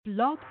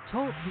Blog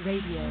Talk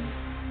Radio.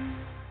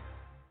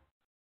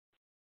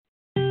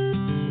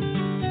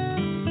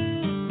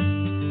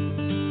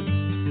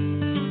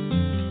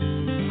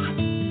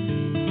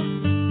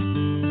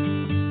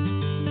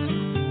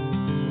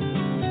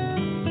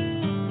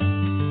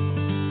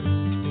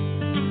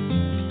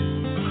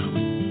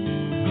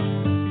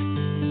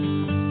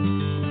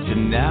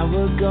 Now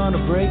we're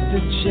gonna break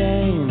the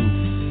chains,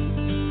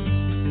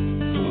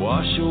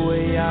 wash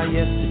away our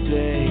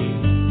yesterday.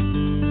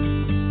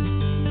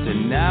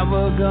 Tonight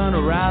we're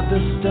gonna ride the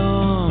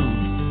storm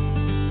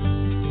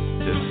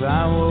to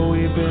find what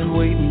we've been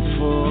waiting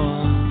for.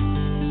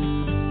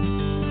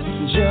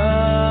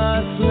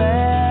 Just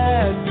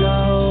let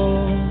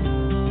go.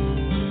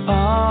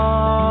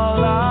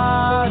 All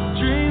our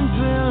dreams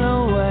will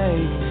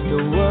awake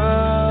the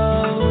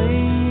world we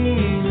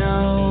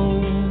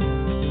know.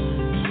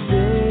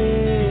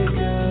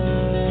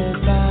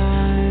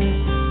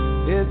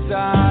 It's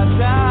our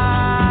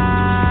time.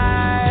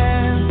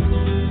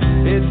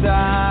 It's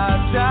our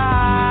time.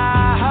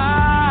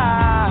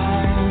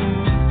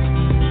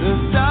 The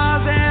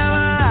stars have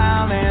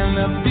aligned and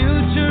the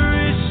future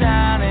is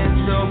shining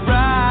so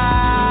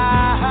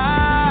bright.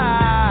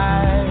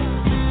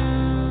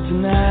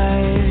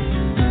 Tonight,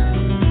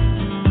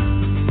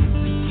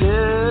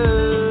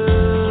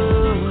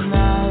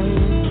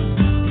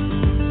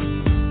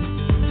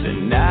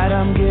 tonight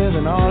I'm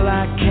giving all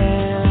I can.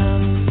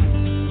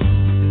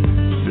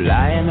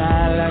 Flying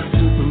high like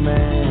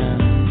Superman.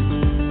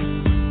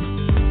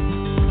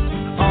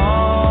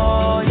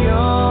 All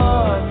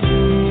your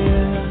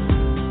tears,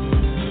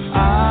 I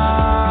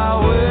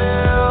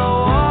will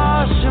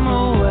wash them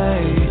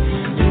away.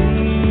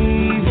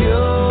 Leave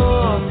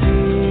your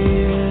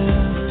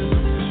fears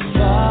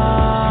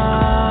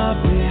far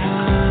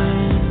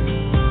behind.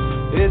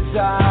 It's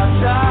our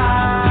time.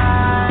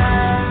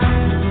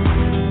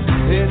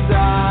 It's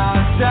our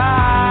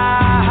time.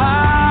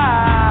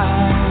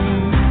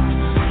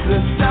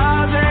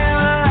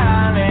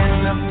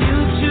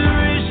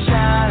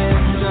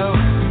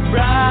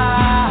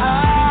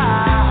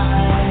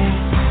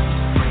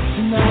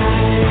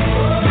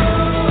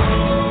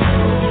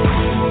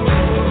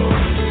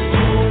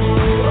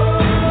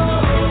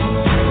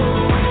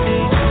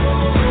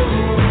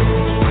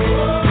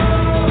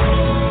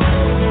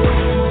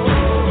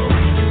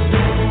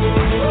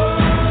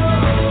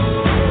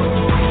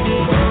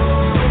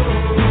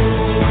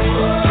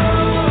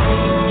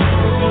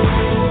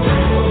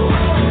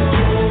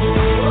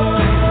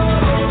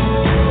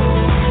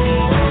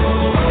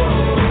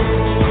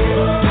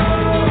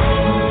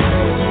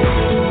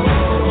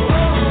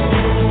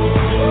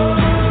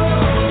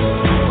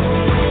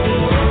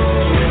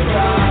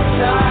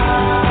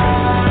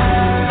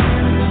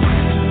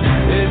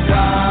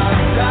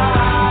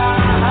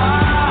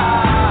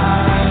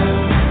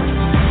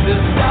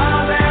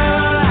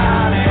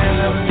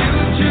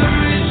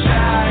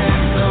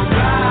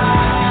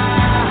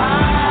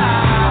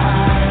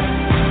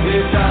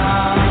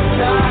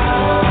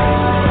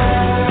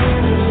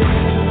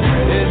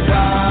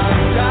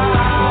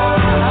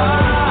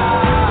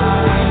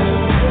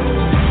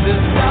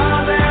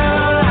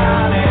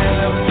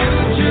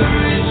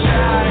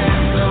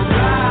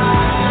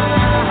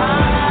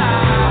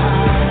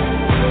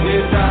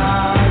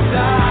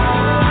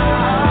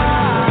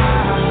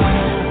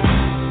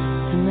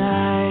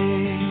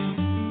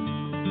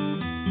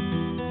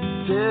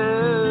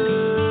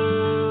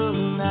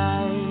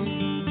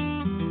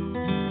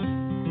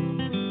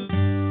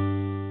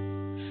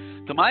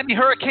 The Miami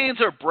Hurricanes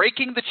are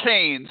breaking the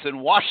chains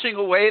and washing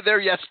away their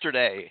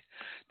yesterday.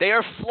 They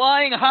are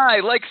flying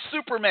high like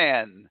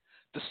Superman.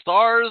 The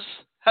stars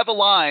have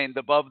aligned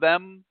above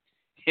them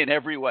in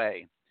every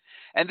way.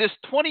 And this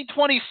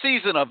 2020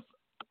 season of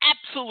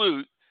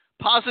absolute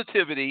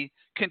positivity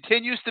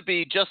continues to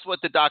be just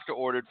what the doctor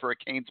ordered for a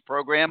Canes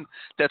program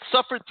that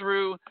suffered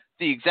through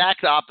the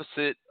exact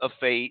opposite of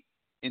fate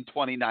in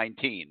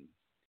 2019.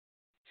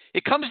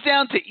 It comes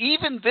down to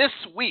even this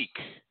week,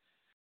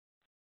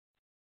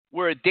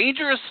 where a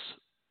dangerous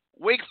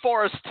Wake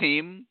Forest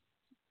team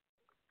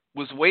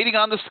was waiting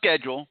on the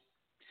schedule,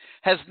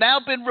 has now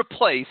been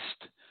replaced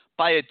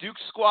by a Duke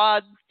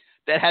squad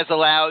that has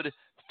allowed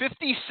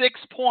 56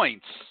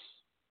 points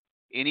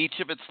in each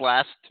of its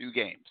last two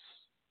games.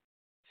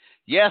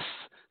 Yes,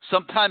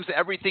 sometimes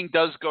everything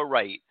does go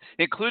right,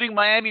 including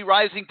Miami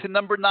rising to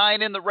number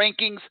 9 in the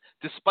rankings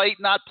despite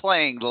not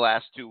playing the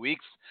last 2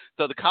 weeks,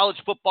 though the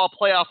College Football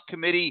Playoff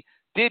Committee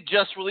did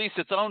just release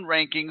its own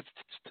rankings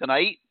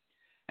tonight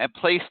and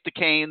placed the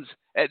Canes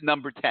at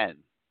number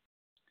 10.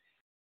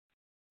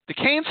 The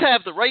Canes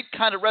have the right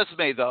kind of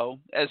resume, though,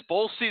 as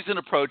bowl season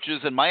approaches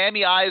and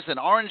Miami eyes an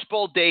Orange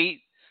Bowl date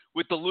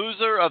with the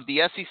loser of the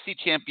SEC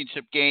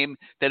championship game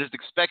that is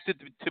expected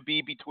to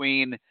be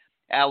between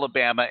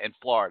Alabama and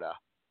Florida.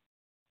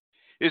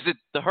 Is it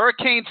the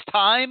Hurricanes'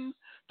 time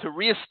to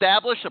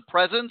reestablish a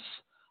presence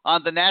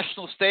on the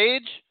national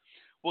stage?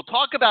 We'll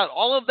talk about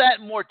all of that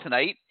and more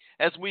tonight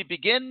as we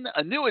begin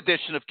a new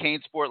edition of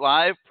CaneSport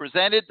Live,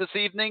 presented this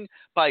evening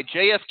by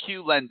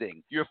JFQ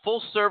Lending, your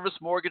full-service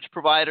mortgage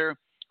provider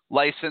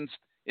licensed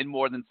in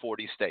more than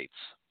 40 states.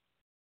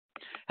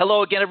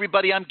 Hello again,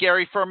 everybody. I'm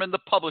Gary Ferman, the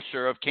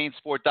publisher of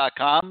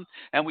CaneSport.com,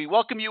 and we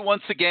welcome you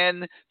once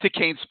again to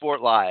CaneSport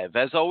Live.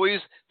 As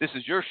always, this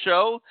is your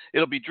show.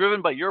 It'll be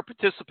driven by your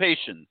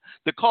participation.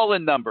 The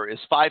call-in number is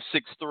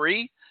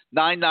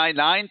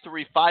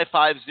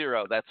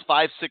 563-999-3550. That's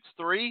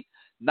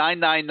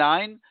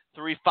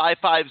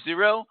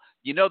 563-999-3550.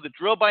 You know the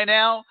drill by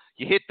now.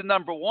 You hit the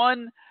number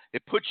 1.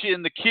 It puts you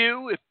in the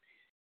queue. If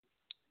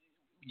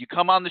you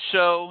come on the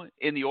show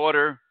in the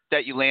order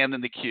that you land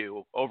in the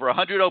queue. Over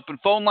 100 open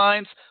phone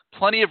lines,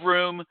 plenty of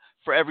room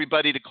for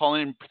everybody to call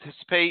in and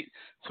participate.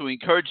 So we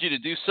encourage you to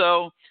do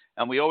so,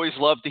 and we always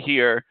love to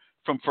hear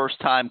from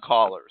first-time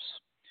callers.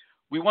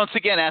 We once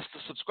again ask the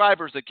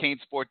subscribers at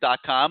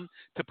CaneSport.com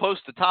to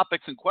post the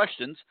topics and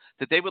questions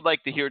that they would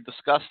like to hear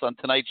discussed on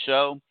tonight's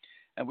show,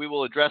 and we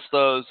will address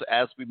those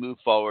as we move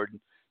forward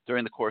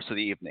during the course of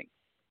the evening.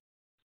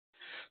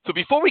 So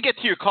before we get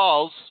to your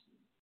calls,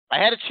 I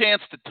had a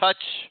chance to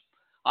touch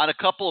on a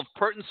couple of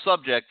pertinent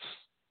subjects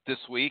this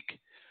week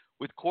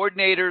with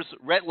coordinators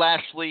Rhett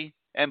Lashley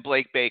and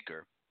Blake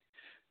Baker.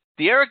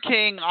 De'Ara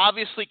King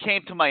obviously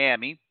came to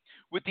Miami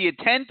with the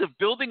intent of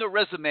building a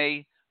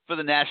resume for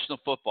the National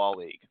Football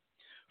League.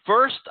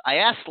 First, I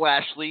asked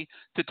Lashley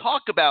to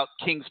talk about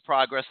King's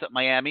progress at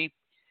Miami,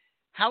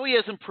 how he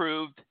has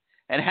improved,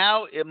 and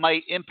how it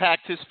might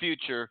impact his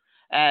future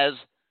as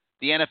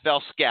the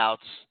NFL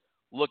scouts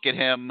look at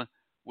him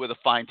with a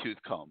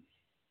fine-tooth comb.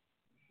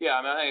 Yeah,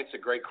 I think it's a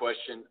great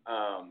question.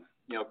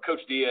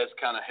 Coach Diaz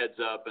kind of heads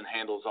up and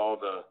handles all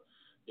the,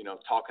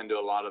 talking to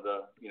a lot of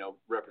the,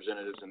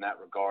 representatives in that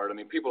regard. I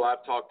mean, people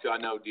I've talked to, I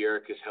know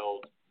Derek is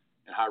held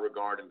in high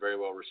regard and very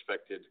well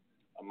respected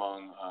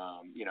among,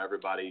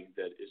 everybody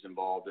that is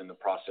involved in the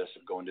process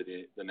of going to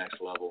the next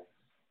level.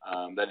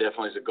 That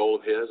definitely is a goal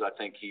of his. I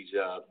think he's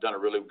done a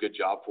really good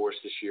job for us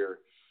this year.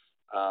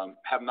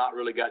 Have not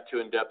really got too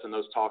in-depth in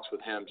those talks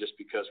with him just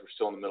because we're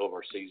still in the middle of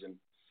our season.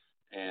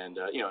 And,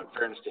 in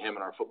fairness to him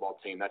and our football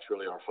team, that's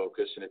really our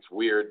focus. And it's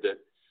weird that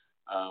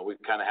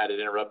we've kind of had it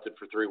interrupted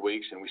for 3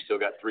 weeks and we still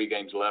got 3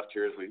 games left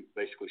here as we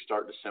basically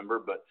start December.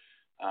 But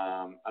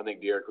I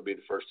think Derek will be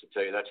the first to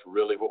tell you that's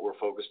really what we're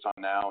focused on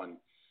now. And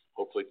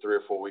hopefully 3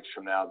 or 4 weeks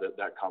from now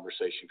that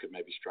conversation could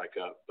maybe strike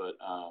up. But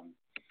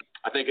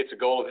I think it's a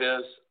goal of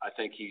his. I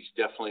think he's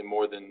definitely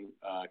more than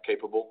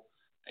capable.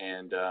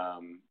 And,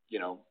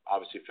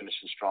 obviously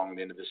finishing strong at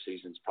the end of this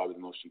season is probably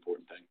the most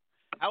important thing.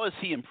 How has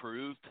he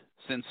improved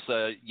since,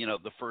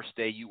 the first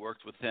day you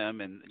worked with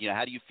him? And,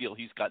 how do you feel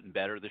he's gotten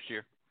better this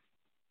year?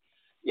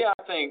 Yeah,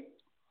 I think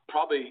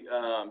probably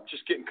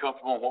just getting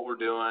comfortable in what we're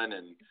doing.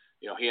 And,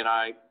 he and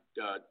I,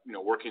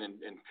 working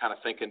and kind of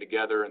thinking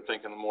together and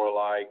thinking more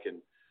alike.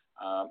 And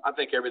I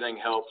think everything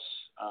helps.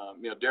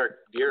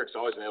 Derek's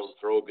always been able to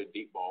throw a good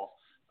deep ball.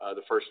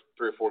 The first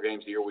 3 or 4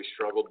 games of the year we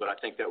struggled, but I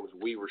think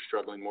we were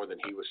struggling more than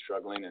he was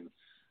struggling. And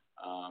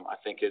I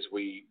think as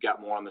we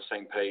got more on the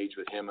same page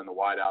with him and the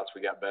wideouts,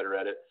 we got better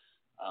at it.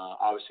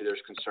 Obviously,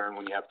 there's concern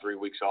when you have 3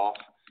 weeks off.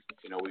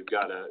 We've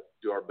got to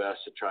do our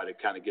best to try to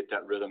kind of get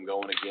that rhythm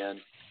going again.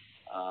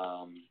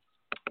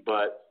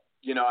 But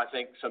I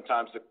think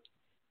sometimes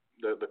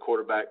the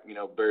quarterback,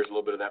 bears a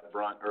little bit of that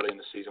brunt early in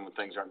the season when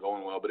things aren't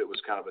going well, but it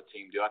was kind of a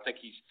team deal. I think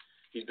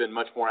he's been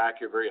much more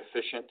accurate, very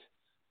efficient.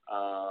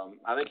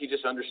 I think he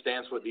just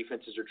understands what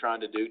defenses are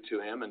trying to do to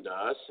him and to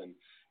us and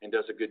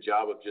does a good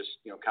job of just,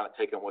 kind of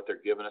taking what they're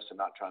giving us and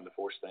not trying to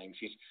force things.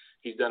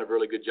 He's done a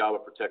really good job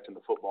of protecting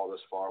the football thus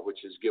far,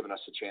 which has given us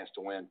a chance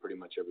to win pretty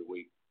much every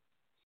week.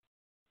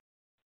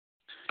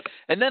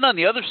 And then on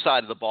the other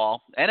side of the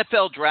ball,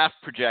 NFL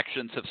draft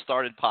projections have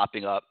started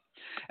popping up,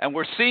 and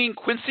we're seeing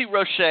Quincy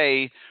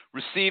Roche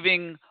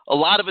receiving a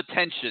lot of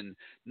attention,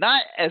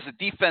 not as a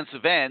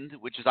defensive end,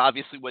 which is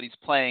obviously what he's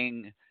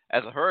playing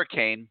as a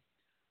Hurricane,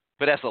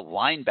 but as a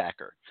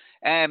linebacker.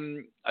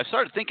 And I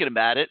started thinking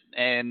about it,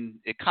 and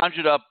it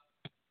conjured up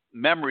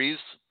memories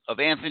of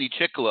Anthony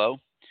Chickillo,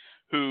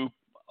 who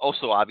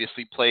also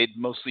obviously played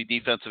mostly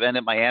defensive end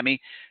at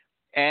Miami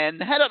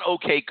and had an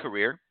okay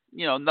career,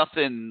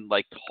 nothing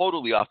like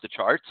totally off the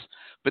charts,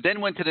 but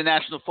then went to the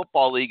National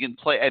Football League and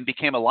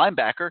became a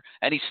linebacker,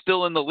 and he's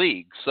still in the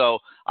league. So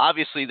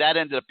obviously that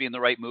ended up being the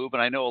right move,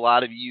 and I know a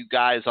lot of you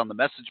guys on the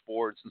message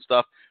boards and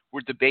stuff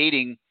were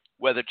debating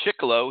whether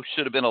Chickillo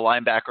should have been a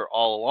linebacker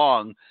all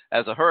along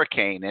as a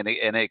Hurricane. And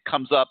it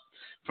comes up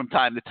from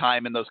time to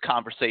time in those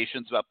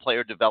conversations about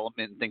player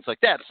development and things like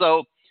that.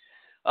 So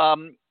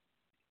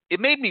it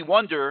made me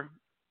wonder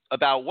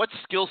about what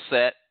skill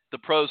set the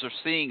pros are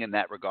seeing in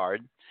that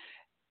regard,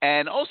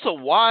 and also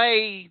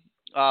why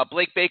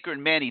Blake Baker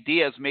and Manny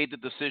Diaz made the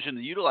decision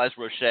to utilize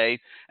Roche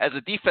as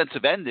a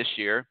defensive end this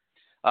year.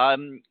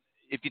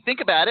 If you think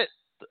about it,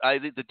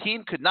 the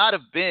team could not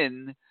have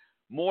been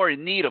more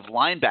in need of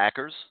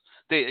linebackers.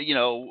 There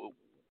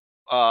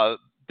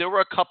were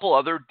a couple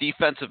other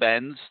defensive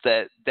ends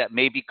that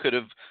maybe could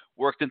have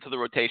worked into the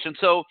rotation.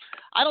 So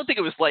I don't think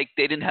it was like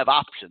they didn't have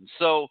options.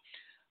 So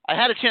I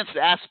had a chance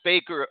to ask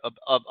Baker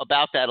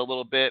about that a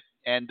little bit,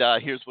 and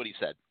here's what he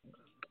said.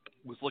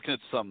 was looking at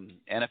some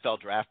NFL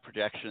draft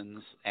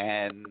projections,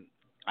 and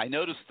I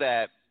noticed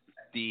that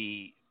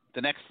the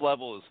next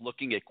level is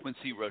looking at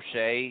Quincy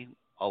Roche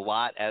a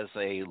lot as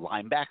a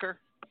linebacker.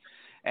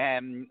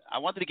 And I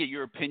wanted to get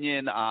your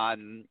opinion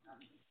on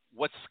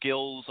what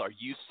skills are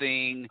you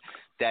seeing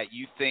that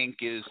you think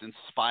is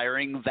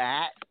inspiring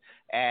that,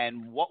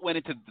 and what went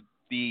into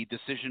the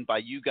decision by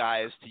you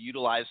guys to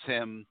utilize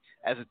him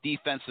as a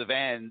defensive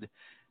end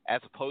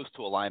as opposed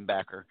to a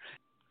linebacker?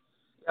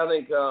 I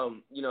think,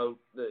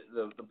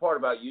 the part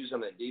about using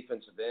him at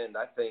defensive end,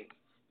 I think,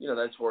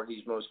 that's where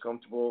he's most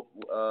comfortable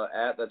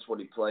at. That's what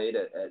he played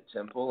at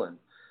Temple. And,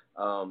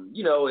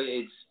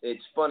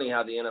 it's funny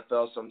how the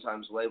NFL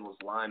sometimes labels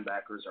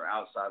linebackers or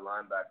outside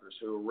linebackers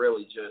who are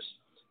really just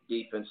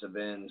defensive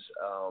ends,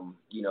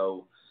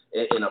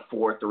 in a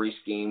 4-3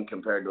 scheme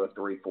compared to a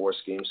 3-4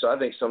 scheme. So I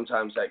think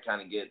sometimes that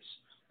kind of gets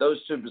 –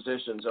 those two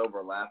positions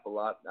overlap a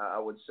lot, I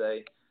would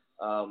say.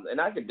 And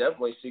I could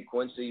definitely see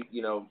Quincy,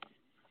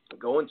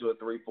 going to a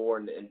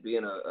 3-4 and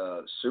being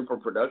a super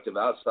productive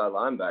outside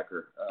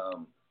linebacker.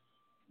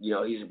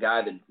 He's a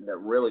guy that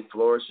really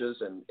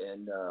flourishes,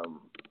 and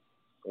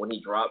when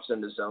he drops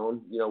into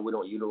zone, we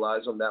don't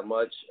utilize him that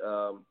much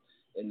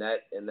in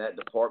that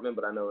department.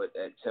 But I know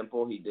at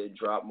Temple he did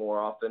drop more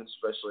often,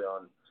 especially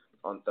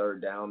on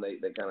third down. They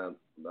kind of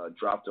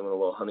dropped him in a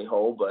little honey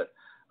hole. But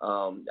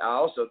I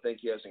also think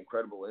he has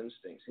incredible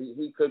instincts.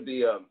 He could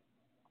be a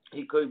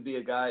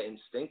guy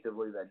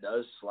instinctively that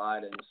does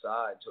slide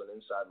inside to an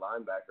inside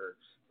linebacker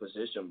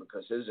position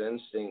because his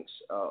instincts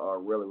are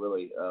really,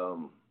 really,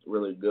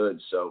 really good.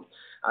 So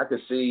I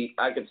could see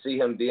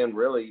him being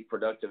really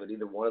productive at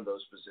either one of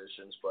those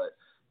positions. But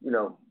in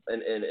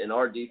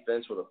our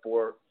defense with a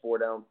four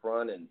down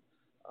front and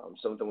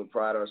something we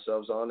pride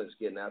ourselves on is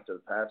getting after the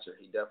passer.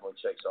 He definitely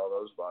checks all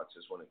those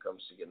boxes when it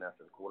comes to getting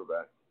after the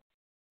quarterback.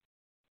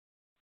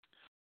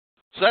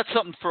 So that's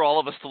something for all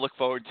of us to look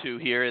forward to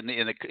here in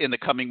the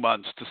coming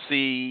months, to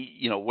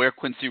see where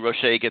Quincy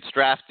Roche gets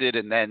drafted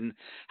and then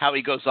how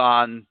he goes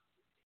on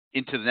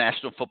into the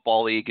National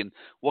Football League and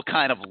what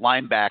kind of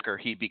linebacker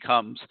he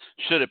becomes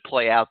should it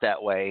play out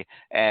that way,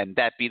 and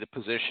that be the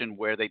position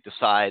where they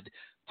decide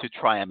to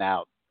try him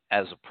out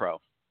as a pro.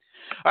 All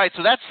right,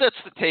 so that sets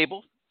the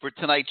table for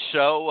tonight's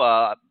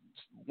show.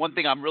 One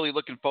thing I'm really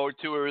looking forward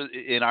to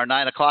in our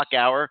 9 o'clock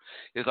hour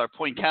is our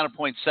point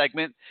counterpoint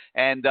segment.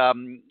 And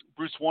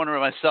Bruce Warner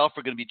and myself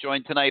are going to be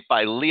joined tonight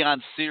by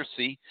Leon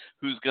Searcy,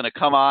 who's going to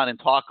come on and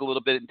talk a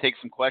little bit and take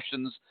some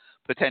questions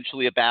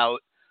potentially about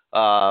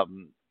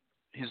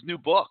his new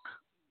book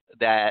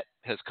that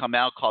has come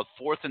out called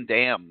Fourth and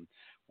Damn,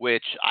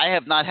 which I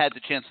have not had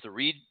the chance to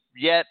read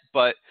yet,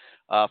 but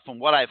from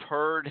what I've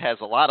heard, has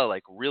a lot of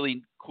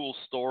really cool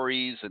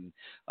stories. And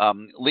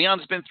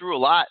Leon's been through a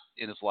lot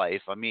in his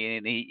life. I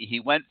mean,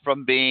 he went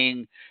from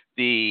being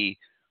the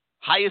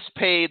highest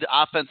paid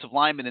offensive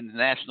lineman in the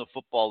National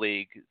Football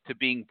League to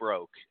being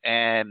broke.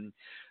 And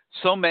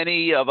so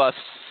many of us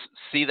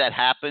see that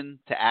happen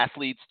to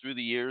athletes through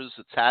the years.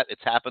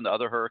 It's happened to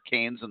other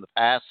Hurricanes in the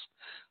past.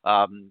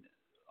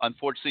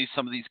 Unfortunately,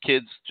 some of these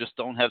kids just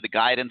don't have the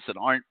guidance and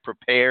aren't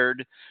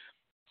prepared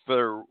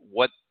for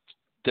what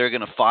they're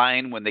going to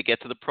find when they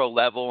get to the pro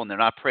level, and they're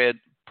not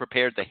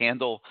prepared to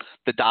handle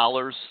the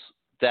dollars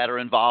that are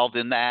involved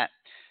in that.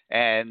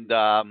 And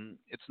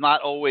it's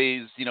not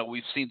always,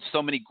 we've seen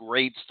so many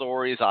great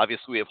stories.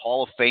 Obviously, we have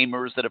Hall of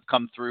Famers that have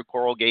come through,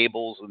 Coral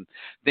Gables and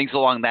things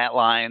along that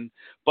line.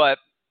 But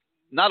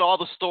not all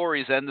the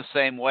stories end the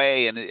same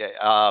way. And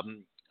I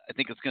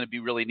think it's going to be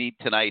really neat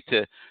tonight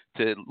to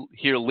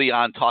hear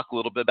Leon talk a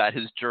little bit about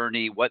his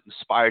journey, what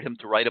inspired him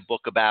to write a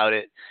book about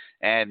it,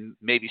 and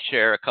maybe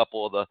share a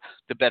couple of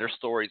the better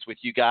stories with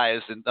you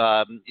guys. And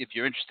if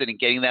you're interested in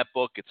getting that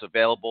book, it's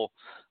available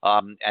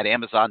at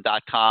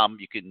Amazon.com.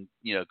 You can,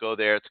 go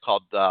there. It's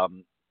called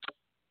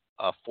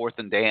Fourth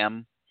and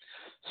Damn.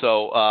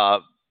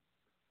 So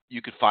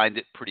you could find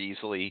it pretty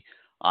easily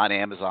on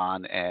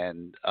Amazon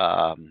and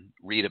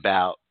read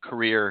about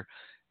career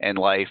and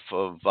life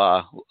of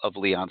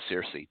Leon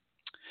Searcy.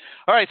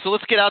 All right, so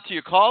let's get out to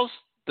your calls.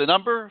 The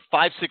number,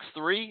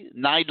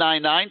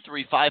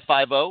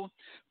 563-999-3550,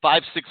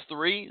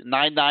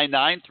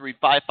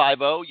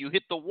 563-999-3550. You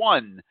hit the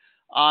 1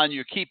 on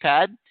your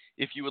keypad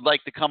if you would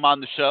like to come on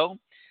the show.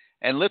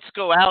 And let's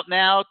go out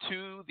now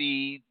to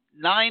the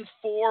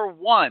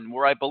 941,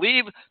 where I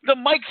believe the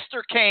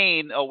Mikester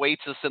Cane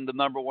awaits us in the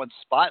number 1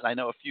 spot. I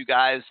know a few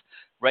guys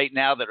right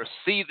now that are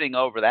seething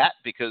over that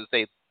because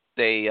they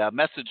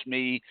messaged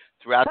me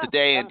throughout the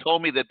day and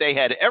told me that they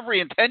had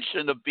every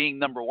intention of being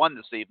number 1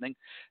 this evening,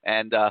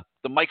 and the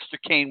Mikester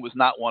Cane was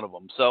not one of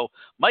them. So,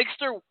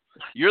 Mikester,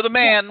 you're the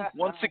man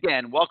once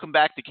again. Welcome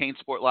back to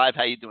CaneSport Live.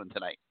 How you doing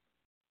tonight?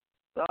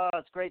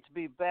 It's great to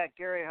be back,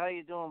 Gary. How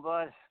you doing,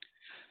 bud?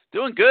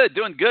 Doing good.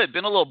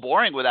 Been a little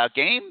boring without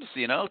games,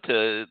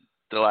 to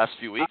the last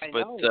few weeks. Tell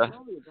me about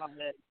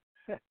it.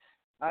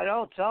 I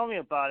know. Tell me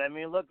about it. I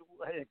mean, look,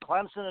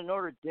 Clemson and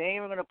Notre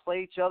Dame are going to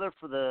play each other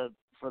for the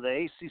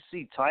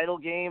ACC title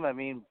game. I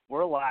mean,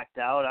 we're locked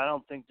out. I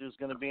don't think there's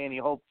going to be any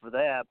hope for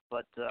that.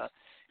 But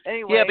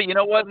Anyway, Yeah, but you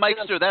know what,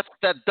 Mikester? That's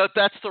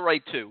the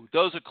right two.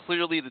 Those are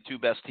clearly the two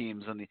best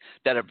teams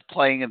that are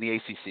playing in the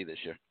ACC this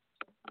year.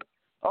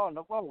 Oh,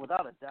 no, well,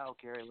 without a doubt,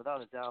 Gary,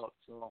 without a doubt.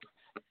 So,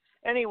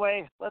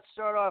 anyway, let's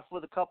start off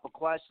with a couple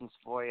questions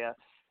for you.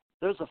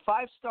 There's a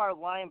 5-star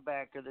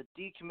linebacker that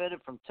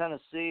decommitted from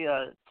Tennessee,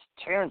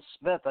 Terrence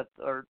Smith,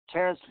 or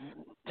Terrence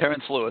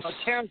Lewis.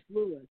 Terrence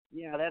Lewis.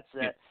 Yeah, that's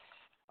it.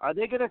 Are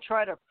they going to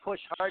try to push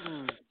hard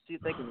and see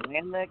if they can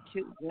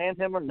land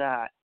him or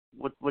not?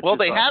 What's well, your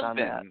they thoughts have on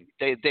been.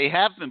 that? They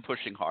have been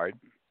pushing hard,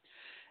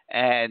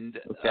 and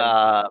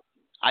Okay.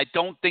 I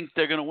don't think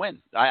they're going to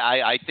win.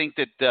 I think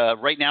that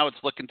right now it's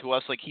looking to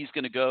us like he's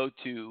going to go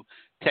to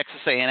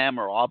Texas A&M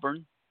or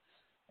Auburn.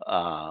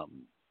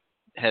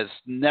 Has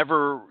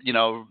never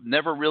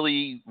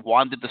really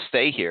wanted to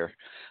stay here.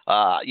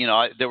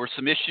 There were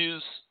some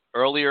issues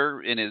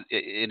earlier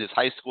in his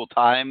high school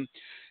time.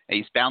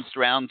 He's bounced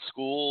around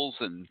schools,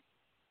 and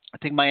I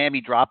think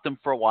Miami dropped him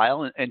for a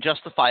while, and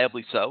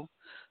justifiably so.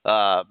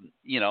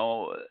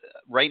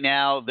 Right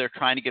now they're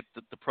trying to get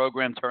the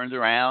program turned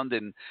around,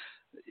 and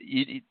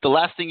the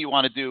last thing you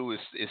want to do is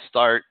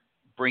start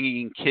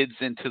bringing kids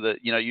into the.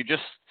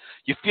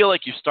 You feel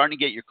like you're starting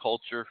to get your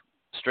culture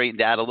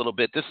straightened out a little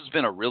bit. This has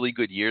been a really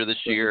good year this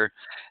year,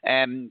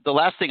 and the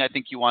last thing I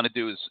think you want to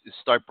do is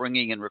start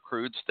bringing in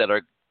recruits that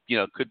are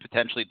could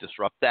potentially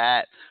disrupt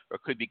that or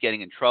could be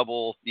getting in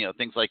trouble,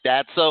 things like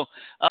that. So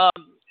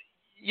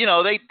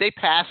they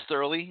passed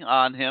early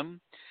on him,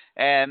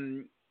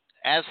 and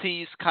as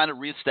he's kind of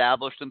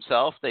reestablished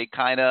himself, they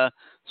kind of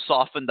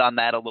softened on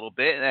that a little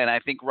bit. And I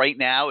think right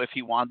now, if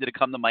he wanted to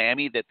come to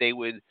Miami, that they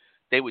would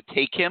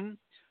take him.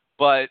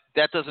 But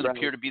that doesn't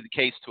appear to be the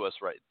case to us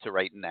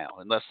right now.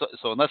 Unless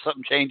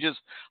something changes,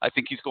 I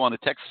think he's going to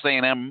Texas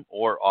A&M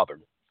or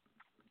Auburn.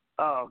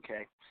 Oh,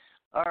 okay.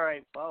 All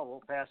right. Well,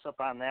 we'll pass up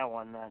on that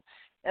one then.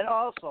 And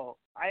also,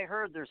 I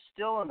heard they're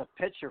still in the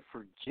picture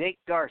for Jake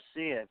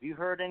Garcia. Have you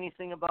heard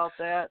anything about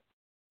that?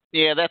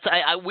 Yeah,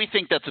 we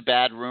think that's a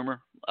bad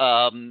rumor.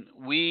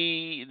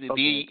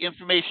 The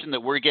information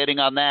that we're getting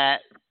on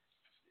that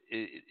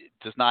it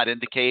does not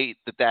indicate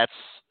that that's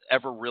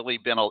ever really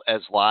been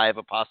as live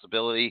a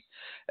possibility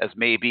as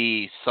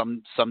maybe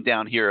some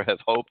down here have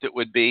hoped it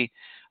would be.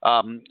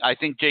 I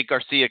think Jake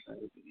Garcia,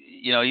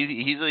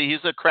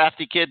 he's a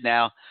crafty kid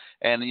now,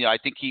 and I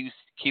think he's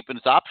keeping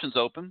his options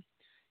open.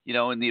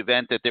 In the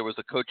event that there was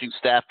a coaching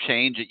staff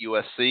change at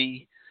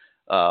USC.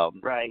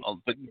 Right.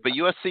 But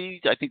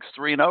USC, I think, is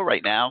 3-0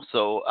 right now.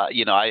 So,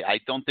 I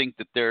don't think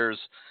that there's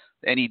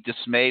any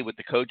dismay with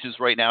the coaches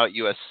right now at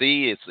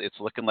USC. It's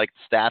looking like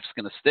the staff's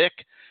going to stick,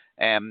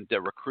 and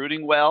they're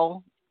recruiting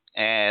well,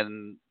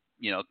 and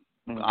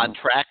on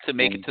track to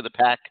make it to the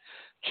PAC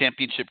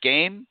championship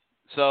game.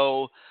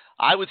 So,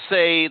 I would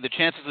say the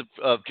chances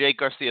of Jake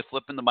Garcia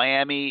flipping to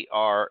Miami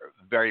are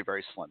very,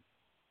 very slim.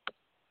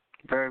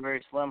 Very,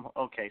 very slim.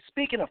 Okay.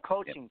 Speaking of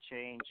coaching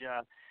change,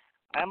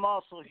 I'm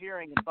also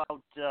hearing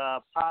about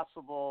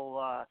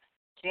possible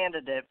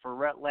candidate for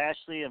Rhett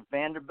Lashley of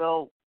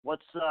Vanderbilt.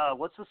 What's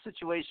the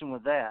situation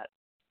with that?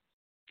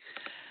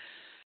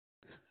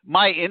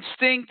 My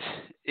instinct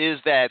is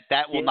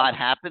that will not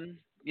happen.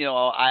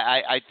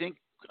 I think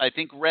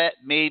Rhett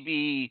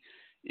maybe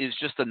is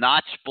just a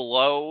notch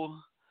below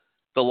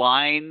the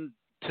line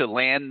to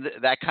land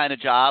that kind of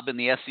job in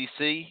the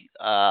SEC.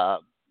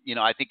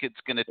 I think it's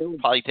going to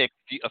probably take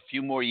a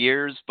few more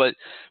years, but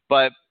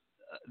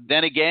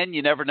then again,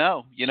 you never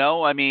know.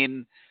 I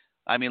mean,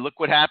 look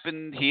what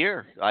happened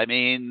here. I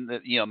mean,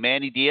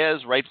 Manny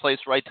Diaz, right place,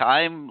 right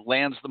time,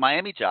 lands the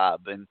Miami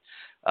job, and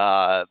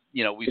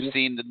we've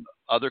seen the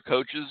other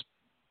coaches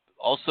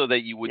also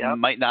that you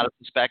might not have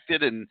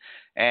suspected,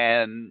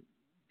 and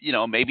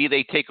maybe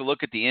they take a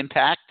look at the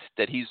impact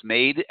that he's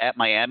made at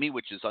Miami,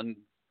 which is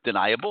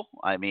undeniable.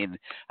 I mean,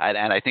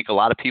 and I think a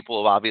lot of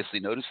people have obviously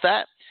noticed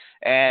that,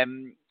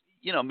 and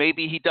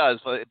maybe he does.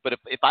 But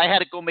if I had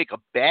to go make a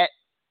bet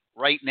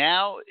right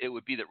now, it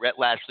would be that Rhett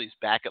Lashley's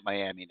back at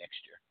Miami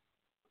next year.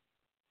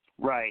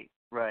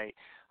 Right.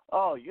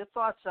 Oh, your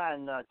thoughts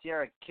on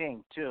Derek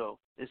King too?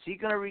 Is he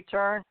going to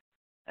return?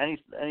 Any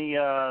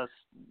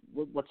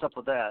what's up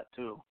with that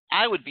too?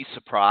 I would be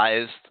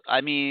surprised.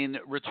 I mean,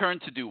 return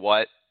to do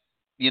what?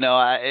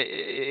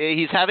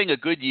 He's having a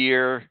good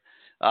year.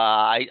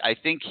 I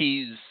think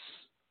he's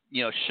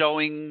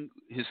showing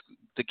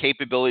the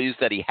capabilities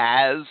that he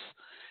has,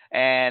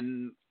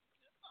 and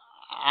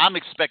I'm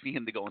expecting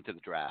him to go into the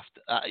draft.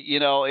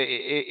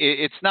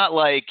 It's not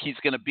like he's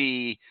going to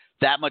be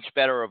that much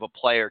better of a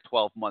player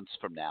 12 months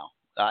from now.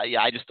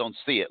 I just don't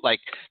see it. Like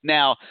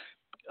now,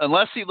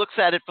 unless he looks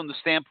at it from the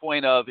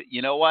standpoint of,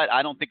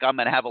 I don't think I'm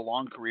going to have a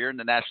long career in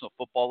the National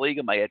Football League,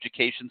 and my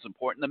education's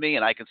important to me,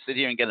 and I can sit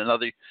here and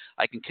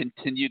I can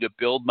continue to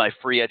build my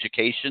free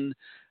education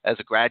as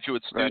a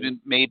graduate student,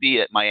 maybe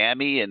at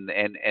Miami, and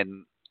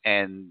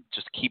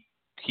just keep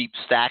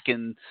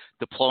stacking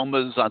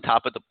diplomas on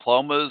top of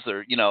diplomas,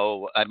 or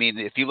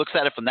if he looks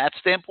at it from that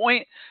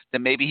standpoint,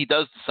 then maybe he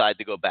does decide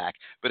to go back.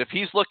 But if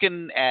he's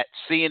looking at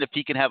seeing if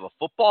he can have a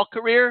football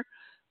career,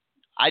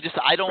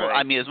 I don't. Right.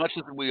 I mean, as much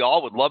as we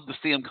all would love to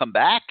see him come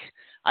back,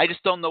 I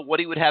just don't know what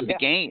he would have to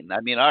gain.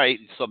 I mean, all right,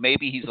 so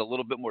maybe he's a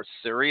little bit more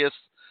serious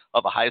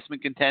of a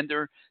Heisman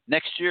contender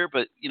next year,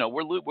 but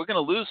we're going to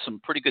lose some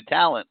pretty good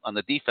talent on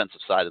the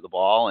defensive side of the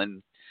ball,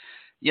 and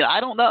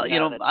I don't know.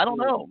 I don't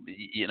know.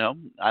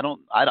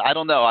 I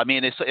don't know. I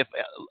mean,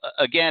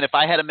 if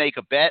I had to make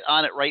a bet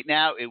on it right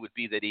now, it would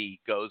be that he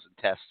goes and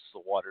tests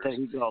the waters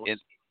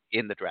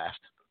in the draft.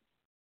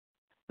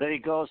 That he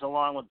goes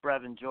along with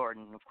Brevin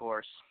Jordan, of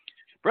course.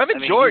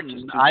 Brevin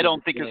Jordan, I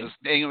don't think is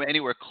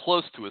anywhere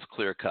close to as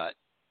clear cut.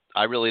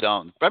 I really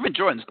don't. Brevin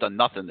Jordan's done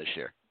nothing this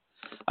year.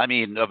 I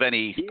mean, of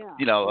any,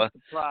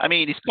 I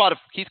mean, he's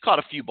caught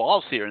a few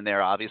balls here and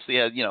there, obviously,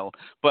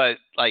 but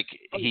like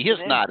he has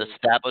not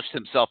established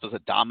himself as a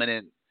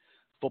dominant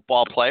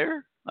football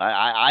player.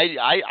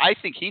 I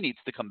think he needs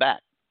to come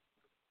back.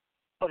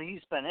 But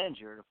he's been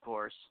injured, of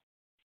course.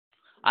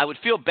 I would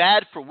feel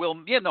bad for Will.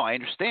 Yeah, no, I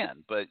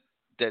understand, but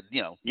that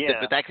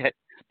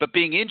but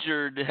being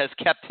injured has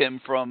kept him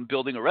from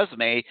building a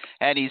resume,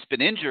 and he's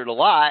been injured a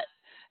lot.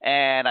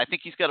 And I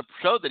think he's got to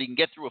show that he can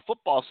get through a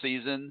football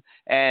season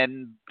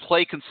and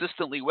play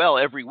consistently well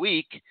every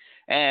week.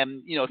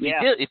 And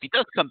if he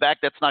does come back,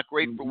 that's not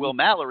great for Will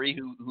Mallory,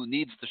 who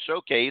needs to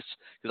showcase,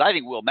 because I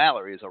think Will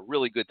Mallory is a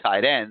really good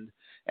tight end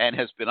and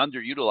has been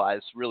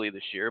underutilized really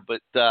this year.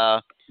 But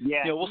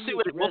we'll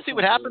see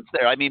what happens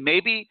there. I mean,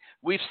 maybe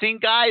we've seen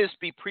guys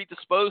be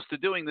predisposed to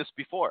doing this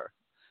before,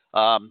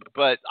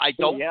 but I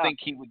don't think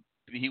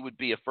he would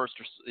be a first.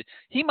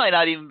 He might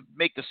not even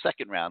make the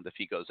second round if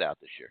he goes out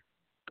this year.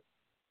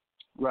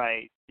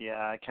 Right. Yeah,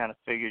 I kind of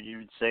figured you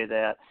would say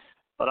that.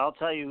 But I'll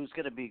tell you who's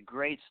going to be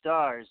great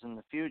stars in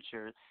the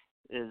future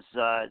is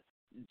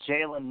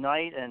Jalen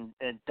Knight and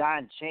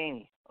Don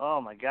Chaney.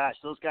 Oh, my gosh,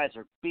 those guys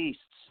are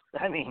beasts.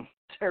 I mean,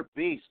 they're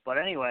beasts. But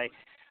anyway,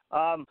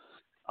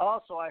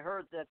 also I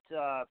heard that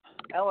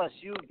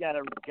LSU got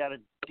a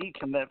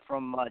decommit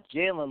from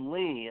Jalen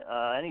Lee.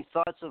 Any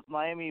thoughts of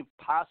Miami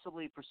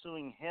possibly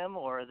pursuing him,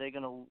 or are they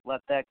going to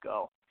let that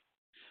go?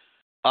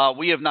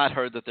 We have not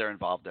heard that they're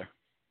involved there.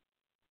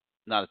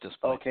 Not at this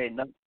point. Okay.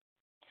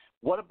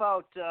 What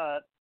about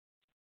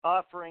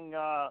offering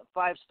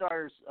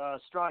 5-star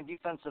strong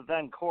defensive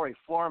end Corey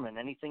Foreman?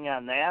 Anything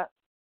on that?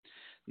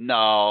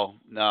 No.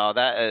 That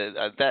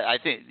I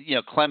think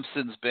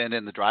Clemson's been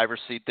in the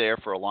driver's seat there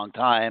for a long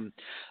time.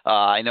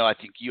 I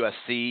think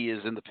USC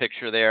is in the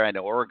picture there. I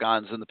know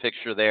Oregon's in the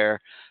picture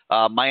there.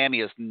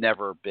 Miami has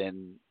never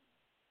been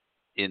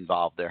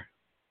involved there.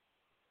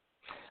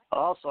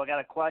 Also, I got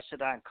a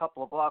question on a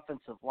couple of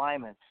offensive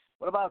linemen.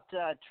 What about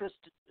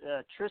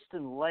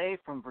Tristan Lay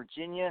from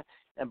Virginia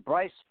and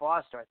Bryce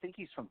Foster? I think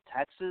he's from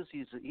Texas.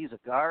 He's a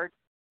guard,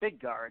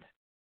 big guard.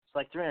 It's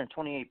like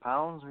 328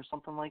 pounds or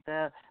something like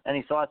that.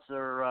 Any thoughts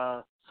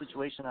or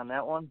situation on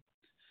that one?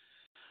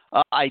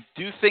 I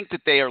do think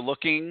that they are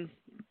looking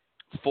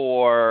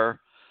for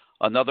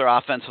another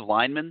offensive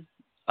lineman.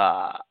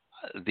 The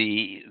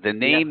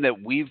name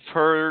that we've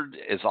heard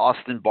is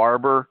Austin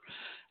Barber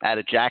out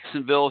of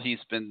Jacksonville. He's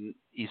been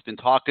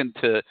talking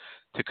to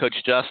Coach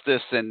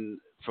Justice, and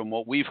from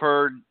what we've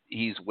heard,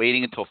 he's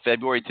waiting until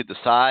February to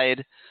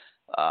decide.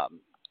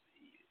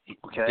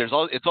 Okay.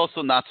 It's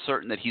also not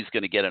certain that he's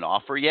going to get an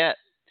offer yet.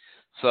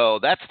 So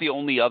that's the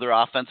only other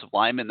offensive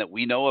lineman that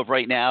we know of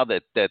right now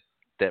that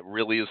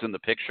really is in the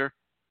picture.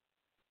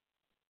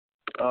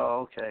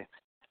 Oh, okay.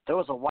 There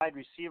was a wide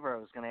receiver I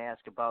was going to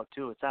ask about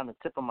too. It's on the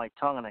tip of my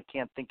tongue, and I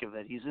can't think of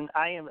it.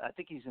 I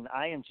think he's in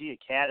IMG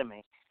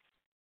Academy.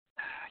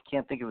 I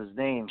can't think of his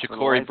name.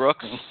 Ja'Cory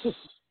Brooks.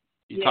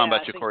 You're talking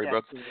about Ja'Cory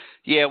Brooks?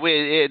 Yeah,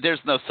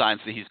 there's no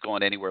signs that he's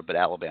going anywhere but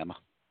Alabama.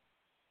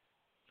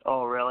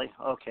 Oh, really?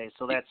 Okay,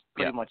 so that's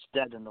pretty much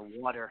dead in the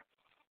water.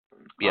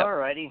 Yeah. All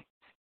righty.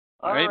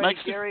 All right, Mike.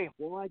 Gary.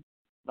 Well,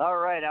 all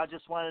right, I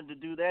just wanted to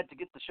do that to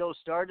get the show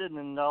started,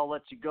 and I'll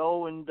let you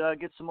go and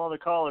get some other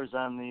callers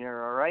on the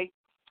air, all right?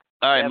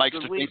 All right, Mike.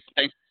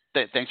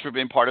 Thanks for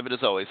being part of it,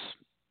 as always.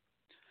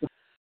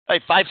 Hey,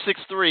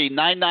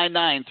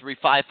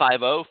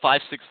 563-999-3550,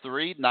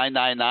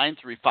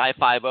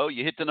 563-999-3550.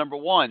 You hit the number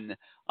 1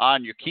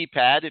 on your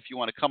keypad if you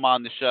want to come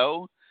on the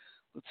show.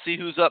 Let's see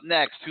who's up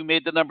next. Who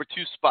made the number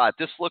 2 spot?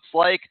 This looks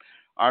like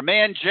our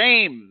man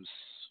James.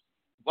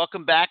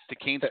 Welcome back to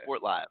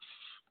CaneSport Live.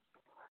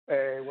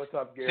 Hey, what's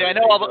up, Gary? I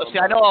know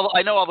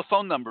all the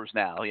phone numbers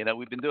now.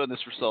 We've been doing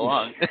this for so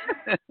long.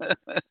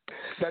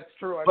 That's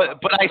true. But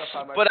I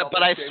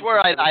swear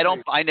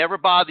I never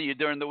bother you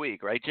during the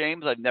week, right,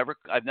 James? I've never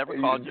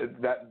called you.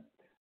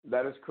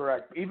 That is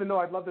correct. Even though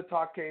I'd love to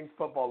talk Canes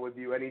football with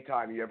you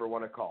anytime you ever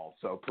want to call.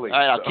 So please. All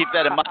right, I'll keep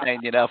that in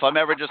mind. If I'm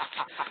ever just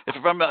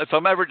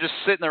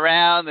sitting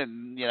around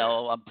and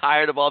I'm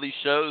tired of all these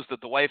shows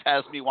that the wife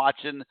has me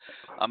watching,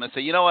 I'm gonna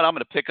say, you know what? I'm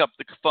gonna pick up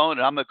the phone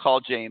and I'm gonna call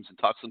James and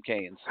talk some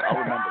Canes. I'll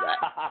remember that.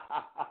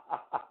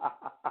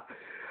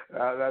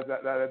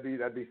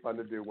 That'd be fun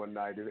to do one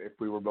night if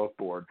we were both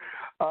bored.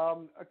 A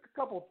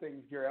couple of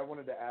things, Gary, I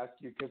wanted to ask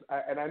you because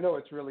I know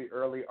it's really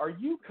early. Are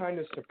you kind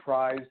of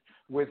surprised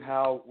with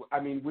how? I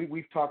mean,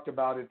 we've talked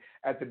about it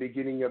at the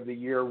beginning of the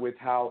year with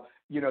how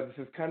this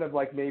is kind of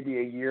like maybe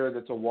a year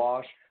that's a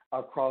wash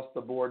across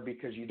the board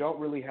because you don't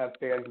really have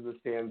fans in the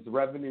stands,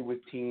 revenue with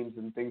teams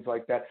and things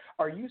like that.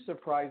 Are you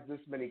surprised this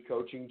many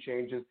coaching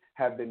changes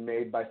have been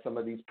made by some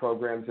of these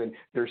programs and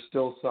there's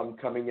still some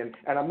coming in?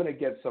 And I'm going to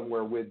get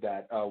somewhere with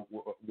that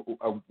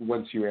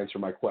once you answer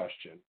my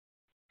question.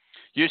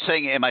 You're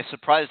saying, am I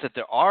surprised that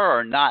there are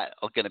or not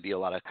going to be a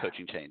lot of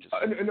coaching changes?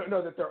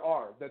 No, that there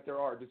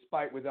are,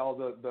 despite with all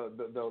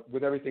the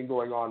with everything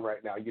going on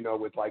right now,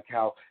 with like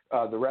how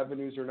the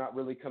revenues are not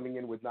really coming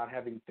in with not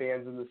having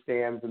fans in the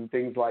stands and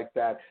things like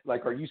that.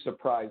 Like, are you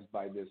surprised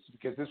by this?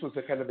 Because this was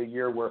a kind of a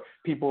year where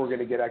people were going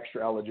to get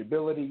extra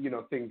eligibility,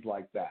 things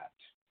like that.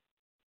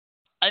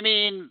 I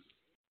mean,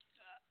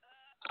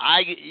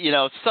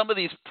 some of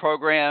these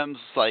programs,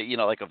 like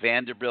a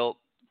Vanderbilt,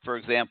 for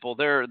example,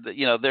 they're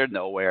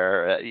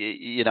nowhere.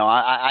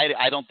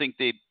 I don't think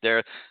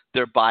their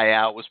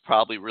buyout was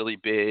probably really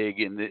big,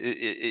 and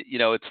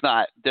it's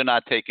not. They're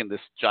not taking this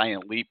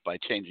giant leap by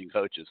changing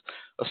coaches.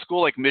 A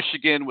school like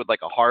Michigan with like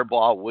a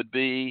Harbaugh would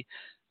be.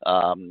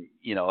 A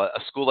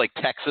school like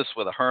Texas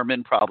with a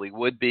Herman probably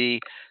would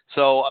be.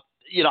 So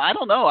I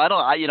don't know.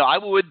 I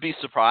would be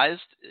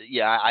surprised.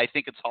 Yeah, I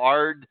think it's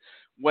hard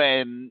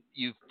when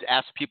you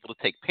ask people to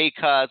take pay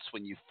cuts,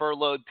 when you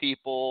furloughed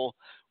people,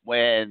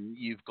 when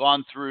you've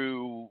gone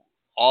through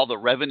all the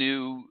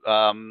revenue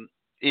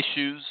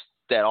issues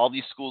that all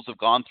these schools have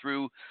gone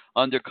through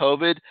under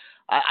COVID.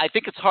 I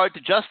think it's hard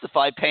to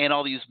justify paying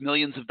all these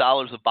millions of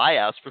dollars of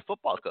buyouts for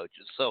football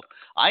coaches. So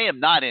I am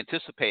not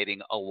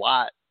anticipating a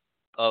lot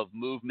of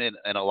movement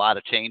and a lot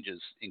of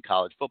changes in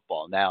college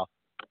football. Now,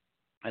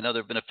 I know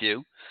there have been a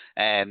few,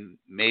 and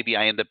maybe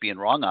I end up being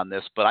wrong on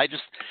this, but I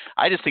just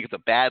think it's a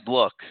bad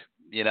look.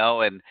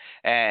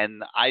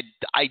 And I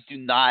do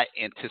not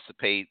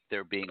anticipate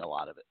there being a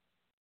lot of it.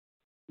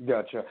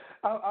 Gotcha.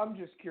 I'm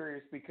just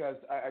curious because,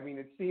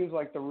 it seems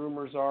like the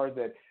rumors are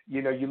that,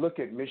 you look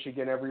at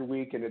Michigan every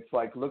week and it's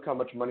like, look how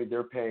much money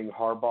they're paying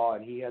Harbaugh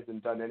and he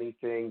hasn't done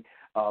anything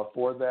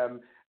for them.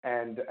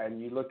 And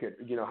you look at,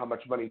 how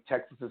much money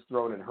Texas has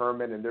thrown in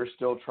Herman and they're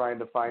still trying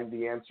to find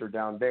the answer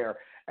down there.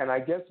 And I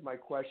guess my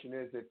question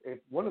is if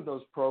one of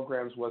those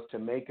programs was to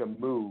make a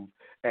move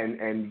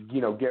and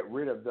get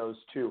rid of those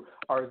two,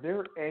 are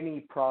there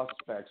any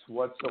prospects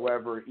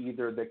whatsoever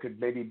either that could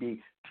maybe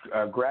be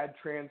grad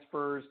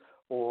transfers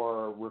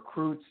or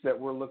recruits that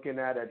we're looking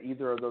at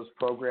either of those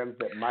programs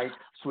that might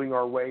swing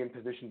our way in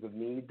positions of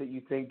need that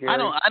you think, Gary?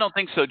 I don't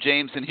think so,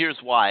 James, and here's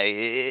why.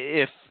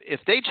 If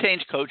they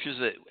change coaches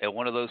at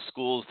one of those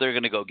schools, they're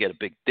going to go get a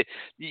big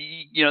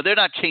they're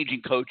not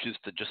changing coaches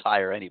to just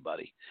hire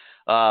anybody.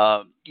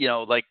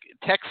 Like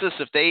Texas,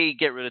 if they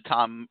get rid of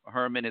Tom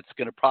Herman, it's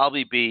going to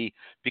probably be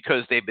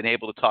because they've been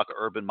able to talk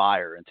Urban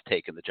Meyer into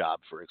taking the job,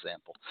 for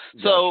example.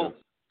 Gotcha. So,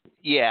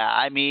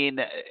 yeah,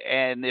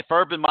 and if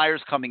Urban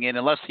Meyer's coming in,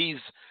 unless he's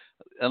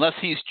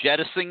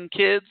jettisoning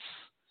kids,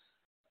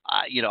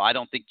 I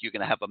don't think you're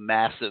going to have a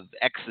massive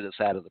exodus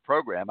out of the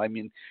program.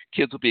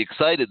 Kids will be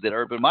excited that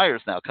Urban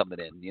Meyer's now coming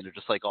in,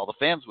 just like all the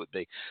fans would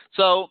be.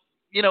 So,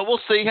 we'll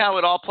see how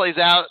it all plays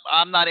out.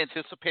 I'm not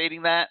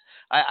anticipating that.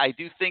 I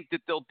do think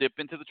that they'll dip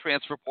into the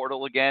transfer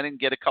portal again and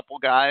get a couple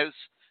guys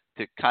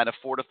to kind of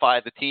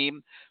fortify the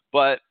team.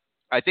 But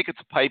I think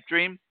it's a pipe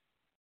dream.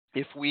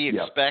 If we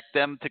expect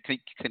them to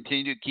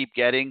continue to keep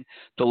getting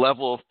the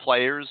level of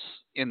players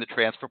in the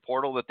transfer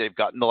portal that they've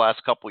gotten the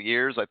last couple of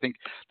years, I think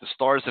the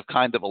stars have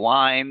kind of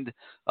aligned,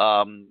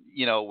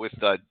 with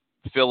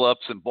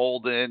Phillips and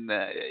Bolden,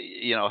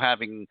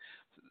 having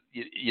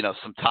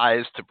some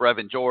ties to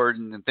Brevin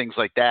Jordan and things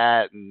like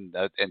that, and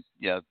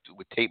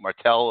with Tate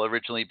Martell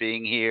originally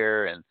being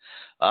here, and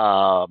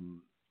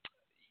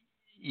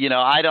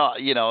I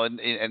don't,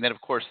 and then of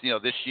course,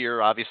 this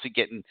year obviously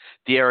getting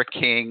De'Ara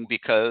King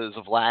because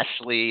of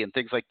Lashley and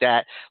things like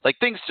that. Like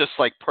things just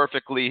like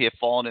perfectly have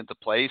fallen into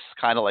place,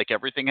 kind of like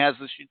everything has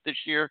this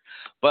year.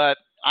 But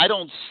I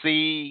don't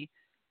see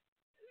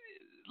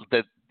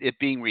that it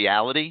being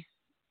reality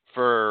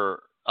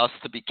for us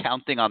to be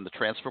counting on the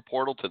transfer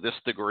portal to this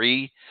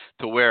degree,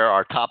 to where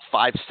our top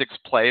 5-6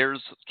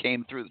 players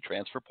came through the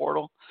transfer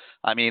portal.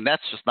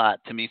 That's just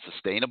not, to me,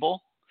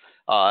 sustainable.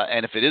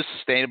 And if it is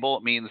sustainable,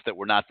 it means that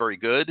we're not very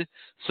good.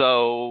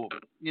 So,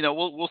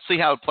 we'll see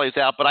how it plays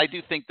out. But I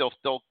do think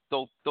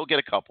they'll get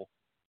a couple.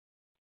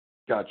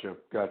 Gotcha.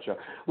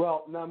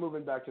 Well, now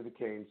moving back to the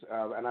Canes,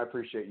 and I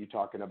appreciate you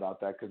talking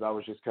about that because I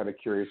was just kind of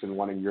curious and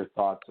wanting your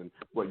thoughts and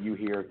what you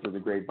hear through the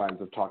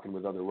grapevines of talking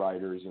with other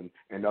writers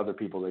and other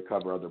people that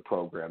cover other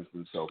programs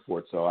and so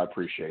forth. So I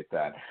appreciate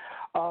that.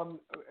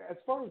 As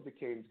far as the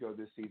Canes go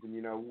this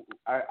season,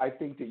 I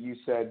think that you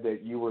said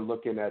that you were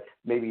looking at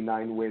maybe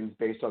 9 wins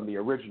based on the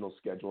original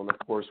schedule. And, of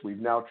course, we've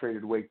now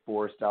traded Wake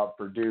Forest out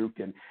for Duke,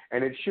 and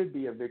it should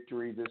be a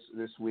victory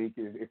this week.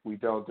 If we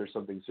don't, there's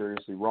something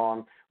seriously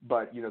wrong.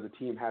 But, the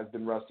team has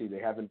been rusty. They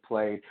haven't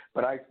played.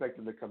 But I expect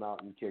them to come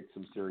out and kick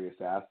some serious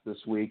ass this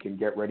week and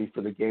get ready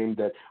for the game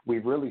that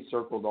we've really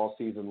circled all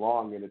season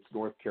long, and it's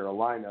North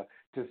Carolina,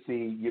 to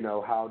see,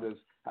 how does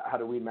 – how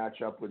do we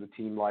match up with a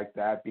team like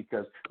that?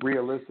 Because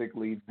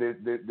realistically,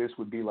 this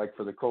would be like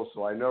for the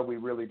Coastal. I know we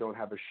really don't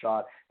have a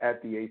shot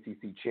at the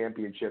ACC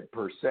championship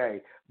per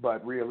se,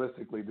 but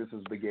realistically, this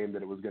is the game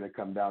that it was going to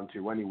come down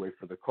to anyway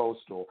for the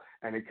Coastal,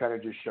 and it kind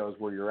of just shows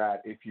where you're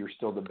at, if you're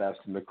still the best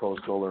in the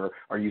Coastal, or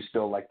are you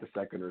still like the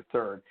second or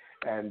third.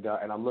 And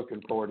I'm looking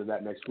forward to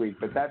that next week.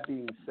 But that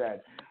being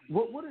said,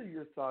 what are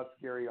your thoughts,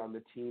 Gary, on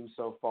the team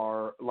so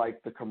far,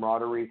 like the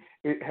camaraderie?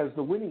 Has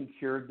the winning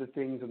cured the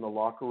things in the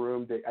locker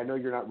room? I know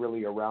you're not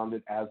really around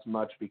it as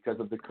much because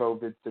of the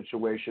COVID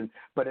situation,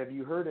 but have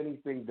you heard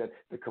anything that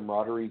the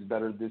camaraderie is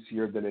better this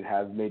year than it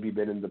has maybe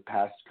been in the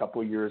past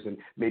couple of years, and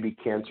maybe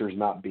cancer's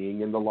not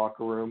being in the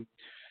locker room?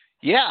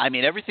 Yeah, I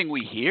mean, everything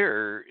we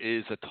hear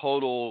is a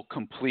total,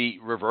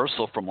 complete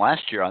reversal from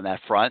last year on that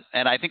front,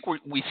 and I think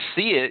we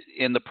see it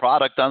in the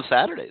product on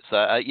Saturdays.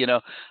 I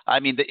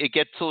mean, it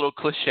gets a little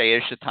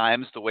cliche-ish at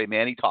times the way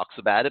Manny talks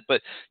about it,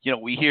 but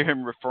we hear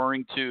him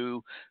referring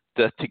to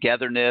the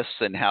togetherness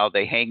and how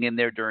they hang in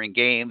there during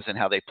games and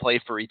how they play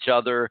for each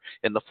other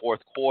in the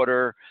fourth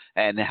quarter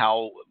and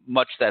how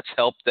much that's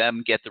helped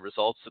them get the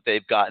results that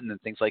they've gotten and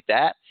things like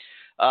that.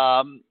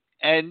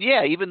 And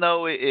yeah, even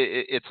though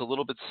it's a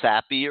little bit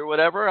sappy or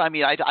whatever, I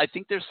mean, I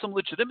think there's some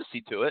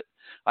legitimacy to it.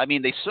 I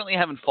mean, they certainly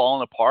haven't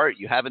fallen apart.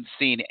 You haven't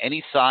seen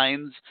any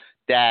signs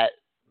that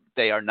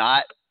they are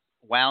not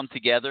wound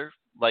together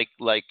like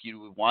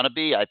you would want to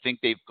be. I think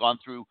they've gone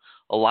through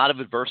a lot of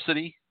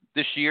adversity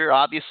this year,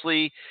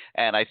 obviously,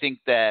 and I think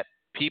that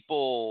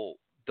people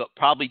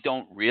probably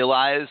don't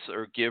realize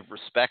or give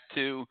respect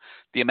to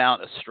the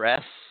amount of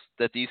stress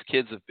that these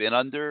kids have been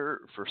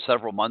under for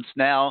several months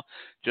now,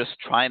 just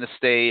trying to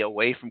stay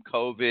away from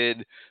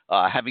COVID,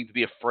 having to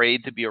be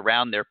afraid to be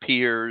around their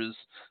peers.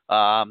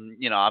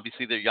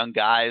 Obviously they're young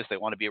guys. They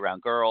want to be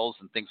around girls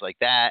and things like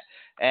that.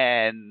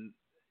 And,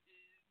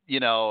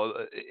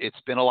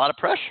 it's been a lot of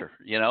pressure,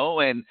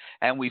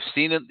 and we've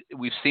seen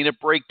it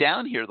break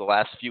down here the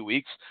last few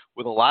weeks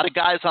with a lot of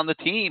guys on the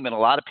team and a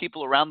lot of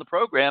people around the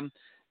program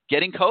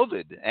getting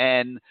COVID.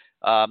 And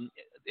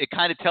it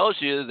kind of tells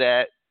you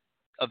that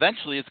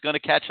eventually it's going to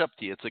catch up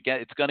to you.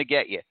 It's going to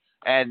get you.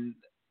 And,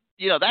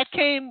 that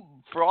came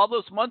for all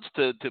those months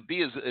to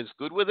be as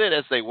good with it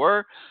as they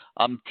were.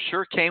 I'm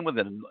sure came with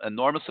an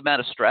enormous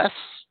amount of stress,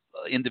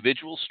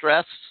 individual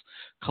stress,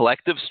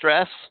 collective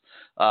stress.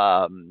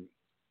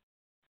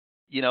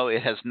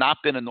 It has not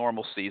been a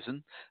normal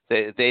season.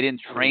 They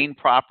didn't train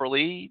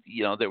properly.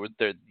 You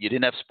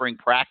didn't have spring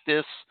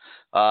practice.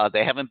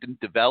 They haven't been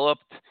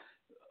developed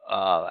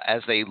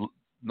as they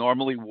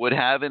normally would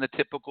have in a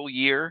typical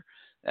year.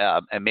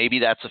 And maybe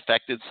that's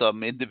affected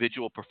some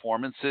individual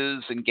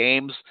performances in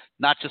games,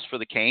 not just for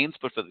the Canes,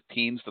 but for the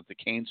teams that the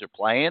Canes are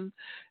playing.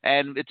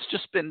 And it's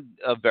just been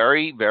a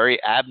very,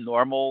 very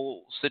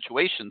abnormal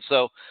situation.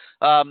 So,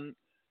 I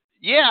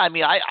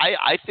mean,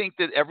 I think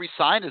that every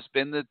sign has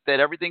been that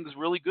everything's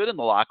really good in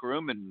the locker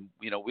room. And,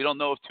 we don't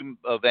know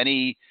of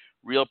any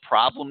real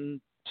problems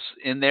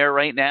in there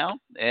right now.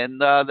 And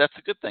that's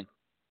a good thing.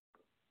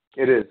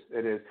 It is.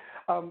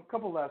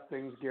 Couple last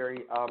things,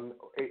 Gary.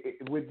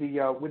 With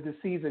the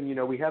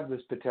season, we have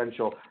this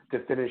potential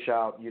to finish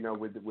out,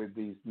 with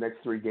these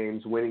next three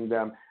games, winning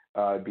them,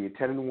 be a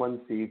 10-1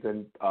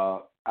 season,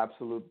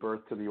 absolute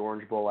berth to the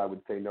Orange Bowl, I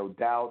would say, no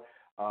doubt,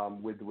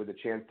 with a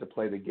chance to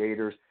play the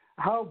Gators.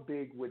 How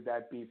big would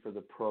that be for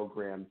the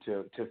program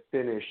to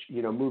finish,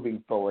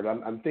 moving forward?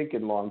 I'm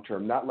thinking long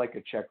term, not like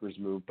a checkers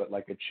move, but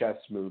like a chess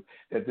move,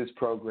 that this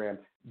program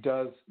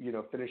does,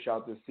 finish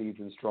out this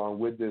season strong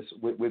with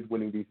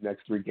winning these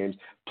next three games,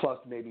 plus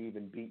maybe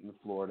even beating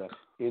Florida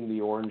in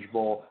the Orange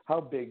Bowl. How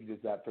big is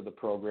that for the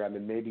program?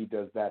 And maybe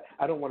does that,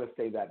 I don't want to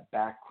say that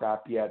back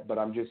crap yet, but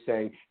I'm just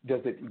saying, does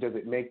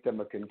it make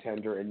them a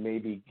contender and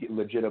maybe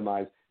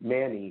legitimize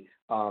Manny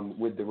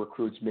with the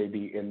recruits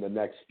maybe in the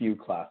next few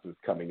classes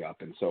coming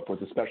up and so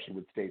forth, especially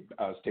with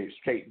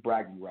state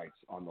bragging rights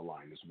on the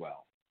line as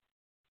well?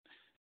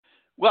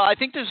 Well, I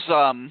think there's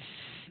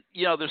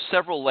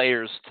several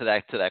layers to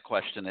that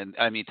question, and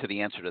I mean to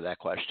the answer to that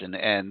question.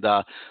 And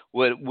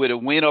would a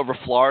win over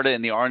Florida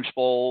in the Orange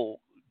Bowl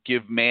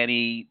give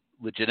Manny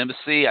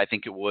legitimacy? I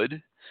think it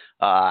would.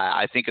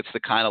 I think it's the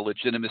kind of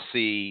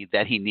legitimacy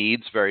that he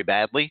needs very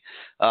badly.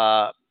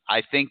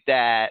 I think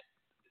that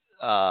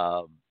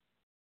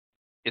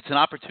it's an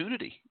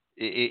opportunity.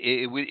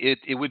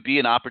 It would be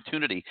an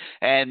opportunity,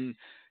 and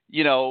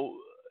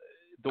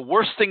the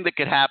worst thing that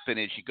could happen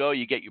is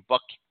you get your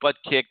butt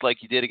kicked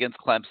like you did against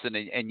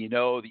Clemson, and you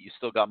know that you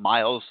still got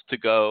miles to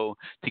go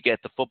to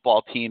get the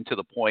football team to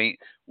the point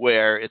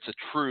where it's a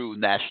true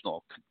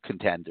national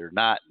contender,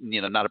 not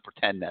a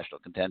pretend national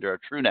contender, a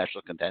true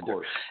national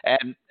contender.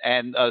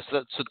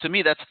 So to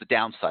me, that's the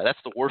downside. That's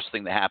the worst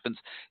thing that happens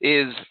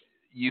is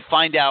you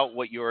find out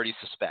what you already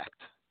suspect.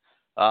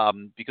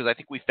 Because I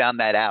think we found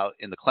that out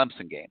in the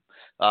Clemson game.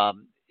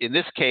 In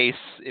this case,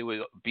 it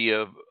would be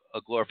a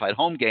glorified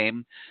home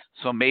game,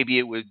 so maybe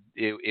it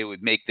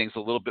would make things a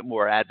little bit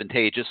more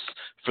advantageous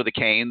for the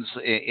Canes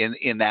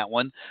in that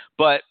one.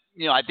 But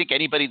I think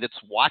anybody that's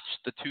watched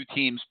the two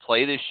teams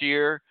play this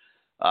year,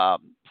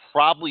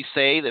 probably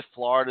say that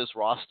Florida's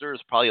roster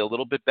is probably a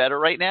little bit better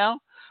right now,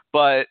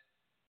 but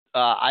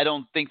I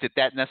don't think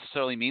that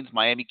necessarily means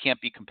Miami can't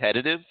be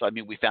competitive. I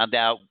mean, we found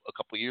out a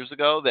couple of years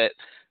ago that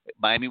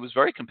Miami was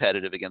very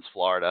competitive against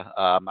Florida.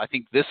 I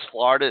think this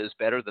Florida is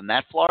better than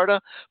that Florida,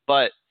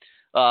 but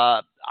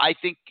I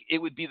think it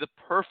would be the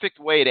perfect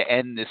way to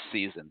end this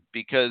season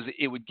because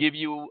it would give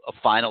you a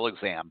final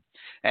exam.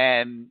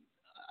 And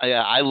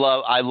I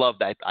love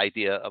that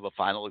idea of a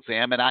final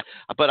exam,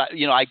 but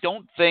I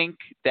don't think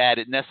that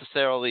it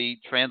necessarily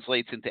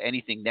translates into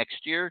anything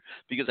next year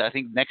because I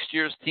think next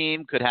year's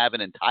team could have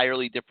an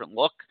entirely different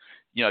look.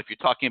 If you're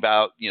talking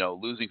about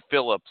losing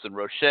Phillips and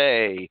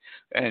Roche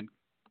and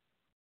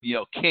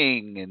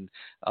King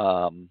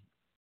and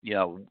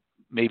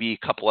maybe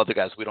a couple other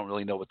guys, we don't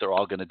really know what they're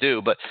all going to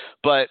do, but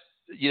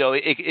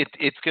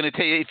it's going to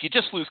take, if you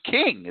just lose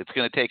King, it's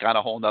going to take on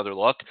a whole nother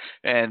look.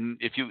 And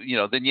if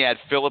then you add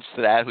Phillips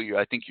to that, who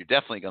I think you're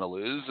definitely going to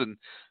lose. And,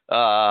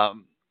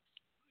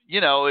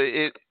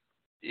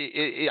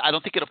 I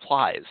don't think it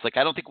applies. Like,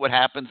 I don't think what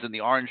happens in the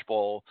Orange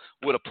Bowl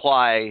would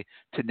apply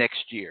to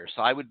next year.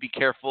 So I would be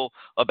careful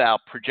about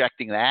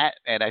projecting that.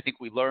 And I think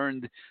we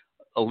learned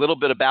a little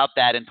bit about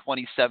that in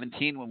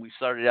 2017 when we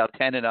started out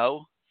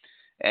 10-0.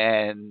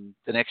 And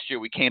the next year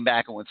we came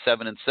back and went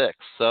 7-6.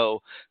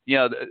 So,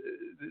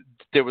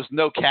 there was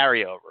no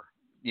carryover,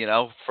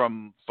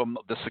 from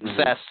the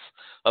success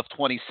of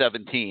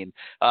 2017.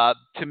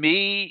 To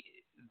me,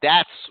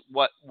 that's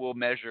what will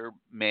measure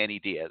Manny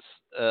Diaz.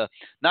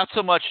 Not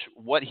so much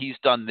what he's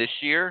done this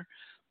year,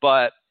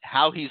 but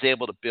how he's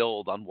able to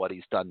build on what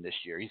he's done this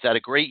year. He's had a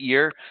great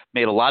year,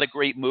 made a lot of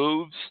great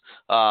moves.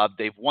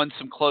 They've won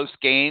some close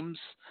games.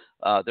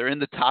 They're in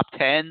the top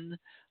 10.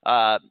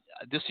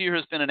 This year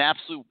has been an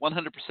absolute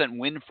 100%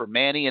 win for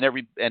Manny and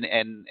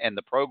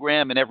the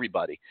program and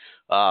everybody.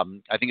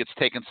 I think it's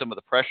taken some of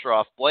the pressure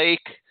off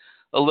Blake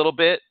a little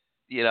bit.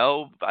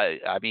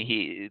 I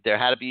mean, there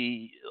had to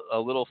be a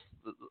little,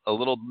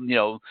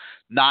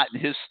 not in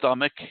his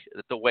stomach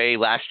the way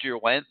last year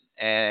went.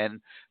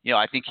 And,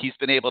 I think he's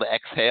been able to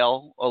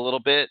exhale a little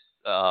bit.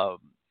 I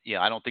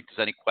don't think there's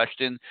any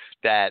question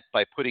that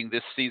by putting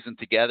this season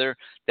together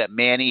that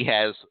Manny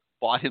has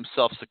bought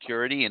himself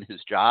security in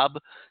his job,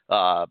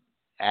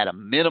 at a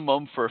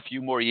minimum for a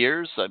few more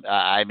years.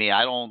 I mean,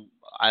 I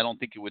don't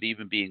think it would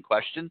even be in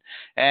question,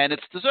 and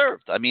it's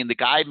deserved. I mean, the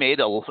guy made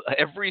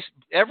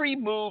every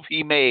move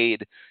he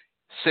made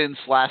since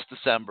last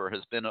December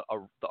has been a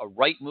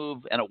right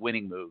move and a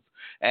winning move,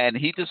 and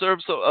he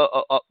deserves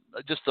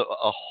just a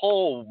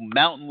whole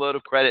mountain load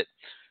of credit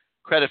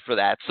for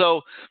that.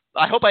 So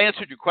I hope I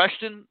answered your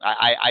question.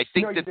 I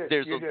think I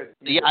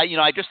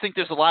just think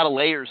there's a lot of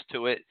layers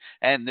to it,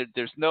 and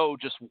there's no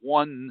just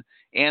one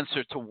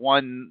answer to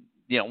one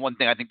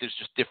thing. I think there's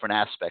just different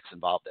aspects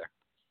involved there.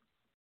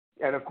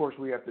 And of course,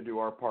 we have to do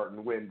our part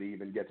and win to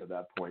even get to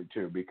that point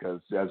too,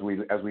 because as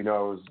we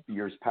know, as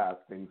years past,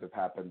 things have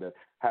happened that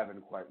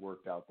haven't quite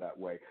worked out that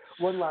way.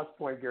 One last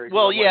point, Gary.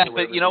 Well, yeah,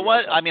 but you know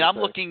what? I mean, I'm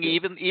looking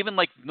even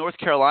like North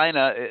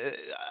Carolina.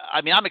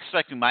 I mean, I'm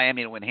expecting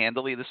Miami to win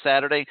handily this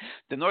Saturday.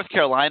 The North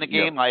Carolina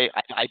game, I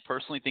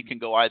personally think can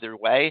go either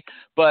way.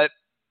 But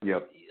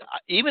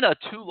even a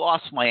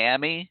 2-loss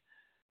Miami,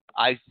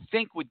 I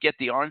think would get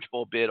the Orange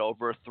Bowl bid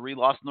over a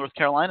 3-loss North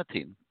Carolina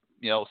team.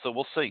 So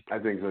we'll see. I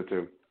think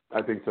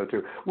so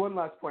too. One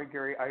last point,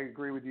 Gary. I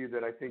agree with you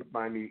that I think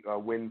Miami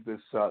wins this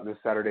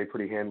Saturday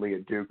pretty handily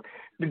at Duke.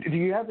 Do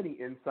you have any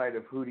insight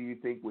of who do you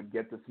think would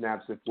get the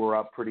snaps if we're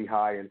up pretty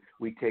high and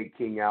we take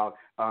King out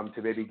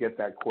to maybe get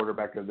that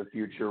quarterback of the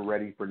future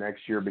ready for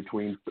next year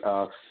between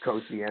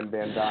Kosey and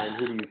Van Dyne?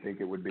 Who do you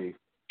think it would be?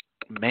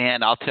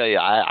 Man, I'll tell you,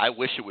 I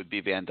wish it would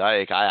be Van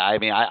Dyke. I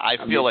mean, I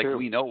feel like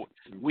we know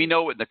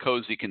what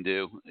Nkosi can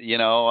do.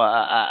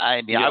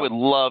 I would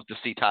love to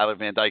see Tyler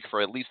Van Dyke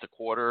for at least a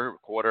quarter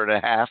and a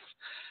half.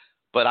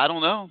 But I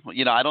don't know.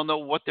 I don't know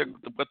what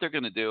they're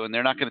going to do, and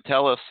they're not going to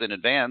tell us in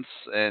advance.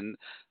 And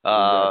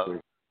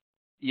exactly.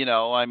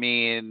 I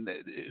mean,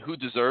 who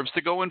deserves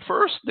to go in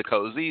first?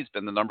 Nkosi. He's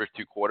been the number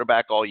 2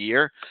 quarterback all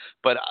year.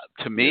 But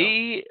to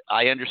me,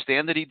 I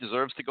understand that he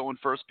deserves to go in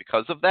first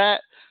because of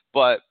that.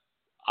 But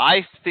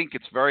I think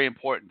it's very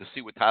important to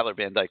see what Tyler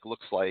Van Dyke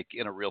looks like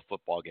in a real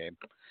football game,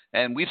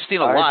 and we've seen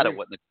a lot of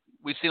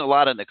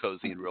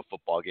Nkosi in real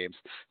football games.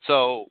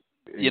 So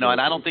and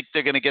I don't think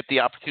they're going to get the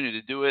opportunity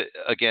to do it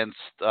against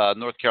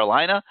North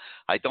Carolina.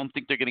 I don't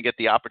think they're going to get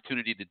the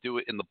opportunity to do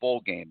it in the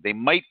bowl game. They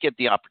might get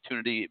the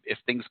opportunity if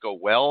things go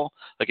well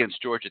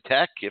against Georgia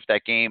Tech, if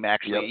that game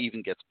actually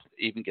even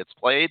gets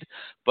played.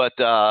 But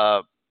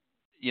I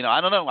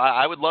don't know.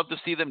 I would love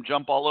to see them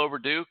jump all over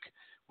Duke,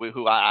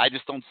 who I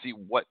just don't see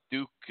what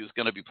Duke is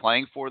going to be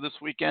playing for this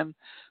weekend.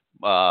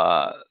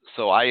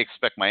 So I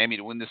expect Miami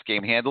to win this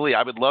game handily.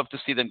 I would love to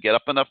see them get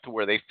up enough to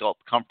where they felt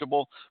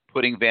comfortable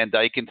putting Van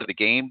Dyke into the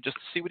game just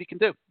to see what he can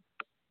do.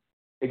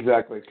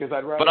 Exactly.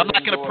 But I'm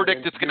not going to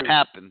predict it's going to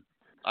happen.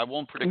 I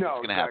won't predict it's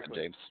going to happen,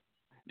 James.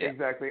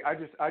 Exactly. I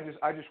just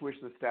wish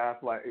the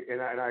staff,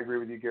 and I agree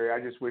with you, Gary. I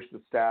just wish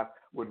the staff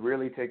would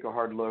really take a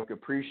hard look,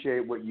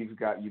 appreciate what you've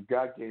got. You've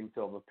got Game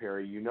Silva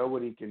Perry. You know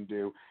what he can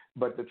do.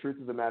 But the truth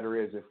of the matter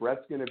is, if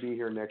Rhett's going to be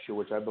here next year,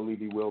 which I believe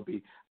he will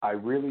be, I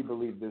really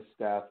believe this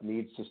staff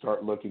needs to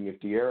start looking. If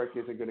De'Eric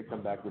isn't going to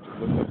come back, which it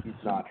looks like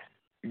he's not,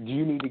 do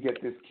you need to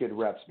get this kid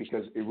reps?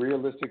 Because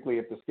realistically,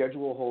 if the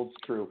schedule holds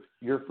true,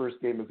 your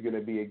first game is going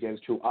to be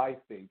against who I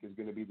think is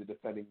going to be the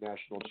defending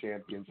national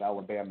champions,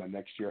 Alabama,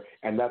 next year,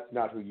 and that's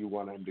not who you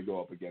want him to go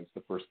up against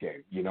the first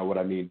game. You know what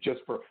I mean?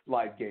 Just for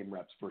live game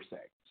reps, per se.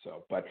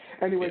 So, but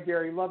anyway,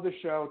 Gary, love the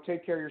show.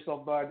 Take care of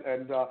yourself, bud,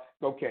 and go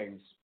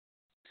Canes.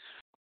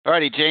 All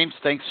righty, James,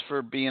 thanks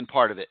for being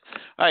part of it.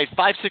 All right,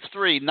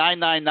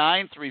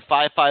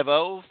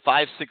 563-999-3550,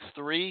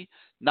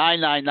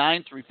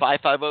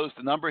 563-999-3550 is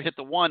the number. Hit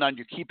the 1 on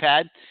your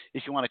keypad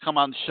if you want to come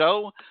on the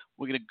show.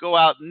 We're going to go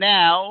out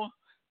now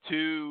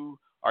to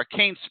our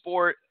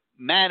CaneSport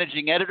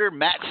managing editor,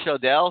 Matt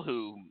Shodell,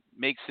 who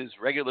makes his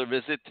regular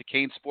visit to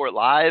CaneSport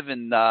Live.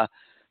 And,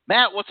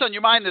 Matt, what's on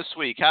your mind this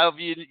week? How have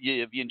you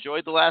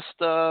enjoyed the last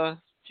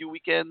few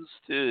weekends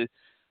to –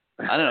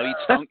 I don't know,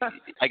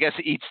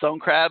 eat stone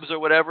crabs or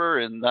whatever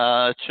and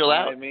chill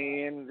out? I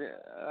mean,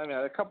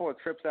 a couple of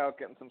trips out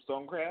getting some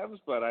stone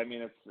crabs, but I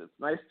mean, it's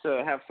nice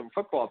to have some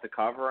football to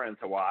cover and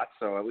to watch.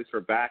 So at least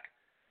we're back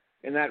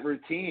in that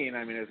routine.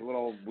 I mean, it's a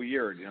little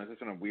weird. It's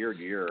just been a weird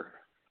year.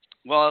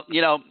 Well,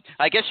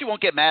 I guess you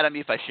won't get mad at me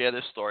if I share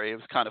this story. It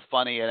was kind of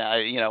funny, and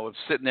I was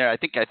sitting there. I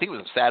think it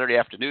was a Saturday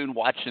afternoon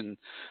watching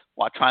a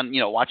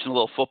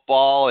little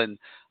football, and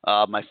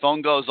my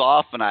phone goes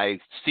off, and I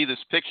see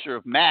this picture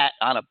of Matt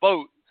on a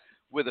boat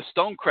with a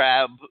stone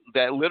crab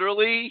that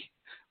literally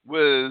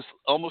was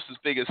almost as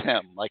big as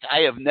him. Like,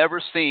 I have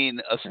never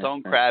seen a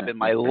stone crab in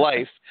my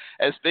life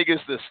as big as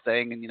this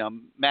thing. And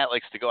Matt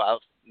likes to go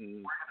out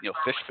and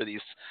fish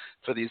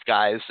for these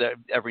guys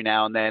every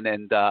now and then,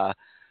 and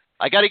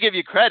I got to give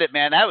you credit,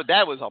 man.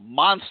 That was a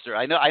monster.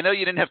 I know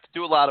you didn't have to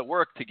do a lot of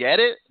work to get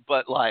it,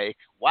 but like,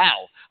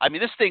 wow. I mean,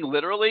 this thing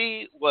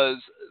literally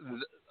was.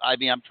 I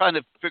mean, I'm trying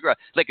to figure out,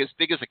 like, as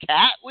big as a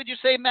cat, would you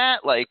say,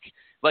 Matt? Like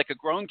a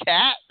grown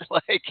cat?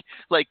 Like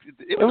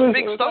it was a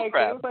big stone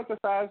crab. It was like the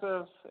size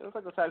of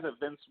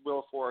Vince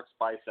Wilfork's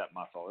bicep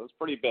muscle. It was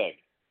pretty big.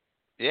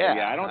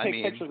 Yeah. I don't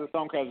take pictures of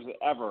stone crabs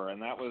ever,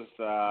 and that was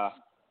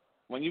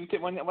when I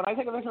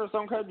take a picture of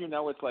stone crab,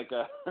 it's like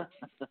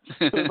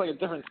it's like a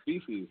different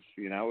species.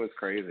 It was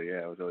crazy.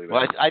 Yeah, it was really big.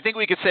 Well, I think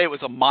we could say it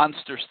was a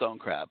monster stone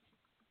crab.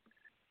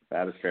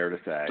 That is fair to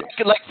say.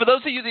 Like, for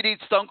those of you that eat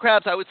stone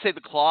crabs, I would say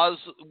the claws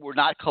were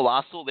not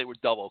colossal; they were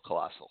double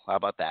colossal. How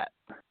about that?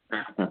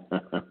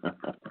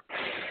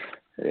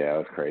 Yeah, it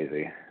was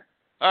crazy.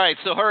 All right,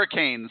 so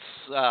Hurricanes,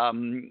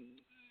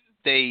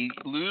 they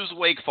lose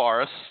Wake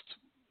Forest,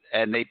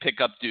 and they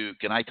pick up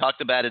Duke. And I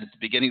talked about it at the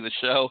beginning of the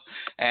show,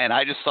 and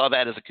I just saw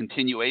that as a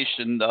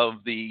continuation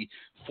of the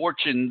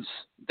fortunes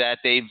that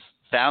they've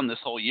found this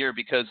whole year,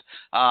 because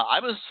I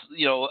was,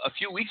 a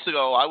few weeks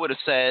ago, I would have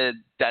said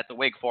that the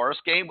Wake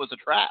Forest game was a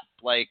trap.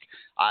 Like,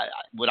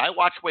 when I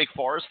watched Wake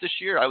Forest this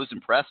year, I was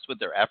impressed with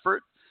their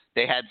effort.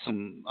 They had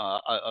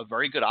a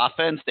very good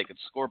offense. They could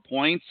score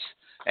points,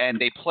 and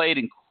they played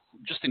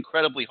just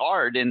incredibly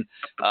hard. And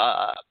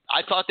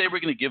I thought they were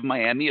going to give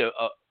Miami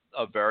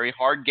a very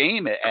hard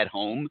game at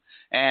home,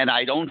 and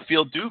I don't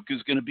feel Duke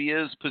is going to be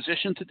as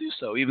positioned to do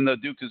so, even though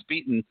Duke has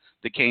beaten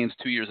the Canes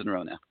 2 years in a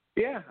row now.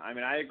 Yeah, I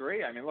mean, I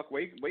agree. I mean, look,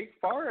 Wake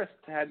Forest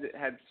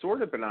had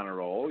sort of been on a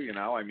roll,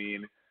 I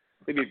mean,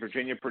 they beat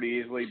Virginia pretty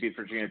easily, beat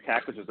Virginia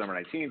Tech, which was number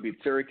 19, beat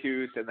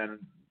Syracuse, and then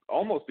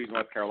almost beat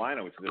North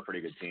Carolina, which is a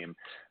pretty good team.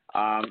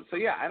 So,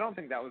 yeah, I don't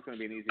think that was going to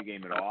be an easy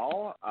game at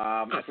all.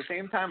 At the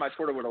same time, I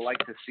sort of would have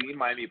liked to see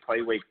Miami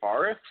play Wake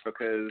Forest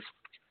because,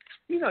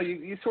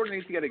 you sort of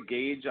need to get a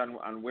gauge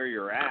on where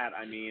you're at.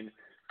 I mean,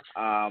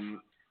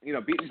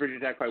 beating Virginia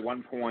Tech by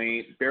 1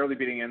 point, barely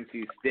beating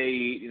NC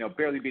State,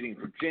 barely beating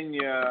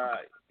Virginia.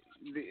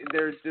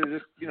 There's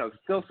just,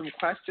 still some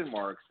question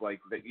marks, like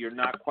that you're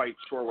not quite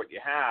sure what you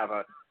have.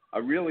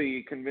 A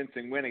really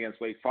convincing win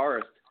against Wake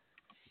Forest,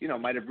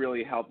 might have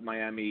really helped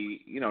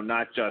Miami,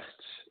 not just,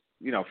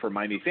 for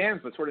Miami fans,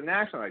 but sort of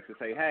nationally, like to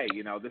say, hey,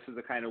 this is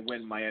the kind of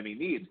win Miami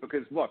needs.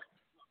 Because, look,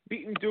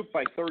 beating Duke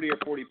by 30 or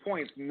 40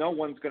 points, no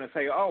one's going to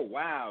say, oh,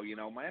 wow,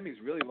 Miami's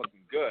really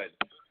looking good.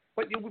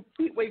 But you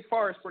beat Wake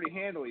Forest pretty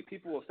handily.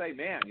 People will say,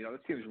 man,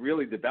 this team's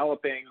really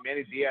developing.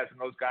 Manny Diaz and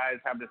those guys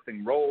have this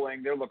thing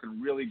rolling. They're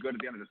looking really good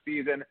at the end of the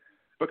season.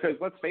 Because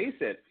let's face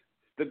it,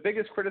 the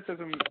biggest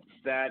criticism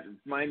that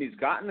Miami's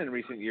gotten in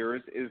recent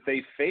years is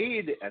they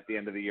fade at the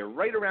end of the year,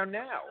 right around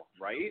now,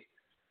 right?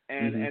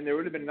 And there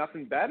would have been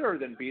nothing better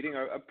than beating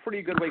a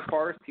pretty good Wake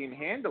Forest team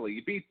handily.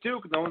 You beat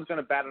Duke, no one's going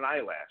to bat an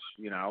eyelash,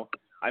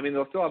 I mean,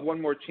 they'll still have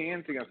one more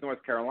chance against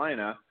North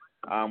Carolina,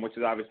 which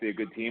is obviously a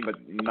good team, but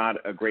not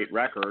a great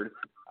record.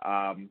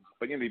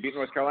 But, you beat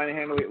North Carolina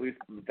handily, at least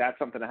that's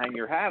something to hang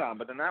your hat on.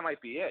 But then that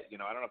might be it.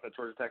 I don't know if the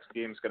Georgia Tech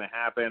game is going to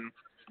happen,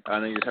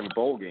 and then you just have a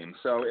bowl game.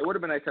 So it would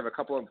have been nice to have a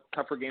couple of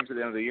tougher games at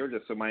the end of the year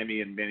just so Miami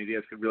and Manny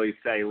Diaz could really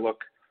say,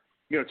 look,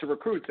 to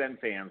recruits and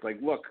fans, like,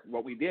 look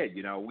what we did.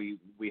 We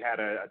had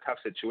a tough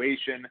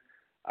situation.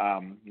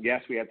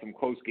 Yes, we had some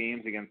close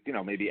games against,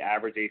 maybe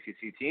average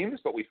ACC teams,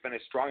 but we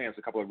finished strong against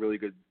a couple of really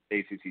good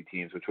ACC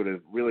teams, which would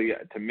have really,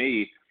 to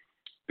me,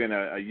 been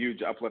a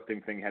huge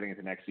uplifting thing heading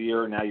into next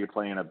year. Now you're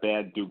playing a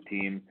bad Duke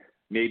team,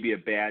 maybe a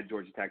bad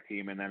Georgia Tech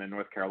team, and then a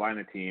North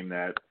Carolina team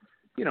that,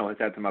 has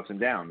had some ups and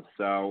downs.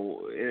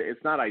 So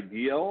it's not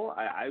ideal.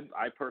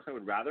 I personally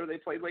would rather they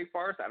played Wake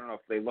Forest. I don't know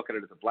if they look at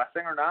it as a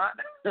blessing or not.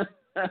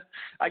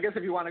 I guess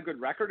if you want a good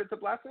record, it's a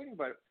blessing.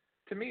 But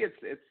to me,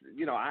 it's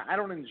I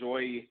don't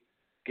enjoy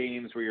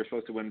games where you're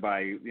supposed to win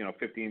by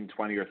 15,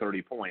 20, or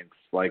 30 points.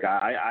 Like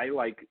I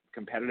like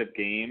competitive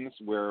games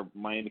where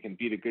Miami can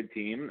beat a good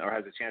team or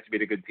has a chance to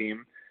beat a good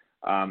team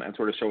and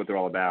sort of show what they're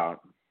all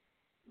about.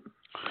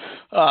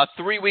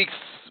 3 weeks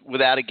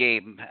without a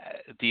game.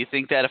 Do you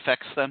think that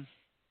affects them?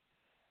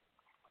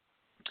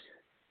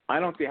 I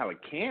don't see how it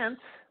can't.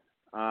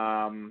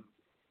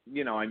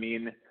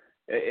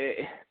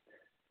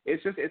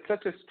 It's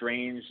such a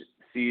strange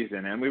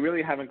season, and we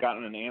really haven't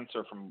gotten an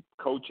answer from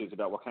coaches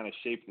about what kind of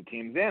shape the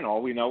team's in.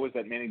 All we know is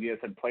that Manny Diaz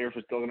said players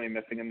are still going to be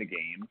missing in the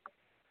game.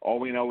 All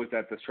we know is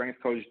that the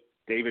strength coach,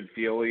 David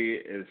Feely,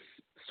 is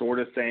sort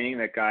of saying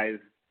that guys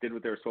did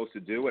what they were supposed to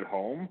do at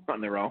home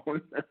on their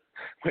own,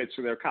 which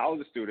they're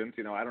college students.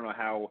 I don't know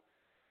how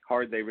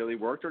hard they really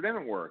worked or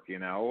didn't work,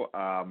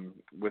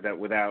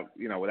 without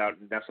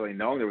necessarily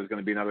knowing there was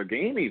going to be another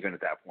game even at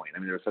that point. I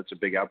mean, there was such a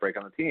big outbreak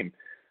on the team.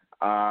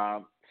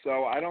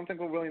 So I don't think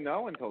we'll really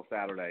know until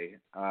Saturday,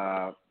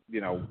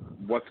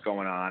 what's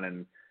going on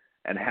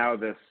and how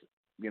this,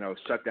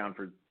 shutdown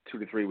for 2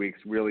 to 3 weeks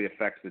really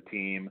affects the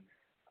team.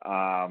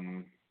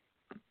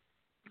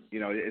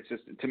 It's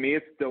just, to me,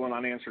 it's still an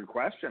unanswered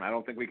question. I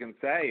don't think we can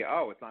say,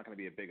 it's not going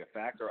to be a big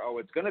effect or,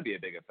 it's going to be a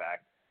big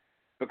effect,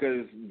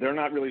 because they're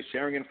not really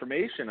sharing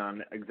information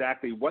on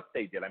exactly what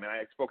they did. I mean,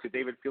 I spoke to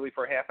David Feely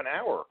for half an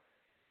hour,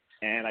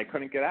 and I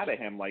couldn't get out of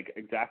him,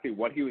 exactly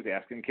what he was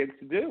asking kids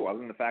to do, other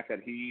than the fact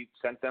that he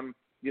sent them,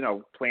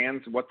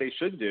 plans, what they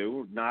should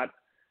do, not,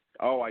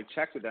 I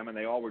checked with them and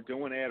they all were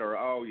doing it, or,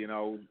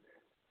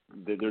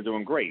 they're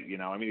doing great.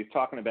 I mean, he's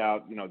talking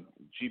about,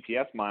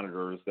 GPS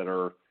monitors that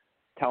are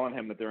telling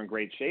him that they're in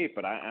great shape,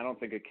 but I don't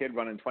think a kid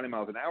running 20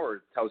 miles an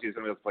hour tells you he's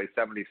going to be able to play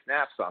 70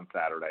 snaps on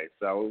Saturday.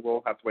 So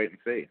we'll have to wait and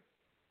see.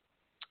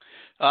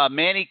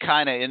 Manny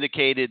kind of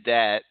indicated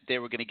that they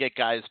were going to get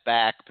guys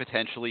back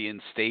potentially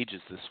in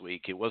stages this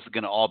week. It wasn't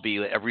going to all be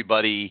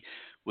everybody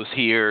was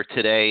here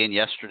today and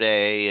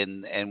yesterday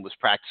and was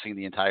practicing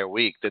the entire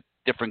week. That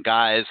different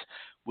guys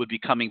would be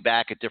coming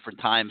back at different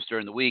times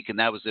during the week, and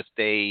that was if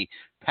they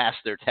passed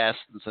their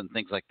tests and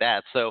things like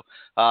that. So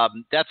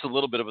that's a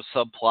little bit of a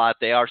subplot.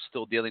 They are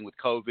still dealing with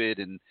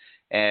COVID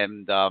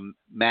and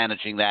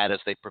managing that as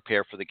they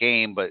prepare for the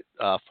game, but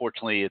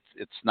fortunately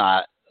it's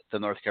not the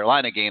North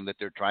Carolina game that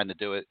they're trying to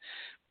do it.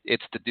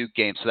 It's the Duke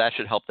game, so that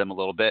should help them a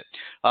little bit.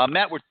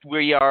 Matt,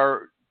 we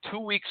are 2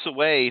 weeks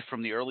away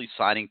from the early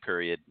signing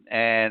period,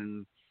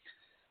 and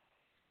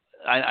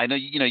I know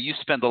you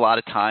spend a lot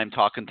of time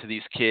talking to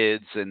these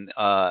kids, and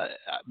I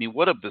mean,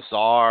 what a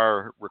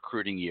bizarre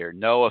recruiting year.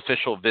 No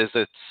official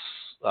visits.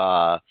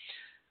 I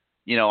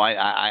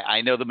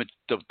know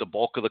the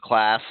bulk of the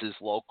class is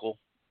local.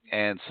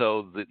 And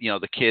so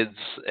the kids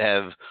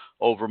have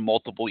over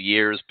multiple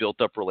years built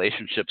up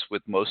relationships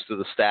with most of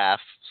the staff.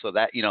 So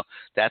that,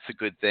 that's a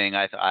good thing,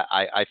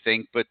 I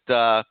think. But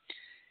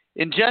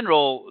in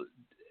general,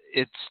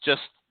 it's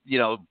just,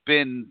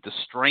 been the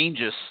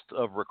strangest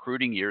of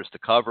recruiting years to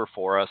cover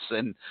for us.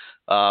 And,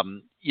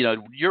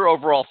 your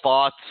overall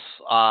thoughts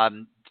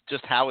on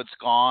just how it's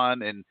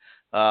gone. And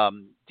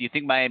do you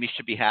think Miami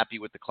should be happy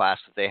with the class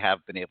that they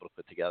have been able to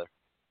put together?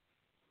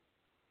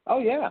 Oh,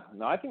 yeah.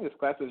 No, I think this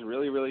class is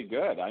really, really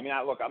good. I mean,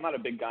 I'm not a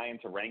big guy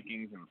into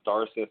rankings and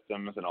star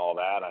systems and all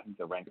that. I think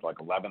they're ranked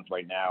 11th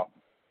right now.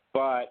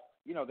 But,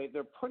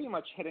 they're pretty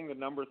much hitting the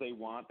numbers they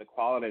want, the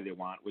quality they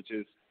want, which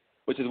is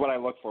what I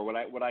look for.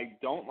 What I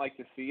don't like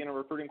to see in a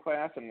recruiting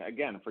class, and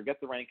again,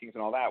 forget the rankings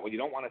and all that, what you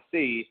don't want to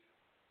see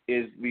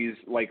is these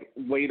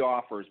late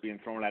offers being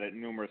thrown out at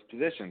numerous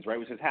positions, right,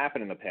 which has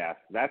happened in the past.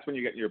 That's when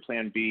you get your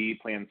plan B,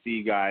 plan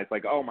C guys,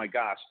 oh my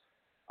gosh,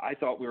 I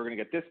thought we were going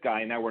to get this guy,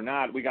 and now we're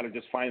not. We got to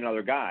just find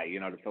another guy,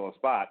 to fill a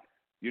spot.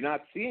 You're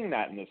not seeing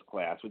that in this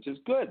class, which is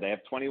good. They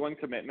have 21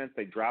 commitments.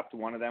 They dropped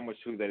one of them,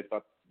 who they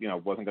thought,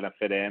 wasn't going to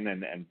fit in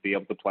and be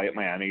able to play at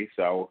Miami.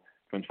 So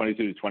from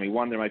 22 to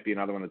 21, there might be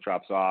another one that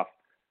drops off.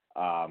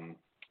 So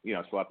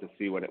we'll have to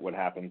see what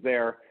happens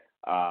there.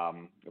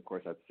 Of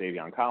course, that's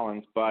Savion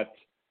Collins. But,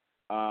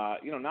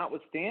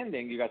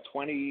 notwithstanding, you got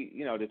 20,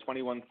 to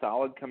 21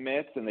 solid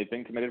commits, and they've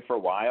been committed for a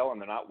while,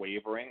 and they're not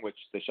wavering, which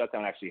the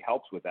shutdown actually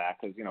helps with that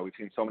because, we've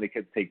seen so many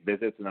kids take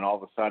visits, and then all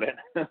of a sudden,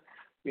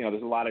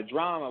 there's a lot of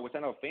drama, which I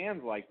know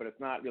fans like, but it's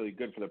not really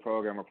good for the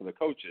program or for the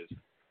coaches.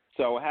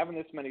 So having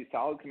this many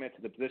solid commits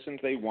to the positions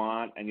they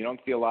want, and you don't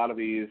see a lot of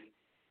these,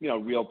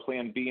 real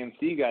plan B and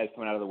C guys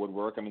coming out of the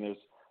woodwork. I mean,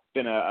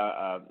 been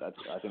I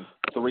think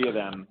 3 of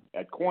them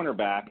at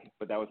cornerback,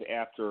 but that was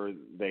after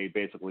they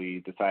basically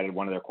decided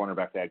one of their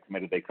cornerbacks they had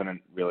committed, they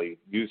couldn't really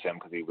use him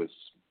because he was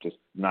just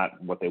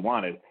not what they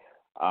wanted.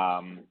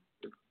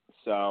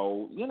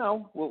 So,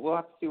 we'll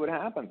have to see what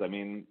happens. I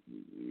mean,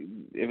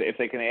 if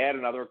they can add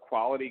another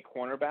quality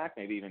cornerback,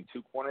 maybe even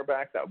 2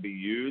 cornerbacks, that would be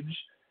huge.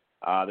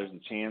 There's a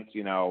chance,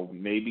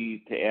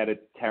 maybe to add a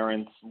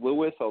Terrence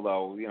Lewis,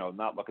 although,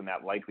 not looking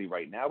that likely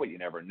right now, but you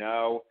never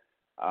know.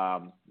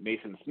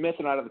 Mason Smith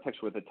and out of the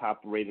picture with the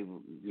top-rated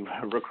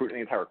recruit in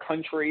the entire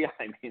country.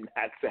 I mean,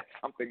 that's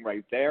something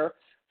right there.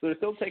 So they're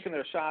still taking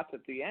their shots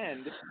at the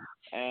end,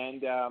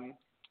 and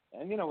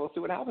we'll see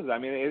what happens. I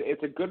mean,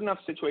 it's a good enough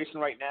situation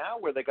right now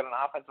where they got an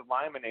offensive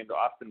lineman named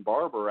Austin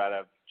Barber out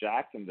of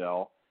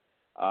Jacksonville,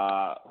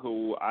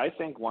 who I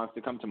think wants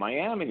to come to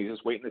Miami. He's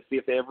just waiting to see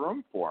if they have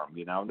room for him.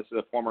 This is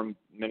a former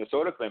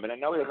Minnesota commitment. I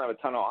know he doesn't have a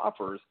ton of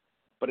offers,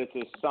 but it's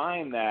a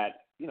sign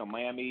that,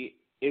 Miami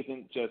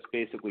isn't just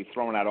basically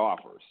throwing out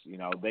offers.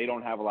 They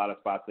don't have a lot of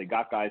spots. They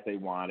got guys they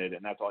wanted,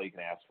 and that's all you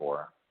can ask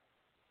for.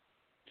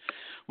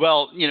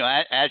 Well,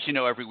 as you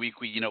know, every week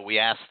we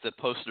ask the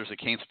posters at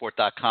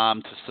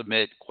CaneSport.com to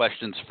submit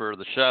questions for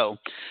the show,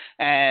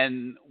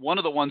 and one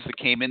of the ones that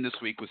came in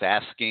this week was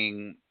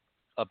asking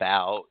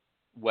about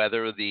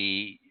whether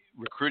the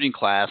recruiting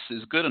class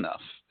is good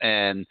enough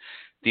and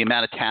the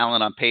amount of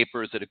talent on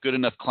paper. Is it a good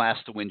enough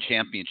class to win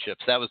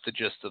championships? That was the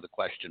gist of the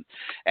question,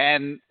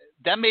 and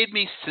that made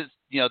me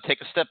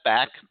take a step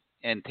back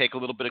and take a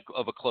little bit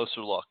of a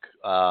closer look,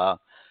 when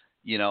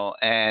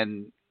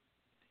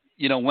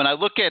I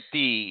look at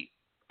the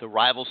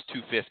Rivals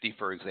 250,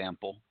 for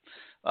example,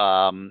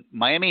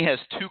 Miami has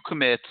 2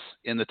 commits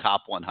in the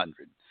top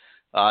 100.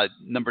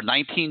 Number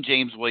 19,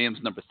 James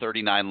Williams, number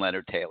 39,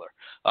 Leonard Taylor.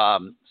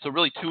 So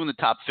really 2 in the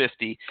top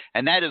 50,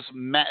 and that is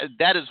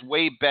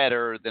way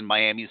better than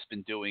Miami's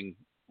been doing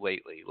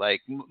lately.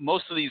 Like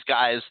most of these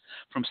guys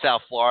from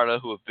South Florida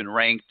who have been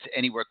ranked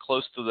anywhere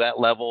close to that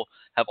level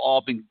have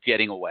all been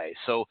getting away.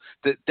 So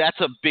that's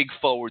a big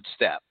forward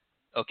step.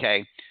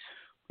 Okay.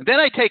 And then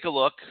I take a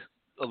look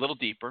a little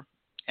deeper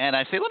and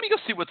I say, let me go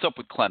see what's up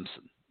with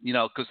Clemson,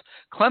 because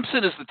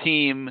Clemson is the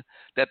team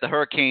that the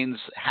Hurricanes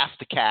have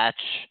to catch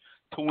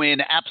to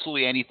win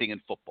absolutely anything in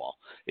football.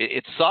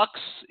 It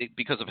sucks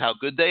because of how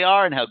good they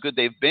are and how good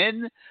they've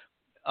been.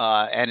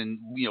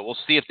 We'll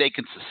see if they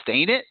can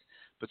sustain it.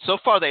 But so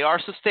far they are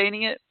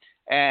sustaining it,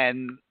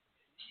 and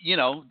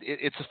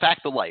it's a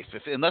fact of life.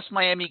 Unless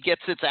Miami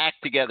gets its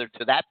act together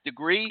to that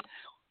degree,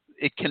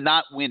 it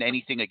cannot win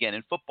anything again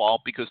in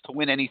football, because to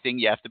win anything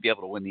you have to be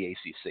able to win the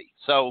ACC.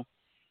 So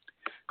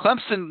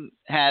Clemson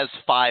has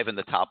 5 in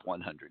the top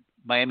 100.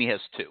 Miami has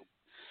 2.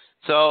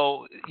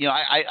 So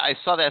I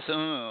saw that.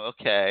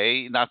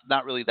 Okay,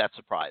 not really that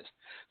surprised.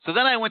 So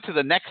then I went to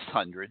the next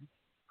 100.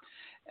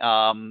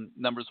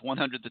 Numbers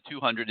 100 to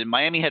 200, and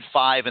Miami had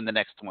 5 in the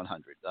next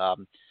 100.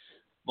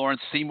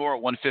 Lawrence Seymour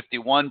at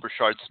 151,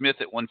 Brashard Smith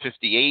at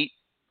 158,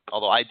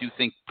 although I do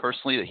think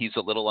personally that he's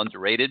a little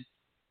underrated.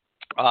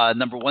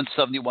 Number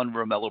 171,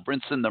 Romello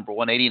Brinson, number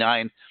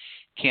 189,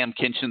 Cam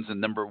Kinchins, and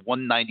number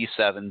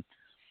 197,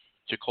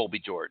 Jacoby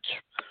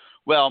George.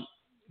 Well,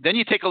 then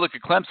you take a look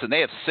at Clemson. They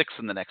have 6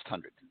 in the next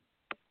 100.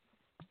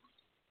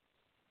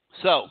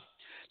 So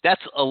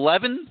that's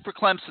 11 for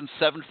Clemson,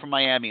 7 for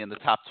Miami in the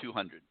top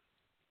 200.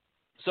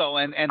 So,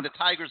 and the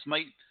Tigers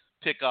might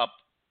pick up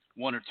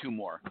 1 or 2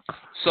 more.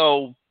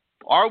 So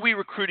are we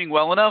recruiting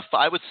well enough?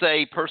 I would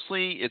say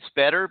personally it's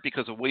better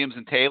because of Williams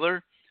and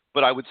Taylor,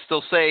 but I would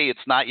still say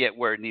it's not yet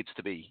where it needs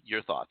to be.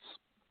 Your thoughts?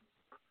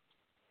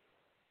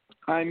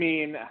 I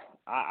mean,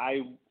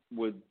 I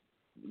would,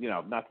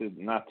 not to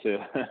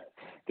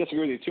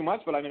disagree with you too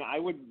much, but I mean, I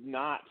would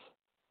not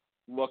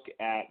look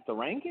at the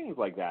rankings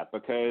like that,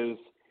 because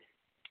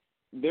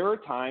there are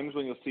times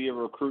when you'll see a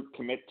recruit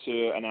commit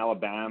to an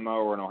Alabama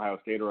or an Ohio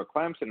State or a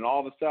Clemson, and all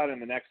of a sudden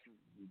the next,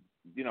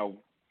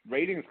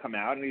 ratings come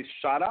out and he's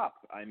shot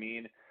up. I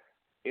mean,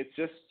 it's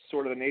just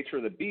sort of the nature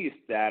of the beast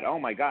that, oh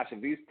my gosh, if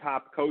these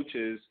top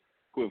coaches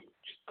who have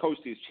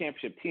coached these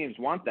championship teams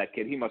want that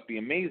kid, he must be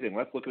amazing.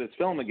 Let's look at his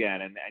film again.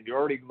 And you're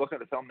already looking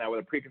at the film now with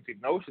a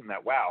preconceived notion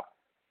that, wow,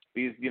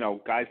 these,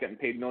 guys getting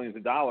paid millions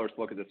of dollars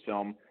to look at this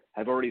film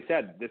have already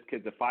said this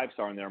kid's a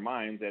 5-star in their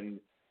minds. And,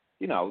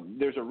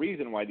 there's a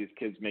reason why these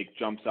kids make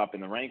jumps up in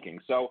the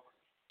rankings. So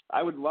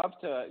I would love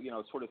to,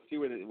 sort of see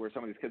where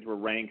some of these kids were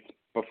ranked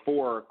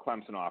before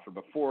Clemson offered,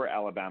 before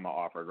Alabama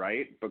offered,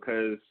 right?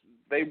 Because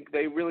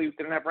they really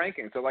didn't have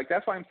rankings. So,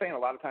 that's why I'm saying a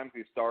lot of times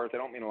these stars, they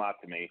don't mean a lot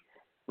to me.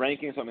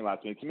 Rankings don't mean a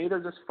lot to me. To me, they're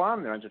just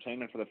fun. They're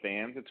entertainment for the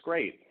fans. It's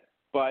great.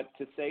 But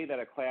to say that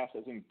a class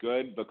isn't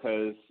good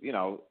because,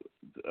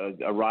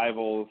 a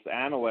Rivals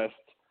analyst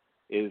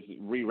is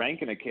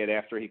re-ranking a kid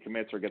after he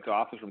commits or gets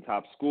offers from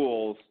top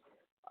schools,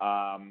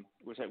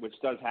 which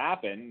does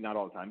happen, not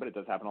all the time, but it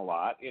does happen a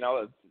lot.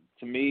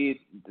 To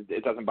me,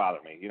 it doesn't bother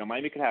me.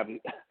 Miami could have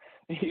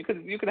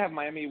you could have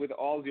Miami with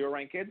all 0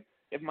 ranked kids.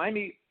 If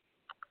Miami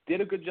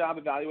did a good job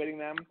evaluating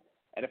them,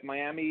 and if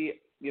Miami,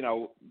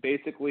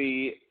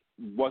 basically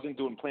wasn't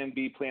doing Plan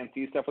B, Plan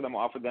C stuff with them,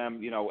 offered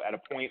them, at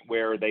a point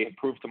where they had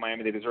proved to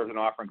Miami they deserved an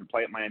offer and could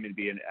play at Miami to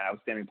be an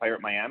outstanding player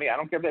at Miami. I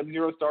don't care if they have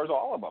 0 stars,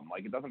 all of them.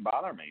 Like, it doesn't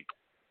bother me.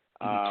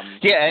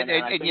 And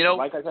I think, you know,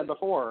 like I said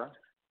before,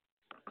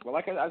 I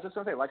was just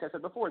going to say, like I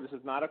said before, this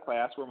is not a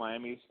class where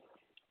Miami's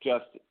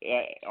just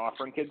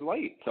offering kids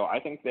late. So I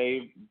think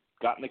they've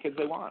gotten the kids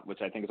they want,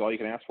 which I think is all you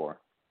can ask for.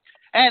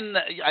 And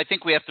I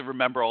think we have to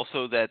remember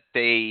also that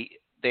they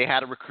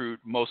had to recruit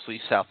mostly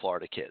South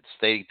Florida kids.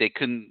 They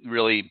couldn't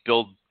really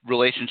build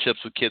relationships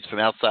with kids from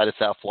outside of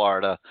South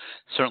Florida,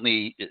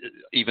 certainly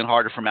even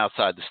harder from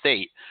outside the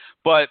state.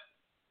 But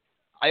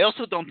I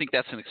also don't think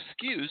that's an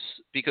excuse,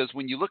 because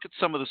when you look at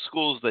some of the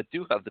schools that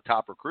do have the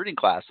top recruiting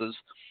classes,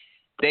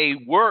 they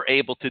were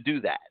able to do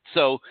that.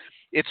 So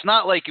it's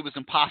not like it was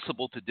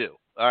impossible to do.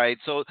 All right.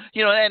 So,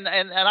 and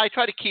I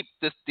try to keep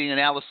the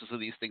analysis of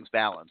these things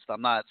balanced.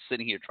 I'm not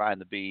sitting here trying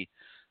to be,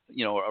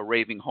 a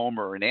raving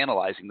homer and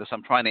analyzing this.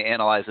 I'm trying to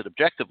analyze it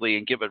objectively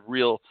and give a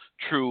real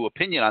true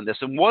opinion on this.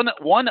 And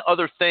one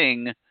other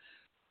thing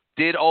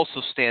did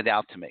also stand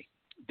out to me.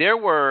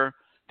 There are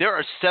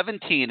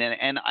 17,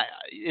 and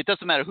it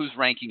doesn't matter whose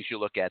rankings you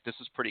look at. This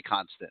is pretty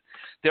constant.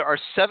 There are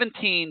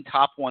 17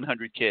 top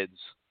 100 kids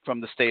from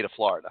the state of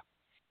Florida,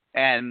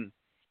 and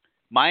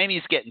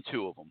Miami's getting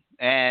 2 of them.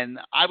 And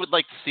I would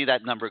like to see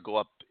that number go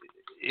up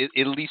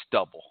at least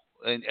double,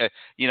 and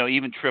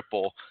even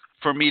triple,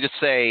 for me to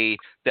say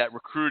that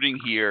recruiting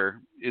here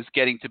is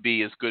getting to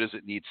be as good as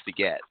it needs to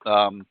get.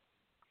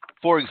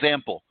 For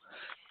example,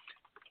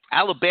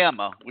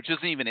 Alabama, which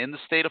isn't even in the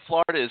state of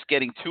Florida, is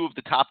getting 2 of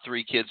the top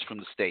 3 kids from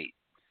the state.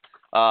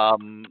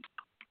 And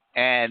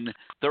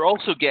they're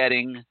also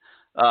getting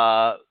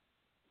Ja'Cory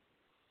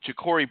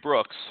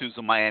Brooks, who's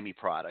a Miami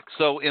product.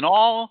 So in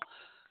all,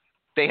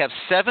 they have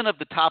 7 of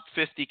the top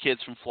 50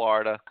 kids from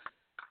Florida,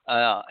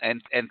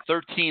 and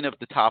 13 of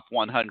the top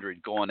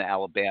 100 going to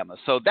Alabama.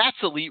 So that's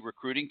elite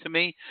recruiting to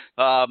me.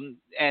 And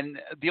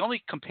the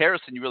only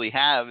comparison you really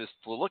have is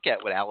to look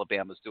at what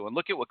Alabama's doing,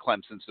 look at what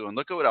Clemson's doing,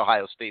 look at what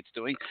Ohio State's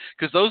doing,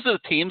 because those are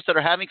the teams that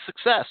are having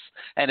success.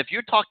 And if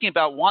you're talking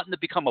about wanting to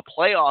become a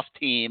playoff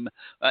team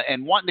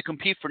and wanting to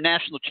compete for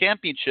national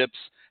championships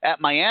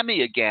at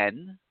Miami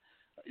again,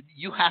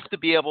 you have to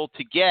be able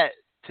to get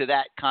to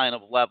that kind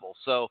of level.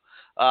 So,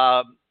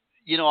 I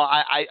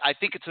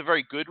think it's a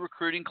very good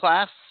recruiting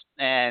class,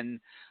 and,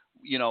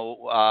 you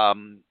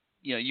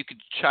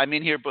could chime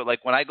in here, but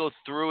like when I go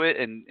through it,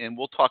 and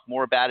we'll talk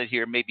more about it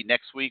here maybe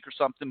next week or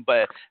something,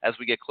 but as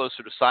we get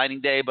closer to signing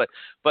day, but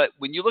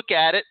when you look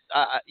at it,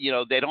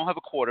 they don't have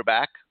a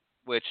quarterback,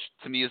 which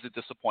to me is a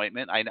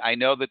disappointment. I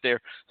know that they're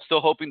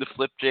still hoping to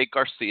flip Jake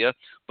Garcia,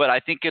 but I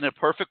think in a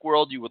perfect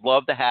world, you would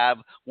love to have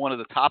one of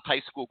the top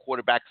high school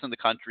quarterbacks in the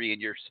country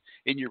in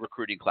your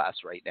recruiting class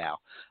right now.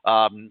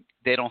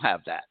 They don't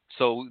have that.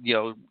 So,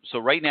 so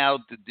right now,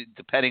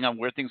 depending on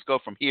where things go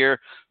from here,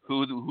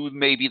 who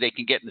maybe they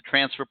can get in the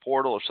transfer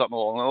portal or something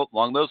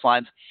along those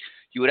lines,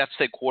 you would have to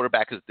say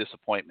quarterback is a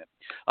disappointment.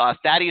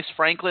 Thaddeus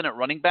Franklin at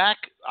running back,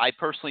 I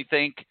personally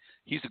think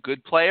he's a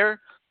good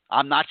player.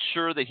 I'm not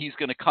sure that he's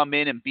going to come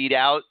in and beat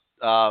out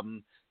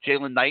Jalen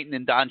Knighton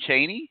and Don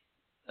Chaney.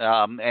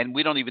 And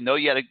we don't even know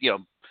yet.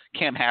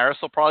 Cam Harris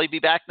will probably be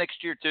back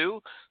next year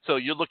too. So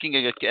you're looking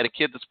at a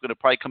kid that's going to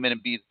probably come in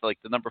and be like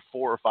the number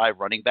 4 or 5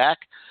 running back.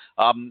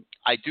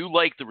 I do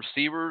like the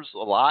receivers a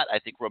lot. I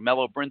think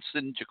Romello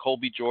Brinson,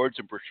 Jacoby George,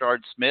 and Brashard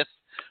Smith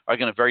are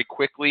going to very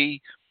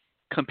quickly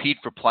compete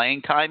for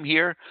playing time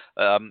here.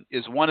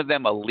 Is one of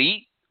them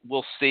elite?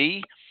 We'll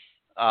see.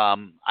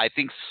 I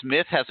think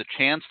Smith has a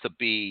chance to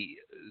be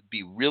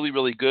really,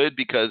 really good,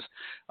 because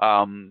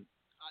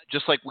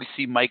just like we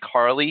see Mike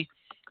Harley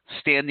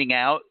standing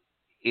out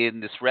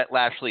in this Rhett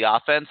Lashley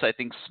offense, I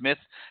think Smith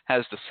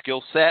has the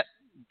skill set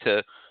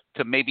to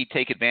maybe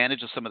take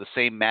advantage of some of the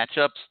same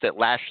matchups that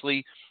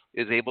Lashley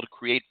is able to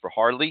create for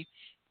Harley,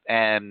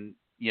 and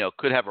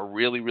could have a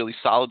really, really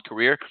solid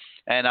career.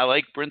 And I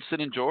like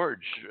Brinson and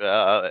George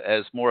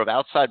as more of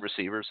outside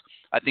receivers.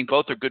 I think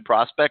both are good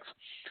prospects,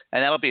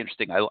 and that'll be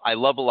interesting. I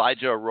love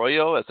Elijah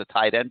Arroyo as a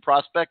tight end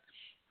prospect.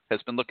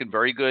 Has been looking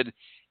very good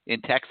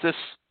in Texas.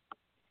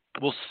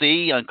 We'll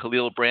see on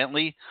Khalil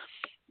Brantley.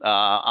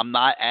 I'm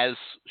not as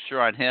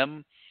sure on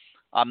him.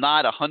 I'm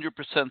not 100%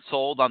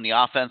 sold on the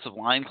offensive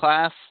line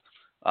class.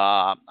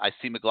 I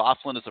see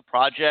McLaughlin as a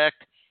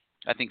project.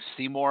 I think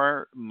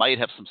Seymour might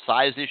have some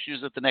size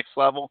issues at the next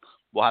level.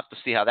 We'll have to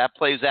see how that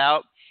plays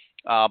out.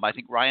 I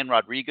think Ryan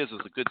Rodriguez is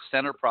a good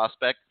center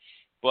prospect,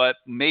 but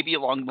maybe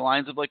along the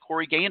lines of like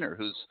Corey Gaynor,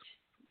 who's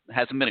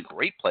hasn't been a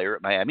great player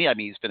at Miami. I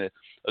mean, he's been a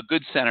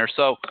good center.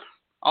 So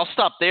I'll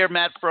stop there,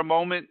 Matt, for a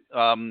moment.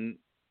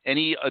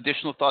 Any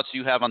additional thoughts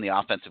you have on the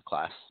offensive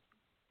class?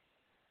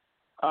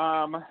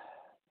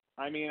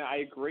 I mean, I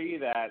agree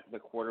that the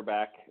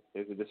quarterback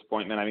is a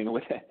disappointment. I mean,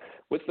 with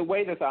the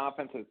way this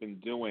offense has been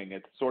doing,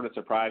 it's sort of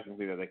surprising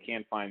me that they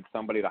can't find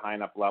somebody at a high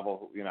enough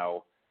level,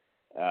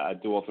 a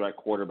dual threat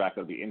quarterback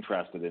that would be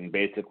interested in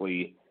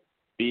basically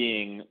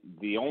being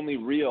the only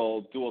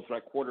real dual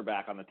threat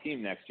quarterback on the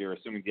team next year,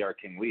 assuming D'Eriq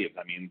King leaves.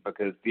 I mean,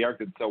 because D'Eriq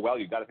did so well,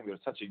 you got to think there's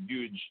such a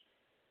huge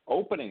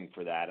opening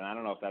for that. And I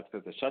don't know if that's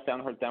because the shutdown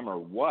hurt them or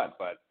what,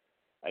 but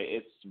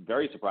it's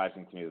very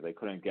surprising to me that they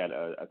couldn't get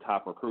a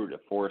top recruit,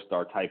 a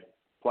 4-star type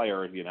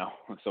player,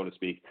 so to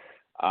speak,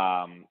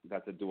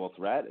 that's a dual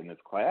threat in this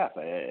class.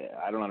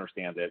 I don't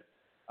understand it.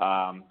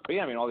 But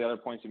yeah, I mean, all the other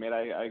points you made,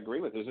 I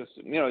agree with. There's just,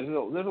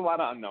 there's a lot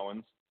of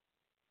unknowns.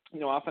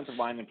 Offensive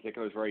line in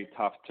particular is very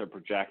tough to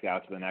project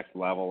out to the next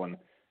level, and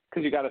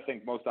because you got to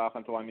think most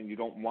offensive linemen, you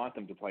don't want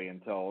them to play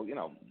until,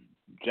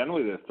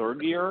 generally their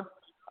third year,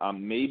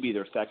 maybe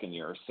their second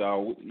year.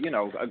 So,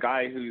 a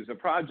guy who's a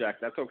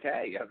project, that's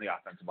okay on the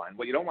offensive line.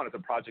 What you don't want is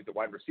a project at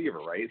wide receiver,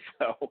 right?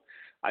 So,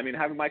 I mean,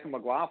 having Michael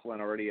McLaughlin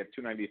already at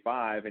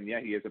 295, and yeah,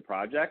 he is a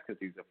project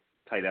because he's a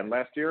tight end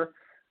last year.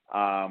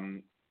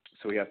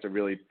 So he has to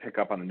really pick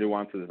up on the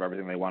nuances of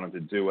everything they want him to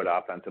do at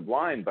offensive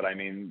line. But, I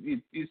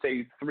mean, you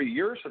say 3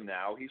 years from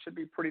now, he should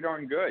be pretty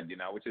darn good,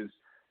 which is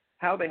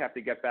how they have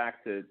to get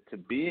back to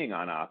being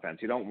on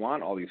offense. You don't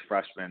want all these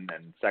freshmen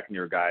and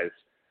second-year guys,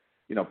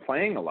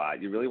 playing a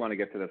lot. You really want to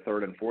get to the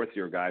third and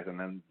fourth-year guys and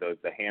then the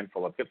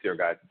handful of fifth-year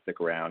guys that stick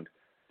around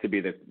to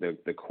be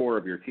the core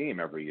of your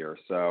team every year.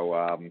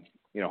 So,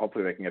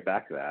 hopefully they can get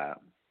back to that.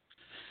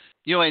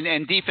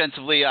 And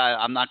defensively,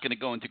 I'm not going to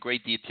go into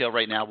great detail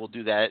right now. We'll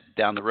do that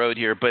down the road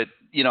here. But,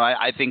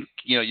 I think,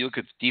 you look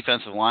at the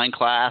defensive line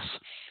class.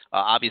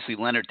 Obviously,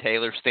 Leonard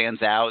Taylor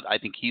stands out. I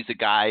think he's a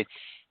guy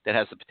that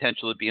has the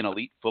potential to be an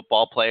elite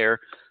football player.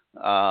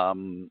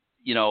 Ishmael,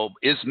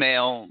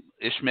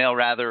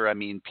 I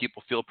mean,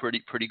 people feel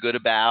pretty good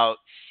about.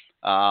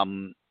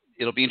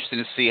 It'll be interesting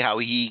to see how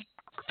he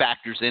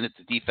factors in at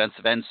the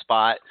defensive end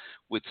spot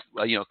with,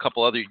 a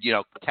couple other,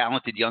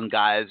 talented young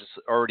guys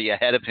already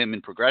ahead of him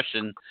in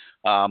progression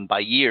by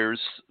years.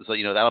 So,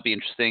 that'll be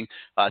interesting.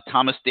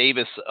 Thomas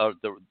Davis,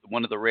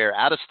 one of the rare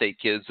out-of-state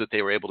kids that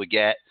they were able to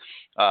get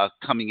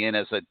coming in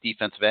as a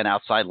defensive end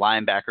outside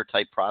linebacker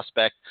type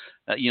prospect,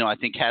 I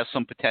think has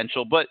some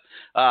potential. But,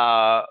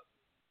 at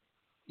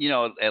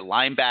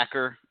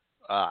linebacker,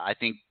 I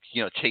think,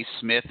 Chase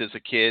Smith is a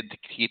kid to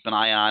keep an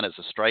eye on as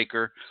a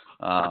striker.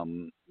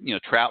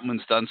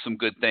 Troutman's done some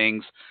good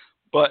things.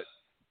 But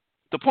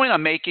the point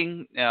I'm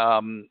making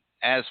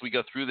as we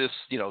go through this,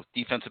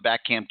 defensive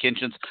back Cam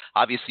Kinchens,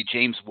 obviously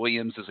James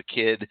Williams is a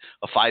kid,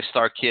 a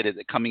 5-star kid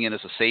coming in as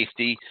a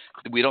safety.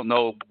 We don't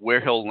know where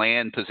he'll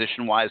land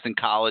position-wise in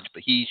college,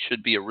 but he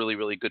should be a really,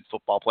 really good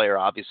football player,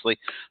 obviously.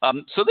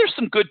 So there's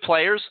some good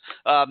players.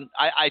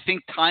 I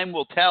think time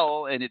will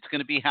tell, and it's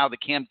going to be how the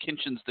Cam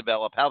Kinchens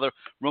develop, how the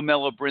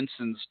Romello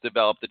Brinsons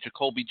develop, the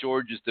Jacoby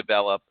Georges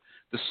develop,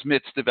 the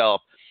Smiths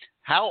develop.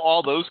 How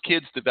all those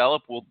kids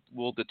develop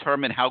will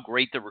determine how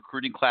great the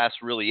recruiting class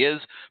really is.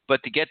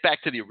 But to get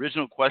back to the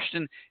original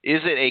question,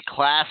 is it a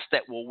class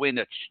that will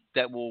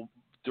that will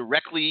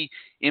directly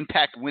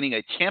impact winning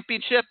a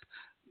championship?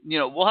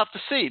 We'll have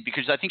to see,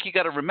 because I think you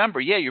got to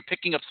remember, you're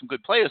picking up some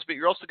good players, but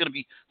you're also going to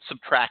be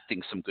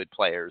subtracting some good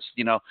players.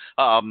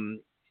 When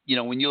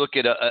you look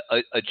at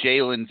a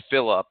Jalen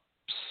Phillips,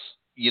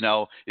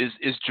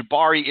 is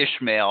Jabari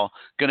Ishmael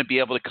going to be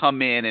able to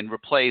come in and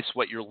replace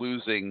what you're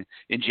losing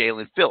in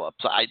Jalen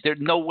Phillips? There's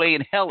no way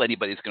in hell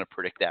anybody's going to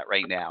predict that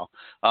right now.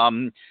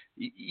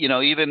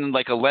 Even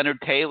like a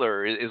Leonard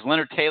Taylor, is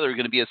Leonard Taylor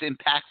going to be as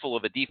impactful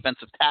of a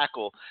defensive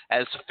tackle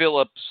as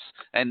Phillips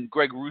and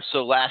Greg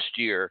Russo last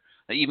year?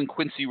 Even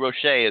Quincy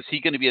Roche, is he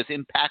going to be as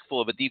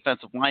impactful of a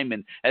defensive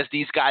lineman as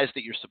these guys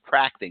that you're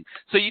subtracting?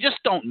 So you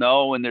just don't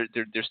know, and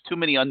there's too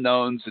many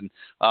unknowns. And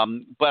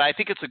but I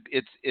think it's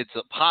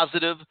a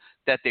positive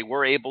that they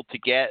were able to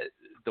get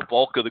the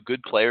bulk of the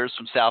good players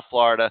from South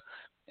Florida.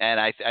 And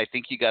I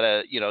think you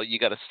gotta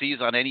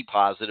seize on any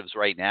positives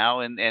right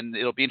now, and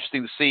it'll be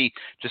interesting to see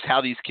just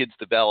how these kids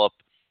develop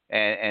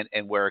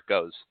and where it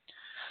goes.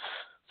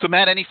 So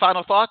Matt, any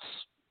final thoughts?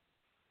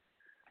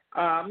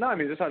 No, I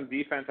mean, just on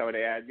defense, I would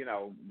add,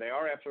 they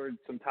are after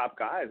some top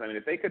guys. I mean,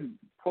 if they could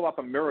pull up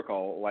a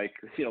miracle, like,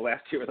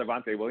 last year with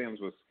Avante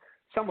Williams was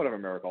somewhat of a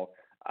miracle.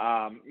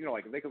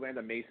 Like if they could land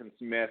a Mason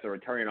Smith or a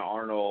Terrion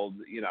Arnold,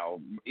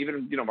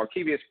 even,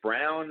 Markevious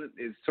Brown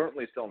is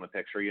certainly still in the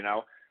picture, if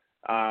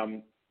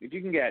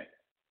you can get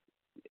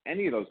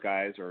any of those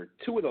guys or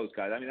two of those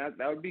guys, I mean,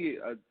 that would be,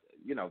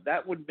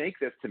 that would make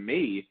this, to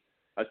me,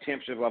 a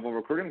championship level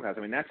recruiting class. I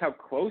mean, that's how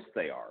close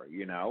they are,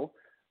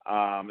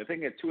 If they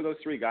can get two of those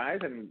three guys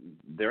and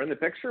they're in the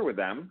picture with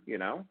them,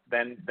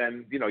 then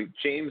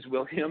James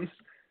Williams.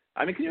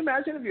 I mean, can you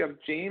imagine if you have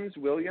James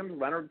Williams,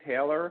 Leonard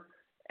Taylor,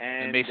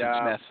 and Mason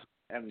Smith?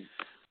 And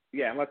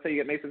let's say you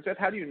get Mason Smith.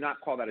 How do you not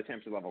call that a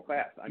championship level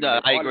class? I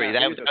agree.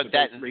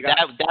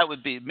 That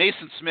would be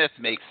Mason Smith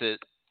makes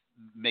it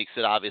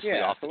obviously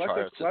off the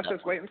charts. Let's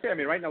just wait and see. I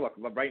mean, right now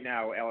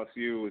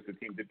LSU is the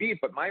team to beat,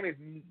 but Miami's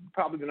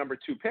probably the number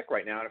 2 pick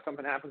right now. And if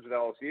something happens with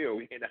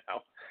LSU,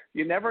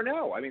 you never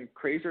know. I mean,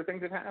 crazier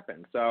things have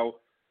happened. So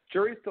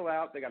jury's still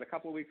out. They got a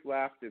couple of weeks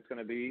left. It's going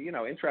to be,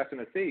 interesting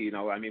to see.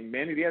 I mean,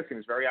 Manny Diaz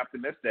seems very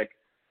optimistic.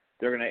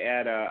 They're going to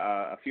add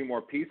a few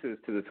more pieces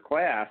to this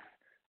class.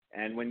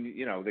 And when,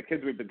 the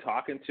kids we've been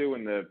talking to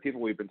and the people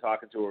we've been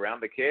talking to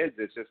around the kids,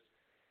 it's just,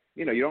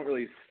 you don't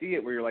really see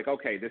it where you're like,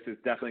 okay, this is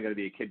definitely going to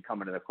be a kid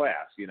coming to the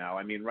class.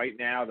 I mean, right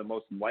now, the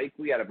most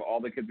likely out of all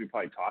the kids we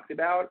probably talked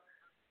about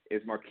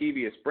is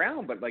Markevius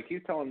Brown, but like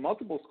he's telling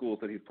multiple schools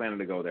that he's planning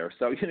to go there.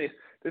 So this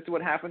is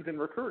what happens in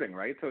recruiting,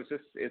 right? So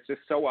it's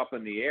just so up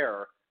in the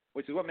air,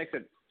 which is what makes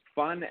it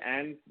fun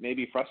and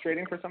maybe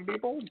frustrating for some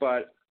people.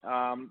 But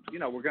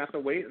we're gonna have to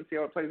wait and see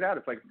how it plays out.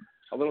 It's like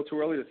a little too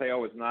early to say,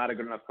 oh, it's not a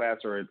good enough class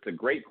or it's a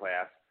great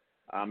class.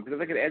 Because if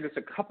they could add just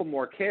a couple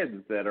more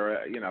kids that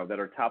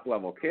are top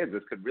level kids,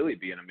 this could really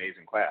be an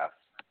amazing class.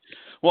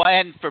 Well,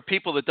 and for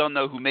people that don't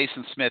know who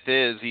Mason Smith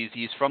is,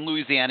 he's from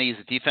Louisiana. He's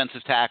a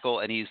defensive tackle,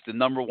 and he's the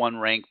number 1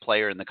 ranked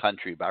player in the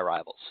country by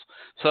Rivals.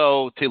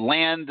 So to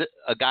land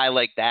a guy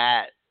like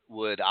that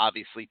would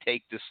obviously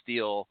take this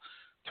deal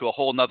to a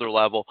whole nother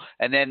level.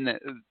 And then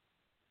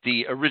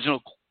the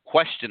original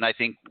question, I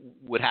think,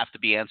 would have to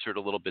be answered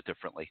a little bit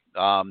differently.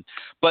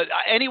 But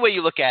any way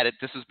you look at it,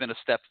 this has been a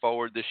step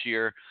forward this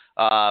year.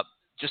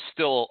 Just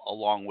still a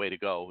long way to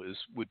go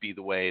would be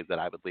the way that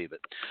I would leave it.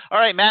 All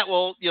right, Matt.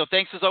 Well,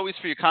 thanks as always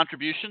for your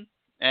contribution,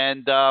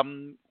 and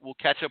we'll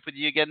catch up with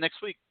you again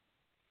next week.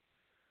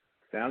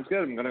 Sounds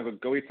good. I'm gonna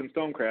go eat some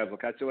stone crabs. I'll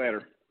catch you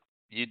later.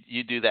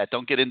 You do that.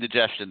 Don't get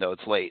indigestion though.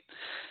 It's late.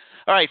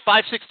 All right,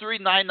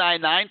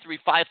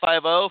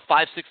 563-999-3550,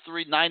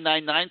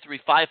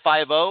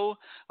 563-999-3550.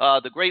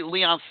 The great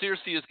Leon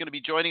Searcy is going to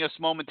be joining us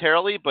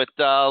momentarily, but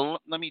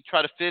let me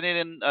try to fit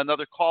in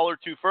another call or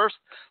two first.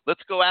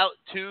 Let's go out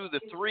to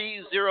the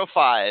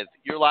 305.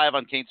 You're live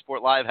on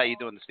CaneSport Live. How you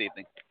doing this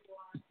evening?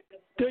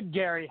 Good,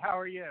 Gary. How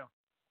are you?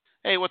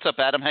 Hey, what's up,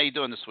 Adam? How you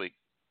doing this week?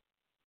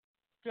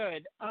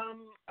 Good.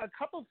 A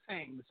couple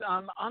things.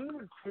 On the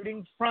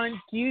recruiting front,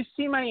 do you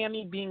see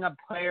Miami being a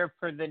player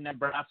for the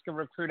Nebraska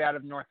recruit out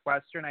of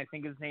Northwestern? I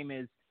think his name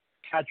is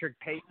Patrick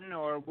Payton,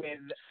 or with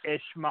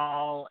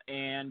Ishmael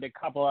and a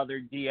couple other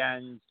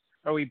DNs,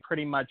 are we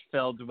pretty much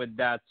filled with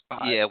that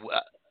spot? Yeah.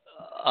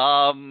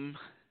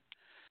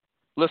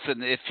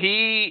 Listen, if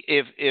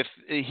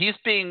he's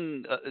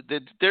being,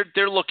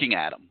 they're looking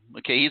at him.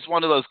 Okay, he's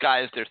one of those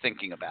guys they're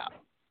thinking about.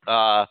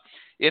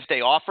 If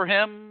they offer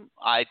him,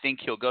 I think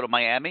he'll go to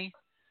Miami.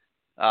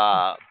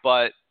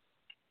 But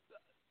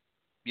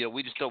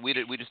we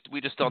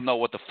just don't know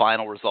what the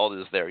final result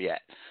is there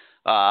yet.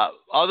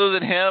 Other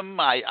than him,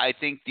 I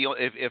think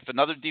if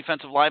another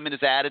defensive lineman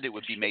is added, it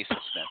would be Mason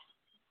Smith.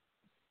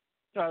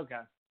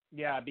 Okay.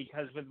 Yeah,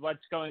 because with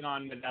what's going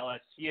on with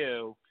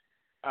LSU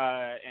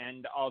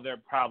and all their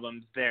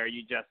problems there,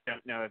 you just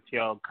don't know if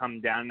he'll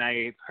come down.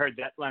 I've heard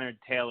that Leonard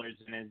Taylor's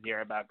in his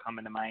ear about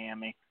coming to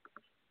Miami.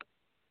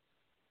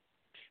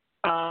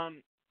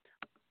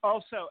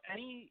 Also,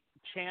 any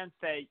chance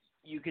that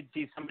you could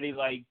see somebody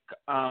like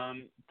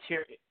I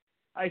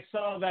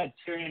saw that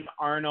Tyrion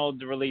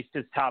Arnold released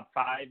his top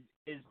 5.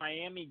 Is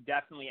Miami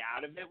definitely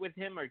out of it with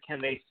him, or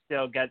can they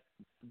still get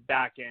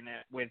back in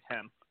it with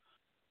him?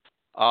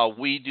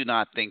 We do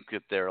not think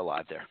that they're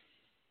alive there.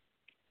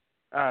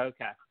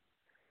 Okay.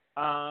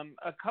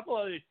 A couple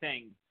other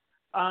things.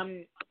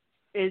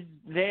 Is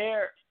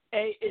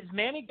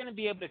Manny going to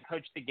be able to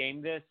coach the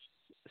game this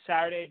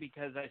Saturday,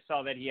 because I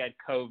saw that he had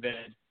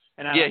COVID,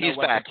 and I don't know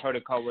what back. the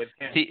protocol with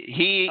him.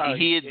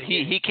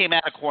 He came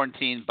out of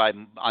quarantine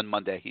on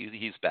Monday.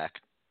 He's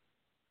back.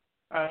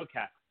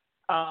 Okay.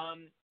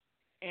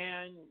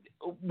 And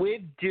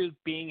with Duke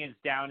being as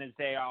down as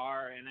they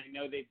are, and I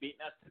know they've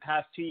beaten us the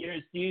past 2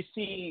 years, do you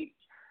see,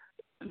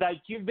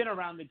 like, you've been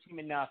around the team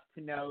enough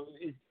to know,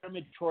 is there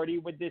maturity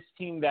with this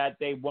team that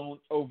they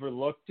won't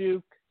overlook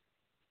Duke?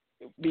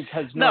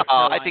 Because no,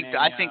 I think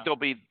they'll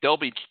be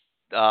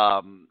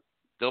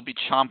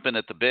chomping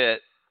at the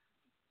bit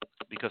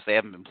because they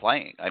haven't been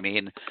playing. I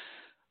mean,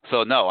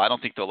 so no, I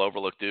don't think they'll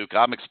overlook Duke.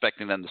 I'm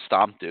expecting them to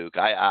stomp Duke.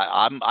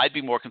 I'd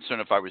be more concerned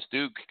if I was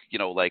Duke,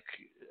 like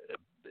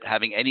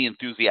having any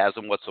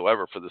enthusiasm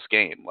whatsoever for this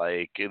game.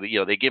 Like,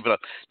 they gave up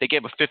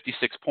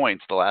 56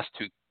 points the last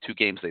two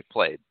games they've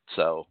played.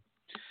 So,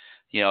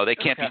 they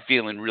can't be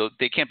feeling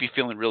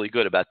really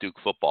good about Duke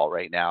football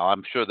right now.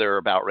 I'm sure they're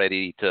about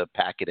ready to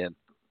pack it in.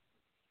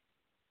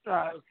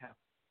 Okay.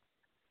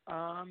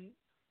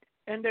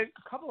 And a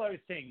couple other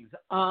things.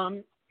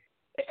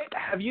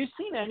 Have you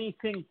seen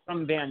anything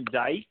from Van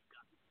Dyke?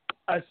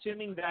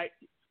 Assuming that,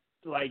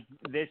 like,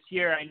 this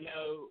year, I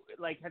know,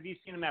 like, have you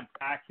seen him at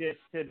practice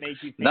to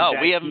make you think? No,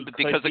 that we haven't,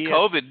 because of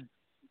COVID.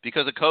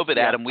 Because of COVID,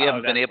 yeah. Adam, we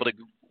haven't been able to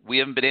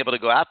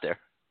go out there.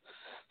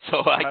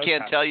 So I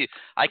can't tell you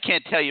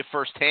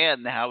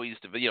firsthand how he's.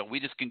 We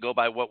just can go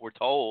by what we're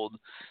told.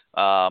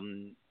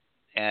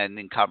 And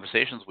in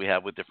conversations we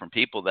have with different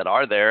people that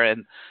are there,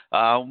 and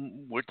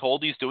we're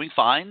told he's doing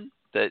fine,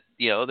 that,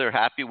 they're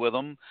happy with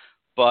him.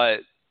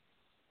 But,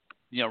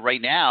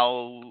 right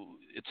now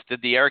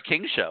it's the Eric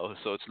King show,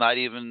 so it's not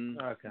even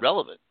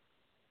relevant.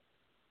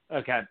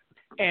 Okay.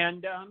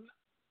 And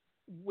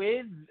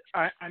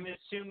I'm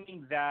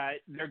assuming that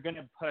they're going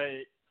to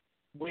put,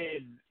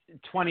 with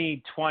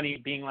 2020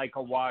 being like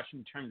a wash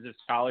in terms of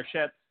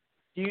scholarships,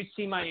 do you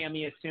see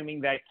Miami assuming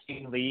that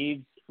King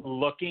leaves,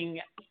 looking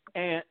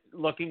at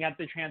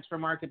the transfer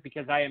market?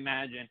 Because I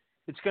imagine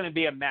it's going to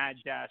be a mad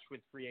dash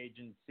with free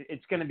agency.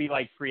 It's going to be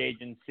like free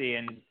agency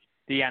in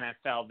the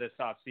NFL this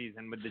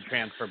offseason with the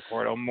transfer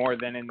portal more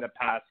than in the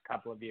past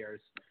couple of years.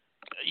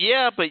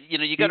 Yeah, but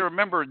you got to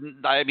remember.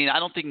 I mean, I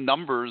don't think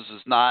numbers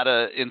is not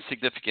a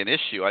insignificant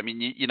issue. I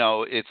mean,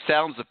 it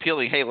sounds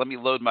appealing. Hey, let me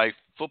load my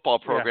football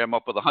program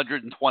up with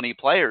 120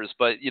 players,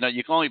 but you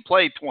can only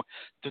play.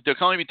 There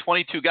can only be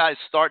 22 guys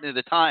starting at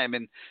a time,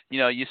 and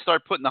you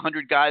start putting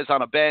 100 guys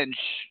on a bench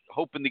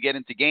hoping to get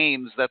into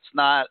games. That's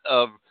not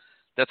a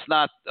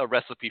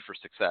recipe for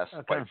success,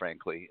 quite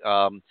frankly.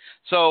 And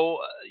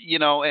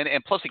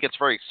plus it gets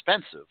very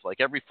expensive.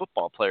 Like every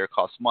football player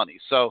costs money.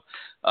 So,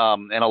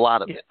 and a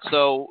lot of it.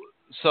 So,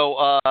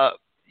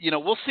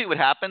 we'll see what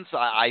happens.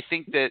 I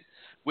think that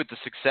with the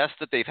success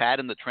that they've had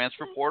in the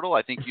transfer portal,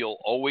 I think you'll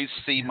always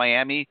see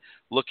Miami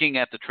looking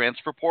at the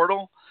transfer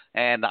portal,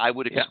 and I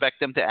would expect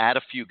them to add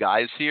a few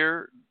guys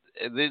here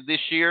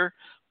this year.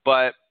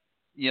 But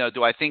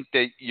do I think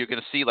that you're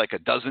going to see like a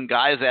dozen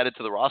guys added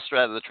to the roster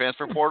out of the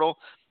transfer portal?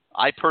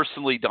 I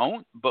personally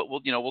don't, but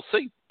we'll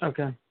see.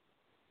 Okay.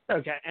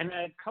 And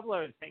a couple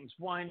other things.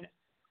 One,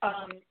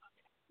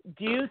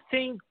 do you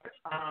think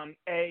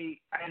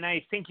and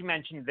I think you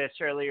mentioned this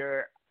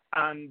earlier,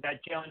 that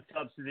Jalen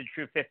Phillips is a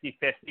true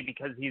 50-50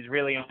 because he's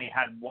really only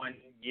had 1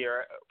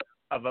 year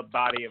of a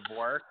body of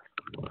work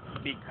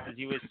because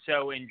he was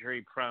so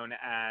injury prone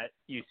at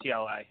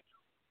UCLA.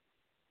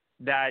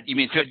 That you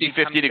mean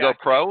 50-50 to go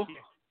pro?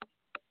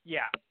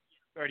 Yeah.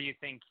 Or do you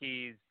think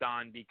he's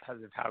gone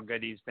because of how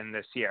good he's been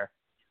this year?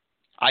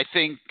 I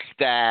think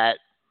that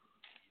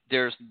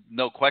there's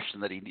no question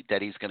that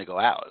he's going to go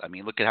out. I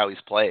mean, look at how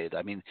he's played.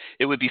 I mean,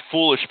 it would be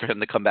foolish for him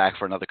to come back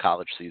for another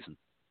college season.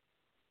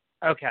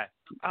 Okay.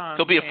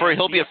 He'll be a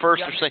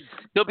first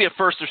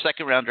or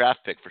second round draft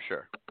pick for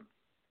sure.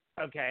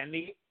 Okay, and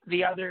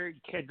the other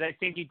kids, I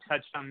think you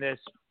touched on this.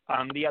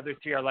 The other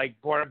three are like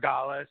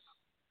Borregales.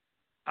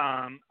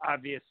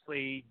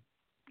 Obviously,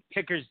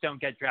 kickers don't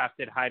get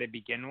drafted high to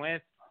begin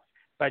with,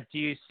 but do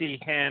you see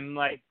him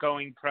like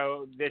going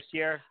pro this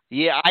year?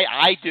 Yeah,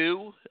 I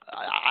do.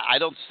 I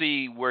don't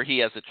see where he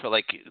has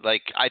like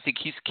I think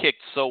he's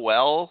kicked so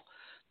well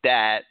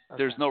that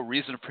there's no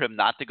reason for him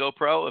not to go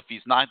pro. If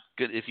he's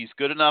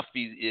good enough,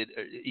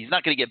 he's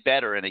not going to get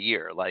better in a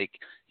year. Like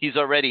he's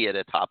already at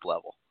a top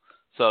level.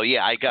 So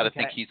yeah, I got to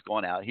think he's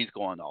going out. He's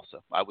going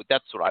also.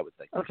 That's what I would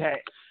think.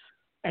 Okay.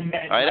 And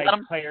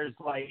then players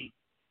like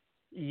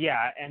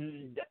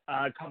and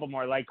a couple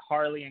more like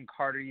Harley and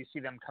Carter. You see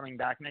them coming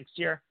back next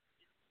year?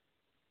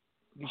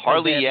 Because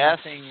Harley, yes.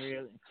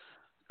 Really...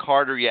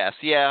 Carter, yes.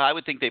 Yeah, I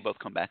would think they both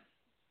come back.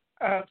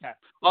 Okay.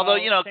 Although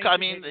I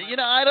mean, you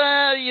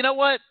know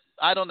what?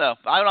 I don't know.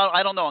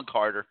 I don't know on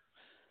Carter.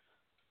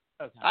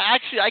 Okay.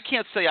 I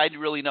can't say I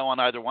really know on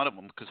either one of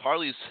them because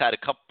Harley's had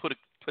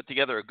put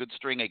together a good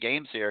string of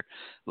games here.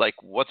 Like,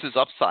 what's his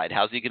upside?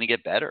 How's he going to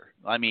get better?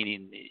 I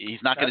mean,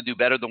 he's not going to do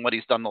better than what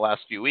he's done the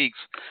last few weeks.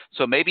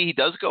 So maybe he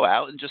does go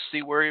out and just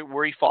see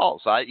where he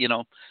falls. Very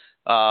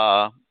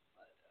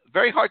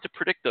hard to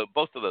predict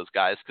both of those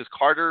guys because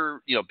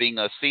Carter, being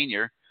a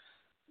senior,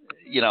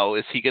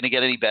 is he going to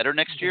get any better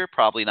next year?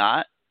 Probably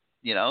not.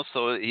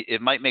 So it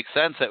might make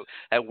sense.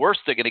 At worst,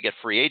 they're going to get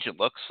free agent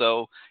looks.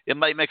 So it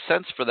might make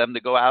sense for them to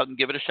go out and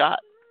give it a shot.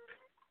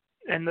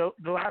 And the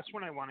last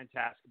one I wanted to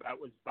ask about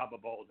was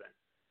Bubba Bolden.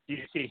 Do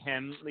you see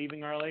him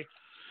leaving early?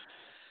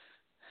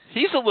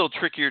 He's a little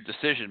trickier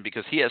decision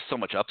because he has so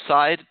much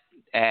upside,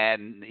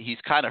 and he's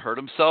kind of hurt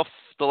himself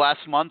the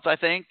last month, I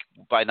think,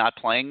 by not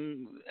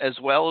playing as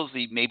well as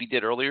he maybe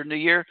did earlier in the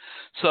year.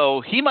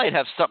 So he might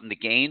have something to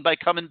gain by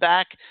coming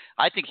back.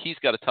 I think he's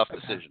got a tough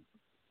decision.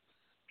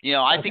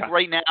 I think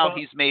right now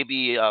he's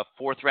maybe a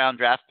fourth-round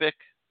draft pick.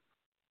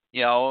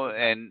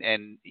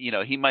 And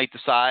he might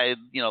decide,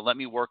 let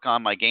me work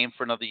on my game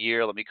for another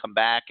year. Let me come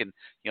back and,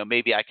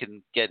 maybe I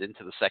can get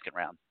into the second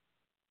round.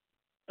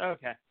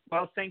 Okay.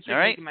 Well, thanks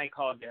for taking my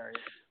call, Gary.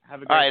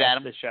 Have a great rest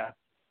Adam. of the show.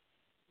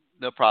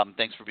 No problem.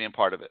 Thanks for being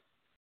part of it.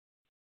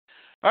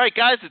 All right,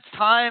 guys, it's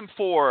time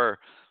for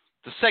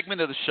the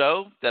segment of the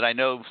show that I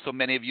know so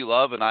many of you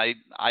love and I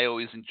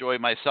always enjoy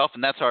myself,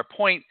 and that's our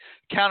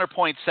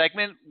counterpoint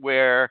segment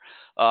where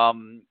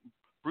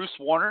Bruce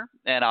Warner,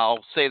 and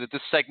I'll say that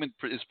this segment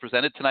is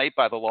presented tonight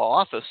by the law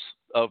office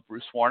of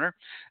Bruce Warner,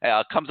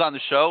 comes on the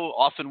show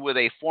often with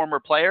a former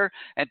player.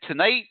 And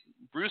tonight,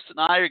 Bruce and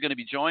I are going to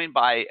be joined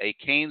by a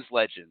Canes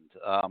legend,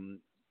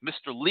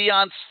 Mr.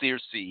 Leon Searcy.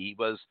 He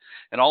was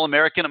an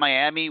All-American in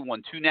Miami,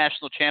 won 2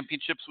 national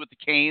championships with the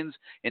Canes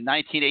in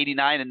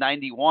 1989 and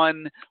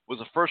 91, was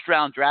a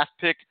first-round draft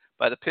pick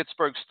by the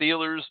Pittsburgh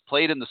Steelers,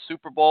 played in the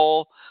Super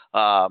Bowl.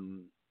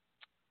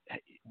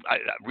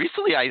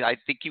 Recently, I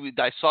think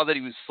I saw that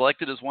he was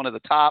selected as one of the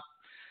top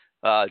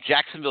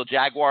Jacksonville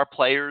Jaguar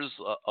players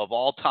of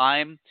all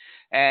time.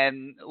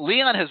 And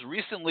Leon has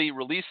recently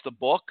released a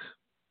book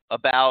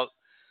about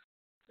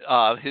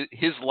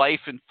his life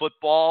in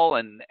football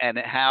and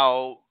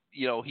how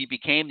he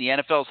became the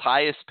NFL's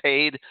highest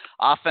paid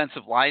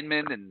offensive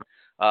lineman, and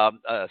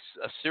a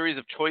series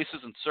of choices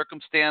and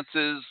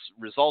circumstances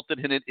resulted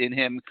in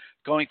him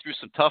going through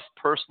some tough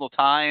personal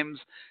times,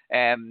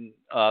 and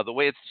the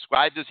way it's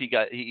described is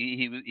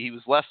he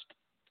was left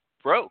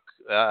broke.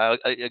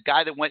 A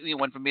guy that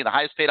went from being the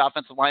highest paid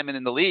offensive lineman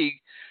in the league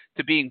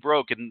to being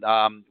broke, and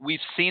we've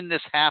seen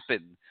this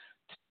happen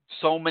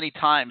so many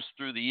times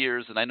through the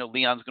years, and I know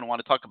Leon's going to want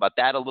to talk about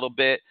that a little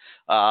bit.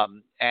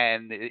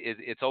 And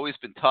it's always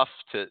been tough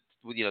to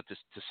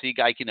see a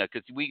guy,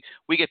 because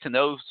we get to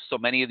know so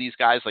many of these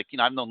guys. Like,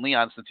 I've known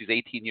Leon since he's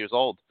 18 years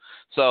old.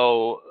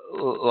 So,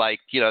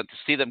 to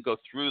see them go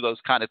through those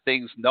kind of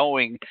things,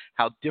 knowing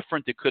how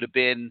different it could have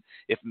been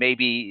if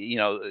maybe,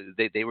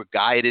 they were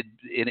guided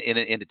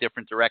in a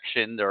different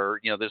direction, or,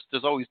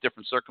 there's always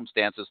different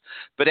circumstances.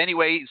 But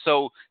anyway,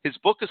 so his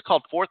book is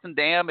called Fourth and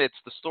Damn. It's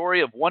the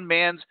story of one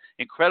man's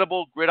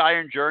incredible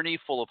gridiron journey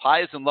full of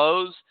highs and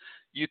lows.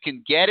 You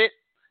can get it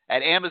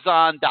at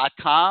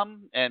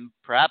Amazon.com and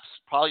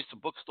probably some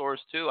bookstores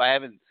too. I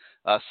haven't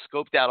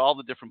scoped out all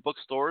the different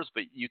bookstores,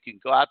 but you can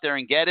go out there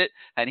and get it.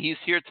 And he's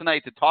here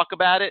tonight to talk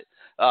about it.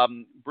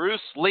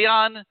 Bruce,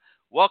 Leon,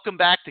 welcome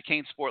back to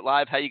CaneSport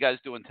Live. How you guys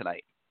doing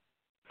tonight?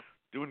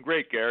 Doing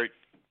great, Gary.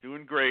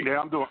 Doing great. Yeah,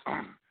 I'm doing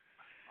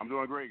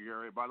great,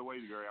 Gary. By the way,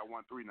 Gary, I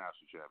won 3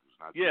 national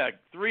championships. Yeah,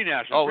 3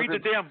 national. Oh, read the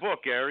damn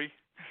book, Gary.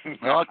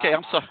 Okay,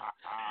 I'm sorry.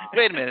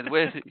 Wait a minute.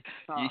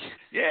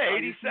 Yeah,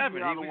 87. He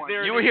was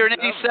there. You were here in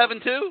 87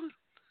 too?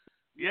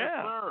 Yeah.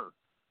 Yes, sir.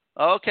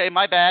 Okay,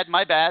 my bad.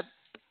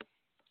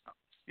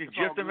 You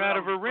gypped him out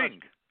of a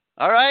ring.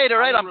 All right.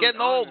 I'm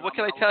getting old. What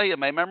can I tell you?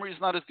 My memory's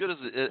not as good as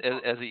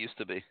it used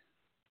to be.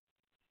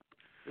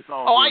 It's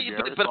all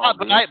good,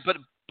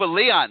 But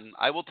Leon,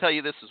 I will tell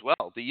you this as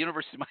well. The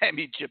University of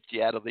Miami gypped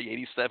you out of the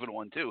 87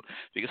 one too,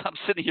 because I'm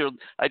sitting here.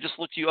 I just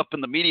looked you up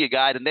in the media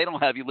guide, and they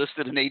don't have you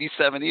listed in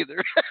 87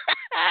 either.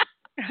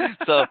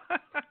 so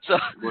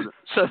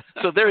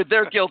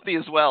they're guilty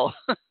as well.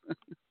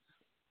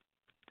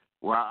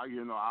 Well,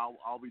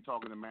 I'll be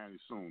talking to Manny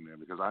soon, man,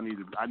 because I need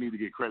to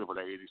get credit for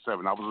that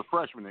 87. I was a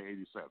freshman in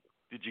 87.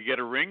 Did you get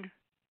a ring?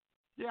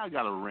 Yeah, I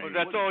got a ring. Well,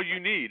 that's all you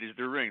need is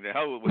the ring. The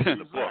hell was in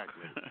the book.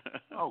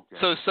 Okay.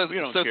 So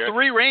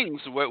 3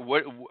 rings.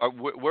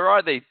 Where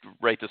are they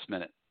right this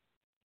minute?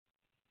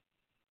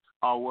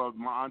 Oh, well,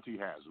 my auntie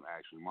has them,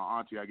 actually.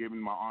 I gave them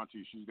to my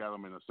auntie. She's got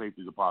them in a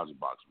safety deposit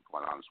box, to be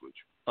quite honest with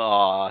you.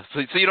 So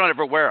you don't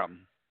ever wear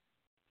them?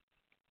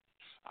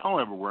 I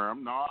don't ever wear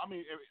them. No, I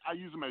mean, I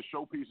use them as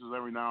showpieces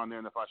every now and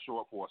then if I show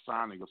up for a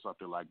signing or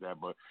something like that,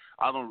 but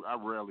I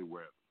rarely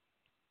wear them.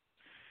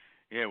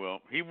 Yeah,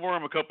 well, he wore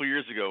them a couple of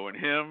years ago, and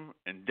him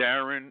and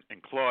Darren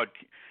and Claude,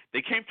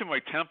 they came to my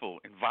temple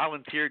and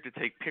volunteered to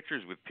take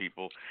pictures with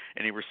people,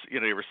 and they were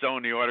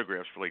selling the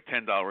autographs for like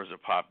 $10 a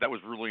pop. That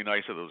was really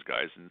nice of those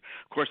guys, and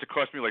of course it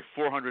cost me like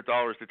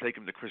 $400 to take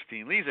him to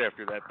Christine Lee's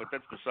after that, but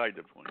that's beside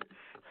the point.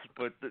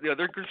 But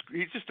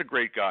he's just a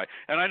great guy,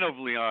 and I know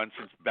Leon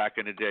since back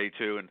in the day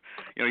too, and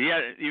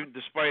even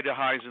despite the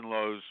highs and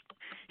lows,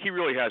 he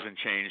really hasn't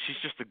changed.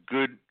 He's just a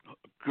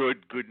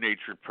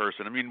good-natured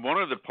person. I mean, one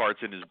of the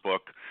parts in his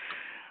book,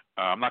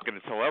 I'm not going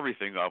to tell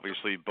everything,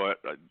 obviously, but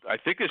I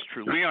think it's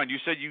true. Leon, you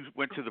said you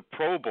went to the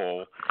Pro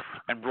Bowl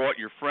and brought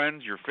your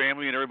friends, your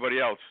family, and everybody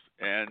else,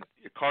 and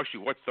it cost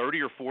you what,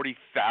 $30,000 or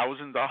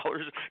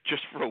 $40,000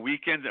 just for a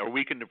weekend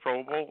in the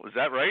Pro Bowl? Is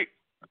that right?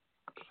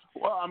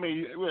 Well, I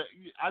mean,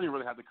 I didn't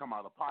really have to come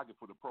out of pocket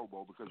for the Pro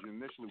Bowl because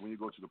initially, when you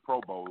go to the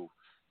Pro Bowl,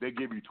 they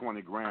give you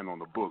 $20,000 on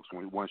the books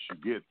once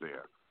you get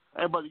there.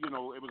 But, it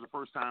was the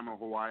first time in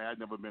Hawaii. I'd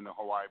never been to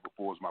Hawaii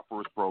before. It was my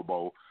first Pro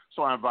Bowl.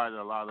 So I invited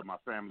a lot of my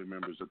family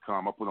members to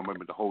come. I put them up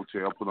at the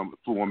hotel,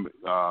 flew them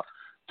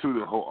to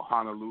the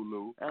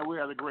Honolulu. And we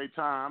had a great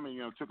time and,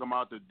 took them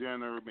out to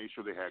dinner, made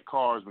sure they had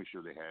cars, made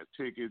sure they had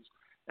tickets.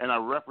 And I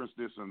referenced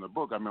this in the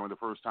book. I remember the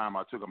first time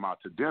I took them out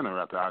to dinner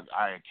after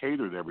I had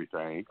catered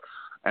everything.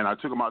 And I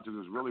took them out to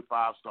this really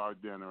 5-star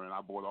dinner, and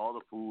I bought all the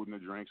food and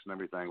the drinks and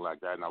everything like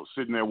that. And I was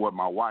sitting there with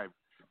my wife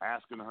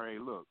asking her, hey,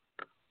 look,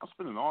 I'm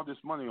spending all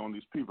this money on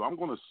these people. I'm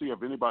going to see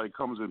if anybody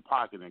comes in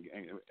pocket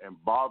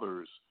and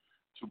bothers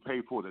to pay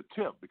for the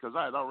tip because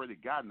I had already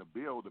gotten the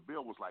bill. The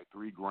bill was like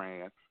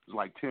 $3,000. It was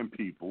like 10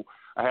 people.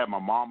 I had my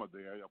mama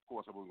there. Of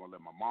course, I wasn't going to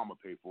let my mama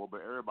pay for it,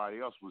 but everybody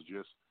else was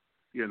just,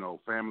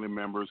 family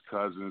members,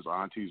 cousins,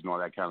 aunties, and all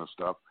that kind of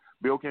stuff.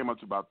 Bill came up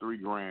to about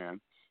 $3,000,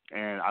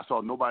 and I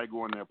saw nobody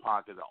go in their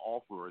pocket to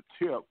offer a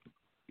tip,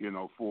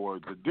 for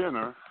the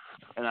dinner.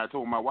 And I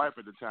told my wife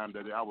at the time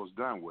that I was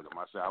done with them.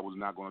 I said I was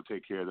not going to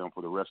take care of them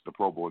for the rest of the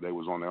Pro Bowl. They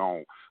was on their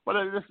own. But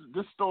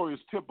this story is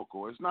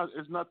typical.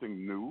 It's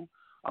nothing new.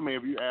 I mean,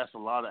 if you ask a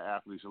lot of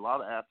athletes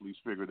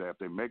figure that if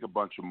they make a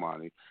bunch of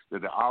money,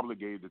 that they're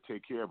obligated to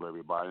take care of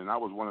everybody. And I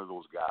was one of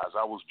those guys.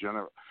 I was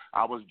generous.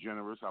 I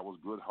was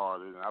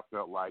good-hearted, and I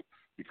felt like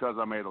because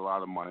I made a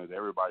lot of money, that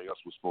everybody else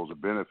was supposed to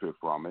benefit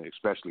from it,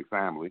 especially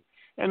family.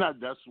 And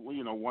that's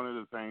one of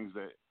the things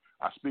that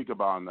I speak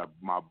about in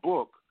my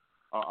book.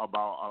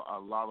 About a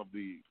lot of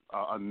the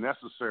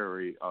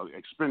unnecessary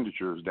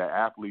expenditures that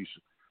athletes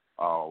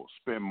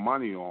spend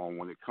money on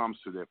when it comes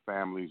to their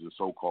families and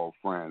so-called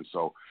friends.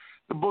 So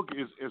The book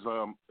is it's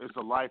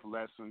a life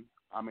lesson.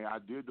 I mean, I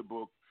did the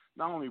book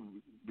not only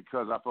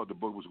because I thought the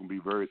book was going to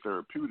be very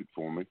therapeutic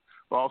for me,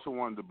 but I also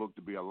wanted the book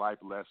to be a life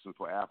lesson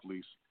for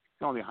athletes,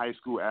 not only high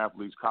school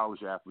athletes,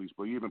 college athletes,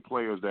 but even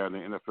players that are in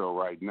the NFL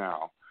right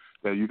now,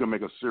 that you can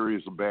make a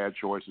series of bad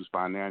choices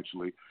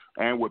financially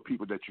and with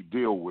people that you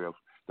deal with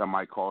that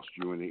might cost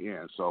you in the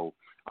end. So,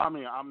 I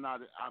mean, I'm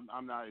not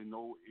in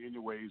any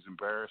ways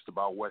embarrassed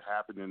about what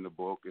happened in the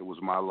book. It was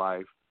my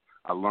life.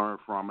 I learned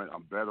from it.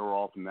 I'm better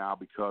off now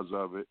because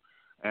of it.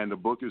 And the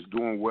book is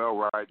doing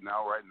well right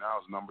now. Right now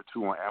it's number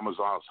 2 on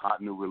Amazon's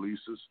hot new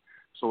releases.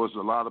 So it's a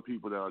lot of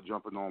people that are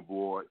jumping on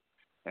board,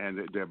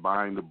 and they're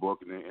buying the book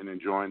and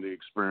enjoying the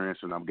experience,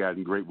 and I'm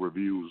getting great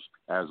reviews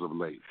as of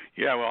late.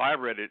 Yeah, well, I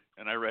read it,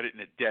 and I read it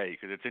in a day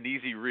because it's an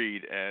easy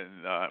read. And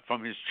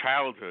from his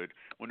childhood,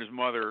 when his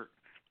mother,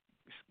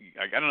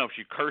 I don't know if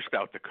she cursed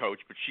out the coach,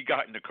 but she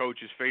got in the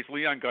coach's face.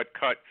 Leon got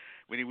cut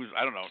when he was,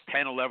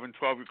 10, 11,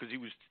 12, because he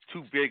was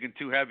too big and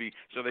too heavy,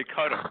 so they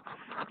cut him.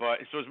 But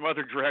so his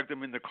mother dragged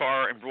him in the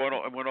car and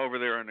went over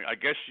there, and I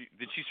guess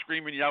did she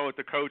scream and yell at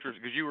the coach, or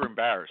because you were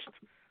embarrassed?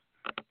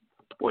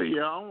 Well,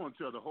 yeah, I don't want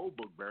to tell the whole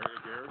book, Gary,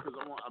 because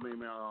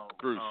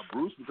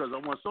Bruce, because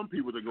I want some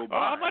people to go by.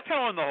 I'm not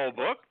telling the whole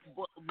book.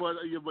 But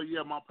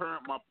my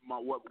parent,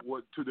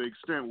 what to the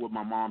extent what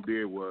my mom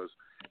did was,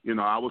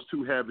 I was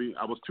too heavy.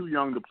 I was too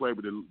young to play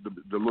with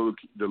the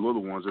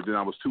little ones, and then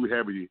I was too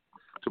heavy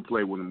to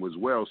play with them as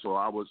well. So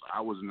I was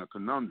in a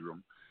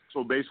conundrum.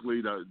 So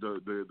basically,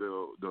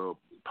 the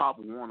Pop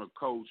Warner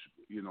coach,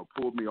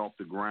 pulled me off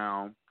the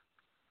ground.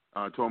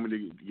 Told me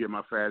to get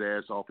my fat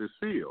ass off his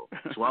field.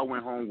 So I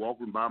went home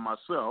walking by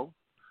myself,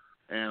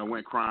 and I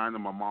went crying.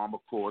 And my mom,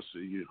 of course,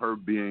 her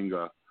being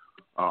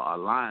a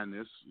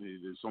lioness,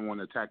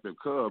 someone attacked the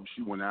cub,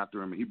 she went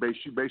after him.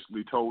 She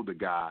basically told the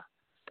guy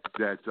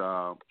that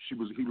he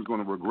was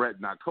going to regret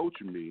not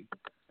coaching me,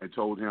 and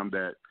told him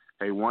that,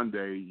 hey, one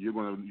day you're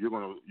gonna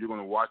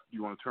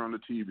turn the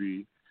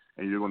TV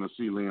and you're gonna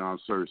see Leon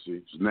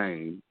Searcy's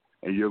name,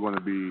 and you're gonna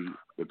be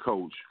the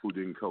coach who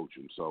didn't coach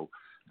him. So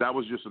that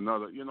was just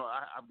another.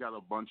 I've got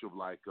a bunch of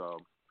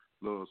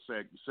little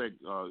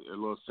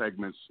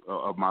segments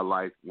of my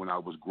life when I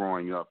was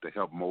growing up to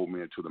help mold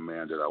me into the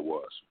man that I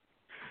was.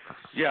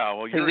 Yeah,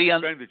 well, your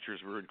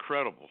expenditures were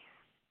incredible.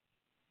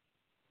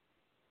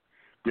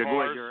 Yeah,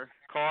 go ahead, Gary.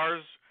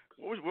 Cars.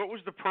 What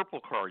was the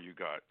purple car you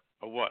got?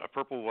 A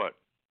purple what?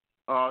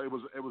 It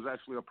was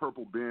actually a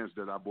purple Benz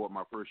that I bought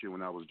my first year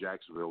when I was in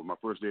Jacksonville. My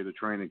first day of the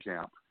training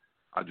camp,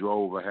 I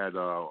drove. I had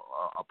a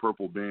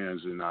purple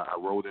Benz, and I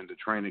rode into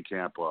training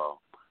camp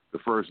the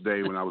first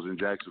day when I was in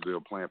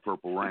Jacksonville playing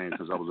Purple Rain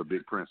because I was a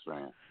big Prince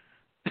fan.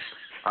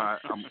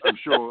 I'm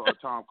sure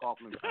Tom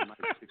Coughlin got a nice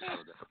kick out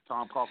of that.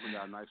 Tom Coughlin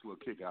got a nice little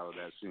kick out of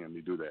that, seeing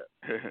me do that.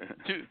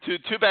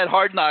 Too bad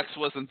Hard Knocks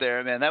wasn't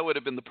there, man. That would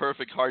have been the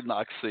perfect Hard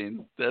Knocks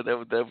scene. That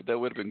would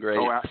have been great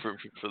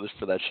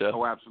for that show.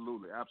 Oh,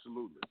 absolutely.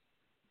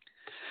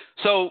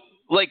 So,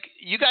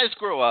 you guys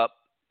grow up,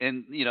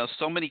 and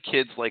so many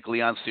kids like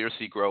Leon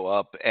Searcy grow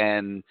up,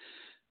 and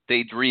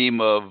they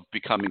dream of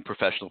becoming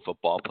professional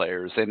football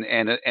players, and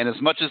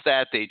as much as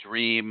that, they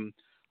dream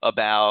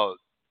about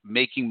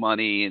making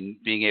money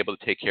and being able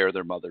to take care of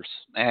their mothers.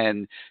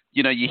 And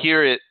you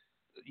hear it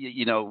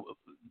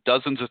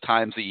dozens of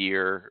times a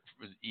year,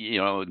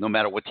 no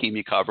matter what team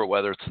you cover,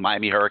 whether it's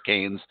Miami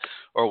Hurricanes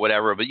or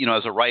whatever. But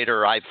as a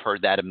writer, I've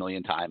heard that a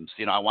million times.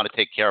 I want to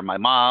take care of my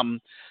mom.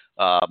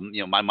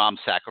 My mom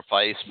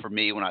sacrificed for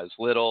me when I was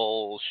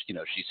little. She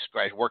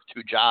worked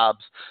 2 jobs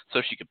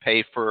so she could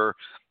pay for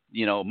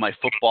my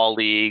football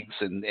leagues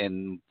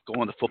and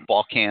going to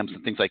football camps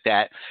and things like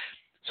that.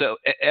 So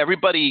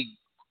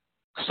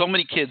so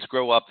many kids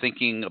grow up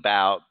thinking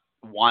about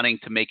wanting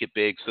to make it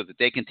big so that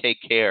they can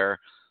take care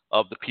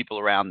of the people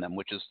around them,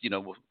 which is,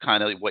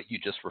 kind of what you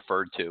just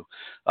referred to.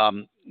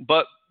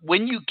 But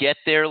when you get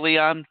there,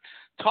 Leon,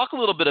 talk a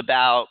little bit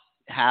about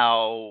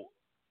how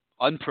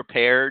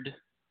unprepared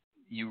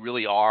you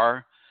really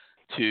are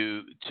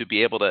to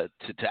be able to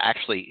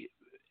actually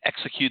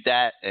execute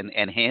that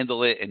and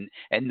handle it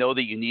and know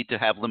that you need to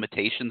have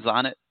limitations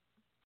on it.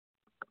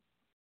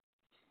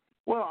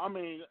 Well, I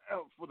mean,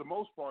 for the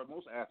most part,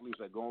 most athletes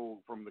that go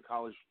from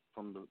college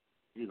to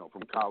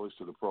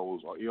the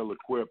pros are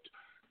ill-equipped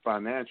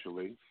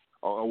financially,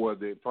 or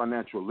the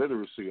financial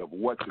literacy of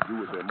what to do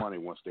with their money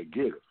once they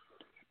get it.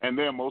 And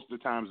then most of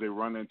the times they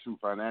run into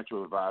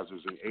financial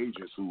advisors and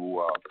agents who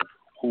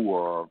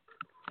are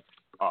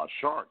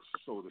sharks,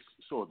 so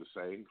to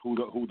say,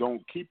 who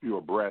don't keep you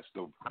abreast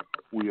of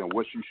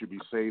what you should be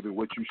saving,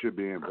 what you should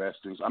be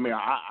investing. I mean,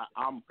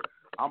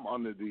 I'm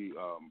under the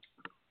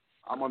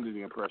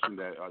impression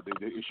that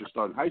it should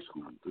start in high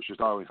school. It should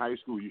start in high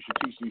school. You should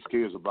teach these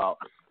kids about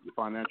the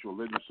financial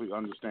literacy,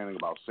 understanding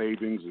about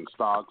savings and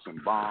stocks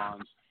and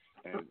bonds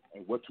and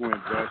what to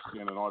invest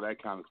in and all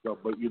that kind of stuff.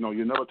 But,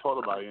 you're never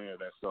taught about any of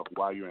that stuff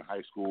while you're in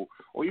high school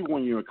or even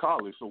when you're in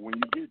college. So when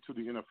you get to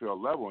the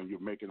NFL level and you're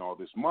making all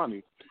this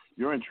money,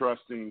 you're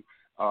entrusting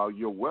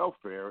your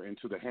welfare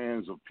into the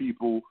hands of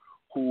people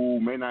who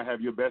may not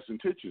have your best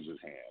intentions at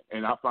hand.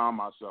 And I found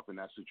myself in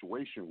that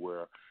situation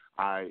where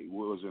I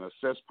was in a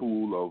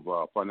cesspool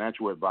of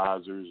financial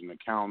advisors and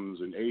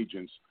accountants and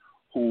agents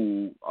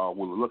who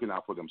were looking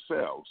out for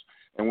themselves.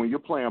 And when you're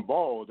playing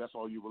ball, that's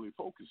all you're really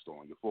focused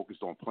on. You're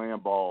focused on playing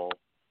ball,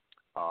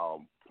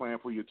 playing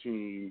for your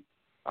team,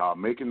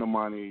 making the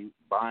money,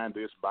 buying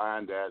this,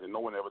 buying that, and no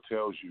one ever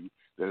tells you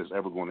that it's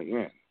ever going to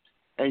end.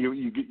 And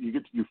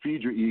you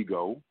feed your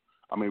ego.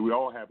 I mean, we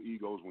all have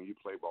egos when you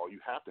play ball. You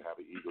have to have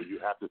an ego. You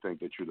have to think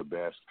that you're the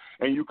best.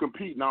 And you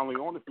compete not only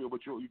on the field,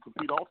 but you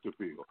compete off the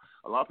field.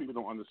 A lot of people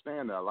don't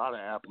understand that. A lot of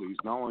athletes,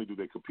 not only do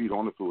they compete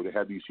on the field, they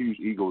have these huge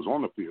egos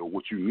on the field,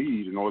 which you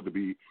need in order to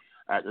be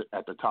at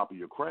the top of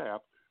your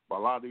craft. But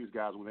a lot of these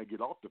guys, when they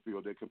get off the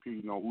field, they're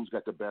competing on who's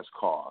got the best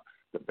car,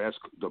 the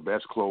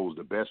best clothes,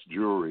 the best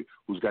jewelry,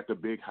 who's got the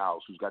big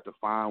house, who's got the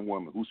fine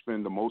woman, who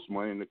spend the most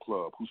money in the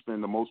club, who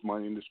spend the most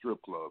money in the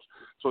strip clubs.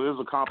 So there's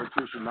a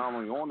competition not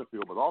only on the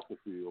field but off the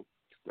field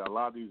that a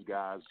lot of these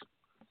guys,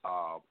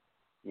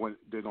 when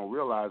they don't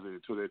realize it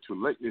until they're too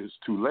late, it's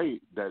too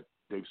late that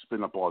they've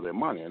spent up all their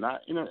money. And I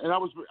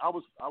was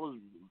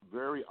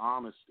very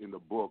honest in the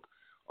book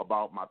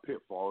about my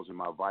pitfalls and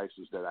my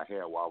vices that I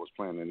had while I was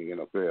playing in the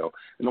NFL.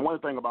 And the one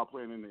thing about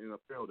playing in the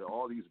NFL, there are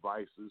all these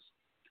vices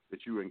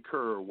that you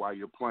incur while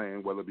you're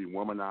playing, whether it be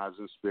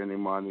womanizing, spending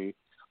money,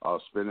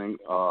 spending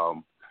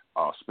on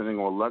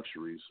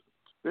luxuries.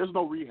 There's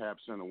no rehab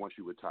center once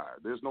you retire.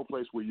 There's no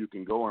place where you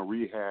can go and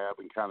rehab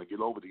and kind of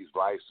get over these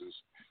vices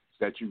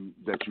that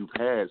you've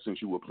had since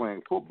you were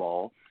playing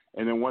football.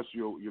 And then once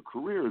your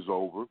career is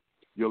over,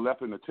 you're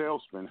left in a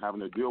tailspin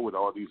having to deal with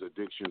all these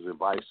addictions and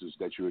vices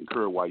that you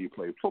incur while you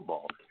play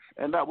football.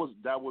 And that was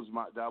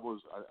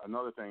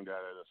another thing that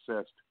I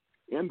assessed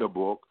in the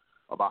book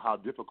about how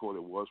difficult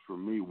it was for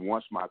me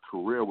once my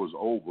career was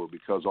over,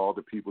 because all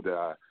the people that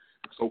I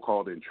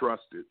so-called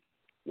entrusted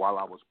while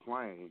I was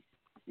playing,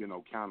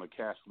 kind of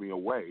cast me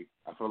away.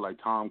 I felt like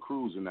Tom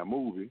Cruise in that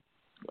movie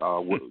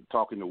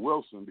talking to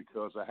Wilson,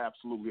 because I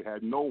absolutely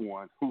had no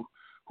one who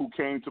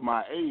came to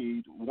my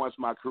aid once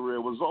my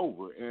career was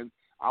over. And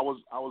I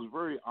was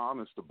very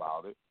honest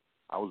about it.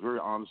 I was very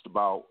honest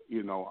about,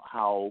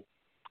 how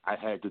I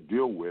had to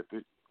deal with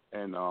it.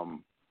 And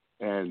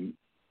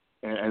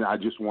I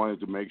just wanted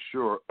to make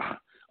sure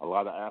a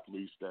lot of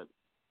athletes that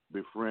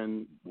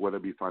befriend, whether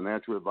it be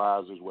financial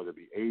advisors, whether it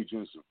be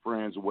agents or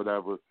friends or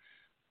whatever,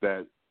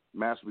 that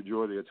mass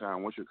majority of the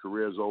time, once your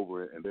career is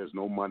over and there's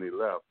no money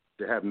left,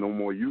 they have no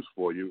more use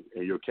for you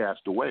and you're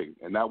cast away.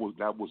 And that was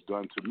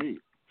done to me.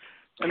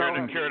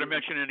 Care to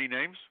mention any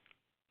names?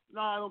 No,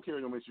 I don't care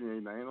to mention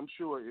any name. I'm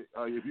sure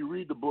if you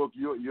read the book,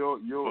 you'll.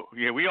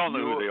 Yeah, we all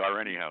know who they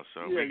are anyhow,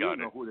 so yeah, we got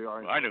know who they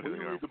are. I know who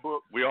they are. Read the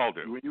book, we all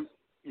do.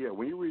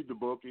 When you read the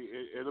book,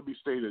 it'll be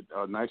stated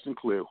nice and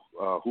clear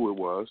who it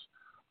was.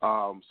 But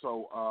I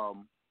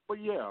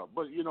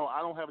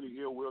don't have any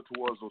ill will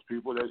towards those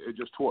people. It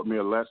just taught me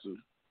a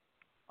lesson.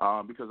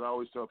 Because I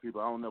always tell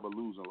people I don't never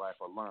lose in life.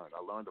 I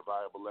learned a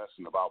valuable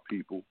lesson about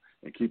people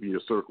and keeping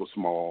your circle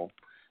small.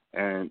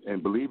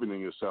 And believing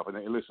in yourself. And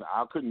listen,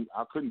 I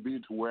couldn't be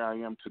to where I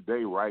am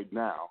today right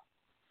now,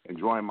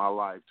 enjoying my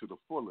life to the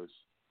fullest,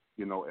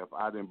 if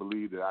I didn't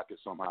believe that I could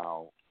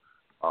somehow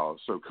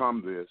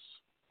succumb this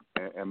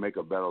and make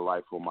a better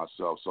life for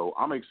myself. So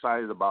I'm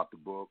excited about the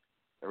book.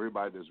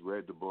 Everybody that's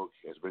read the book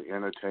has been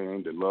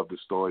entertained. They love the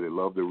story. They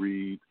love to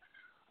read.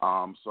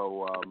 I'm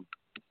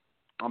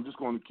just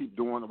going to keep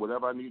doing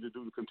whatever I need to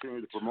do to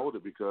continue to promote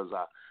it, because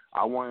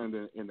I want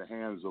it in the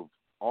hands of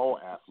all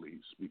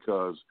athletes,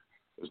 because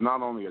it's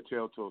not only a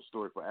telltale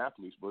story for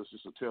athletes, but it's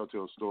just a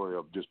telltale story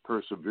of just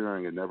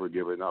persevering and never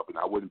giving up. And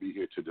I wouldn't be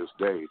here to this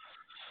day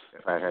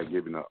if I had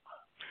given up.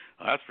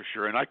 That's for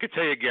sure. And I could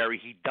tell you, Gary,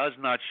 he does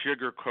not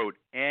sugarcoat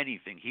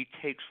anything. He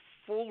takes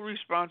full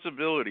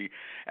responsibility.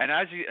 And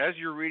as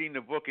you're reading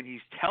the book and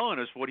he's telling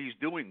us what he's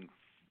doing,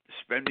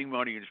 spending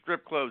money in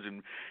strip clubs,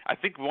 and I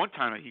think one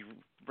time he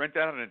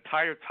rented out an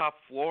entire top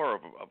floor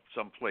of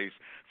some place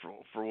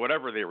for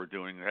whatever they were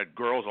doing. They had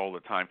girls all the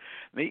time.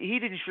 He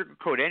didn't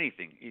sugarcoat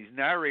anything. He's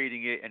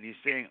narrating it, and he's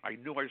saying, I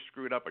knew I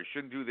screwed up. I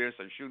shouldn't do this.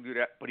 I shouldn't do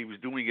that. But he was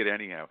doing it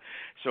anyhow.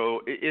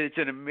 So it's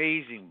an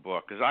amazing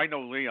book, because I know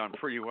Leon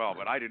pretty well,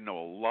 but I didn't know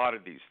a lot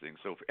of these things.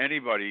 So if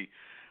anybody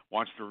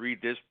wants to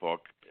read this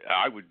book,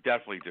 I would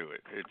definitely do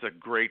it. It's a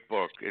great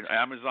book. In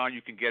Amazon,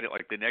 you can get it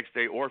like the next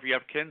day, or if you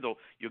have Kindle,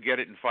 you'll get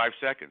it in 5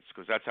 seconds,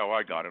 because that's how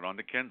I got it, on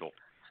the Kindle.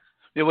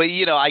 Yeah, well,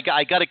 I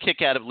got a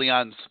kick out of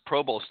Leon's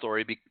Pro Bowl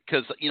story,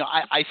 because,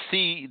 I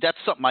see that's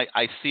something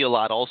I see a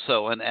lot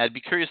also, and I'd be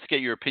curious to get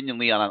your opinion,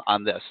 Leon,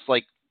 on this.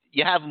 Like,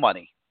 you have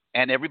money,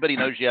 and everybody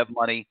knows you have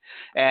money,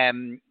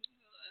 and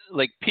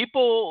like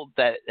people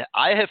that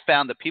I have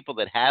found that people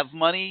that have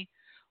money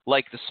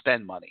like to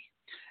spend money,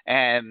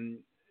 and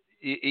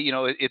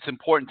it's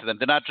important to them.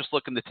 They're not just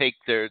looking to take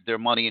their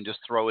money and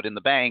just throw it in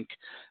the bank,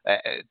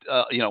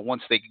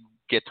 once they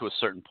get to a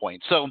certain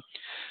point. So.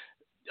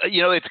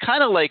 It's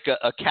kind of like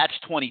a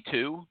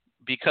catch-22,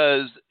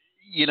 because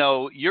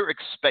you're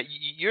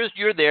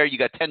there. You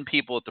got 10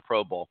 people at the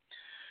Pro Bowl.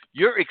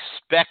 You're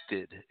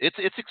expected. It's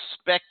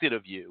expected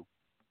of you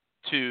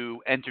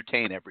to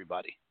entertain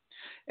everybody,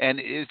 and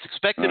it's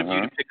expected of you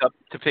Mm-hmm.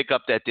 to pick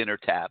up that dinner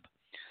tab.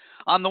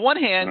 On the one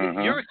hand,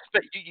 Mm-hmm.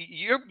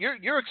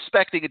 you're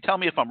expecting, and tell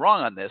me if I'm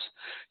wrong on this,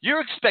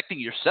 you're expecting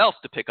yourself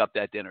to pick up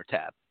that dinner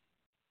tab,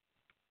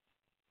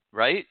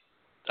 right?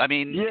 I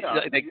mean, Yeah.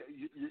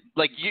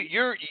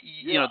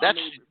 that's.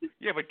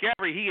 Yeah, but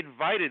Gary, he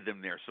invited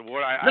them there. So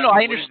what? No,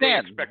 I understand. What do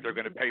they expect they're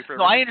going to pay for?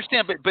 No, I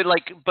understand,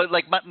 but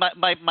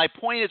my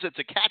point is it's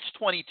a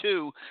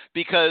catch-22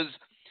 because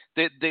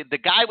the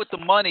guy with the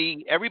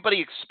money,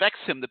 everybody expects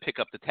him to pick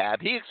up the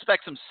tab. He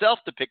expects himself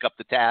to pick up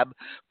the tab,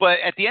 but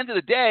at the end of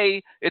the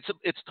day,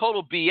 it's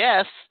total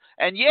BS.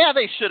 And yeah,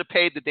 they should have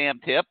paid the damn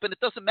tip, and it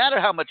doesn't matter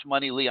how much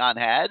money Leon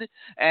had,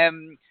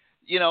 and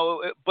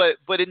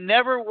but it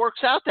never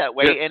works out that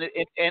way.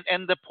 Yeah.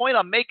 And the point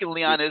I'm making,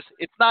 Leon, is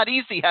it's not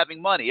easy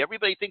having money.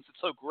 Everybody thinks it's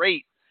so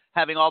great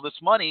having all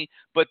this money,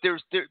 but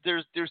there's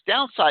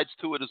downsides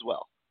to it as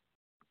well.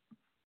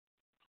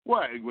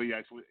 Well, you're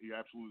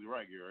absolutely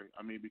right, Gary.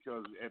 I mean,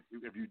 because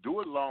if you do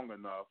it long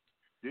enough,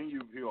 then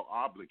you feel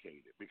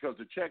obligated because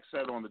the check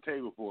sat on the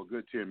table for a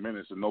good 10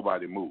 minutes and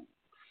nobody moved.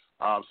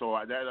 So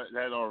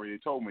that already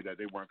told me that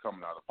they weren't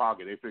coming out of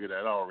pocket. They figured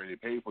that I already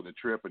paid for the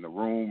trip and the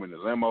room and the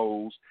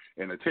limos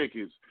and the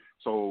tickets,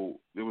 so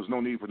there was no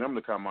need for them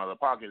to come out of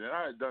pocket. And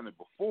I had done it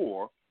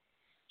before,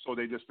 so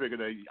they just figured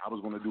that I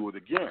was going to do it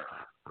again.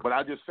 But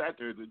I just sat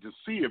there to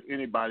see if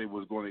anybody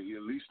was going to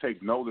at least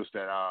take notice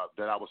that I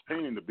was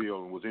paying the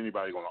bill, and was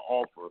anybody going to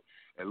offer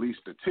at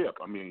least a tip.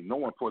 I mean, no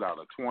one put out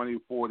a 20,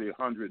 40,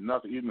 100,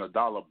 nothing, even a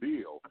dollar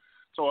bill.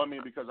 So, I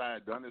mean, because I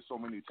had done it so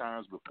many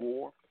times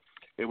before,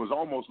 it was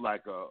almost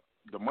like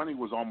the money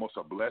was almost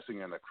a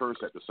blessing and a curse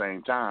at the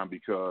same time,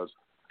 because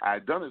I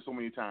had done it so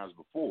many times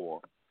before,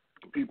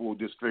 people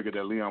just figured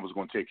that Leon was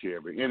going to take care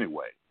of it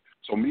anyway.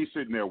 So me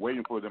sitting there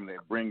waiting for them to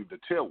bring the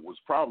tip was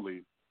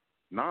probably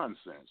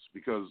nonsense,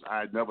 because I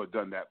had never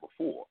done that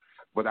before.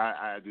 But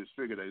I just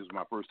figured that it was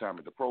my first time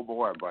at the Pro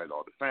Bowl. I invited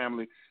all the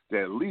family.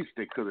 That at least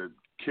they could have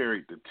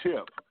carried the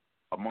tip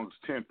amongst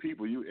 10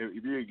 people.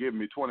 If you had given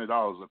me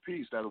 $20 a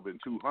piece, that would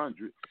have been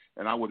 $200,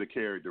 and I would have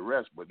carried the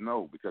rest. But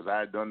no, because I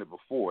had done it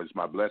before. It's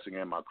my blessing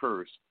and my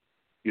curse.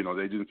 They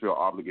didn't feel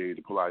obligated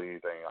to pull out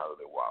anything out of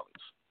their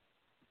wallets.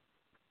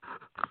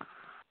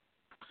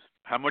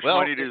 How much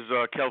money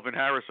does Kelvin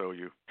Harris owe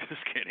you?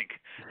 Just kidding.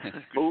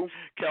 Who?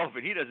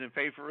 Kelvin, he doesn't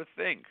pay for a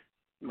thing.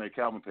 Man,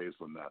 Calvin pays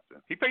for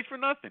nothing. He pays for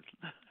nothing.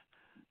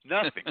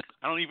 Nothing.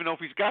 I don't even know if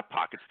he's got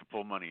pockets to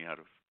pull money out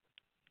of.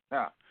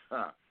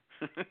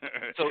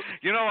 So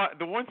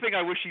the one thing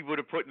I wish he would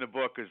have put in the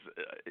book is,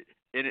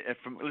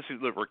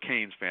 we're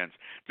Canes fans.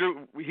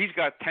 He's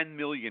got 10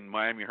 million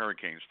Miami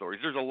Hurricane stories.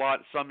 There's a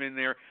lot, some in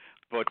there,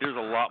 but there's a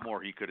lot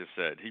more he could have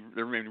said. He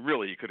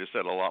could have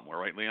said a lot more,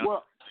 right, Leon?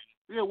 Well,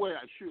 yeah,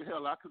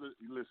 hell, I could have.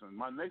 Listen,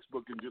 my next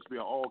book can just be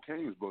an all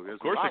Canes book. There's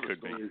of course, a lot it could of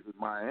stories be. in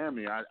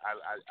Miami.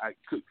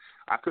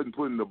 I couldn't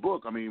put in the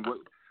book. I mean,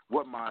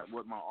 what my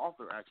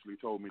author actually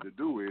told me to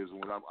do is,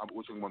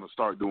 which I'm going to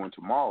start doing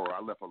tomorrow.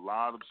 I left a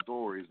lot of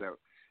stories that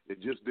it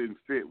just didn't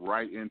fit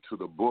right into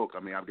the book. I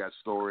mean, I've got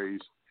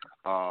stories.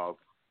 I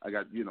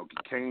got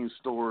Canes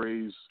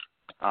stories.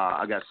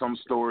 I got some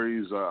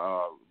stories,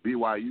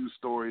 BYU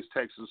stories,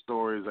 Texas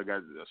stories. I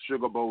got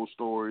Sugar Bowl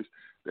stories.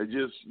 They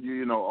just,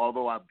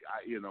 although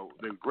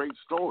they're great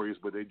stories,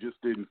 but they just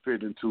didn't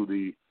fit into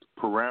the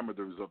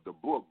parameters of the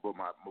book. But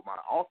my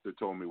author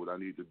told me what I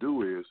need to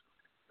do is,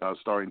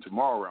 starting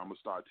tomorrow, I'm gonna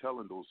start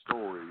telling those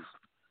stories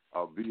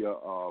via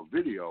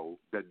video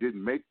that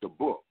didn't make the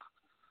book.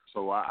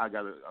 So I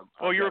got to.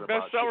 Oh, you're a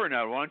bestseller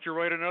now. Why don't you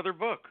write another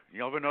book?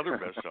 You'll have another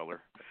bestseller.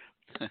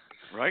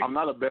 Right? I'm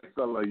not a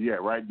bestseller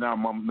yet. Right now,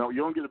 you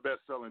don't get a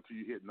bestseller until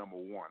you hit number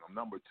one. I'm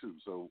number 2.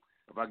 So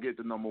if I get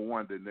to number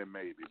 1, then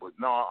maybe. But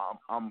no,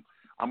 I'm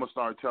gonna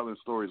start telling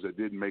stories that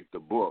didn't make the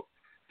book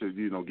to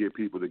get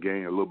people to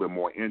gain a little bit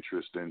more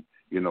interest in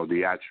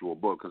the actual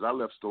book. Because I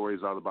left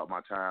stories out about my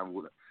time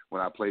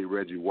when I played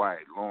Reggie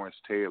White, Lawrence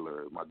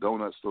Taylor, my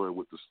donut story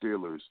with the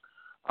Steelers,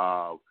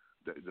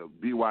 the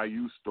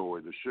BYU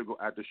story,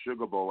 at the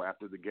Sugar Bowl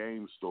after the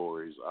game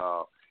stories,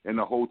 in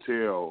the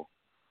hotel.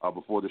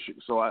 Before the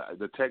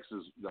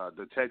Texas.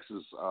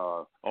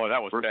 Oh,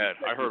 that was bad.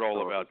 I heard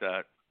all about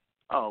that.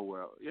 Oh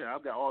well, yeah,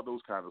 I've got all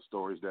those kind of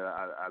stories that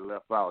I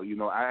left out.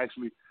 I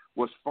actually.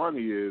 What's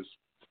funny is,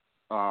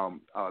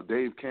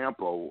 Dave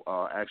Campo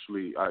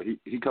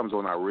he comes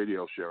on our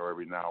radio show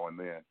every now and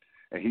then,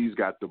 and he's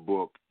got the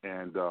book.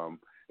 And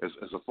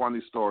it's a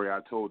funny story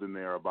I told in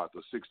there about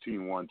the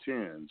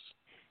 16-110s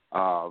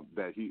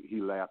that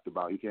he laughed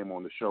about. He came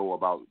on the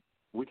show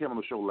we came on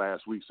the show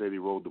last week. Said he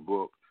wrote the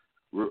book.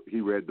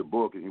 He read the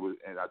book, and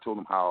I told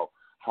him how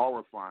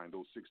horrifying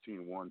those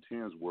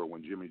 16-110s were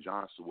when Jimmy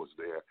Johnson was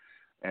there,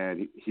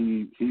 and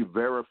he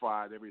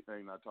verified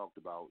everything I talked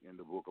about in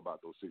the book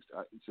about those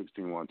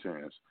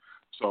 16-110s.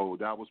 So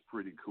that was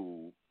pretty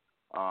cool.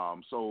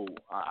 So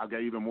I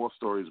got even more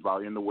stories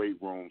about in the weight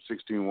room,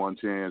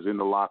 16-110s, in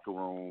the locker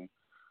room,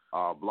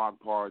 Block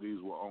Parties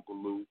with Uncle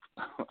Luke.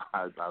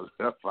 I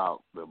left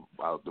out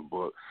the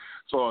book.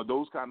 So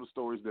those kind of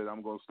stories that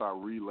I'm going to start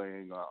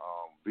relaying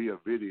via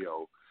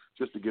video,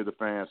 just to give the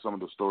fans some of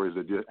the stories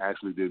that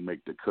actually did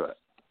make the cut.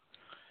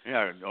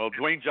 Yeah, well,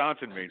 Dwayne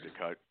Johnson made the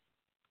cut.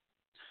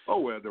 Oh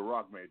well, The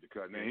Rock made the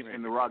cut,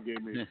 and The Rock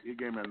gave me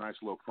a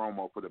nice little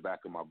promo for the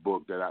back of my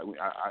book that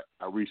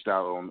I reached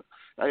out on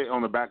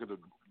the back of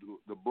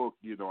the book.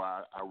 You know,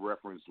 I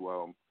referenced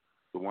the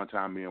one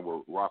time me and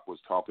Rock was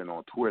talking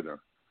on Twitter,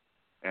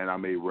 and I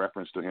made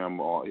reference to him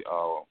on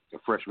the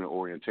freshman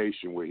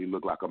orientation where he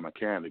looked like a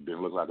mechanic,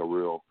 didn't look like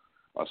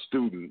a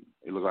student.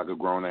 He looked like a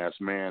grown ass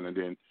man, and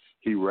then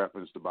he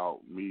referenced about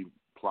me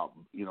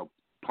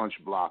punch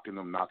blocking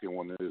him, knocking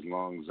one of his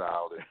lungs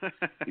out. And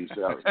he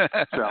said I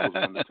was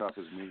one of the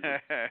toughest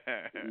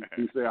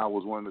He said I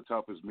was one of the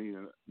toughest,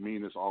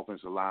 meanest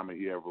offensive linemen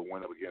he ever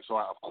went up against. So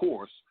of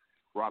course,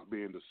 Rock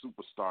being the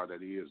superstar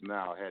that he is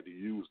now, had to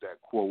use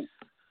that quote,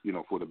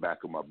 for the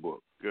back of my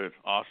book. Good,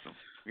 awesome.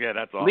 Yeah,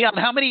 that's awesome. Leon,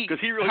 how many?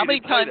 Because he really how many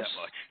didn't play times?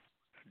 that much.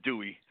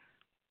 Dewey.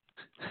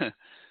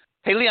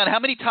 Hey, Leon, how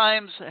many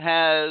times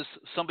has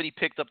somebody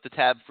picked up the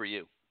tab for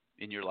you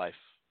in your life?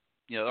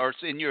 Or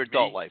in your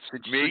adult life?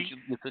 Me.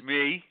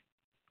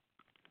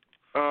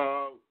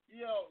 Yeah.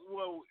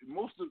 Well,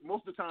 most of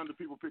the time the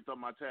people picked up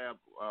my tab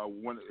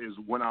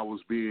when I was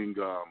being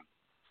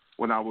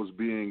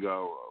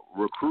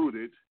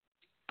recruited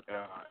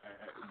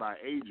by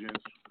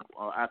agents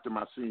after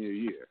my senior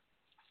year.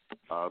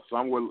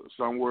 Some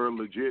were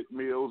legit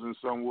meals and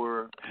some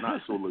were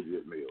not so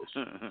legit meals.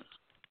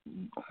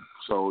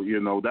 So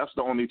that's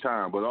the only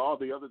time. But all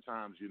the other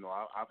times,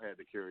 I've had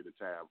to carry the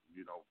tab.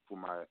 For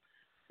my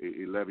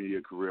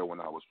 11-year career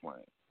when I was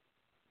playing.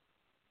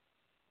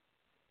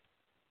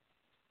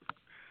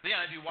 Leon,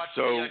 have you watched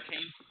the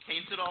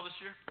Canes at all this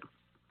year?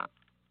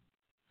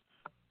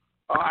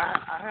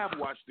 I have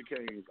watched the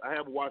Canes. I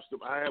have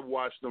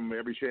watched them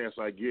every chance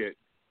I get.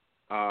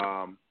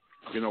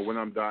 When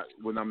I'm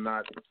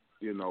not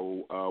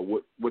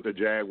with the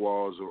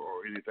Jaguars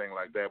or anything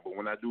like that. But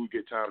when I do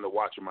get time to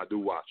watch them, I do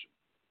watch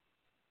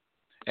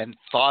them. And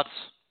thoughts?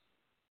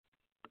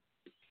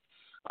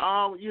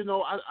 I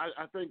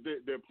think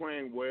that they're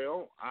playing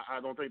well. I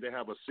don't think they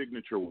have a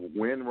signature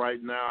win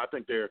right now. I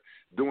think they're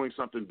doing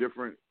something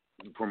different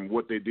from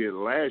what they did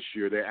last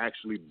year. They're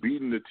actually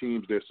beating the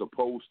teams they're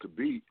supposed to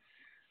beat.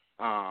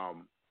 The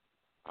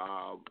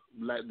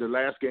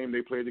last game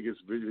they played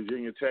against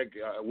Virginia Tech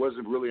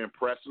wasn't really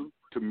impressive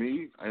to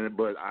me,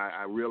 but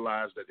I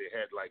realized that they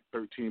had like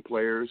 13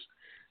 players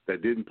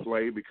that didn't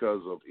play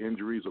because of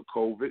injuries or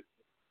COVID.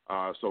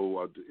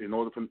 So in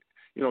order for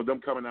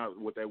them coming out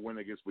with that win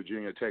against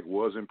Virginia Tech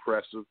was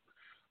impressive.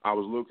 I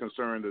was a little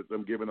concerned that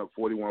them giving up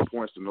 41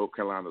 points to North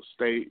Carolina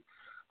State.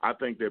 I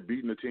think they're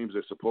beating the teams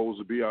they're supposed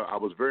to be. I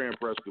was very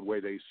impressed with the way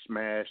they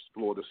smashed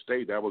Florida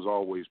State. That's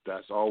always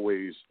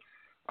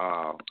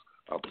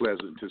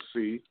pleasant to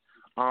see.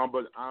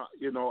 But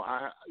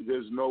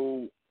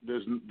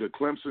the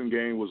Clemson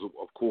game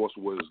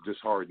was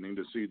disheartening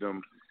to see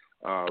them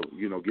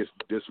get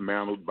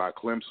dismantled by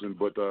Clemson.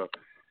 But that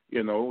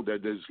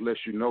just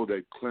lets you know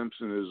that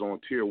Clemson is on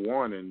tier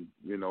 1 and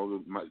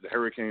the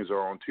Hurricanes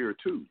are on tier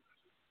 2.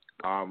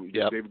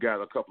 They've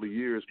got a couple of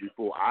years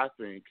before I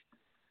think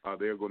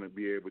they're going to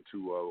be able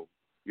to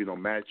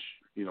match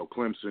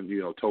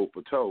Clemson toe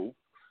for toe.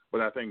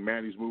 But I think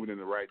Manny's moving in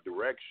the right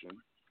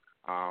direction.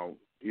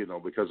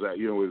 Because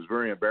it was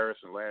very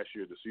embarrassing last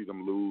year to see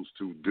them lose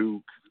to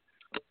Duke,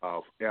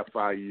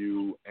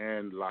 FIU,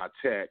 and La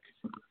Tech.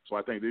 So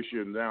I think this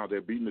year now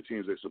they're beating the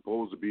teams they're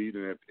supposed to beat,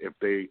 and if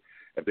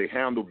they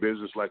handle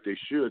business like they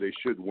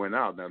should win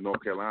out. Now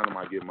North Carolina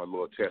might give them a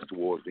little test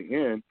towards the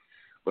end,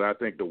 but I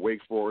think the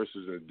Wake Forests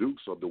and the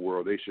Dukes of the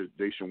world they should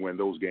win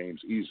those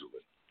games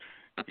easily.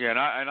 Yeah,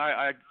 and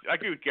I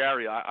agree with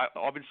Gary.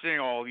 I've been saying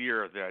all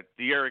year that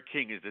De'Ara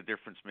King is the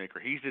difference maker.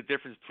 He's the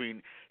difference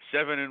between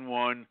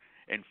 7-1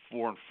 and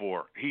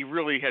 4-4. He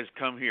really has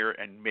come here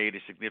and made a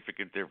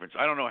significant difference.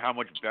 I don't know how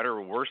much better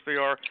or worse they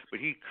are,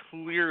 but he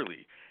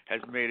clearly has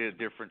made a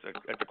difference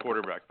at the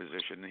quarterback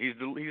position. He's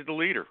the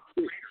leader.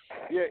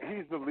 Yeah,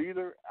 he's the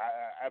leader.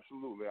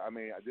 Absolutely. I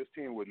mean, this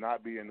team would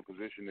not be in the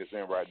position it's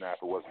in right now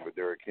if it wasn't for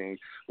Derek King.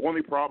 The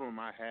only problem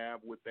I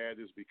have with that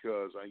is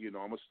because,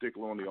 I'm a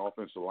stickler on the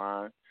offensive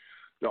line.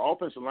 The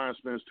offensive line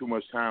spends too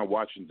much time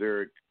watching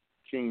Derek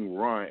King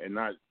run and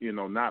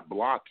not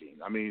blocking.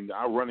 I mean,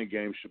 our running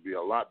game should be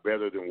a lot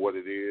better than what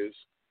it is.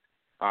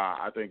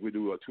 I think we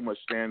do too much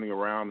standing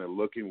around and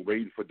looking,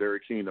 waiting for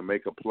Derek King to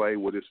make a play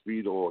with his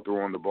feet or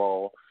throwing the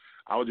ball.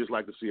 I would just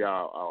like to see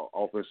our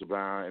offensive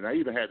line, and I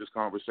even had this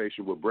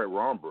conversation with Brett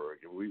Romberg,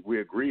 and we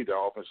agreed the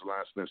offensive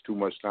line spends too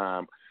much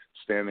time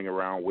standing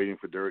around waiting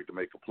for Derek to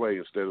make a play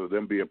instead of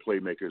them being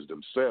playmakers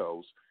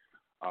themselves.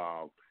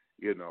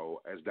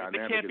 As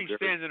dynamic. They can't be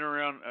standing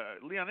around,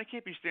 Leon. They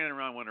can't be standing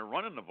around when they're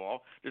running the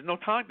ball. There's no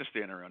time to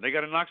stand around. They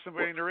got to knock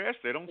somebody in their ass.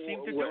 They don't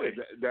seem to do it.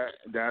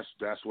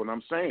 That's what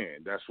I'm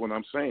saying.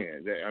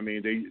 I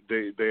mean,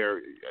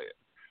 they're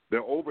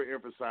they're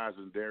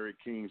overemphasizing Derrick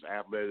King's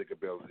athletic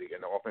ability,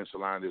 and the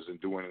offensive line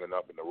isn't doing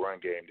enough in the run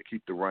game to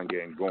keep the run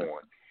game going.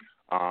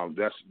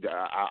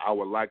 I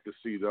would like to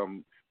see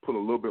them put a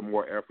little bit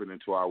more effort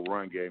into our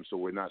run game so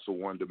we're not so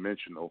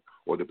one-dimensional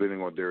or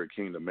depending on Derrick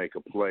King to make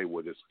a play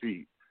with his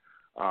feet.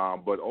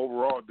 But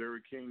overall,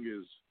 Derrick King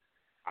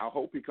I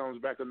hope he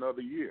comes back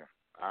another year.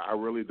 I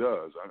really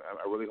does.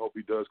 I really hope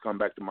he does come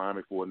back to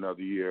Miami for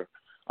another year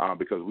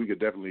because we could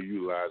definitely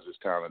utilize this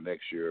talent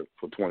next year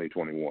for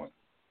 2021.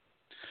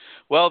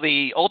 Well,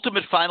 the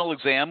ultimate final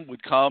exam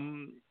would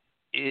come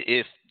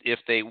if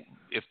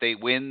they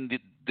win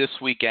this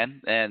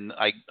weekend, and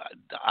I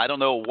don't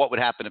know what would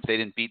happen if they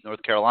didn't beat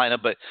North Carolina,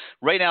 but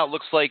right now it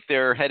looks like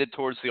they're headed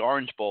towards the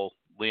Orange Bowl,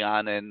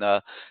 Leon, and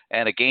a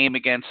game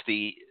against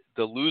the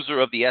loser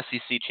of the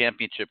SEC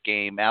championship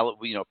game,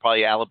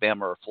 probably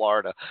Alabama or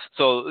Florida.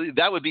 So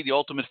that would be the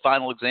ultimate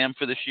final exam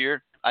for this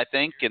year, I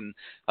think, and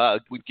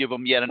we'd give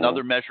them yet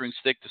another measuring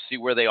stick to see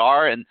where they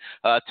are. And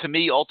to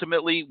me,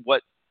 ultimately,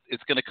 what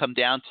it's going to come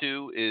down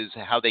to is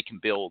how they can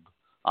build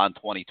on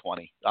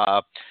 2020.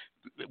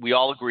 We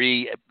all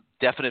agree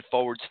definite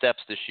forward steps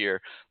this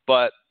year,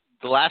 but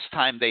the last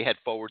time they had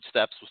forward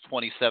steps was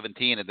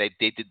 2017, and they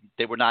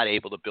were not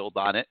able to build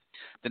on it.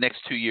 The next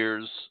 2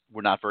 years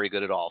were not very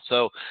good at all.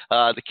 So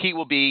the key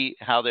will be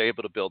how they're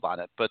able to build on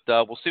it. But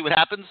we'll see what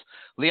happens.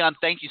 Leon,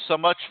 thank you so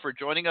much for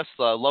joining us.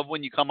 Love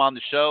when you come on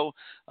the show.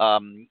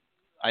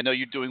 I know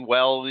you're doing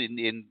well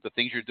in the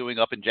things you're doing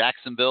up in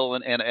Jacksonville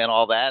and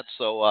all that.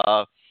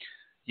 So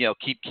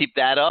keep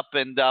that up,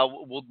 and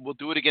we'll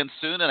do it again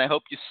soon. And I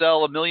hope you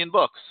sell 1 million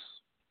books.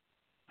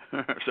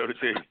 So to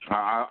say.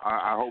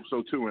 I hope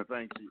so too, and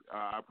thank you.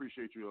 I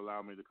appreciate you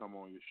allowing me to come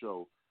on your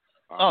show.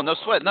 No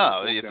sweat.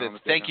 No,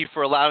 thank you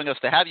for allowing us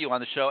to have you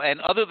on the show.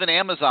 And other than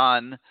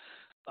Amazon,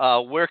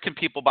 where can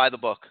people buy the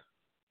book?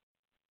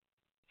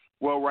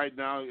 Well, right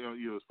now,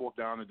 it's Fourth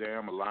Down the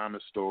Dam, a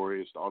Lyman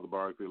story. It's the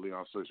autobiography of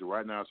Leon Searcy.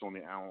 Right now, it's on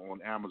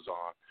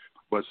Amazon.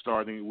 But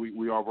starting,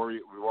 we've already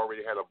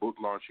had a book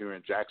launch here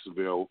in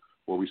Jacksonville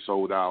where we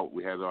sold out.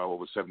 We had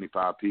over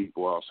 75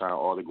 people sign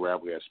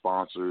autograph. We had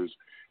sponsors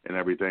and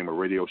everything. A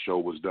radio show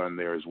was done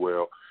there as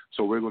well.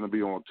 So we're going to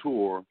be on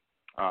tour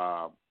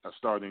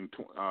starting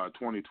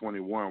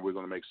 2021. We're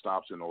going to make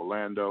stops in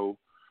Orlando.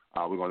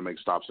 We're going to make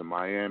stops in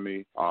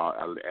Miami,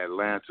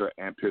 Atlanta,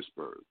 and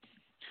Pittsburgh.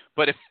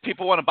 But if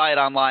people want to buy it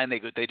online, they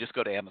just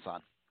go to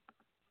Amazon.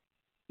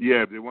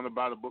 Yeah, if they want to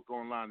buy the book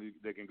online,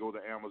 they can go to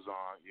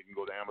Amazon. You can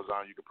go to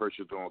Amazon. You can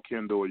purchase it on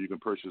Kindle, or you can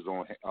purchase it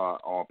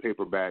on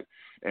paperback.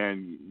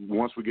 And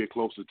once we get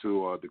closer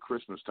to the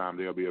Christmas time,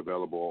 they'll be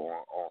available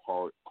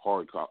on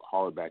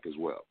hardback as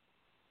well.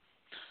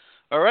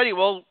 All righty.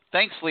 Well,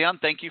 thanks, Leon.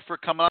 Thank you for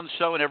coming on the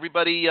show. And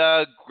everybody,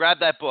 grab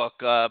that book.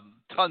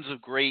 Tons of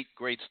great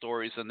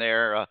stories in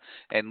there.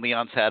 And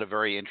Leon's had a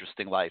very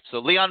interesting life. So,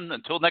 Leon,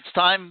 until next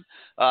time,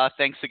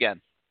 thanks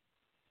again.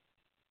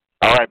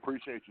 All right.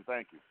 Appreciate you.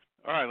 Thank you.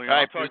 All right, Leon.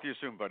 I'll talk to you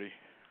soon, buddy.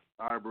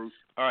 All right, Bruce.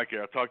 All right,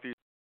 Gary. I'll talk to you.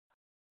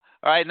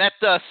 All right, and that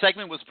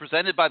segment was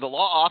presented by the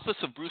Law Office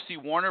of Bruce E.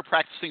 Warner,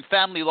 practicing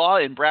family law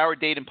in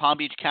Broward, Dade, and Palm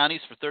Beach counties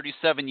for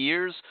 37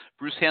 years.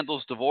 Bruce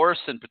handles divorce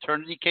and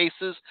paternity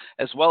cases,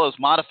 as well as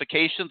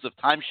modifications of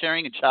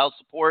time-sharing and child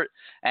support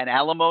and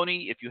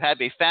alimony. If you have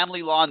a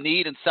family law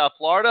need in South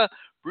Florida,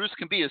 Bruce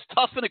can be as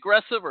tough and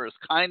aggressive or as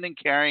kind and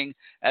caring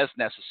as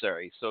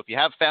necessary. So if you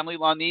have family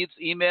law needs,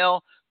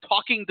 email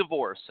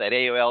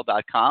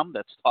talkingdivorce@aol.com.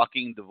 That's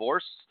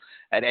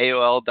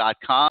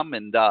talkingdivorce@aol.com.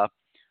 And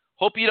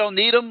hope you don't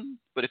need them,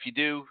 but if you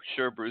do,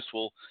 sure, Bruce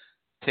will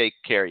take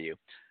care of you.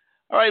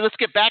 All right, let's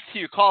get back to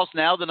your calls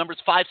now. The number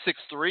is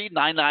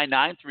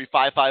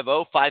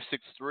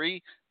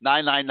 563-999-3550,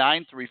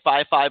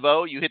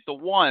 563-999-3550. You hit the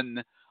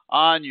 1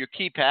 on your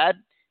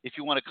keypad if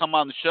you want to come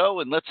on the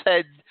show. And let's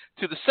head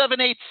to the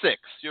 786.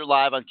 You're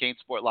live on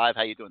CaneSport Live.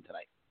 How you doing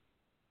tonight?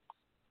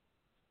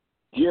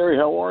 Gary,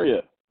 how are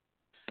you?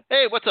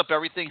 Hey, what's up,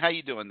 everything? How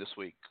you doing this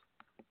week?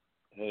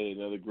 Hey,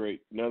 another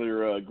great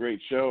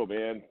show,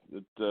 man.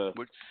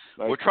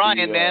 We're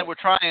trying, man. We're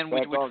trying.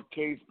 Back on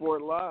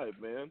CaneSport Live,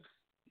 man.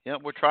 Yeah,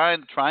 we're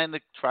trying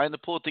to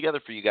pull it together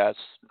for you guys.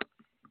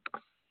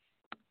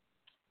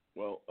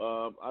 Well,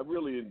 I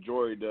really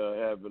enjoyed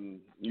having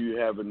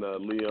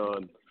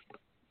Leon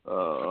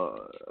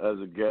as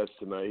a guest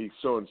tonight. He's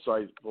so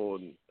insightful,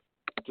 and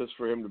just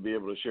for him to be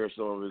able to share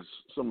some of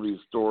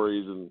these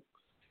stories and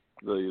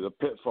the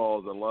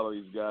pitfalls that a lot of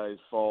these guys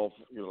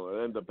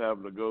end up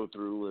having to go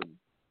through, and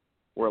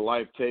where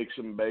life takes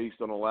them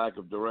based on a lack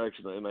of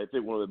direction. And I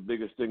think one of the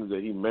biggest things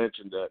that he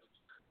mentioned that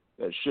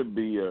should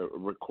be a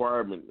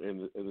requirement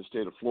in the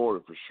state of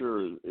Florida for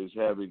sure is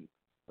having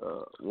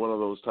one of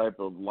those type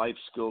of life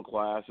skill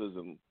classes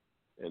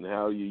and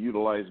how you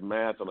utilize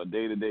math on a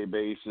day-to-day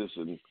basis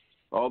and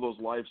all those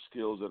life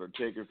skills that are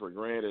taken for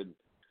granted.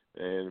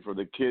 And for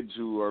the kids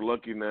who are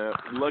lucky enough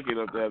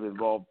to have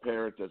involved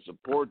parents that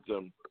support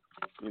them,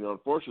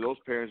 unfortunately, those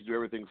parents do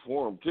everything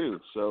for them too.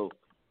 So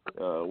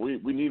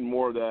we need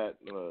more of that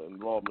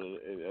involvement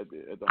at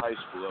the high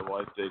school level,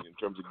 I think, in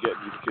terms of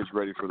getting these kids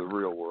ready for the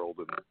real world.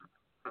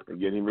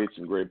 again, he made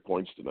some great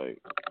points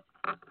tonight.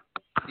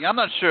 Yeah, I'm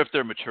not sure if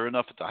they're mature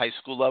enough at the high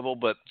school level,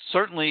 but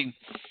certainly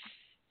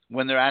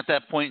when they're at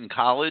that point in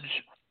college,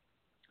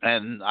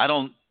 and I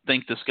don't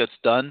think this gets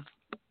done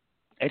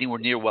anywhere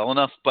near well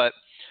enough, but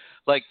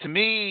like to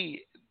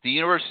me, the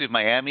University of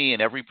Miami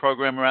and every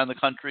program around the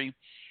country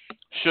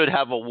should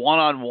have a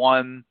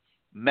one-on-one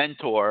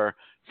mentor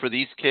for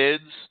these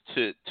kids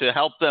to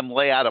help them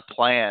lay out a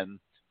plan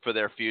for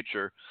their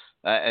future,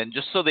 and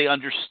just so they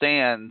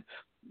understand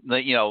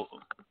that,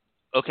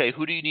 okay,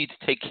 who do you need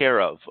to take care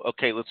of?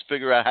 Okay, let's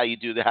figure out how you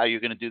do that, how you're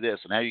going to do this,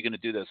 and how you're going to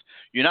do this.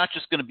 You're not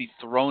just going to be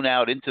thrown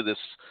out into this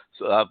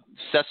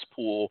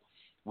cesspool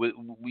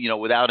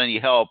without any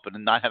help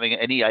and not having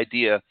any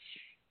idea,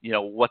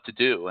 what to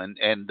do. And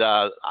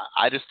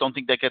I just don't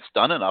think that gets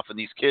done enough, and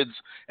these kids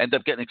end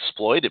up getting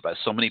exploited by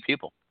so many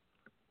people.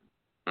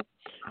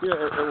 Yeah,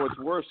 and what's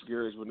worse,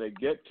 Gary, is when they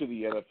get to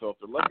the NFL, if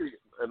they're lucky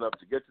enough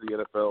to get to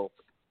the NFL,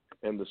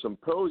 and the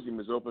symposium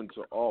is open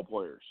to all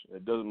players.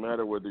 It doesn't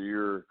matter whether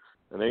you're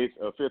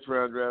a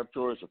fifth-round draft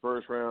choice, a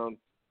first round,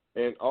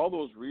 and all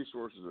those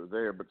resources are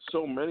there, but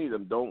so many of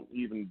them don't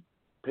even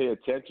pay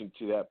attention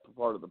to that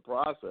part of the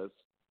process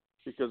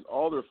because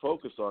all they're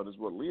focused on is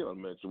what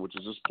Leon mentioned, which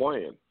is just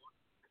playing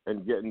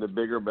and getting the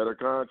bigger, better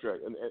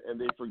contract.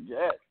 And they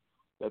forget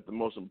that the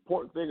most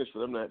important thing is for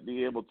them to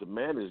be able to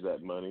manage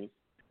that money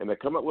and to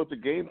come up with a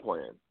game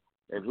plan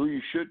and who you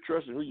should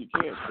trust and who you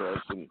can't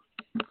trust. And,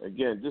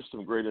 again, just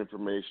some great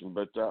information.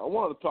 But I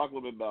wanted to talk a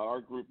little bit about our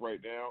group right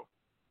now.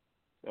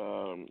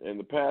 In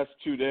the past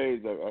 2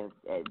 days,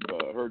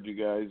 I've heard you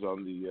guys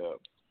on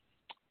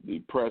the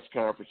press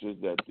conferences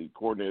that the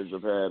coordinators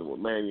have had, what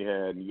Manny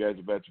had, and you guys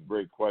have had some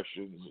great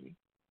questions.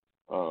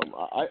 And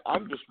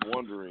I'm just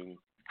wondering,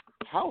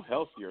 how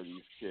healthy are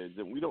these kids?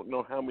 And we don't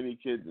know how many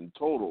kids in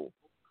total,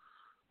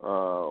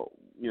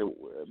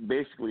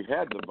 basically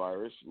had the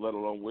virus, let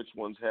alone which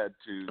ones had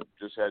to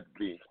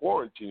be in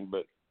quarantine.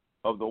 But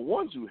of the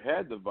ones who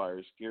had the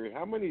virus, Gary,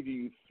 how many do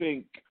you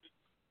think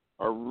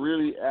are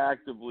really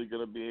actively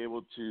going to be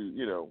able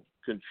to,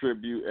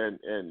 contribute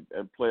and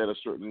play at a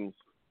certain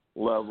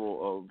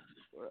level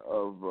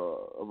of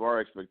our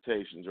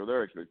expectations or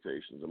their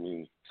expectations? I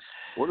mean,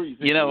 what do you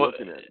think you're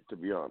looking at, to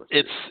be honest?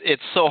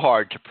 It's so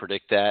hard to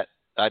predict that.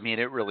 I mean,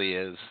 it really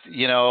is.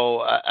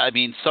 I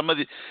mean, some of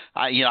the,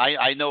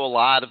 I know a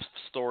lot of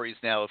stories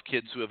now of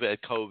kids who have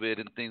had COVID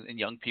and things, and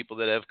young people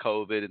that have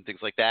COVID and things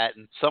like that.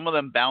 And some of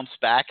them bounce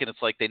back, and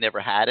it's like they never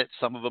had it.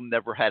 Some of them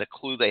never had a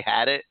clue they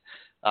had it.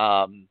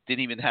 Didn't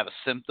even have a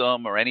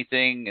symptom or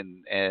anything.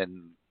 And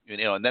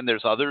then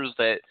there's others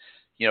that,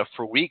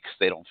 for weeks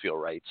they don't feel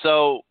right.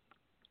 So,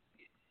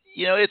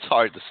 it's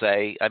hard to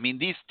say. I mean,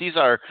 these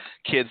are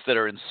kids that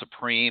are in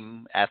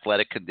supreme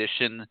athletic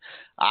condition.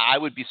 I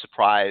would be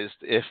surprised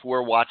if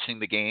we're watching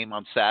the game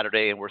on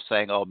Saturday and we're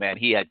saying, oh, man,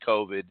 he had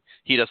COVID.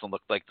 He doesn't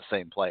look like the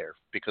same player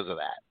because of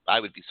that. I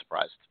would be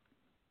surprised.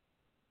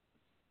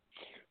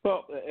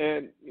 Well,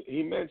 and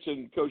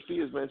Coach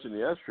Diaz mentioned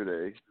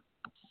yesterday,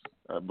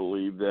 I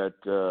believe, that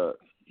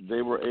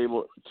they were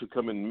able to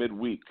come in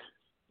midweek.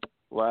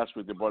 Last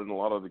week they brought in a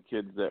lot of the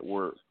kids that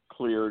were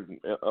cleared and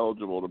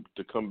eligible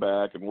to come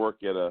back and work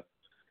in a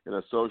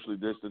socially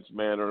distanced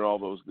manner and all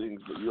those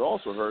things. But you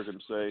also heard him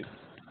say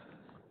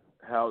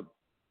how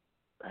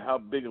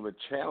big of a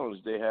challenge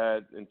they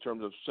had in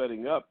terms of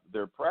setting up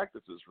their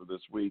practices for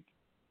this week,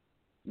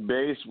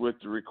 based with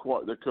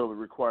the COVID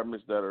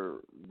requirements that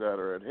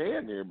are at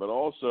hand here, but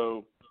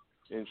also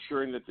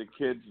ensuring that the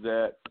kids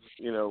that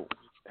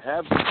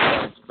have the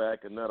bounce back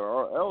and that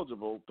are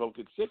eligible don't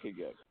get sick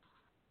again.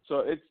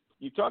 So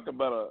you talk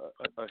about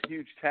a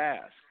huge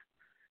task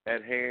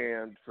at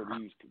hand for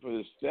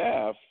the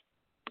staff,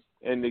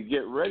 and to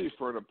get ready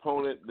for an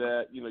opponent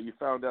that you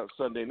found out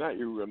Sunday night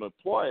you were going to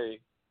play.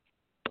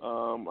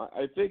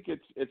 I think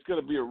it's going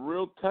to be a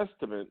real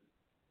testament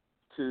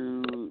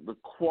to the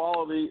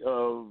quality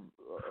of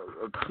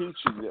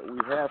teaching that we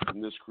have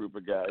from this group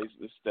of guys,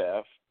 this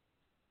staff,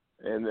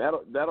 and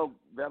that'll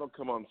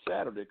come on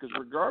Saturday. Because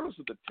regardless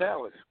of the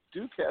talent,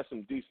 Duke has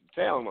some decent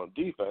talent on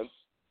defense.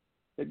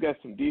 They've got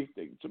some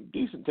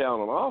decent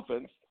talent on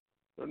offense.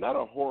 They're not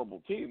a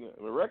horrible team.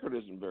 The record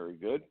isn't very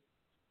good.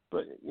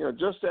 But,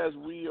 just as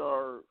we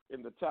are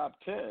in the top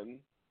 10,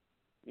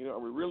 are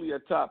we really a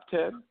top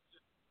 10?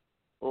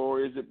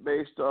 Or is it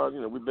based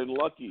on, we've been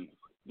lucky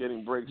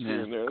getting breaks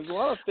here and there? There's a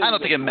lot of things. I don't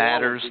think it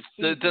matters.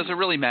 Does it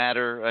really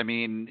matter? I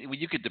mean,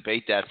 you could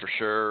debate that for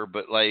sure,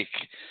 but,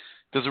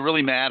 does it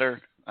really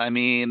matter? I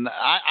mean,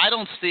 I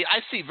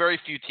see very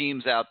few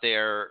teams out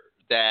there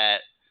that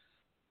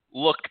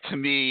look to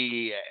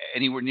me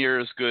anywhere near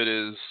as good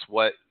as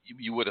what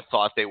you would have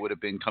thought they would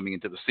have been coming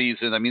into the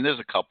season. I mean, there's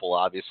a couple,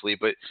 obviously,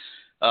 but,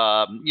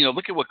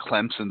 look at what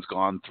Clemson's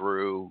gone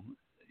through,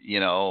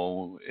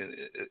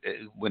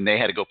 when they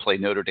had to go play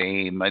Notre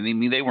Dame. I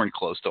mean, they weren't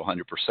close to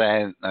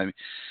 100%. I mean,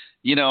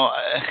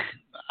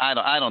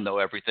 I don't know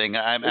everything.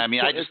 I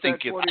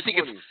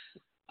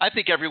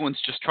think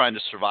everyone's just trying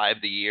to survive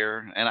the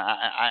year. And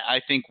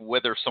I think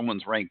whether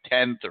someone's ranked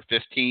 10th or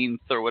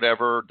 15th or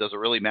whatever, does it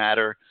really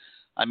matter?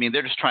 I mean,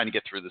 they're just trying to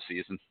get through the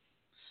season.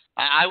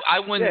 I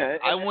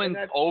wouldn't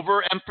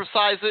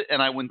overemphasize it,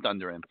 and I wouldn't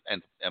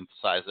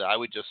underemphasize it. I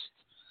would just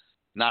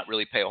not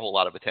really pay a whole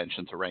lot of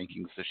attention to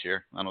rankings this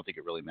year. I don't think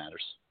it really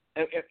matters.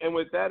 And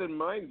with that in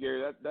mind,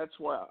 Gary, that's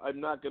why I'm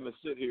not going to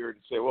sit here and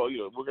say, well,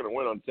 we're going to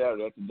win on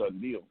Saturday. That's a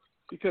done deal.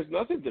 Because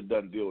nothing's a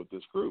done deal with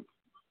this group.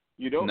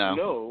 You don't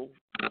know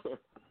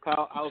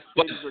how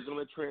things are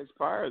going to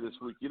transpire this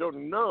week. You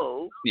don't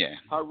know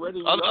how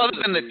ready. Other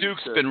than the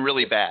Duke's been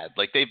really bad.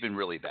 Like, they've been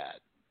really bad.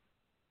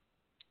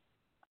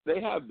 They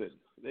have been.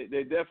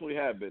 They definitely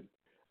have been.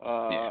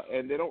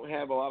 And they don't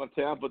have a lot of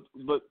talent.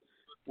 But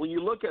when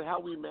you look at how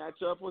we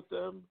match up with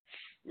them,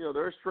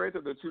 their strength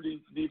are the two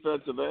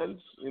defensive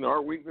ends.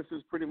 Our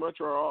weaknesses pretty much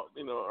are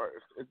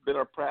it's been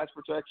our pass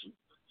protection.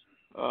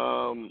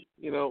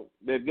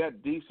 They've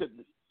got decent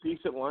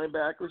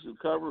linebackers who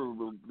cover.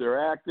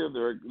 They're active.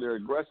 They're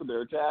aggressive.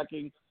 They're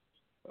attacking.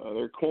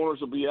 Their corners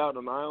will be out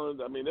on an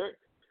island. I mean,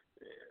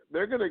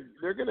 they're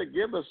gonna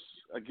give us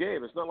a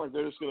game. It's not like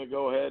they're just gonna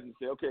go ahead and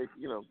say, okay,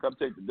 come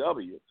take the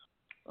W.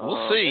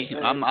 We'll see.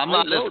 I'm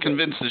not as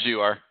convinced as you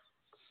are.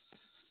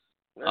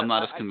 I'm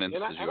not as convinced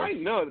as you are. I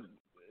know,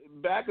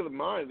 back of the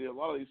mind, a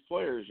lot of these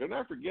players, they're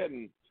not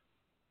forgetting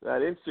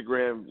that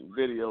Instagram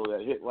video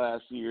that hit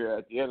last year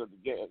at the end of the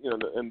game,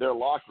 in their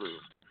locker room.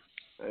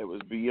 It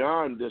was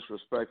beyond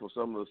disrespectful,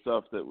 some of the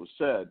stuff that was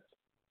said.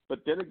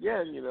 But then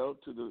again,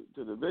 to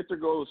the victor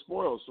go the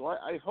spoils. So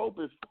I hope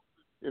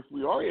if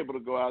we are able to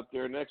go out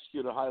there and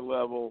execute a high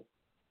level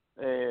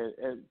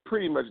and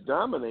pretty much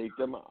dominate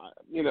them,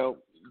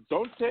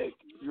 don't take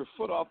your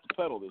foot off the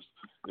pedal.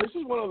 This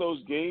is one of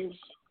those games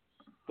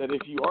that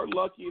if you are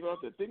lucky enough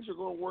that things are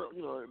going to work,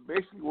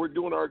 basically we're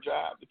doing our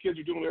job. The kids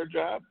are doing their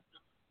job.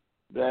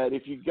 That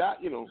if you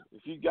got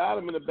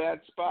them in a